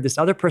 And then I heard this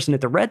other person at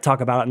the Red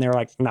talk about it and they were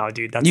like, no,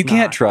 dude, that's you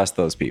can't trust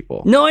those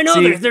people. No, I know.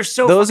 See, they're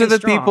so those are the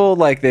strong. people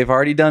like they've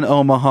already done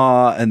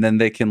Omaha and then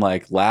they can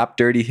like lap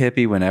Dirty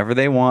Hippie whenever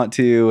they want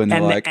to. And they're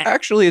like,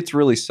 actually, it's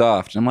really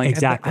soft. And I'm like,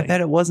 exactly. I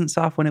bet it wasn't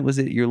soft when it was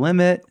at your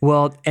limit.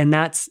 Well, and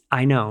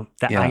I know.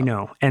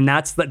 And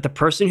that's the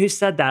person who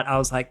said that. I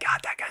was like, God,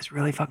 that guy's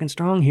really fucking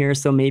strong here.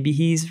 So maybe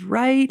he's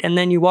right. And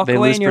then you walk They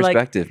away lose and you're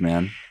perspective, like,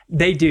 man.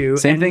 They do.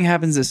 Same thing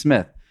happens at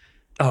Smith.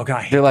 Oh,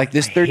 God. They're like,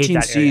 this I hate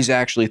that 13C is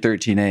actually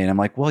 13A. And I'm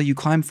like, well, you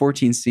climb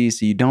 14C,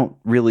 so you don't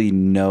really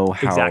know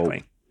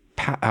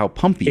how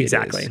pumpy it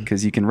is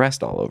because you can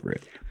rest all over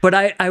it. But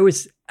I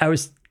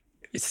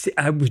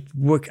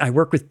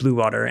work with Blue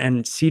Water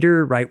and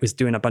Cedar Wright was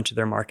doing a bunch of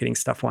their marketing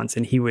stuff once.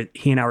 And he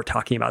and I were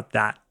talking about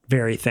that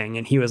very thing.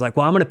 And he was like,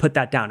 well, I'm going to put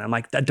that down. I'm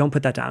like, don't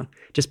put that down.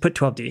 Just put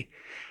 12D.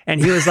 And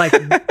he was like,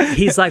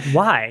 he's like,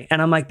 why? And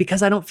I'm like,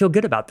 because I don't feel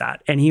good about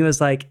that. And he was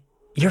like,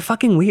 you're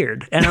fucking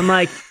weird. And I'm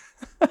like,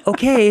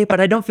 okay, but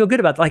I don't feel good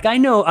about that. Like I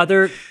know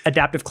other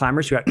adaptive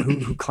climbers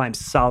who climb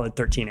solid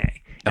 13A.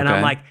 And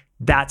I'm like,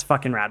 that's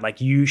fucking rad. Like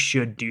you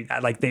should do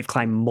that. Like they've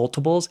climbed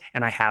multiples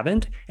and I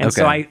haven't. And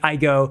so I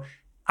go,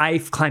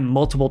 I've climbed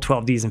multiple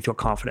 12Ds and feel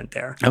confident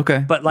there.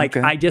 Okay. But like,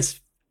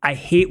 I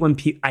hate when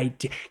people,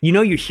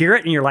 you hear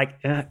it and you're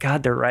like,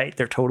 God, they're right.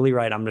 They're totally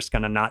right. I'm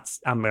going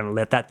to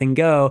let that thing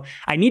go.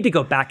 I need to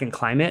go back and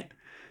climb it.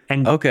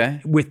 And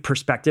with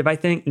perspective, I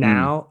think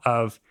now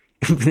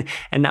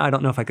and now I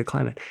don't know if I could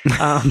climb it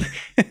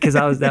because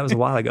that was a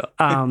while ago.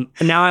 And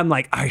now I'm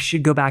like, I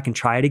should go back and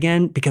try it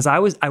again because I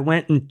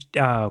went and,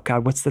 oh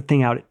God, what's the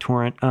thing out at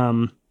Torrent?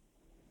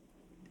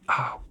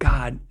 Oh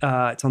God,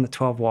 it's on the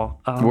 12 wall.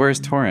 Where's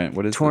Torrent?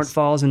 What is Torrent this?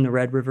 Falls in the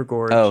Red River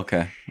Gorge. Oh,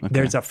 okay.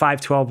 There's a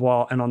 512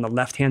 wall, and on the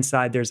left-hand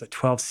side, there's a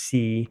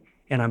 12C,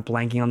 and I'm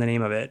blanking on the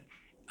name of it.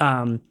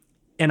 And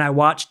I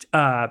watched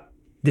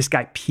this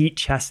guy, Pete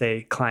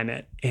Chesse, climb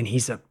it, and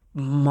he's a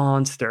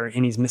monster,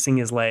 and he's missing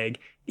his leg.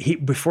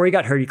 Before he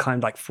got hurt, he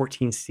climbed like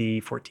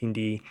 14C,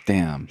 14D.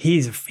 Damn. He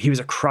was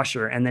a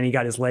crusher, and then he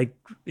got his leg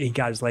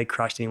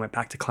crushed, and he went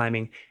back to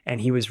climbing, and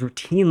he was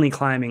routinely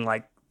climbing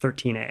like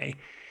 13A.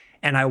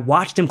 And I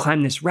watched him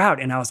climb this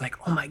route and I was like,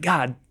 oh my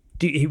God,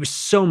 dude, he was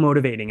so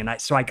motivating. And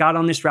so I got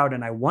on this route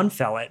and I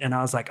fell it. And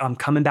I was like, I'm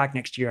coming back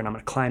next year and I'm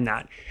going to climb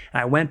that.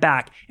 And I went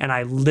back and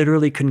I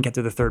literally couldn't get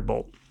to the third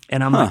bolt.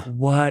 And I'm like,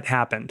 what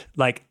happened?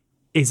 Like,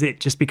 is it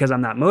just because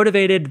I'm not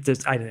motivated?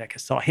 I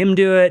saw him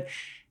do it.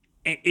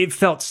 It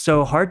felt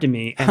so hard to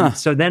me. And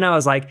so then I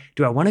was like,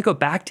 do I want to go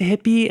back to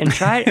hippie and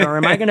try it? Or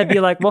am I going to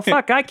be like, well,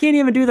 fuck, I can't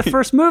even do the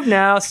first move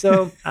now.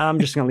 So I'm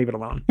just going to leave it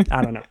alone.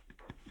 I don't know.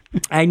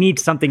 I need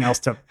something else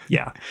to,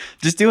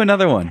 Just do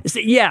another one.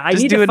 So, I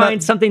need to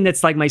find something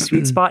that's like my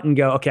sweet spot and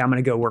go, okay, I'm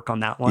going to go work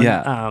on that one.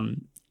 Yeah.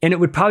 and it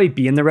would probably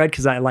be in the red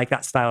because I like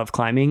that style of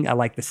climbing. I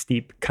like the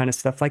steep kind of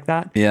stuff like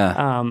that.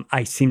 Yeah.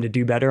 I seem to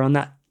do better on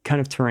that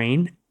kind of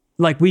terrain.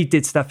 Like we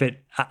did stuff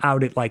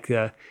out at like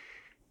the,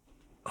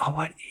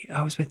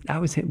 I was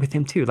with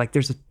him too. Like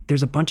there's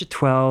a bunch of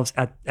 12s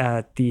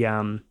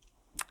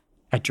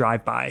at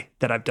Drive By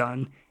that I've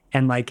done.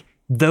 And like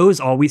those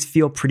always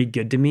feel pretty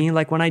good to me,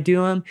 like when I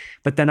do them,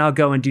 but then I'll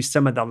go and do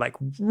some of the like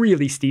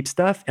really steep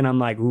stuff. And I'm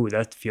like, ooh,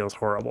 that feels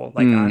horrible.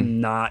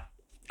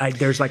 Like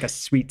there's like a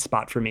sweet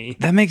spot for me.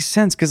 That makes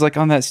sense. Cause like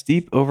on that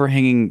steep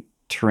overhanging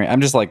terrain,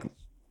 I'm just like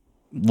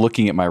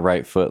looking at my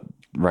right foot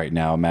right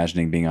now,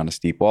 imagining being on a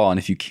steep wall. And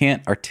if you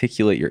can't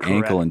articulate your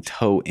ankle and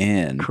toe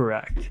in,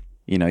 correct.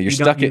 You know, you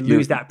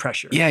lose that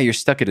pressure. Yeah. You're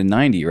stuck at a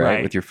 90,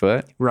 right? With your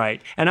foot.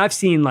 Right. And I've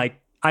seen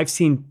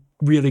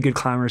really good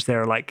climbers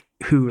there, like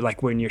who,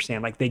 like when you're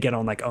saying like they get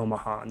on like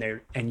Omaha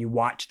and you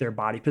watch their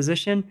body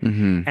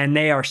position and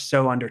they are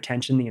so under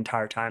tension the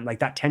entire time. Like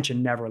that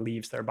tension never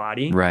leaves their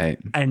body. Right.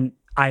 And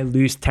I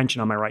lose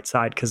tension on my right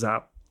side because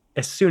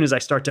as soon as I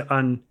start to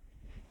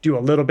undo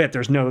a little bit,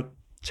 there's no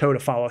toe to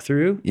follow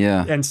through.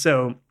 Yeah. And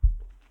so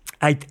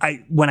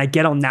I when I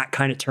get on that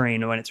kind of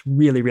terrain, when it's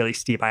really, really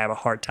steep, I have a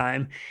hard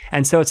time.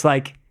 And so it's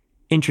like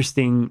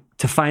interesting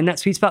to find that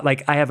sweet spot.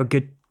 Like I have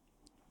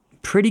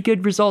pretty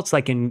good results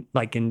like in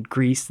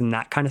Greece and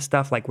that kind of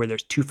stuff, like where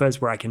there's tufas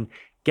where I can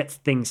get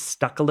things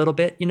stuck a little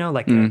bit, you know,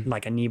 like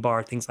a knee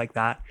bar, things like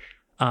that.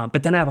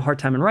 But then I have a hard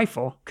time in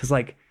rifle because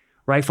like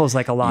rifle is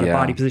like a lot of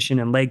body position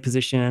and leg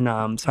position.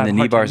 So the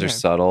knee bars are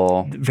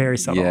subtle, very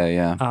subtle.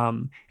 Yeah.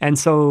 And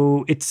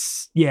so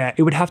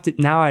I'd have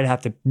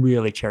to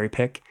really cherry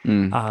pick.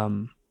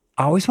 I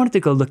always wanted to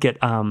go look at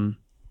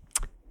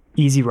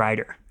Easy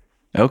Rider.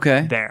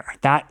 Okay. There.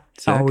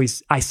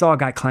 I saw a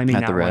guy climbing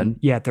at that the red. one.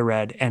 Yeah, at the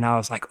red. And I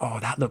was like, oh,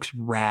 that looks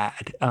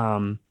rad.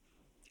 And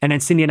then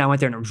Cindy and I went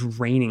there and it was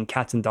raining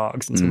cats and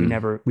dogs. And so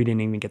we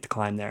didn't even get to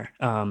climb there.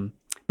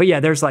 But yeah,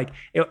 there's like,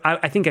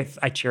 I think if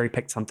I cherry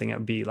picked something, it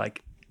would be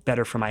like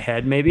better for my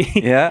head, maybe.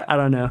 Yeah. I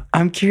don't know.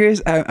 I'm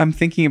curious. I'm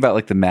thinking about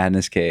like the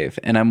Madness Cave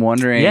and I'm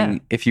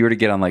wondering if you were to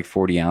get on like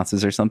 40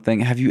 ounces or something,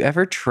 have you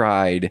ever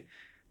tried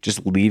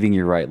just leaving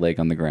your right leg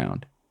on the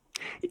ground?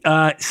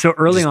 So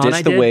early just on,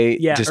 ditch the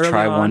weight, just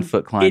try 1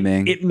 foot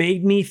climbing. It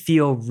made me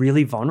feel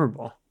really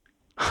vulnerable.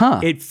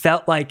 It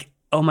felt like,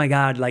 oh my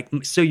God, like,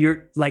 so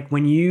you're like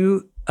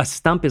a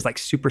stump is like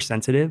super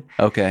sensitive.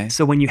 Okay.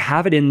 So when you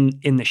have it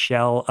in the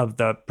shell of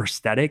the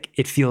prosthetic,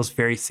 it feels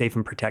very safe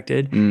and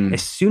protected.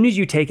 As soon as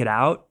you take it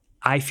out,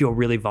 I feel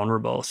really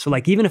vulnerable. So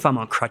like, even if I'm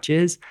on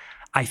crutches,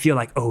 I feel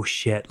like, oh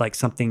shit, like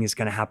something is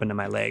going to happen to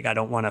my leg. I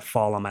don't want to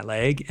fall on my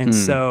leg. And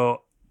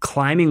so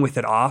climbing with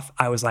it off,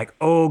 I was like,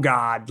 oh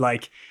God,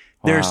 like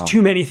there's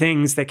too many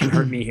things that can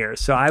hurt me here.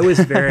 So I was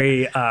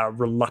very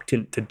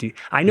reluctant to do.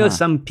 I know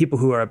some people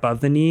who are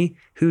above the knee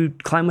who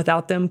climb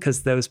without them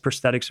because those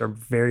prosthetics are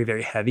very,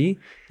 very heavy.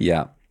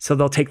 Yeah. So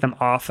they'll take them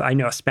off. I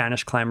know a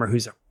Spanish climber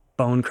who's a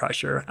bone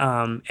crusher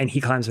and he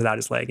climbs without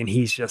his leg and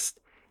he's just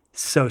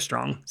so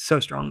strong.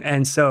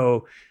 And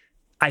so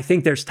I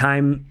think there's a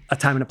time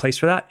and a place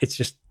for that. It's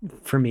just,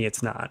 for me,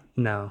 it's not.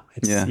 No,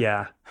 it's,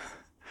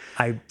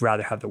 I'd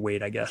rather have the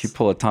weight, I guess. You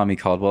pull a Tommy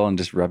Caldwell and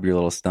just rub your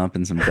little stump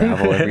in some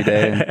gravel every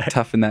day and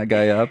toughen that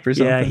guy up or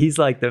something? Yeah, he's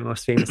like the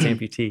most famous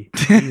amputee.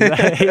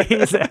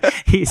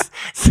 He's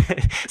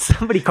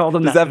somebody called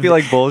him Does that feel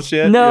like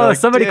bullshit? No, like,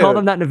 somebody dude. called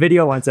him that in a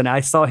video once and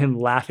I saw him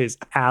laugh his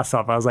ass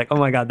off. I was like, oh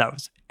my God, that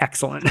was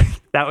excellent.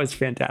 That was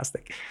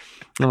fantastic.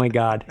 Oh my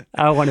God.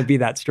 I want to be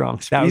that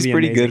strong. That He's would be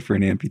pretty amazing. good for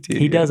an amputee.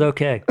 He does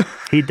okay.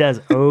 He does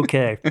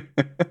okay.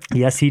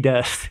 Yes, he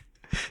does.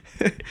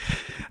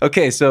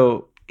 Okay,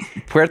 so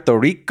Puerto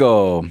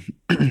Rico.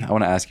 I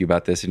want to ask you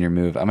about this in your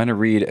move. I'm going to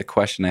read a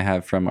question I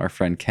have from our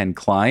friend Ken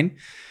Klein.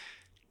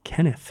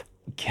 Kenneth.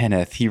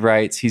 He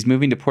writes, he's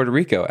moving to Puerto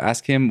Rico.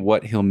 Ask him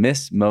what he'll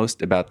miss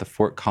most about the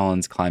Fort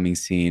Collins climbing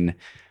scene,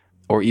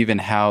 or even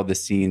how the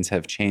scenes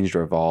have changed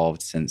or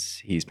evolved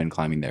since he's been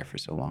climbing there for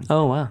so long.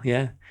 Oh, wow.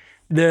 Yeah.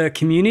 The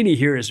community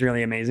here is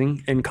really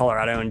amazing in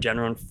Colorado in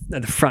general,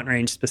 the Front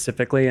Range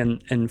specifically,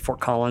 and Fort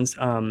Collins.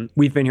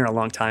 We've been here a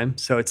long time,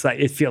 so it's like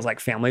it feels like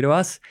family to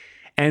us.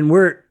 And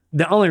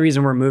the only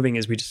reason we're moving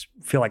is we just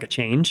feel like a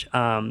change.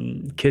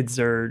 Kids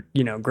are,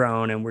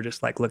 grown, and we're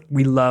just like, look,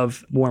 we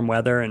love warm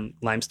weather and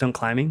limestone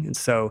climbing, and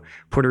so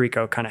Puerto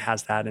Rico kind of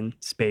has that in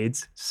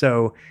spades.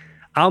 So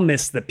I'll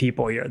miss the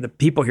people here. The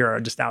people here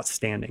are just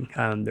outstanding.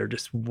 They're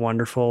just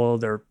wonderful.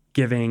 They're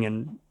giving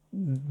and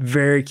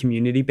very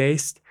community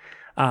based.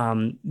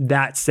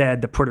 That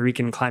said, the Puerto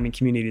Rican climbing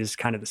community is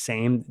kind of the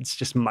same. It's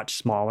just much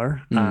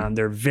smaller.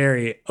 They're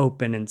very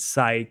open and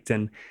psyched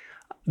and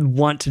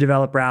want to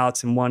develop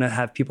routes and want to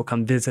have people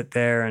come visit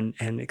there and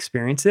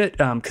experience it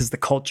because the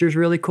culture is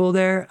really cool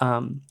there,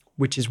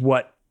 which is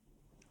what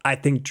I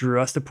think drew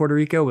us to Puerto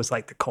Rico was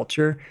like the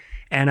culture.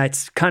 And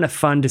it's kind of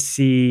fun to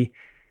see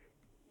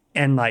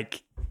and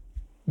like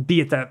be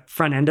at the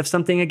front end of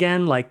something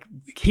again. Like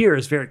here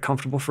is very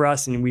comfortable for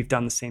us and we've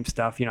done the same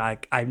stuff.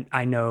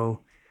 I know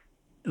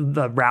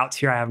the routes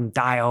here, I have them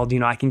dialed,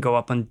 I can go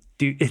up and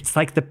it's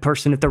like the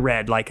person at the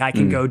red, like I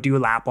can go do a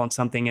lap on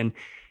something and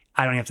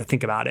I don't have to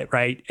think about it,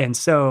 right? And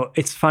so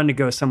it's fun to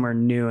go somewhere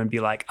new and be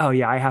like, oh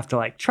yeah, I have to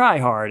like try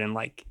hard and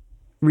like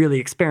really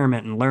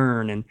experiment and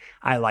learn. And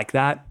I like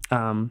that.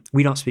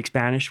 We don't speak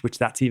Spanish, which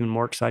that's even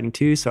more exciting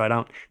too.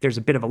 So there's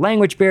a bit of a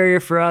language barrier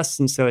for us.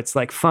 And so it's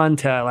like fun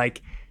to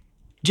like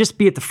just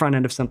be at the front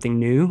end of something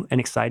new and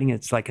exciting.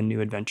 It's like a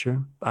new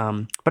adventure.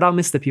 But I'll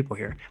miss the people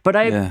here. But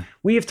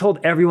we have told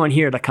everyone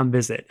here to come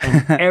visit,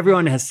 and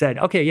everyone has said,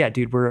 okay, yeah,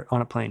 dude, we're on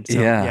a plane.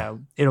 So yeah,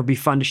 it'll be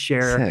fun to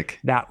share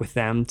that with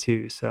them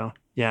too. So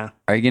yeah.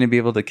 Are you going to be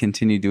able to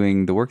continue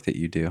doing the work that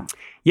you do?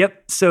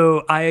 Yep.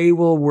 So I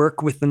will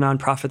work with the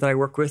nonprofit that I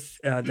work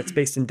with that's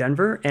based in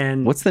Denver.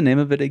 And what's the name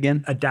of it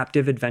again?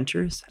 Adaptive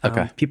Adventures.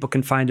 Okay. People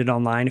can find it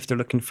online if they're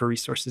looking for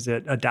resources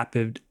at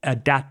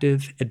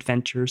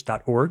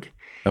adaptiveadventures.org.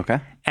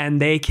 Okay.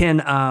 And they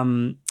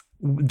can,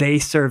 they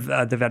serve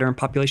the veteran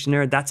population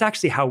there. That's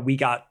actually how we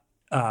got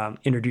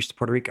introduced to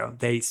Puerto Rico.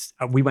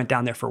 We went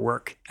down there for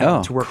work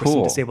to work with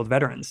some disabled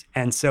veterans.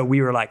 And so we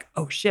were like,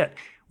 oh shit,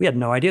 we had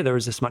no idea there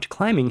was this much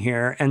climbing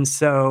here. And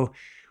so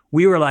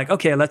we were like,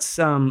 okay, let's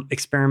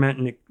experiment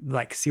and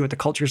like see what the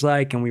culture's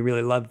like. And we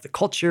really loved the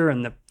culture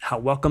and how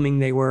welcoming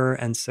they were.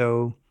 And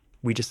so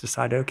we just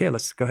decided, okay,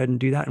 let's go ahead and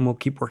do that. And we'll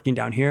keep working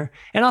down here.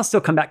 And I'll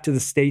still come back to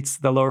the States,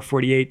 the lower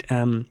 48,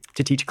 to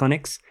teach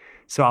clinics.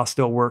 So I'll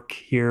still work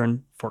here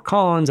in Fort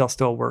Collins. I'll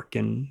still work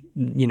in,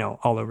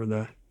 all over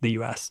the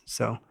US.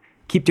 So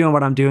keep doing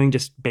what I'm doing,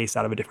 just based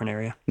out of a different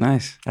area.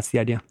 Nice. That's the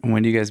idea.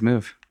 When do you guys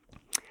move?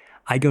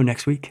 I go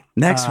next week.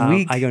 Next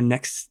week? I go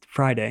next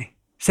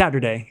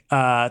Saturday,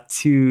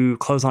 to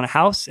close on a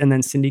house. And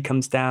then Cindy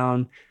comes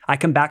down. I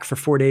come back for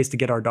 4 days to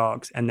get our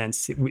dogs. And then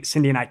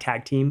Cindy and I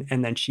tag team.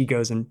 And then she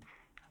goes and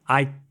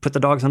I put the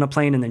dogs on a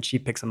plane, and then she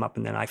picks them up.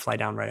 And then I fly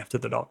down right after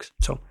the dogs.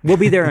 So we'll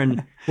be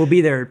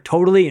there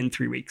totally in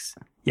 3 weeks.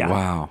 Yeah.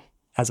 Wow.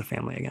 As a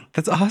family again.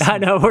 That's awesome. I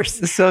know. I'm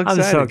so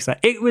excited.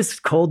 It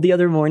was cold the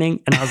other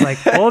morning, and I was like,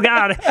 oh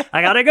God,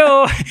 I gotta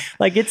go.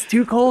 Like, it's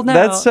too cold now.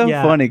 That's so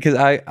funny, because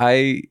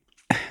I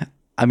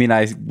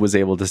was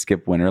able to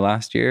skip winter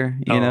last year,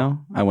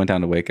 I went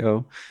down to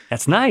Waco.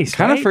 That's nice.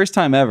 Kind of first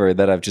time ever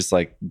that I've just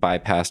like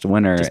bypassed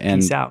winter, just and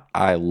peace out.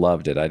 I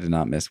loved it. I did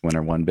not miss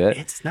winter one bit.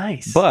 It's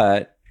nice.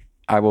 But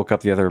I woke up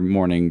the other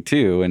morning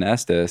too in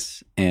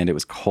Estes, and it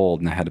was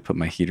cold, and I had to put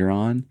my heater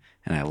on,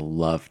 and I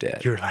loved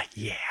it. You're like,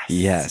 yes.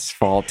 Yes.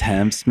 Fall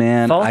temps,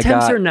 man. Fall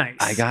temps are nice.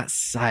 I got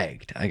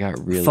psyched. I got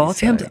really Fall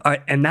psyched. temps are,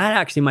 and that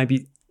actually might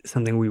be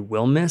something we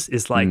will miss,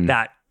 is like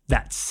that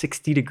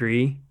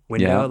 60-degree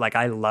window. Yeah. Like,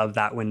 I love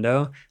that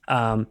window.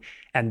 And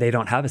they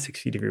don't have a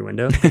 60-degree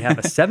window. They have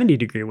a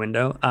 70-degree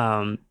window.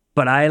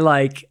 But I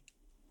like,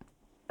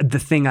 the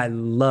thing I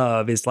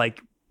love is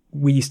like,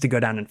 we used to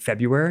go down in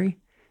February.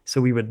 So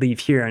we would leave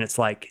here and it's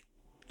like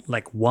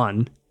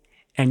 1,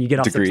 and you get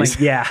off degrees. the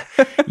plane. Yeah.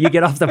 You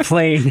get off the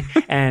plane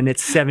and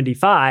it's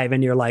 75,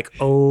 and you're like,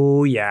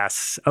 oh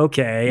yes.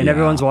 Okay. And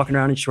everyone's walking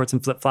around in shorts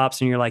and flip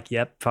flops, and you're like,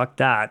 yep, fuck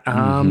that.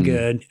 I'm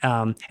good.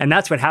 And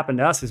that's what happened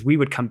to us, is we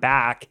would come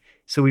back.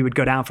 So we would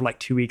go down for like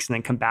 2 weeks and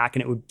then come back,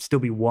 and it would still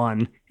be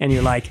 1. And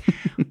you're like,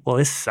 well,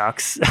 this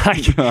sucks.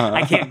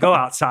 I can't go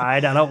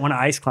outside. I don't want to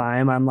ice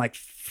climb. I'm like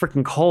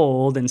freaking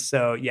cold. And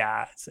so,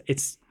 yeah,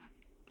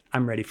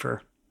 I'm ready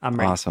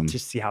awesome. to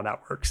see how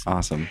that works.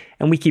 Awesome.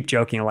 And we keep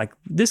joking like,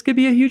 this could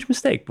be a huge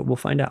mistake, but we'll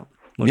find out.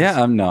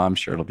 I'm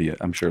sure it'll be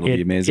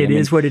amazing. It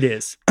is what it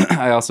is.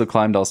 I also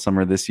climbed all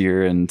summer this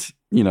year, and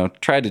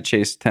tried to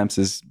chase temps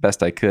as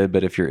best I could.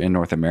 But if you're in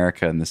North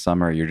America in the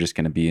summer, you're just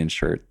going to be in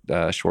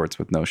shorts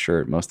with no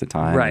shirt most of the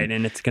time. Right,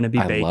 and it's going to be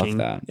baking. I love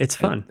that. It's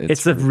fun.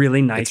 It's a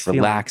really nice. It's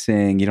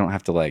relaxing. You don't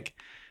have to like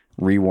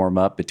re-warm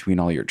up between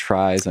all your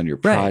tries on your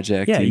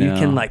project. Yeah, you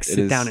can like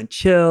sit down and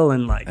chill,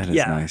 and like,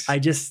 nice.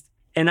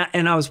 And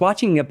I was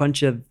watching a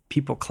bunch of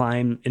people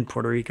climb in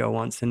Puerto Rico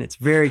once, and it's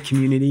very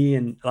community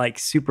and like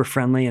super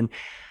friendly. And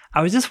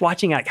I was just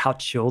watching like how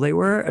chill they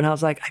were, and I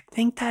was like, I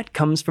think that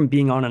comes from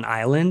being on an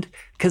island,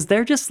 because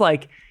they're just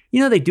like,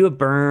 they do a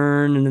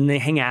burn and then they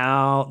hang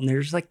out and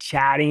they're just like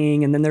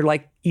chatting, and then they're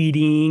like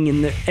eating,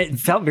 and it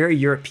felt very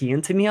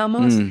European to me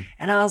almost.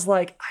 And I was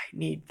like, I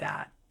need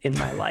that in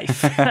my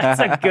life. That's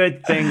a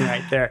good thing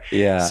right there.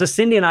 Yeah. So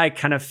Cindy and I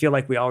kind of feel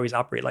like we always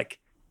operate like,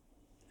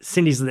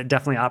 Cindy's that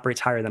definitely operates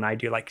higher than I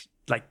do, like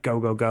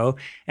go.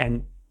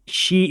 And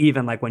she,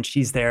 even like when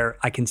she's there,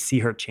 I can see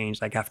her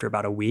change like after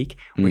about a week,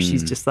 where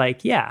she's just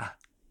like, yeah,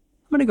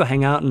 I'm going to go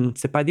hang out and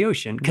sit by the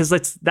ocean. Cause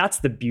that's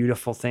the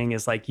beautiful thing,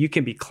 is like, you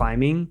can be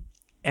climbing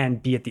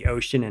and be at the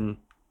ocean in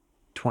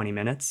 20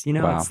 minutes,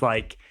 Wow. It's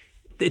like,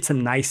 it's a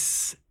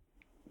nice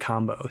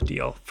combo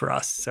deal for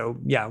us. So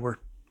yeah, we're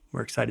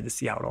excited to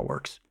see how it all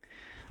works.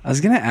 I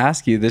was going to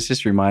ask you, this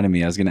just reminded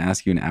me, I was going to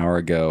ask you an hour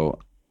ago,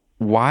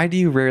 why do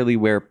you rarely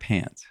wear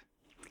pants?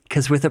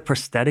 Because with a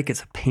prosthetic,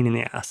 it's a pain in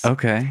the ass.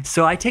 Okay.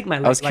 So I take my...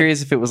 I was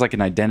curious if it was like an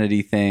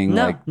identity thing.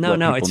 No.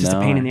 It's just a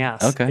pain in the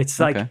ass. Okay. It's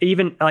like,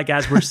 even like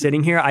as we're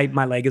sitting here,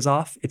 my leg is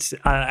off. It's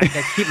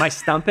I keep my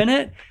stump in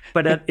it,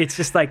 but it's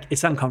just like,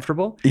 it's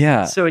uncomfortable.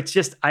 Yeah. So it's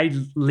just, I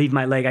leave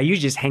my leg. I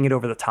usually just hang it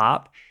over the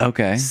top.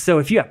 Okay. So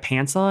if you have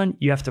pants on,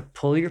 you have to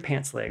pull your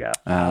pants leg up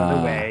out of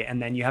the way,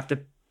 and then you have to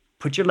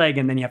put your leg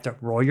in, then you have to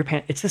roll your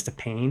pants. It's just a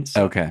pain.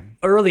 So Okay.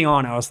 early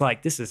on, I was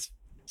like, this is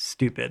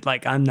stupid.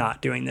 Like, I'm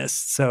not doing this.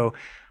 So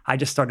I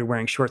just started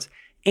wearing shorts.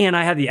 And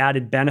I have the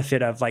added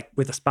benefit of, like,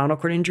 with a spinal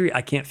cord injury,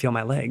 I can't feel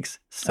my legs.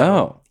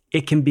 So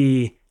it can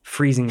be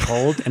freezing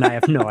cold and I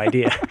have no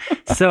idea.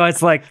 So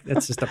it's like,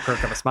 it's just a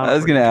perk of a spinal cord. I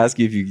was going to ask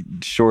you if you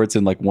shorts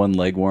in like one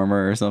leg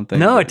warmer or something.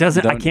 No, it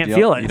doesn't. I can't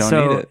feel it. You don't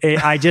So need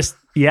it. I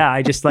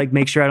just like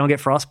make sure I don't get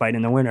frostbite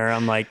in the winter.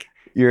 I'm like,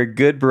 You're a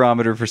good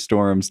barometer for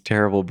storms,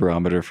 terrible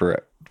barometer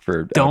for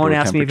don't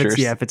ask me temperatures.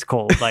 if it's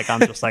cold. Like, I'm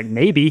just like,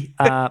 maybe.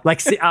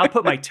 See, I'll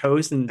put my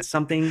toes in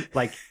something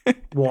like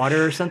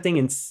water or something,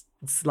 and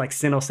it's like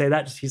Sin will say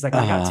that. He's like,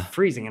 oh my God, it's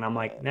freezing. And I'm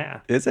like,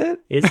 nah. Is it?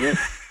 Is it?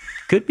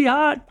 Could be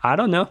hot. I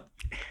don't know.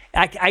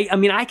 I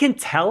mean, I can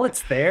tell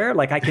it's there.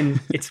 Like,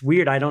 it's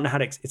weird. I don't know how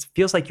to, it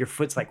feels like your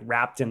foot's like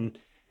wrapped in,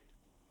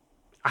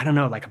 I don't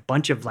know, like a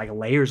bunch of like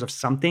layers of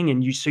something.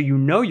 And so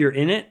you're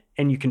in it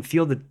and you can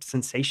feel the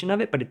sensation of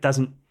it, but it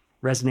doesn't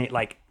resonate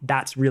like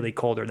that's really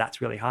cold or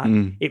that's really hot.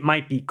 It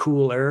might be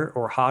cooler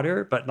or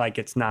hotter, but like,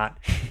 it's not,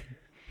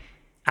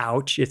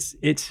 ouch. It's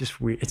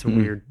just weird. It's a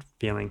weird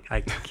feeling.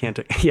 I can't,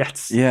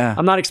 yeah.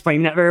 I'm not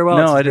explaining that very well.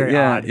 No, it's very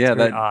odd. Yeah. It's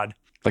very odd.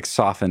 Like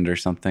softened or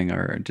something,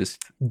 or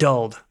just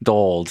dulled.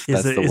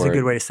 That's the word. Is a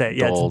good way to say it.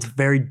 Yeah, Dulled. it's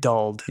very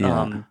dulled.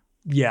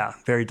 Yeah.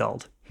 Very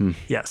dulled.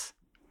 Yes.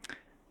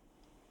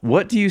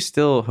 What do you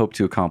still hope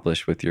to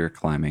accomplish with your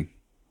climbing?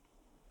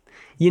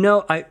 You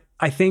know,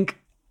 I think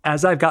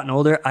as I've gotten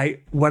older,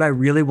 what I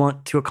really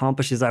want to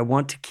accomplish is I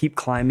want to keep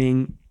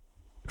climbing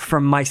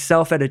from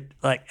myself at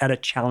a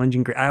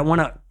challenging grade. I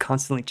want to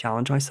constantly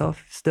challenge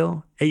myself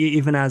still,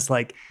 even as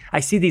like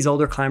I see these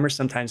older climbers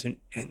sometimes and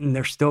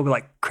they're still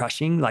like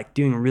crushing, like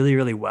doing really,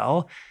 really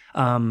well.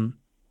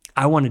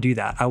 I want to do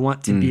that. I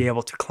want to be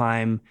able to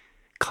climb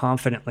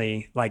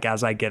confidently, like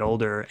as I get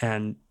older,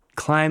 and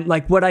climb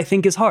like what I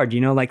think is hard,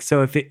 you know, like,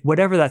 so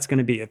whatever that's going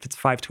to be, if it's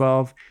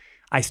 512,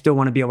 I still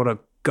want to be able to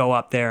go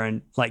up there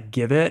and like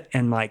give it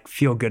and like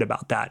feel good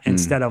about that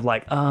instead of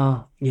like,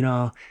 oh, you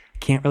know,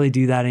 can't really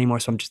do that anymore.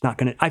 So I'm just not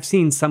going to, I've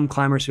seen some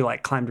climbers who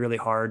like climbed really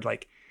hard.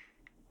 Like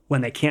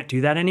when they can't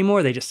do that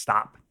anymore, they just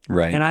stop.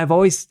 Right. And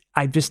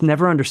I've just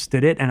never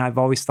understood it. And I've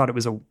always thought it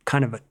was a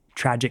kind of a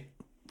tragic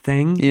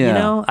thing. Yeah. You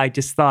know, I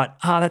just thought,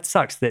 that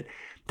sucks that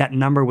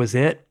number was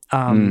it.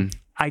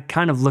 I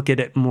kind of look at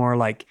it more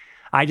like,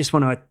 I just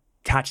want to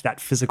attach that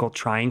physical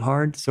trying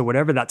hard. So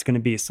whatever that's going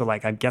to be. So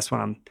like, I guess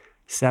when I'm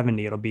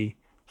 70, it'll be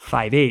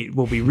 5'8"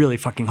 will be really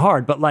fucking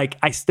hard, but like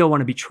I still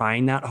want to be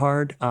trying that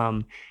hard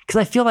because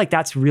I feel like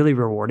that's really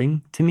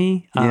rewarding to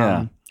me.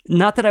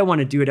 Not that I want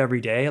to do it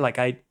every day. Like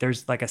I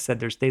said,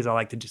 there's days I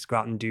like to just go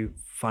out and do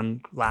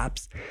fun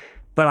laps,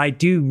 but I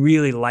do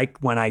really like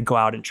when I go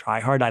out and try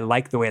hard. I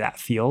like the way that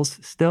feels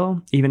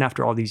still, even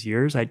after all these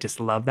years. I just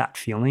love that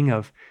feeling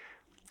of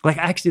like,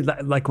 actually,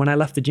 like when I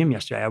left the gym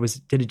yesterday,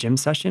 did a gym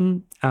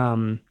session.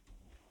 It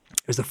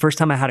was the first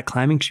time I had a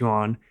climbing shoe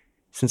on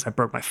since I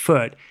broke my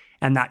foot.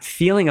 And that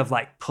feeling of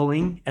like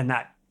pulling and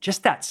that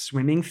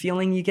swimming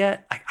feeling you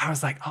get, I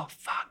was like, oh,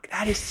 fuck,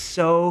 that is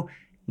so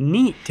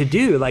neat to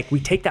do. Like we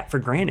take that for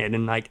granted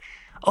and like,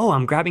 oh,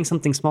 I'm grabbing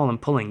something small and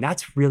pulling.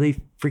 That's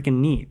really freaking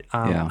neat.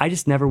 I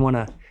just never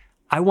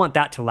I want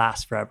that to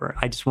last forever.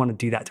 I just want to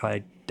do that till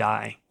I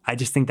die. I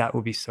just think that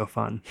would be so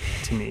fun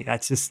to me.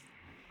 It's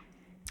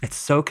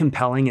so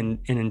compelling and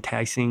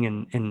enticing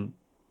and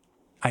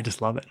I just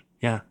love it.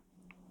 Yeah.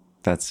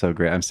 That's so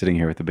great. I'm sitting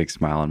here with a big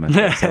smile on my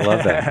face. I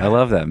love that. I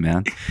love that,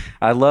 man.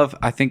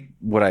 I think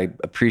what I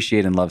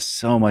appreciate and love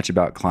so much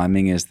about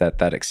climbing is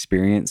that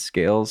experience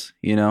scales,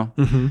 you know?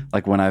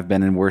 Like when I've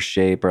been in worse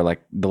shape or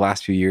like the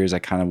last few years, I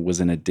kind of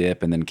was in a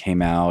dip and then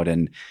came out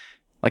and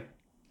like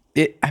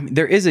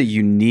there is a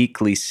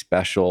uniquely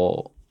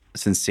special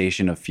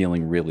sensation of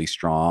feeling really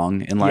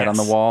strong in Light on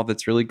the Wall.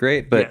 That's really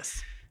great.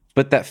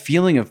 But that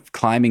feeling of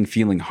climbing,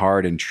 feeling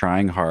hard and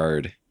trying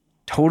hard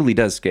totally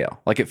does scale.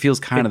 Like it feels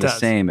kind of the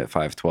same at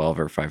 512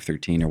 or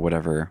 513 or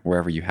whatever,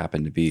 wherever you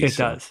happen to be. It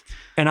does.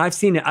 And I've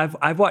seen it.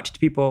 I've watched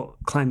people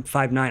climb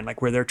 5'9",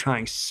 like where they're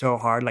trying so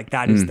hard, like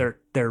that is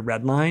their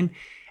red line.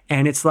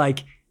 And it's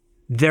like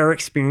they're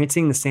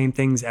experiencing the same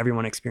things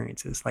everyone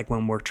experiences. Like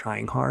when we're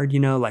trying hard, you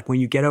know, like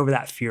when you get over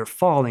that fear of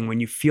falling, when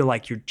you feel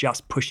like you're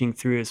just pushing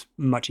through as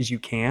much as you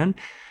can,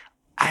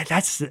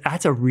 that's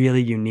a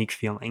really unique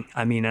feeling.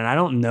 I mean, and I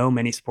don't know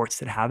many sports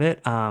that have it.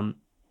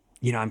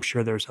 You know, I'm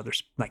sure there's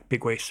others like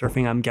big wave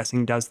surfing, I'm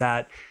guessing does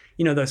that.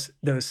 You know,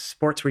 those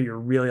sports where you're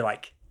really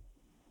like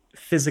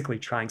physically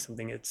trying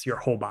something. It's your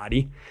whole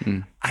body.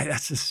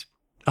 That's just,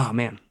 oh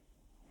man.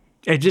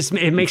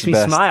 It makes me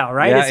smile,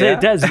 right? Yeah,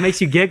 It does. It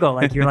makes you giggle.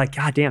 Like you're like,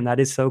 God damn,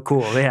 that is so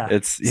cool. Yeah.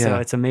 So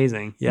it's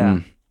amazing. Yeah.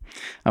 I'm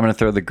going to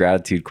throw the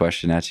gratitude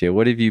question at you.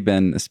 What have you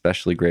been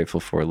especially grateful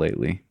for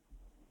lately?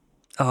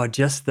 Oh,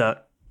 just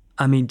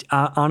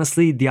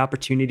honestly, the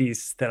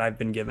opportunities that I've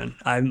been given.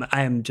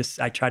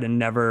 I try to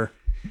never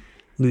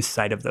lose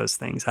sight of those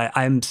things.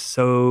 I'm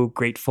so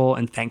grateful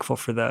and thankful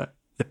for the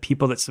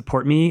people that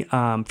support me,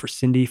 for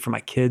Cindy, for my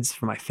kids,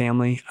 for my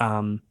family,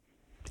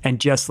 and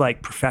just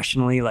like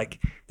professionally, like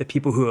the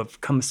people who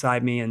have come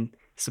beside me and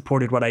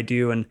supported what I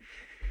do. And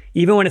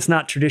even when it's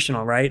not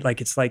traditional, right?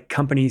 Like it's like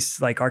companies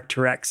like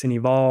Arcturx and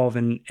Evolve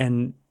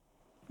and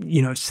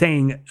you know,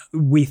 saying,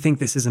 we think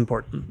this is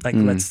important. Like,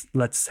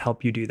 let's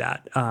help you do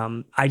that.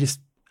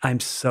 I'm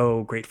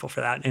so grateful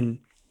for that, and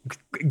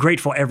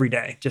grateful every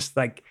day, just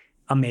like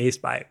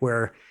amazed by it,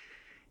 where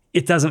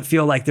it doesn't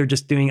feel like they're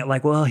just doing it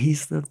like, well,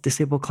 he's the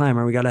disabled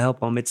climber, we got to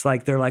help him. It's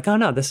like, they're like, oh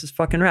no, this is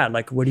fucking rad.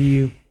 Like,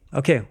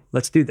 okay,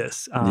 let's do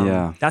this.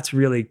 That's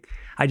really,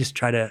 I just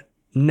try to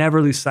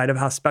never lose sight of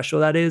how special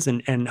that is.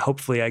 And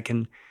hopefully I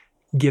can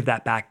give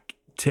that back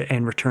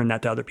and return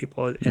that to other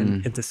people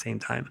at the same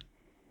time.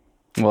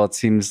 Well, it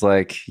seems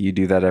like you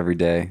do that every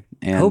day.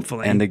 And,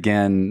 hopefully. And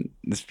again,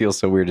 this feels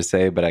so weird to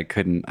say, but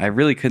I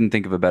really couldn't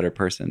think of a better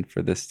person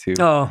for this to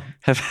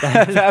have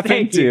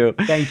happened to.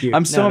 Thank you.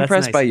 I'm so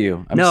impressed by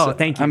you.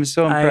 Thank you. I'm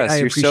so impressed.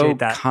 You're so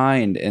that.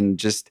 kind and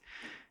just,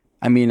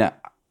 I mean,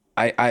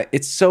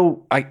 it's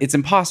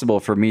impossible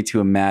for me to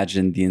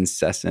imagine the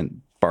incessant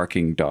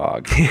barking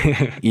dog,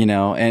 you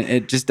know, and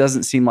it just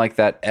doesn't seem like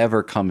that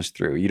ever comes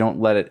through. You don't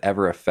let it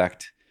ever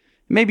affect.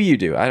 Maybe you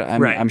do.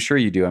 I'm sure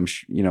you do.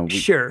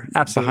 Sure,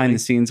 absolutely. Behind the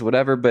scenes,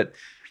 whatever. But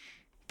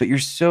you're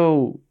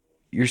so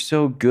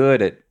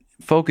good at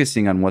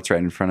focusing on what's right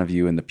in front of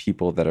you and the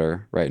people that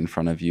are right in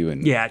front of you,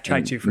 and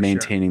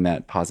maintaining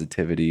that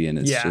positivity. And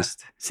it's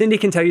just Cindy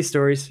can tell you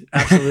stories,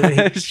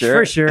 absolutely,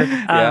 for sure.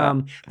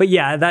 But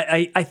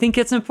yeah, I think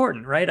it's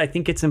important, right? I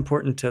think it's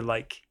important to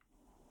like.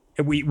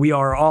 We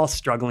are all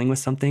struggling with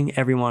something.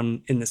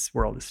 Everyone in this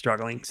world is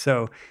struggling.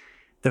 So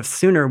the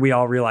sooner we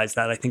all realize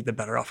that, I think the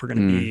better off we're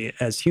going to be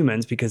as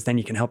humans, because then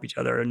you can help each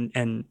other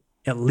and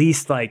at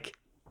least like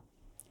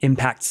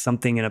impact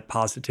something in a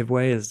positive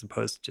way, as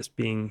opposed to just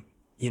being,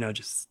 you know,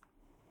 just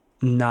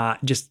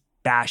not just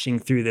bashing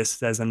through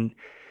this as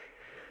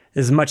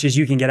much as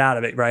you can get out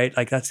of it, right?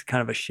 Like that's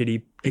kind of a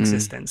shitty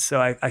existence.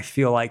 So I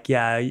feel like,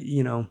 yeah,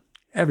 you know,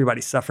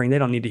 everybody's suffering. They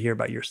don't need to hear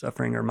about your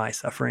suffering or my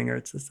suffering, or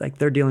it's like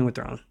they're dealing with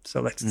their own. So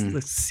let's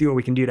see what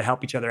we can do to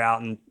help each other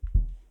out and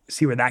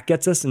see where that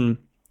gets us and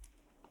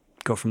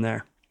go from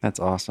there. That's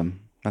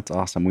awesome.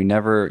 You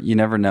never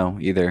know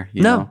either.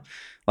 You know?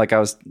 Like I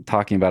was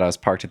talking about, I was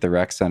parked at the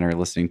rec center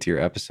listening to your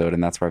episode,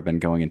 and that's where I've been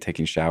going and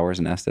taking showers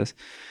in Estes.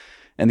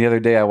 And the other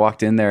day I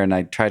walked in there and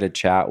I tried to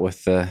chat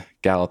with the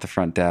gal at the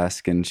front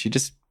desk, and she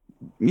just,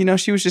 you know,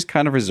 she was just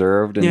kind of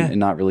reserved and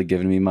not really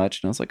giving me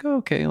much. And I was like, oh,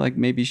 okay, like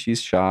maybe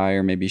she's shy,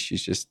 or maybe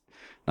she's just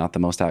not the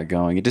most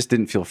outgoing. It just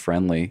didn't feel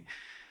friendly.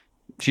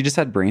 She just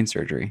had brain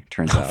surgery,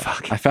 turns out.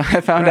 Fuck.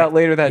 I found out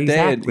later that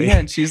day.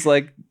 And she's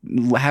like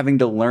having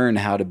to learn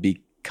how to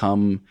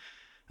become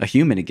a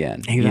human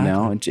again, you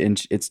know,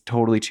 and it's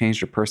totally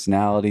changed her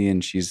personality.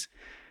 And she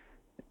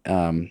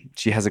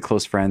has a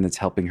close friend that's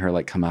helping her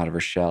like come out of her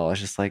shell. I was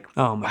just like,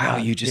 oh my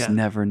God, you just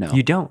never know.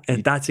 You don't.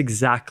 And that's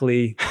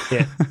exactly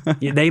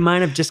it. They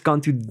might have just gone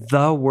through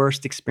the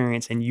worst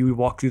experience, and you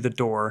walk through the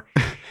door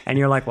and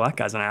you're like, well, that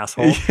guy's an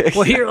asshole. Exactly.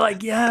 Well, you're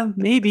like, yeah,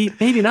 maybe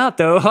not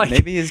though. Like,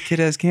 maybe his kid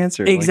has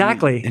cancer.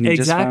 Exactly. And you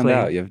just found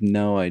out. You have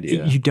no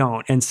idea. You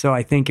don't. And so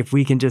I think if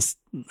we can just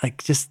a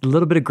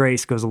little bit of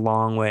grace goes a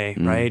long way,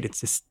 right?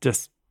 It's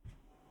just,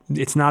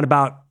 it's not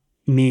about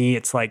me.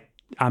 It's like,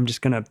 I'm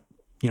just going to,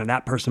 you know,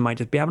 that person might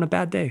just be having a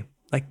bad day.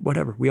 Like,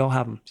 whatever. We all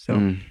have them.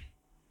 So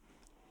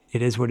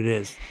it is what it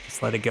is.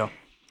 Just let it go.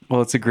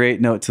 Well, it's a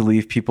great note to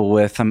leave people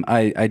with.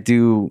 I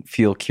do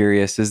feel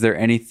curious. Is there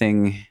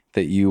anything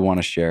that you want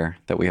to share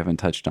that we haven't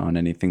touched on?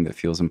 Anything that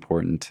feels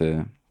important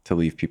to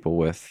leave people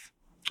with?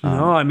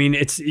 No, I mean,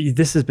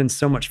 this has been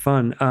so much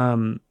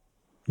fun.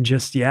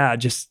 Just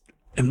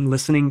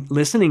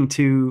listening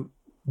to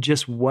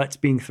just what's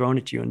being thrown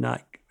at you,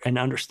 and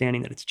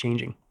understanding that it's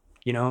changing.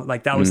 You know,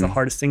 like that was the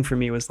hardest thing for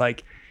me, was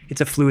like, it's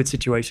a fluid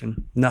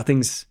situation.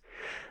 Nothing's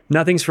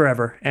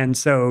forever. And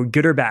so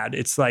good or bad,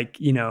 it's like,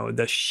 you know,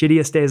 the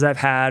shittiest days I've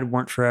had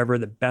weren't forever.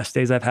 The best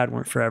days I've had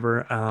weren't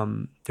forever.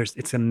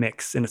 It's a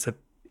mix, and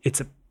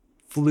it's a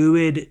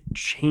fluid,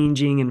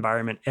 changing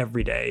environment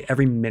every day,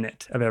 every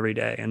minute of every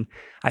day. And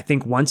I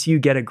think once you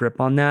get a grip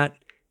on that,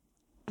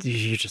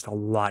 you're just a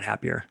lot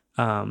happier.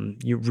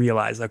 You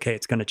realize, okay,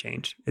 it's going to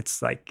change.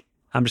 It's like,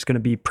 I'm just going to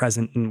be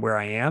present in where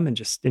I am and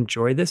just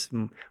enjoy this,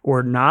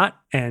 or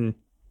not. And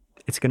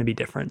it's going to be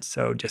different.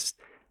 So just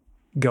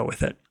go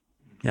with it.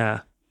 Yeah.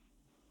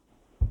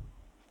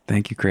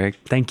 Thank you, Craig.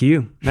 Thank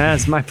you.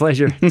 That's my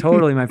pleasure.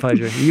 Totally my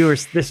pleasure.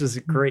 This was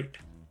great.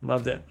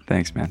 Loved it.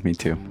 Thanks, man. Me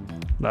too.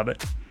 Love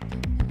it.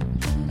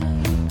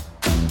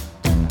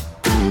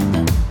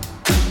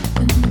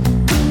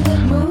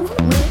 Move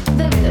with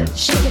the rhythm.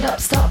 Shake it up,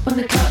 stop when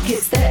the clock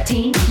hits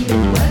 13. You've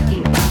been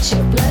working, but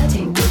you're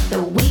flirting with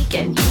the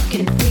weekend. You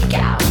can freak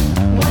out.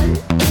 1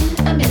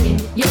 in a million.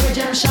 You're a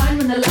gem, shine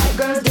when the light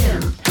grows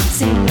dim.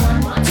 Sing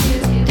 1,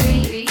 2,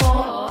 3,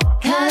 4.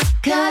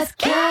 Cause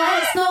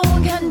no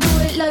one can do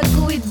it like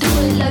we do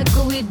it, like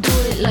we do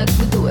it, like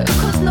we do it.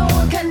 Cause no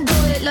one can do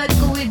it like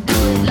we do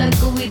it,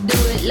 like we do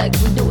it, like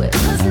we do it.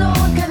 Cause no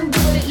one can do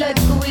it like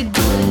we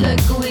do it,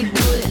 like we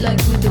do it, like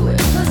we do it.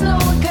 Cause no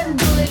one can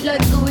do it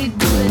like we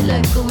do it,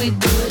 like we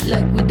do it,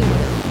 like we do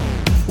it.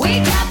 We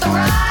got the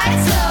right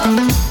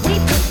stuff. We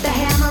put the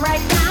hammer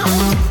right down.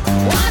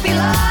 Wanna be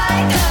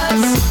like us?